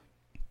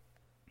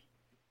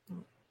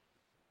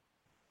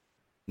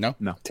 No.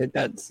 Take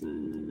that.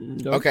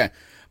 Nope. Okay,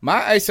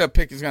 my ice up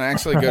pick is going to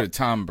actually go to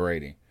Tom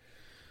Brady.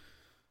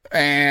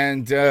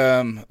 And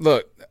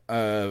look,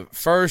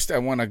 first I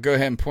want to go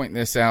ahead and point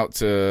this out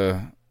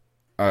to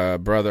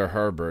Brother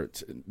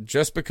Herbert.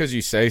 Just because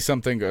you say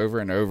something over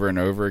and over and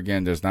over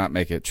again does not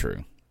make it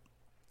true.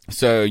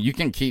 So you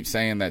can keep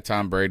saying that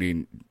Tom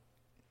Brady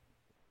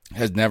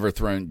has never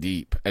thrown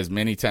deep as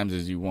many times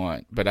as you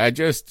want. But I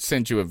just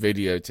sent you a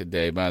video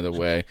today, by the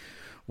way,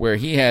 where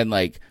he had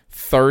like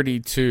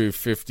 32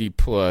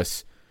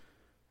 50-plus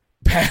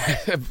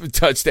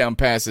touchdown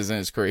passes in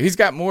his career. He's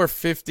got more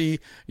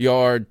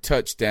 50-yard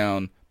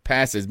touchdown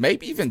passes,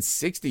 maybe even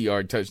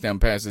 60-yard touchdown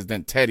passes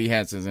than Teddy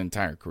has his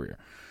entire career.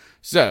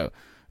 So,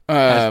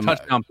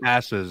 touchdown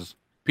passes,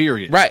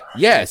 period. Right.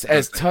 Yes.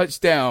 As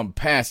touchdown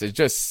passes,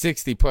 just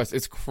 60 plus.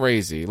 It's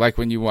crazy. Like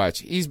when you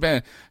watch,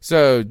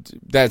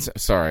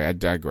 sorry, I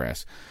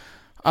digress.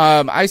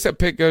 Ice Up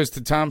pick goes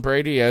to Tom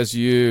Brady as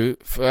you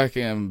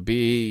fucking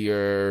be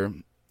your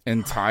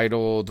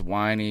entitled,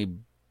 whiny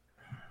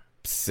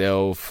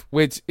self,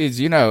 which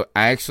is,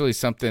 actually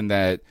something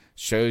that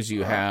shows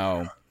you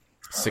how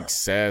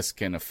success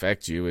can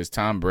affect you. Is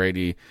Tom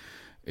Brady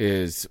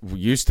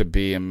used to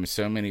be in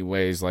so many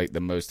ways like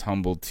the most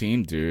humble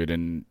team dude,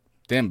 and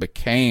then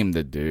became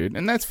the dude,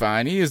 and that's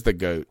fine. He is the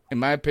GOAT. In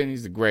my opinion,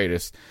 he's the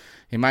greatest.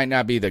 He might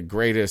not be the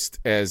greatest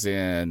as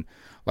in,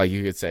 like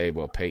you could say,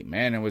 well, Peyton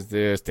Manning was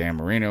this, Dan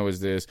Marino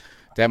was this.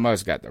 That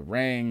much got the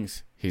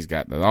rings. He's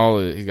got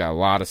he's got a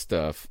lot of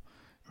stuff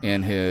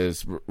in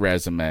his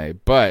resume,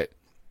 but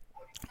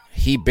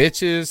he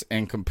bitches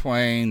and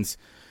complains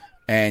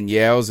and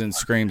yells and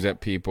screams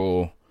at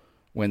people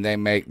when they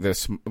make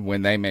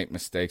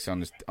mistakes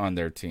on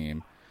their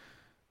team.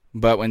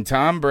 But when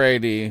Tom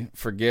Brady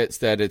forgets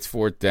that it's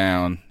fourth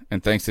down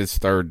and thinks it's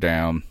third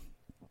down,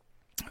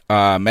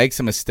 makes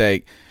a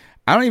mistake,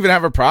 I don't even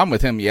have a problem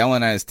with him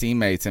yelling at his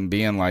teammates and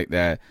being like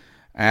that.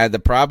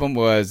 The problem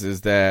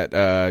is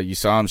that you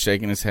saw him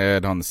shaking his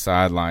head on the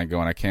sideline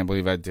going, I can't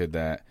believe I did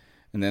that.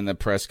 And then the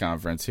press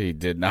conference, he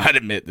did not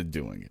admit to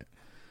doing it.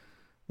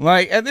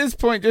 Like, at this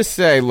point, just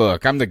say,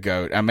 look, I'm the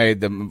GOAT. I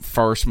made the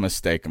first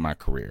mistake of my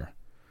career.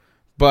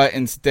 But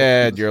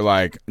instead, you're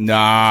like,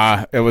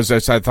 nah, it was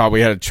just I thought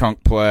we had a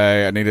chunk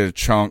play. I needed a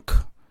chunk.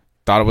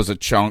 Thought it was a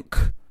chunk.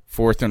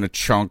 Fourth and a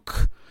chunk.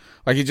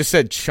 Like, he just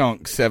said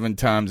chunk 7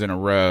 times in a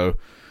row.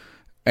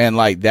 And,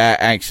 like,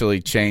 that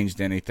actually changed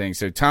anything.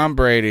 So, Tom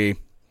Brady,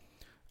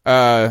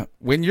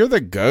 when you're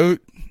the GOAT,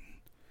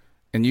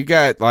 and you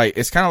got, like,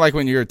 it's kind of like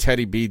when you're a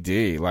Teddy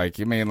BD. Like,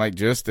 you mean, like,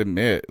 just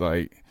admit,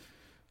 like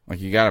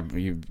you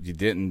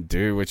didn't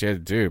do what you had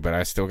to do, but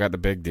I still got the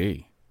big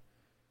D.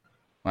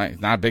 Like,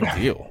 it's not a big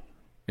deal.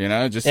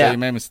 Just say you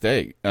made a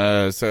mistake.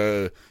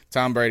 So,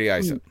 Tom Brady,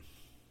 Ice Up.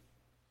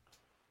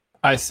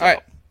 Ice Up. All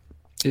right.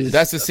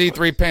 That's the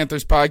C3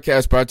 Panthers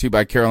podcast brought to you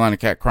by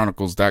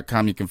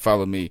CarolinaCatChronicles.com. You can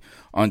follow me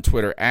on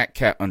Twitter at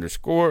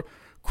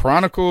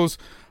 @cat_Chronicles.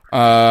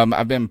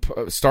 I've been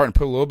starting to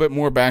put a little bit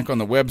more back on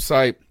the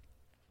website.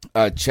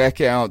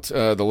 Check out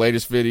the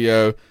latest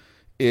video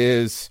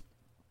is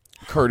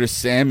Curtis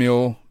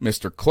Samuel,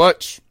 Mr.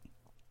 Clutch.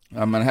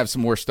 I'm going to have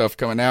some more stuff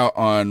coming out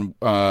on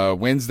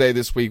Wednesday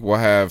this week. We'll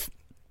have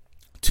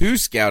 2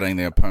 scouting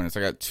the opponents. I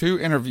got 2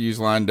 interviews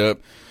lined up,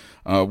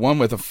 one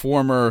with a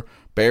former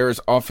Bears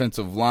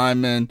offensive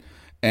lineman,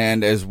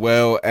 and as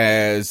well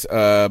as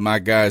my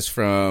guys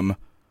from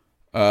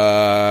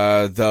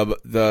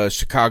the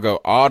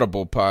Chicago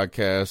Audible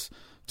podcast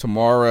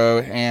tomorrow,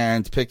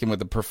 and picking with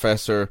the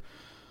professor.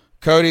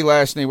 Cody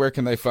Lashney, where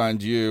can they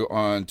find you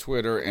on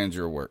Twitter and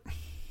your work?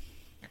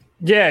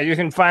 Yeah, you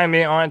can find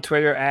me on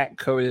Twitter at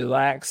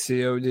CodyLac,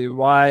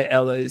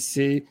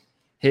 CodyLac.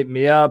 Hit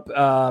me up.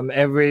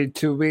 Every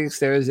 2 weeks,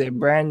 there is a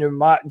brand new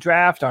mock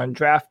draft on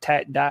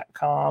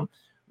drafttat.com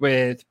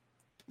with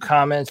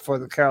comments for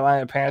the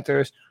Carolina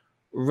Panthers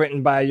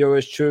written by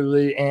yours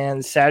truly,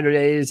 and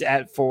Saturdays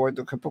at 4,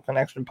 the Cripple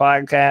Connection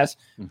podcast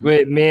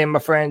with me and my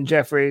friend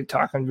Jeffrey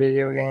talking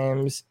video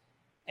games.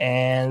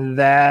 And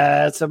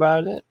that's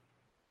about it.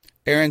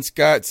 Aaron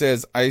Scott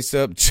says, Ice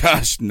Up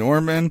Josh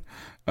Norman.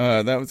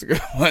 That was a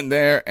good one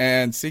there.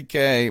 And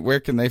CK, where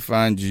can they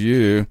find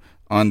you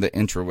on the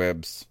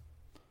intrawebs?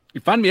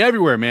 You find me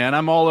everywhere, man.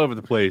 I'm all over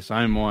the place.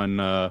 I'm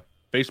on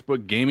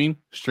Facebook gaming,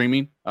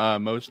 streaming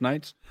most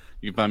nights.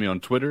 You can find me on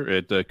Twitter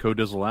at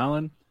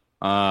CoDizzleAllen,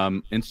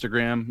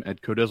 Instagram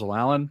at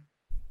CoDizzleAllen,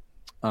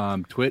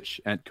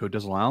 Twitch at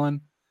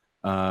CoDizzleAllen.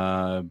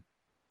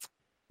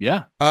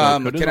 Yeah. Can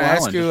I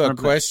ask you a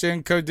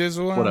question,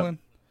 CoDizzleAllen?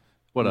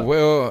 What up?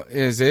 Well,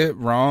 is it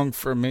wrong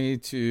for me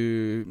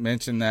to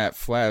mention that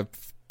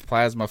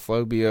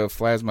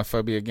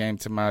Phasmophobia game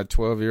to my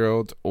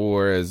 12-year-old,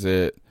 or is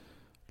it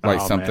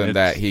like something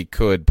that he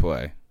could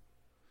play?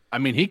 I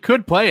mean, he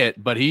could play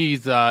it, but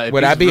he's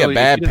would I be a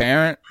bad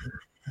parent?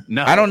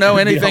 No, I don't know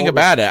anything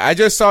about it. I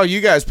just saw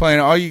you guys playing.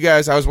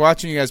 I was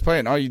watching you guys play,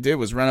 and all you did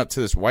was run up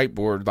to this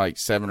whiteboard like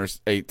 7 or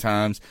 8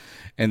 times,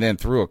 and then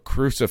threw a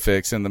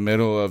crucifix in the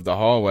middle of the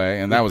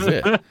hallway, and that was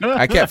it.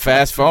 I kept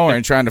fast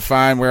forwarding, trying to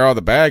find where all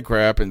the bad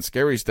crap and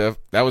scary stuff.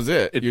 That was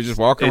it. You're just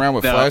walking around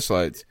with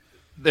flashlights.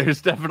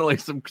 There's definitely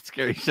some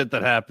scary shit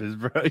that happens,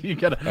 bro. You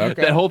gotta.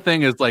 Okay. That whole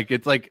thing is like,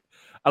 it's like,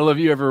 I don't know if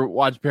you ever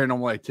watch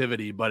Paranormal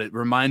Activity, but it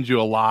reminds you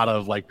a lot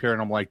of like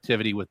Paranormal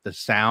Activity with the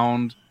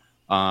sound.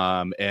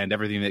 And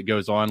everything that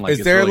goes on. Like,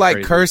 is there really like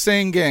crazy.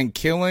 Cursing and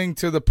killing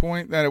to the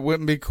point that it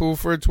wouldn't be cool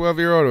for a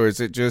 12-year-old, or is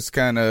it just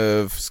kind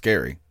of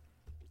scary?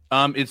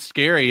 It's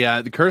scary.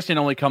 Yeah, the cursing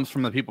only comes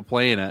from the people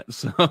playing it.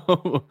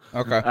 So,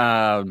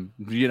 okay.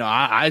 You know,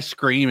 I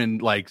scream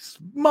and like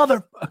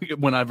mother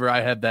whenever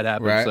I have that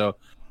happen. Right. So,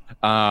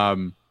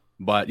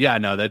 but yeah,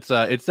 no, that's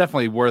it's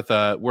definitely worth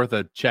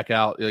a check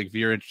out. Like if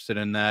you're interested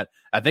in that,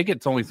 I think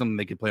it's only something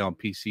they can play on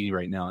PC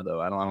right now,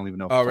 though. I don't even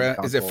know. If oh, really?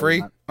 Is it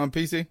free on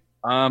PC?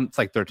 It's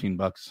like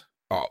 $13.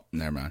 Oh,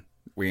 never mind.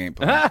 We ain't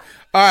playing. All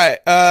right,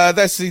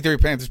 that's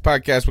C3 Panthers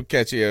podcast. We'll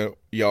catch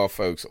y'all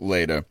folks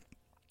later.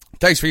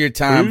 Thanks for your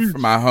time, for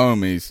my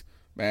homies.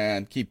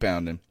 Man, keep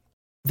pounding.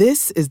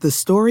 This is the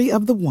story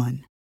of the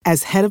one.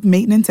 As head of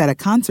maintenance at a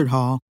concert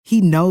hall,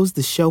 he knows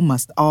the show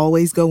must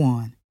always go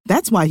on.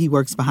 That's why he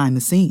works behind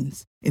the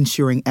scenes,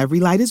 ensuring every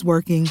light is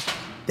working,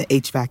 the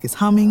HVAC is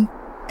humming,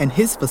 and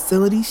his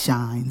facility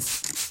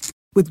shines.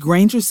 With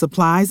Grainger's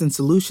supplies and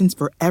solutions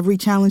for every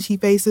challenge he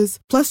faces,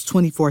 plus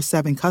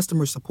 24/7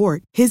 customer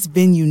support, his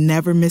venue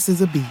never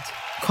misses a beat.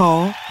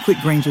 Call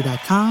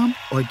quickgrainger.com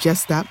or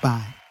just stop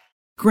by.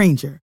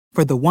 Grainger,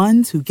 for the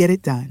ones who get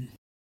it done.